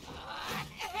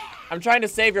 I'm trying to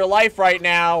save your life right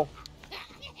now.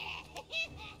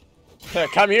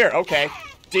 Come here, okay.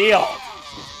 Deal.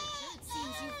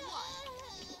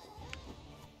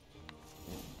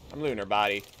 I'm looting her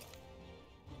body.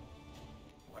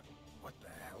 What the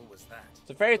hell was that? It's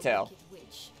a fairy tale.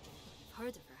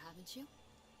 Heard of her, haven't you?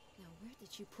 Now where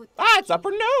did you put Ah, it's up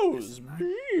her nose.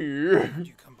 Did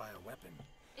you come by a weapon?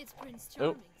 It's Prince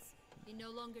Charming's. He no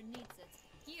longer needs it.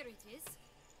 Here it is.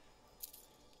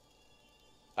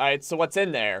 Alright, so what's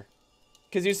in there?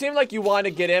 Because you seemed like you wanted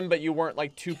to get in, but you weren't,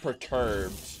 like, too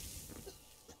perturbed.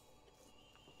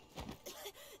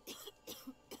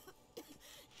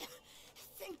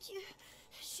 Thank you.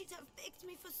 She'd have begged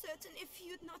me for certain if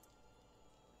you'd not...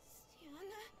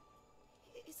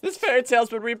 Sienna? This fairy tale's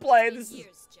been replayed. This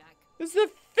is the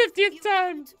 50th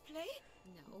time. To play?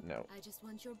 No. I just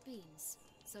want your beans,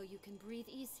 so you can breathe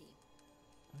easy.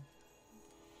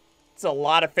 It's a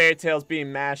lot of fairy tales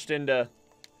being mashed into...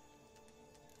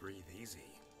 Breathe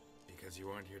easy? Because you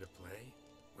aren't here to play?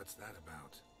 What's that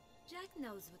about? Jack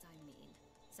knows what I mean,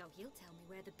 so he'll tell me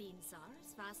where the beans are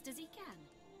as fast as he can.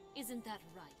 Isn't that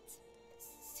right?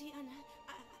 Sienna,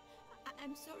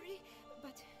 I'm sorry,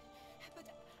 but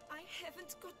I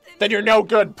haven't got them. Then you're no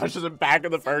good. Pushes him back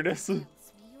in the furnace. You're lying.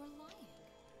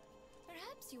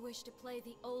 Perhaps you wish to play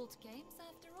the old games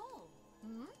after all.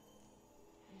 Hmm?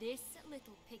 This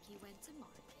little piggy went to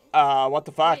market. What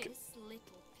the fuck? This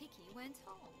little piggy went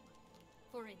home.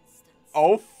 For instance.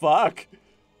 Oh, fuck.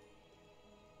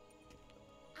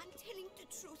 I'm telling the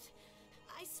truth.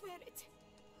 I swear it.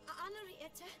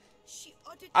 Henrietta, she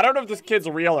ordered... I don't know if this kid's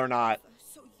real or not.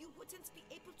 So you wouldn't be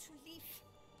able to leave.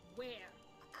 Where?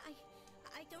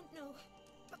 I don't know.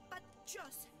 But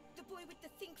Joss, the boy with the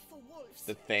thing for wolves.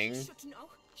 The thing? He should know.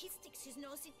 He sticks his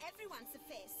nose in everyone's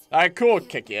face. Alright, cool,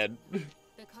 kick in.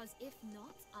 Because if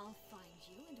not, I'll find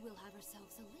you and we'll have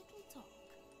ourselves a little talk.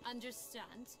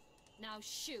 Understand? Now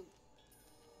shoot.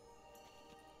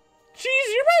 Jeez,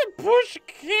 you might push a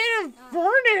can of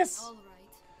furnace. All right.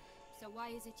 So why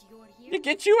is it you're here? To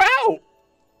get you out.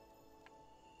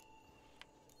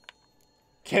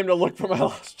 Came to look for my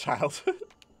lost child. Came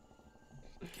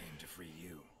to free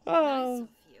you. Nice of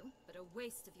you, but a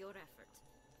waste of your effort.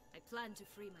 I plan to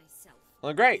free myself.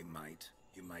 Well, great.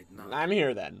 You might not. I'm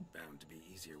here then. Bound to be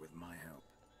easier with my help,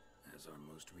 as our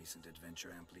most recent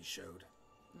adventure amply showed.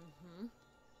 Mm-hmm.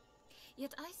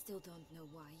 Yet I still don't know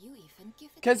why you even give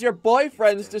it. Because your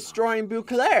boyfriend's destroying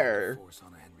Beauclair. Force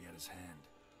on Henrietta's hand.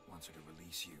 wants her to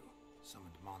release you.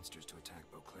 Summoned monsters to attack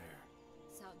Beauclair.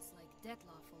 Sounds like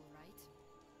Dettlaff, all right.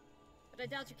 But I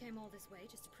doubt you came all this way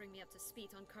just to bring me up to speed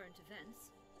on current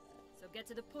events. So get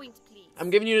to the point, please. I'm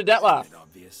giving you the Dettlaff. Is it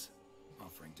obvious?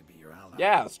 Offering to be your ally.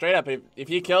 Yeah, straight up. If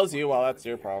he kills you, well, that's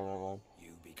your problem. You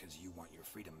because you want your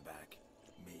freedom back.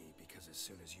 Me because as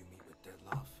soon as you meet with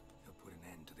Dettlaff, he'll put an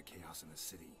end to the chaos in the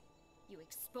city. You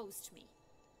exposed me.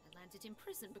 I landed in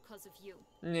prison because of you.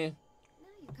 Yeah.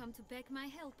 Now you come to beg my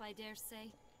help, I dare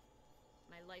say.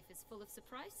 My life is full of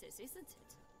surprises, isn't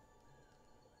it?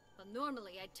 Well,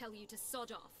 normally I'd tell you to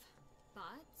sod off.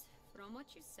 But, from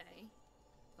what you say,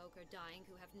 folk are dying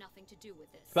who have nothing to do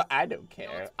with this. But I don't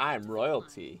care. I'm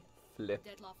royalty. Flip.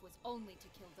 Dettlaff was only to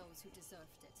kill those who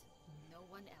deserved it. No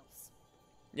one else.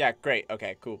 Yeah, great.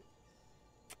 Okay, cool.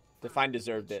 Define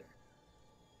deserved it.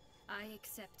 I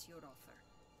accept your offer.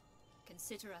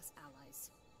 Consider us allies.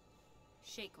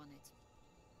 Shake on it.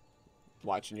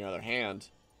 Watching your other hand.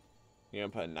 You're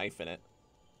gonna put a knife in it.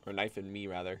 Or a knife in me,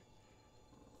 rather.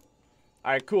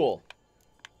 Alright, cool.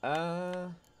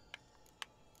 Might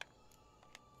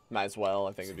as well.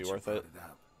 I think it'd be worth it.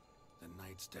 The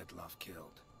knights Dettlaff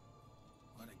killed.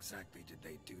 What exactly did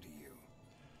they do to you?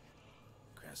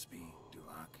 Crespi,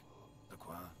 Duhac,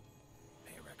 Lacroix,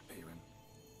 Peyrac Peyran?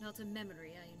 Not a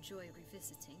memory I enjoy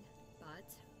revisiting,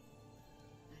 but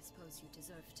I suppose you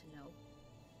deserve to know.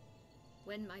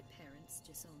 When my parents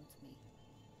disowned me,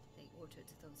 they ordered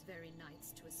those very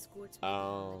knights to escort me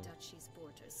beyond the duchy's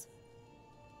borders.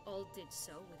 All did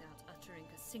so without uttering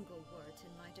a single word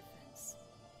in my defense.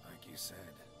 Like you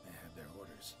said, they had their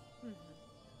orders.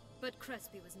 But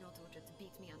Crespi was not ordered to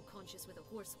beat me unconscious with a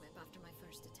horsewhip after my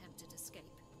first attempted escape.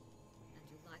 And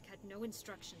Duhac had no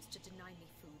instructions to deny me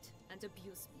food and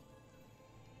abuse me.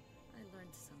 I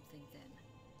learned something then.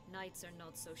 Knights are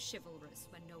not so chivalrous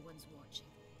when no one's watching.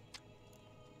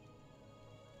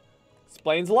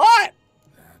 Explains a lot!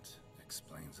 That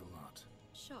explains a lot.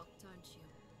 Shocked, aren't you?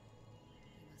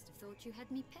 You must have thought you had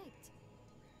me pegged.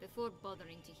 Before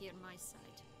bothering to hear my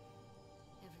side.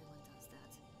 Everyone does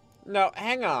that. No,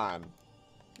 hang on.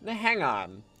 Hang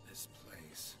on. This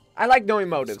place. I like knowing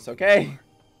motives, okay?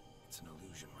 It's an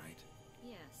illusion, right?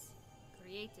 Yes.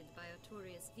 Created by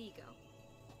Artorius Vigo.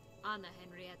 Anna,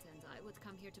 Henrietta, and I would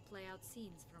come here to play out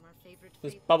scenes from our favorite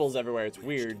There's fables. bubbles everywhere. It's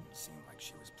weird. Didn't seem like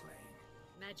she was playing.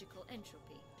 Magical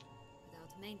entropy.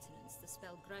 Without maintenance, the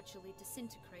spell gradually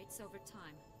disintegrates over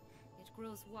time. It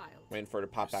grows wild. Waiting for it to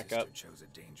pop back Your up. sister chose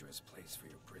a dangerous place for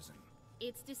your prison.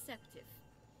 It's deceptive.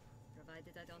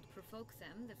 Provided I don't provoke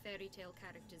them, the fairy tale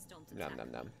characters don't attack. Nom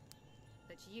nom nom.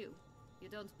 But you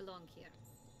don't belong here.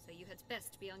 So you had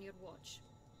best be on your watch.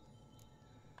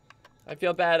 I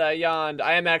feel bad I yawned.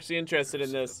 I am actually interested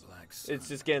in this. It's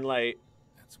just getting late.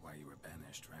 That's why you were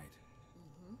banished, right?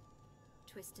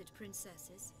 Twisted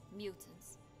princesses,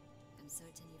 mutants. I'm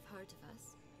certain you've heard of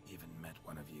us. Even met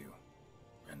one of you.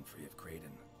 Renfrey of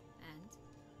Creighton.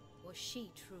 And? Was she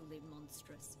truly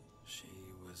monstrous? She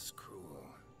was cruel,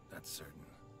 that's certain.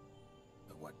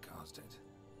 But what caused it?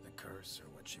 The curse or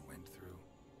what she went through?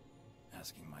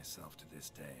 Asking myself to this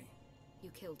day. You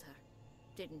killed her,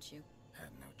 didn't you? Had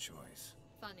no choice.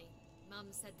 Funny. Mum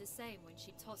said the same when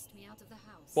she tossed me out of the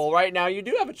house. Well, right now you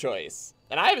do have a choice.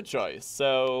 And I have a choice,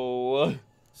 so...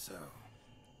 So,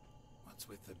 what's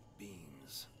with the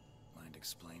beams? Mind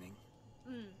explaining?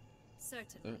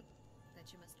 Certainly.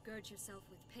 That you must gird yourself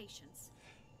with patience.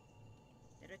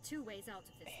 There are two ways out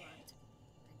of this land.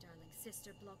 My darling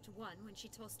sister blocked one when she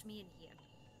tossed me in here.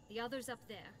 The other's up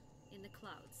there, in the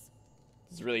clouds.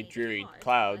 It's really dreary Hard,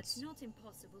 clouds. but not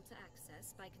impossible to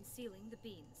access by concealing the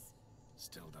beams.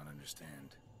 Still don't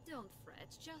understand. Don't fret,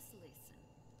 just listen.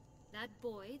 That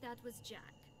boy, that was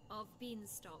Jack, of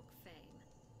Beanstalk fame.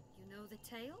 You know the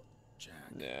tale?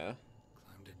 Jack. Yeah.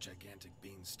 Climbed a gigantic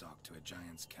beanstalk to a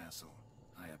giant's castle,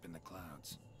 high up in the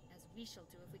clouds. As we shall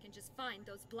do if we can just find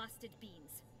those blasted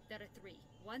beans. There are 3.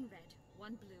 1 red,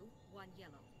 1 blue, 1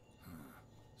 yellow.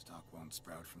 Stalk won't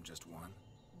sprout from just one?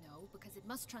 No, because it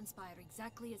must transpire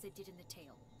exactly as it did in the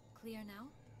tale. Clear now?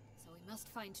 So we must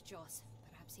find Joss.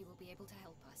 Perhaps he will be able to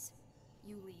help us.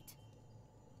 You lead.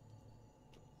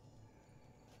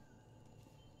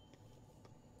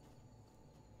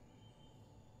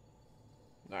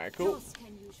 Alright, cool. Joss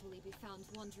can usually be found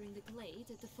wandering the glade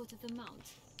at the foot of the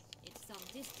mount. It's some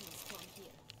distance from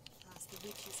here, past the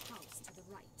witch's house to the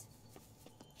right.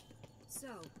 So,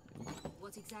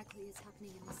 what exactly is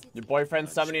happening in the city? Your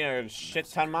boyfriend's summoning a shit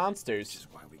ton of monsters. Which is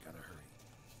why we gotta hurry.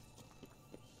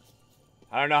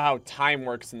 I don't know how time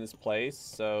works in this place,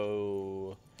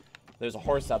 so... There's a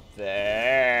horse up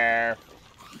there.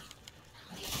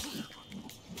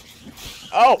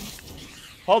 Oh!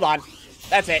 Hold on.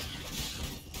 That's it.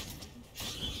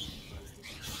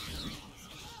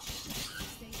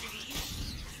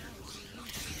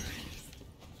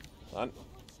 Hold on.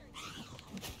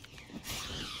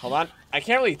 Hold on. I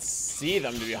can't really see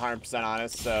them, to be 100%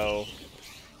 honest, so...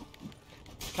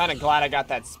 Kind of glad I got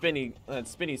that spinny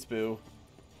spoo.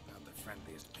 Not the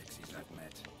friendliest pixies I've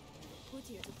met. Put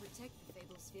here to protect the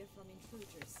Fable Sphere from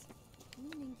intruders.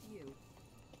 Meaning you.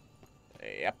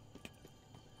 Yep.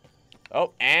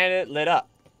 Oh, and it lit up.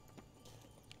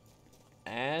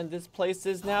 And this place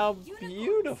is now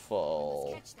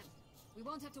beautiful. We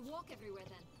won't have to walk everywhere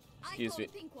then. Excuse me.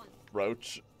 Pink one.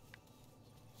 Roach.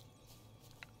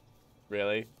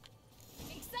 Really?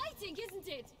 Exciting, isn't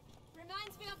it?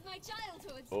 Reminds me of my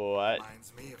childhood. What?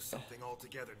 Reminds me of something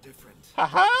altogether different.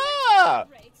 Ha-ha!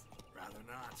 Rather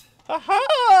not.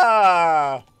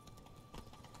 Ha-ha!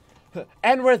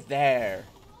 And we're there.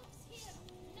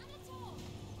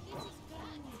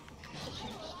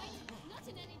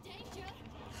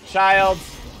 Child.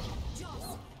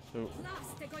 Ooh.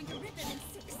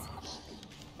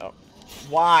 Oh.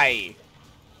 Why?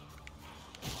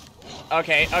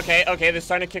 Okay, okay, okay. They're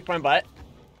starting to kick my butt.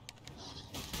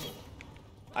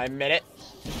 I admit it.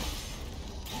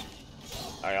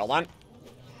 Alright, hold on.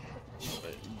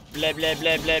 Blah blah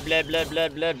blah blah blah blah blah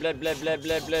blah blah blah blah blah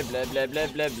blah blah blah blah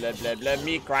blah blah blah blah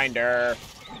meat grinder.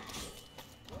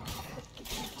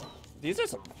 These are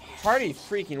some hardy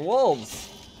freaking wolves.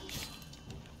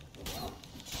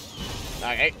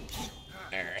 Okay.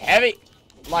 They're heavy.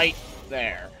 Light.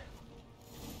 There.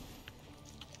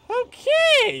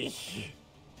 Okay.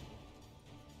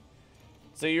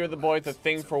 So you're the boy with the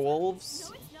thing for wolves?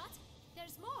 No, it's not.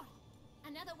 There's more.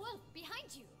 Another wolf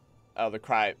behind you. Oh,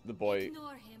 the boy.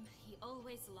 Ignore him. He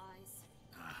always lies.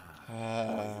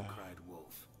 Cried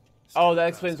wolf. Oh, that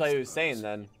explains why he was saying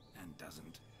then. And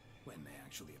doesn't when they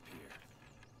actually appear.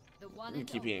 The one You and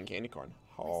keep only. eating candy corn.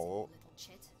 Oh. Little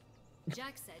chit.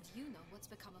 Jack said you know what's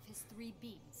become of his 3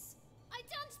 beans. I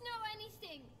don't know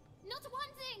anything. Not one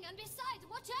thing. And besides,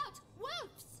 watch out,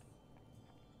 wolves.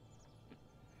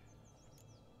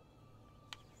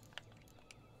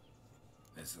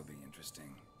 This'll be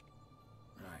interesting.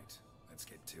 Right, let's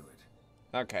get to it.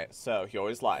 Okay, so he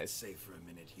always lies. Let's say for a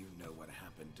minute you know what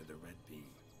happened to the red bean.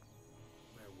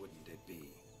 Where wouldn't it be?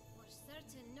 For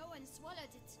certain, no one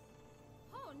swallowed it.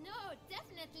 Oh no,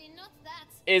 definitely not that.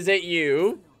 Is it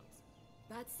you?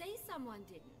 But say someone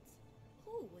didn't.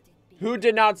 Who would it be? Who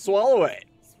did not swallow it?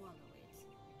 Swallow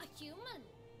it. A human.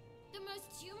 The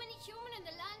most human-y human in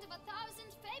the land of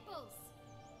 1,000 fables.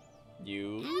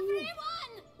 You?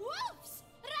 Everyone! Wolves!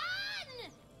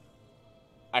 Run!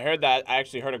 I heard that. I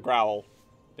actually heard a growl.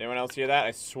 Did anyone else hear that?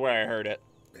 I swear I heard it.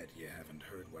 Bet you haven't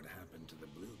heard what happened to the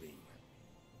blue bean.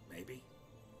 Maybe?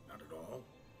 Not at all?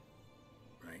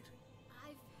 Right?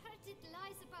 I've heard it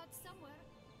lies about somewhere.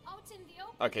 Out in the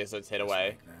open. Okay, so it's hid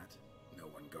away. Like that? No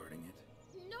one guarding it?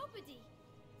 Nobody.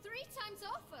 3 times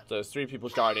over. So there's 3 people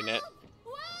guarding it.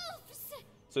 Wolves!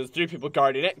 So there's 3 people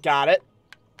guarding it. Got it.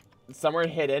 It's somewhere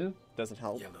hidden. Doesn't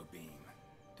help. Yellow beam.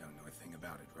 Don't know a thing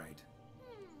about it, right?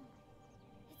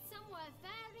 It's somewhere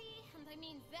very, and I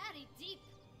mean very deep.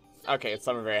 Okay, it's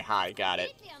somewhere very high. Got it.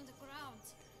 Completely underground.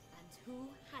 And who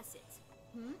has it?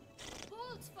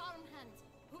 Bold farmhand,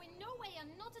 who in no way and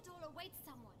not at all awaits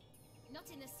someone. Not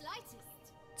in the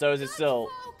slightest. So is it still...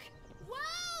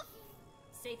 Wolf!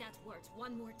 Say that word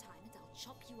one more time and I'll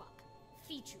chop you up.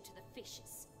 Feed you to the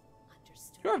fishes.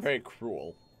 Understood? You are very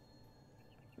cruel.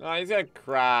 Oh, he's gonna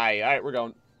cry. Alright, we're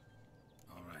going.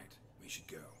 Alright, we should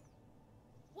go.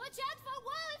 Watch out for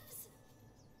wolves!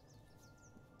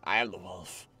 I am the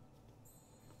wolf.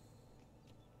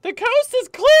 The coast is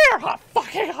clear! Oh,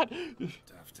 fucking God.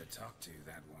 Tough to talk to,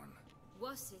 that one.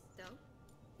 Was it, though?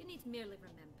 You need merely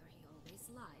remember he always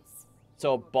lies.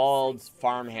 So, bald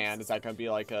farmhand, is that gonna be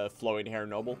like a flowing hair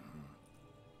noble?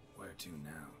 Where to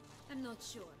now? I'm not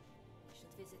sure. We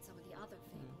should visit some of the other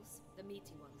fables. The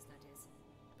meaty ones, that is.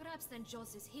 Perhaps then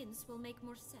Jos's hints will make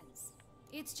more sense.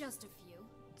 It's just a few.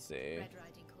 Let's see. Red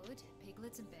Riding Hood,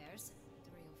 piglets and bears,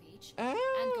 3 of each. Ah.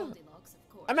 And Goldilocks, of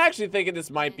course. I'm actually thinking this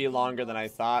might be longer than I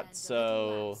thought,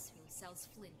 so... Who sells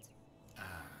flint.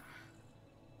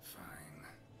 Fine.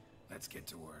 Let's get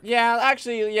to work. Yeah,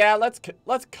 actually, yeah, let's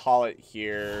call it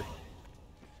here.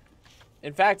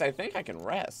 In fact, I think I can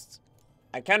rest.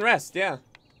 I can rest, yeah.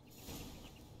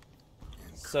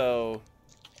 So...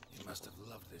 You must have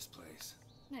loved this place.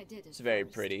 I did. It's very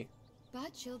pretty.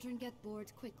 But children get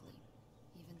bored quickly.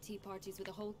 Even tea parties with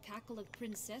a whole cackle of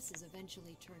princesses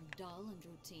eventually turn dull and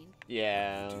routine.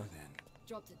 Yeah.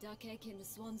 Dropped a duck egg in the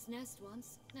swan's nest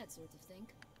once, that sort of thing.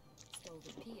 Stole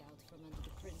the pea out from under the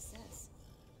princess,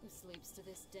 who sleeps to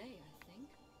this day, I think.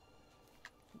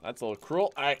 That's a little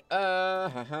cruel. All right.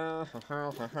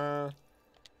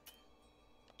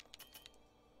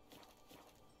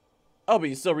 Oh, but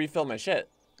you still refill my shit.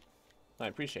 I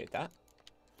appreciate that.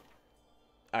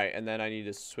 All right, and then I need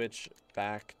to switch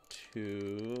back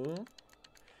to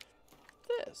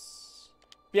this.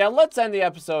 Yeah, let's end the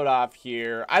episode off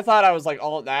here. I thought I was like,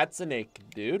 oh, that's a naked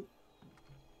dude.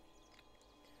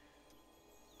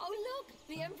 Oh, look!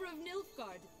 The Emperor of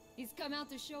Nilfgaard. He's come out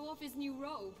to show off his new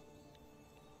robe.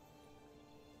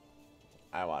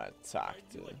 I want to talk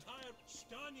to him.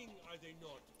 Stunning, are they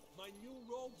not? My new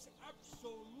robe's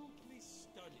absolutely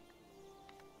stunning.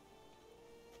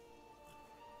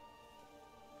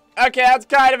 Okay, that's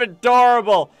kind of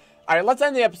adorable. All right, let's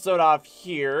end the episode off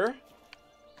here.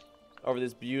 Over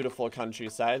this beautiful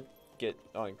countryside. Get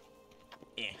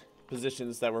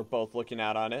positions that we're both looking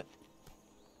at on it.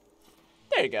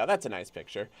 There you go. That's a nice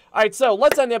picture. All right, so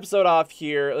let's end the episode off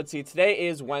here. Let's see. Today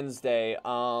is Wednesday.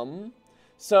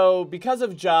 So because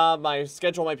of job, my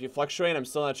schedule might be fluctuating. I'm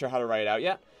still not sure how to write it out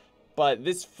yet. But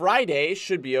this Friday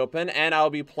should be open, and I'll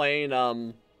be playing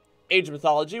Age of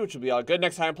Mythology, which will be all good.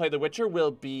 Next time I play The Witcher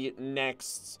will be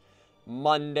next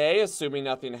Monday, assuming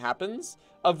nothing happens.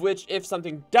 Of which, if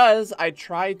something does, I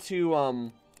try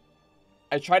to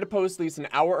post at least an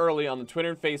hour early on the Twitter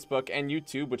and Facebook and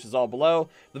YouTube, which is all below.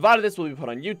 The VOD of this will be put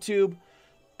on YouTube.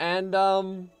 And,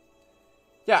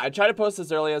 yeah, I try to post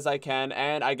as early as I can.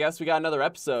 And I guess we got another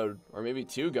episode, or maybe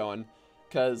 2 going.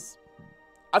 Because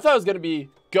I thought it was going to be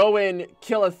go in,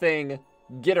 kill a thing,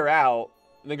 get her out,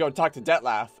 and then go talk to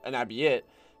Detlef, and that'd be it.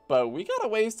 But we got a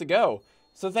ways to go.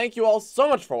 So thank you all so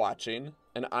much for watching,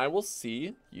 and I will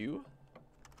see you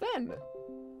then.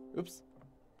 Oops.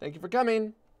 Thank you for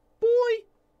coming. Boy.